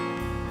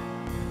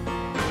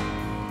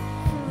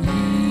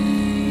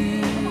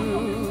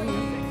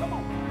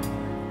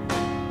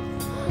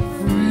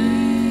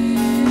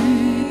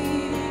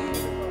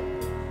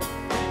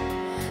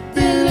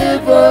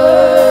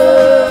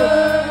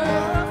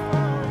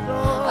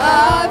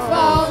 I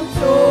found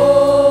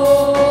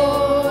joy,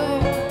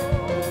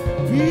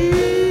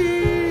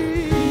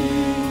 peace,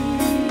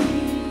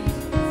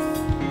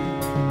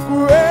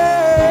 grace,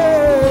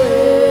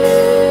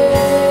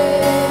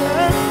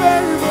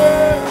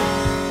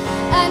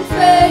 and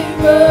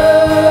favor.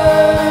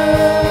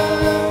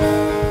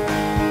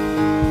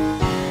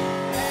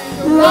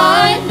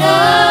 Right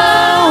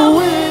now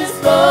is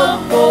the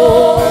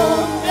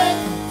moment.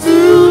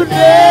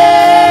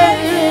 Today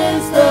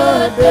is the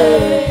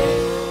day.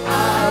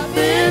 I've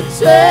been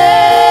changed.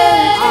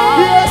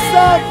 Yes,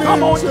 I've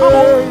been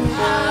changed.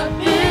 I've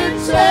been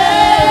changed.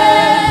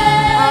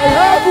 I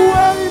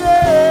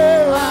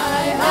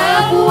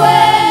have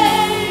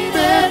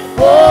waited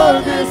for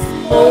this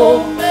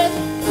moment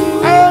to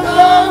come.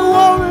 I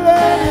won't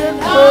let it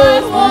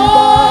pass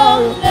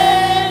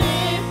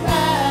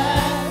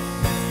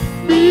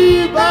me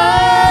by.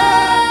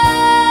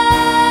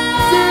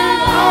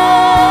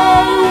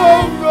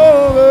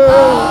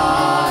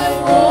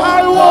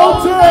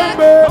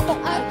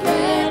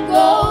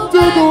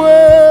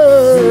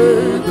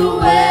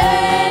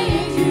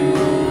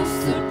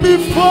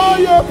 Before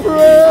your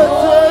presence,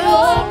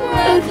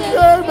 it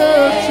came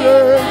and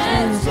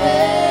changed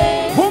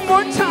me. One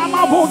more time, I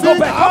won't go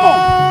back. Come on.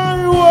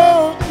 I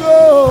won't go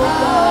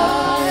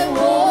back.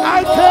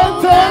 I can't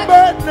turn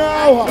back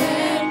now.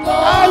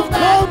 I've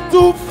come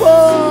too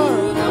far.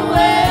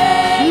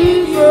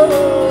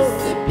 Jesus,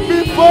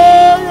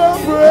 before your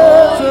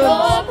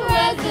presence,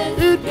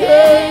 it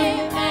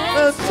came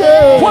and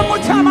changed. One more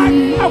time, I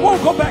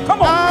won't go back.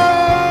 Come on. I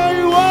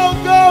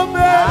won't go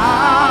back.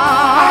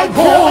 I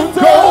won't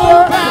go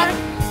back.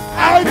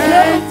 I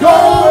can't go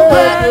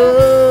back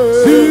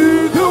to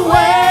the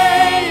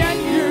way I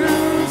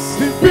used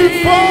to be.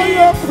 Before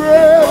your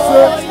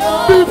presence,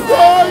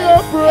 before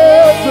your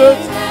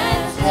presence.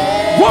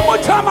 One more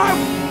time, I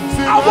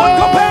won't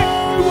go back.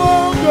 I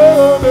won't go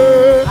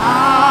back. I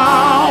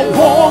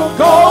won't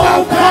go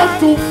I've back. come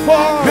too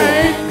far.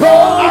 Can't go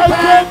I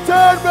back can't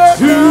turn back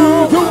to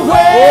the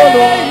way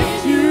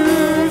it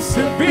used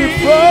to be.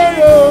 Before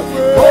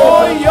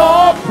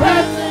your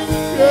presence.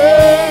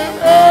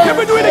 Can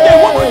we do it again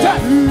one more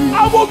time? I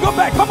won't go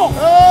back. Come on. I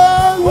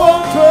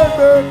won't turn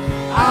back.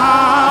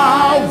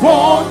 I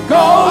won't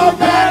go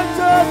back.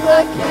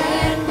 I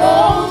can't go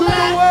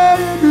back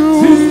to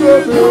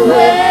the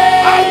way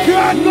I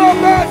can't go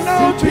back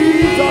now,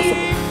 Jesus.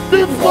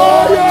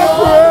 Before your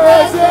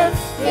presence.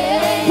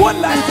 One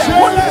last time.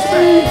 One last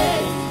time.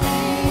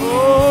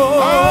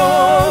 I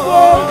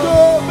won't go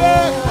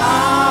back. I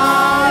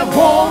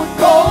won't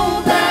go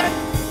back.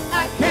 I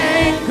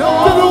can't go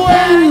to the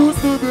way it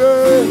used to be.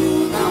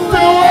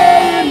 the way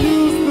it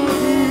used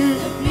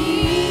to be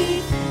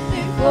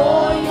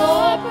before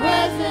your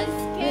presence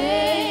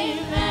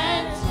came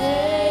and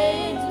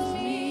changed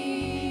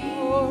me.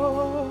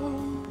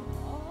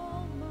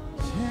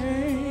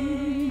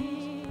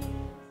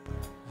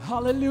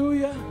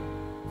 Hallelujah.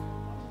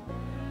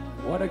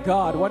 What a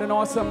God. What an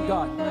awesome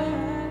God.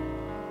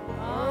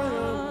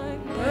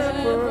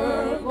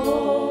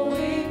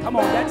 Come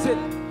on, that's it.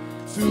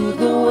 To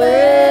the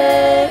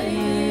way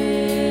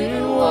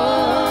it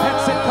was.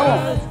 That's it, come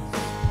on.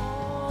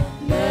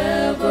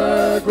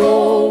 Never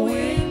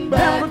going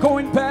back. Never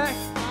going back.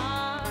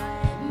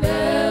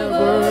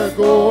 Never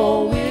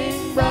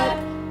going back.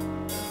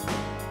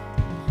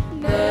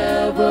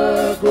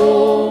 Never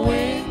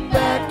going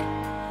back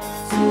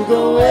to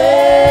the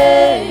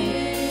way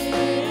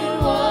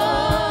it was.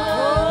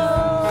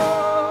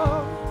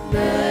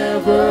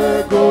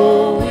 Never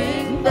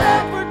going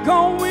back. Never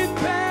going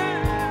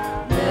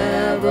back.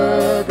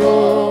 Never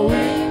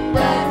going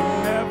back.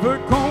 Never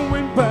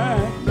going back.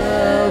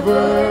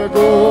 Never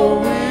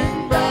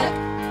going back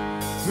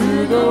to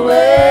the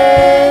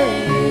way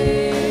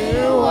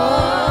it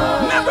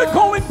was. Never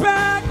going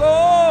back.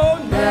 Oh,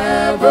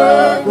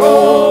 never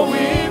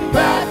going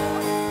back.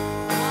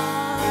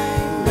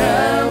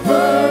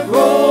 Never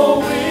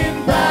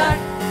going back.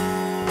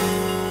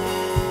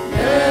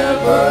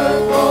 Never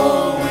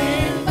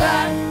going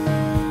back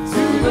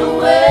to the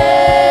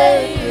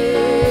way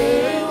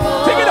it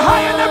was. Take it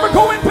higher. Never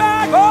going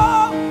back.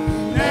 Oh,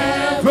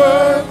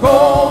 never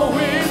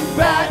going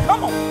back.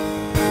 Come on.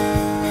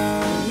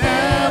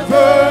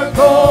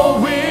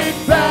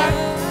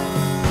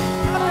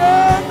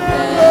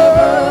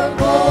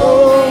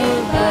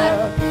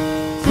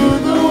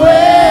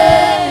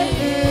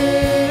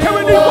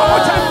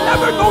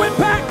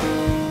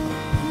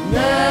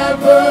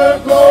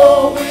 never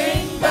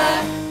going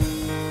back.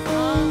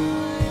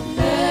 I'm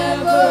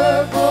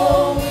never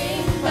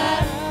going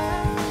back.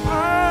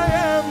 I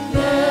am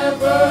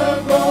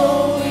never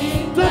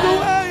going back to the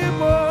way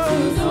it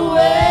was. To the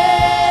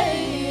way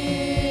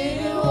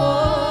it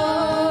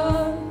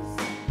was.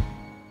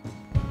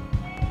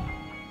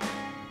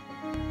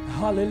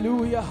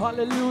 Hallelujah,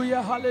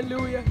 hallelujah,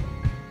 hallelujah.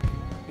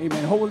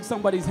 Amen. Hold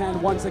somebody's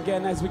hand once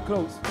again as we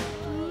close.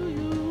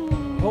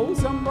 Hold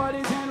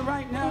somebody's hand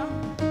right now.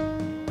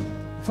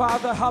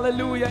 Father,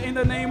 hallelujah, in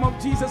the name of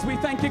Jesus, we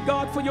thank you,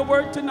 God, for your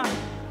word tonight.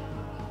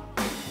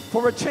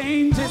 For a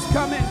change is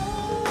coming.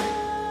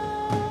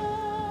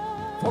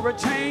 For a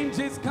change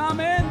is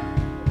coming.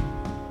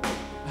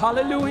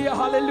 Hallelujah,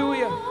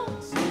 hallelujah.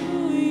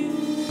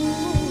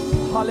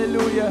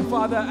 Hallelujah.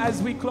 Father,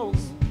 as we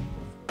close,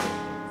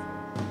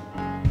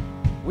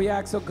 we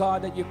ask, oh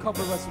God, that you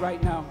cover us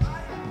right now.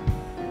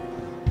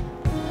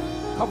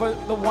 Cover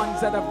the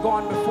ones that have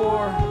gone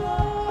before.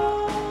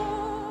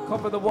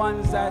 Cover the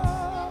ones that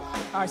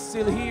are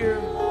still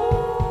here.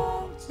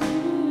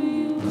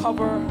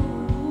 Cover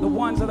the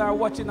ones that are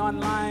watching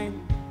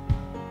online.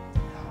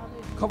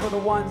 Cover the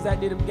ones that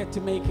didn't get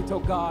to make it, oh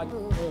God.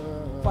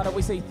 Father,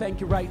 we say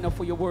thank you right now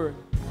for your word.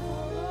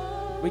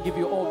 We give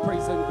you all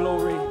praise and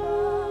glory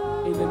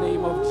in the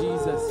name of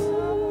Jesus.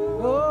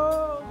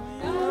 Oh,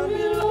 I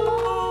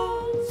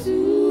belong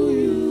to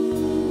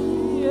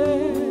you.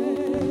 Yeah.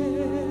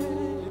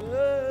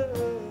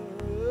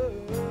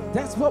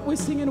 That's what we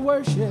sing in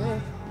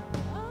worship.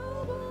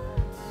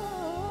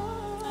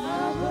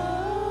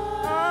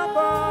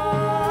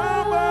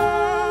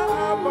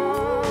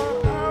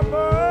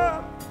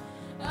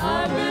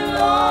 I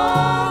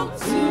belong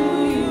to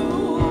you.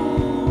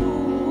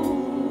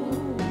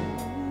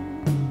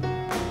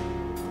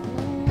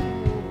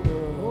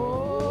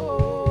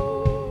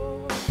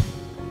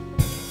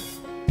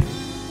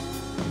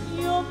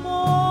 You're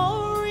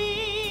more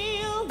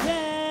real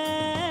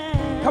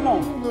than come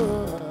on. the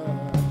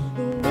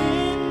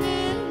wind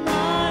in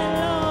my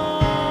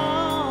lungs.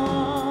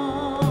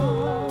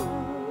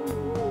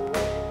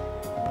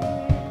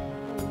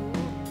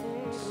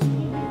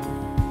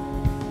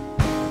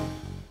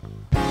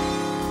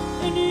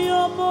 And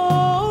you're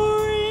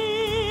more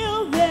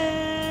real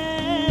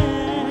than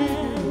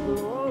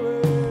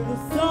the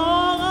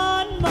song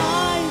on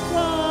my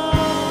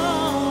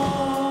tongue.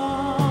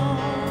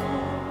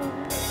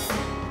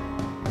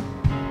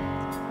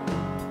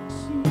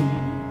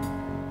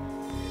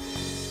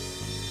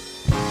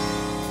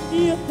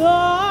 Your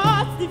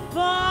thoughts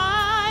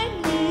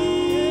define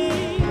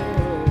me.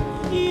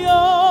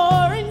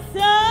 You're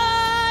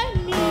inside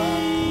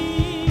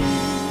me.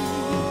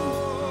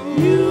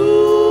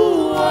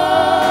 You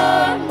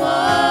are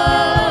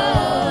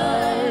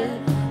my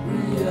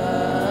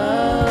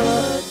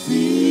reality.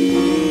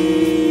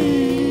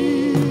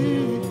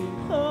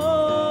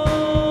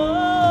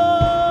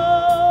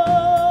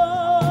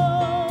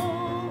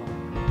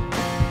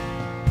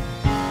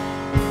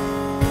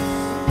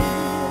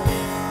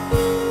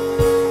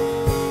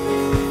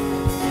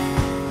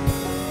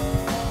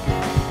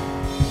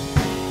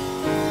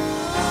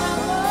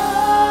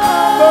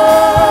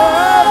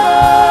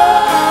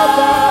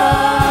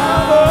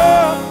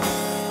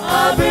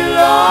 I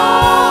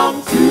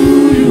belong to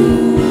you.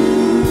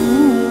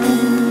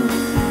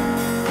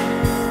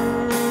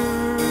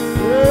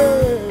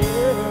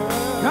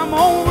 Come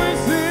on, we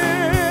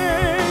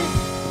sing.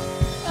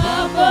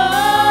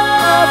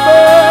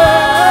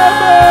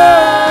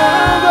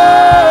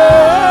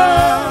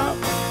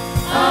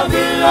 I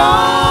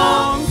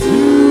belong to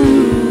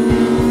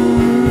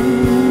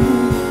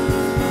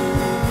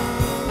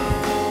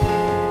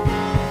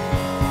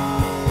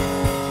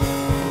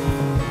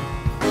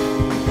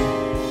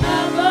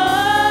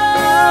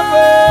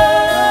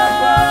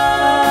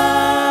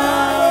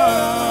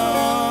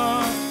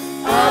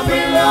I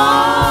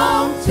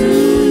belong to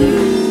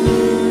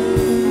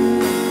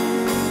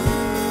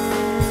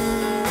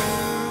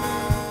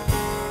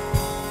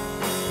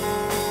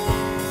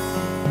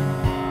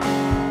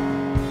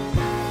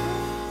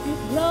You're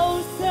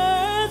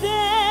closer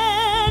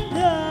than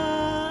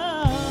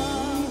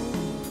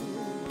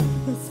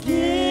the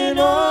skin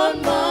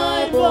on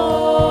my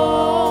bones.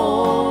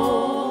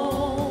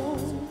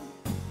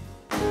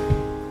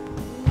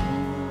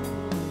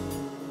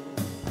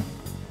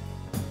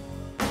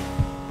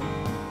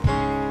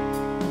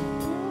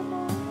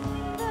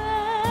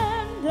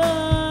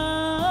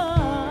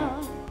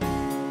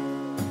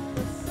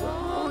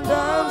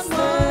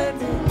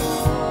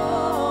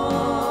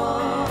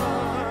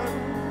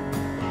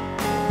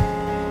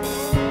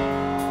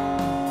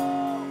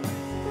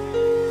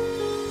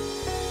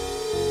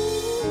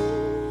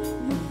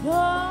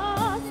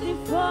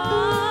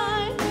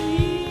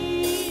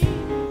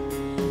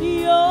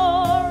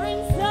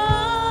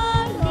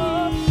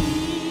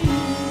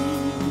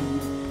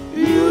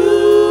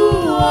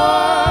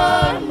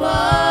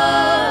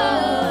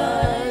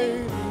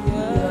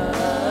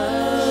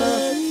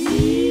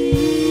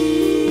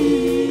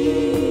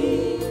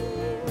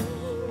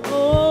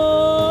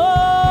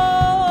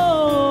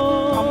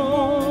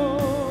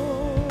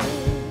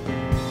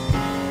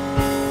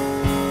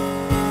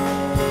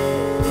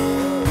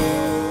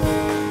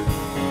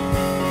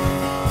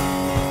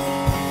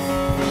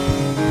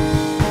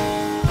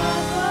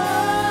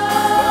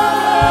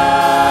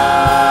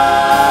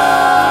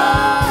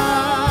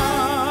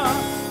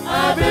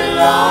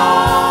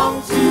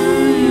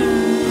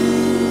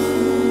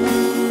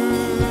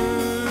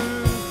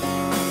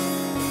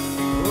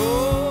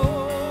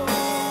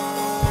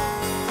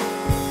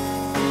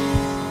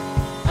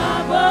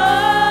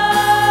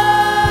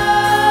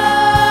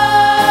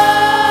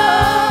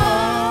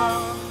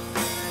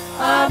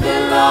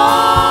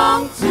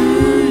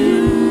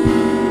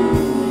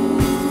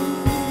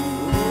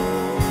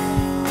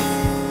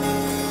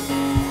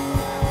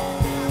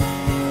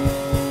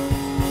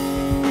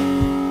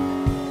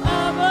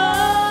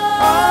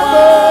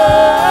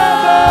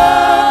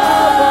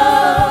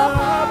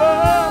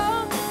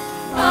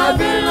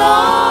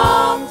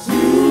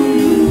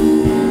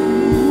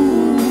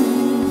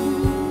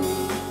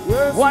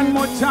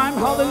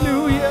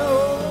 hallelujah.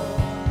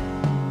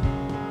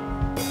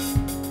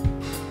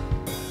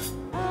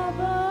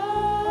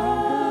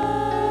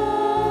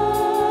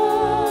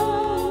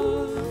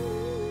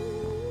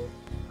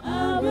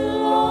 I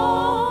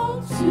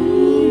belong to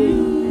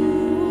you.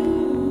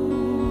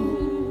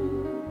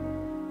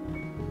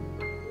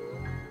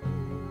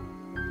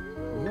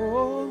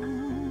 Oh.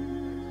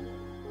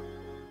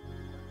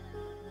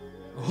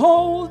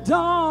 Hold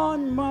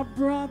on, my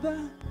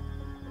brother,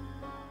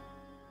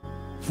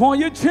 for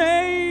your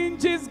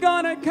change is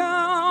gonna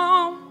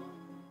come.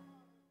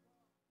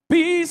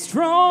 Be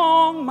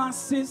strong, my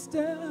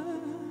sister,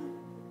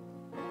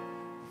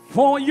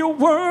 for your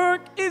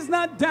work is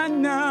not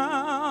done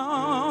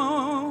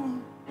now.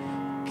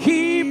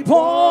 Keep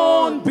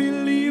on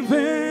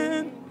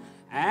believing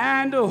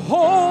and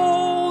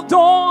hold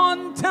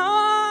on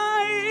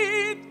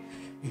tight.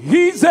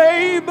 He's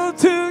able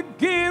to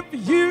give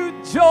you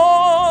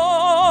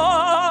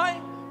joy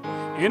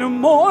in the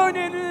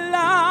morning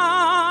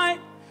light.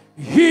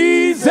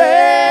 He's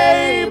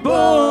able.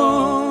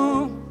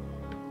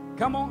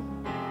 Come on.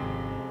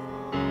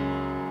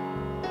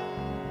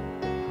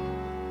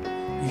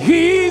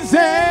 He's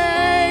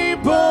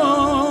able.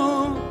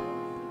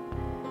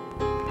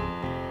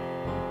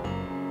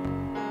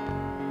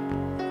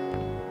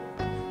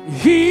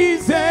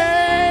 He's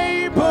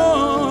able.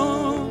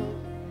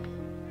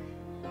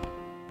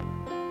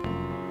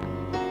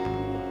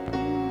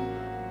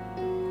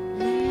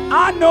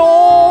 I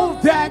know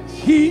that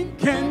he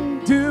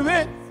can do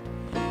it.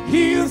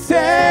 He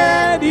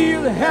said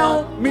he'll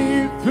help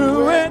me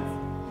through it.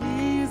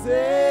 He's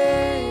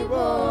able.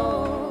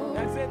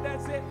 That's it,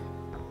 that's it.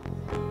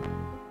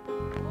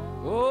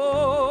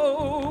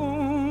 Oh,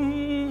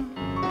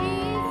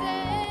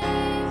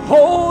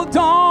 hold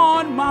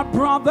on, my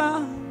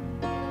brother,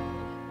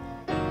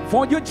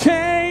 for your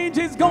change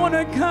is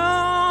gonna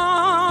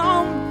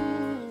come.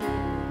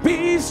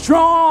 Be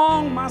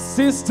strong, my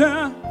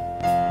sister,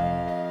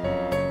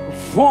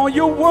 for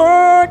your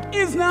work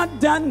is not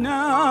done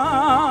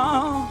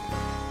now.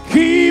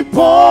 Keep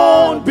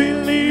on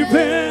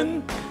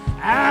believing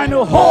and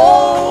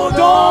hold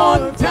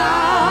on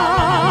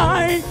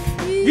tight.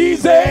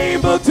 He's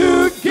able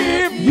to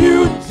give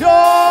you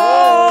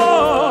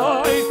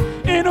joy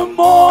in the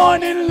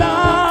morning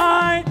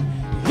light.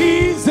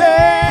 He's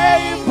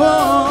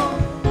able.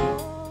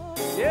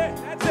 Yeah,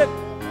 that's it.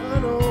 I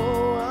know.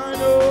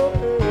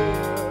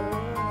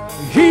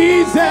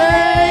 He's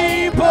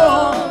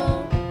able.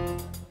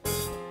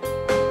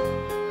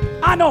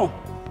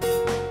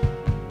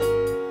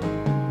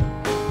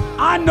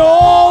 I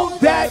know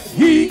that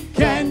he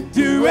can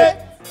do it.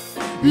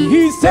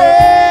 He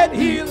said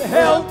he'll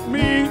help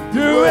me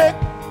do it.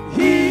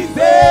 He's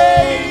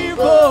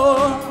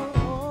able.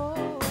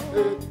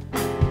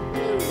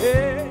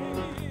 Yeah.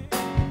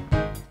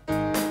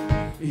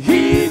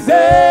 He's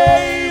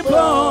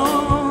able.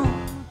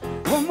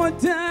 One more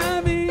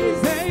time,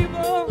 he's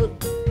able.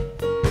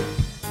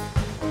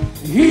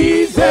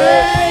 He's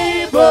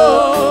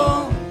able.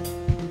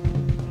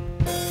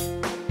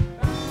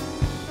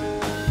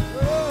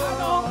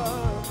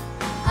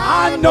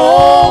 I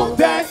know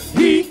that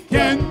he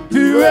can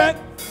do it.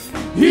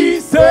 He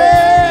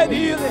said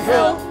he'll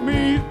help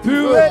me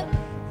through it.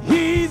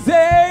 He's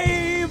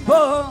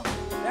able.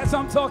 That's what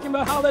I'm talking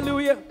about.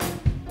 Hallelujah.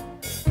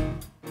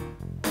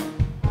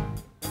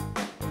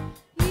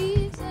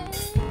 He's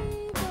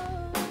able.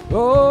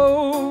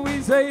 Oh,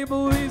 he's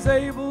able, he's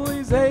able,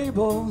 he's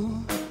able.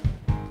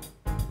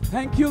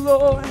 Thank you,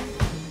 Lord.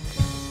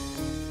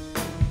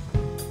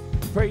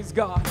 Praise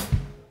God.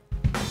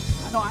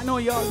 I know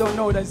y'all don't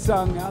know that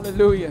song.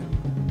 Hallelujah.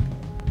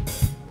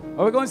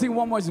 We're going to sing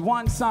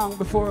one song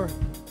before.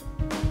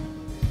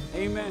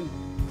 Amen.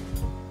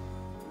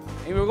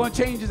 And we're going to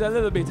change it a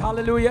little bit.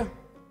 Hallelujah.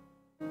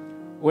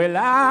 Well,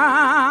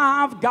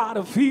 I've got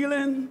a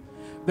feeling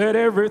that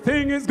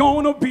everything is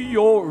going to be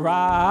all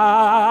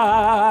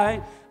right.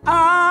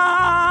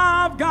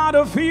 I've got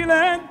a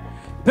feeling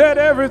that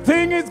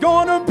everything is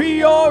going to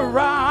be all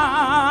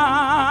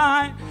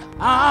right.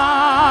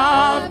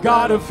 I've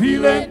got a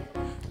feeling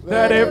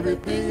that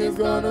everything is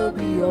gonna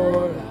be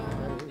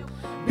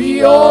alright.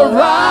 Be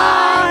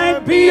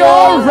alright, be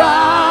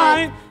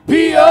alright,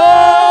 be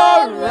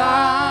alright.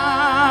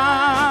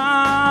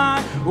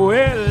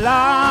 Well,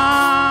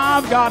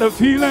 I've got a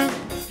feeling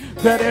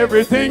that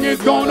everything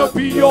is gonna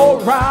be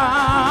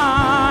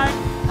alright.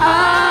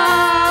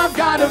 I've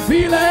got a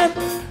feeling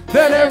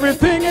that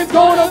everything is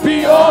gonna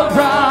be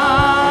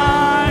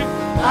alright.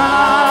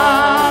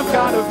 I've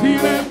got a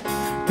feeling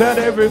that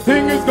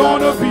everything is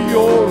gonna be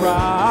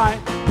alright.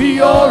 Be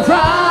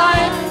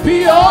alright,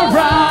 be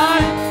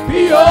alright,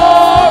 be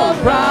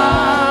alright.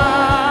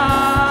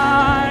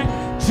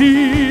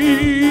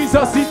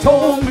 Jesus, he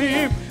told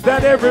me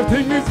that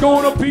everything is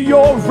gonna be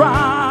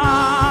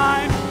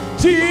alright.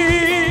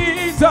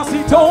 Jesus,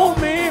 he told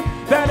me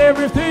that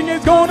everything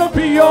is gonna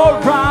be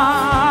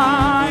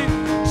alright.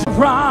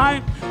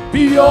 Right,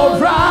 be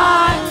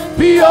alright,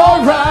 be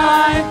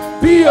alright,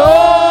 be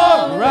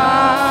alright.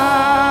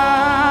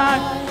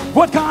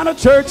 What kind of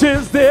church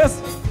is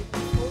this?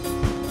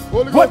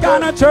 What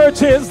kind of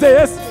church is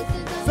this?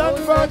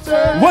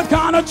 What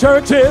kind of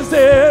church is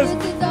this?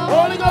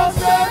 Holy Ghost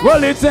church.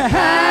 Well, it's a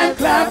hand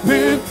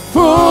clapping,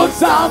 foot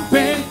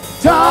stomping,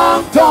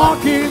 tongue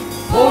talking,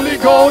 Holy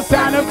Ghost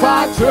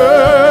sanctified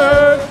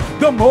church.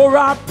 The more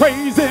I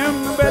praise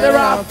Him, the better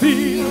I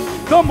feel.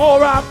 The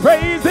more I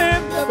praise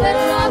Him, The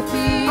better I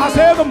feel. I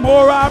say the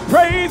more I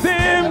praise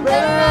Him, The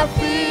better I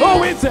feel.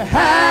 oh, it's a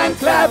hand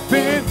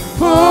clapping,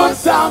 foot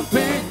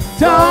stomping,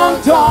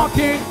 tongue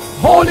talking,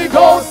 Holy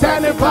Ghost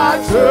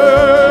sanctified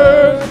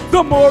church.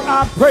 The more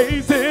I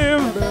praise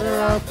Him, The better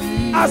I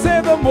feel. I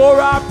say the more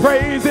I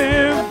praise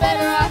Him, The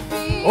better I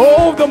feel.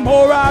 oh, the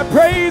more I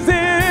praise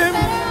Him, The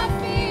better I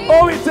feel.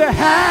 oh, it's a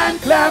hand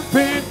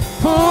clapping,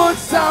 foot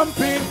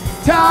stomping,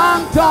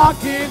 tongue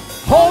talking,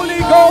 Holy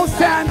Ghost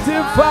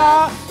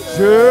sanctified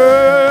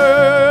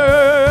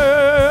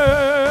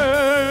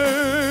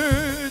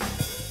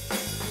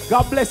church.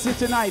 God bless you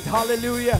tonight. Hallelujah.